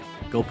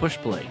 Go push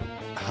play.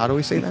 How do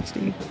we say that,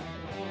 Steve?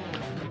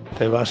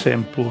 Te vas a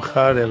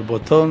empujar el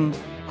botón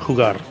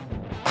jugar.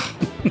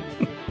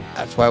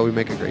 That's why we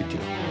make a great team.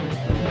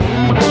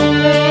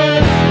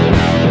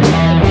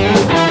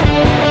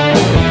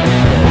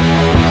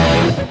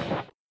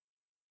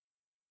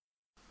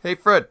 Hey,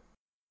 Fred.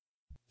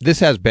 This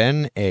has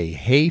been a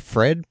Hey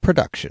Fred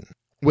production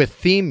with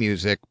theme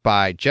music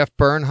by Jeff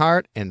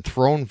Bernhardt and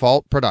Throne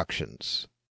Vault Productions.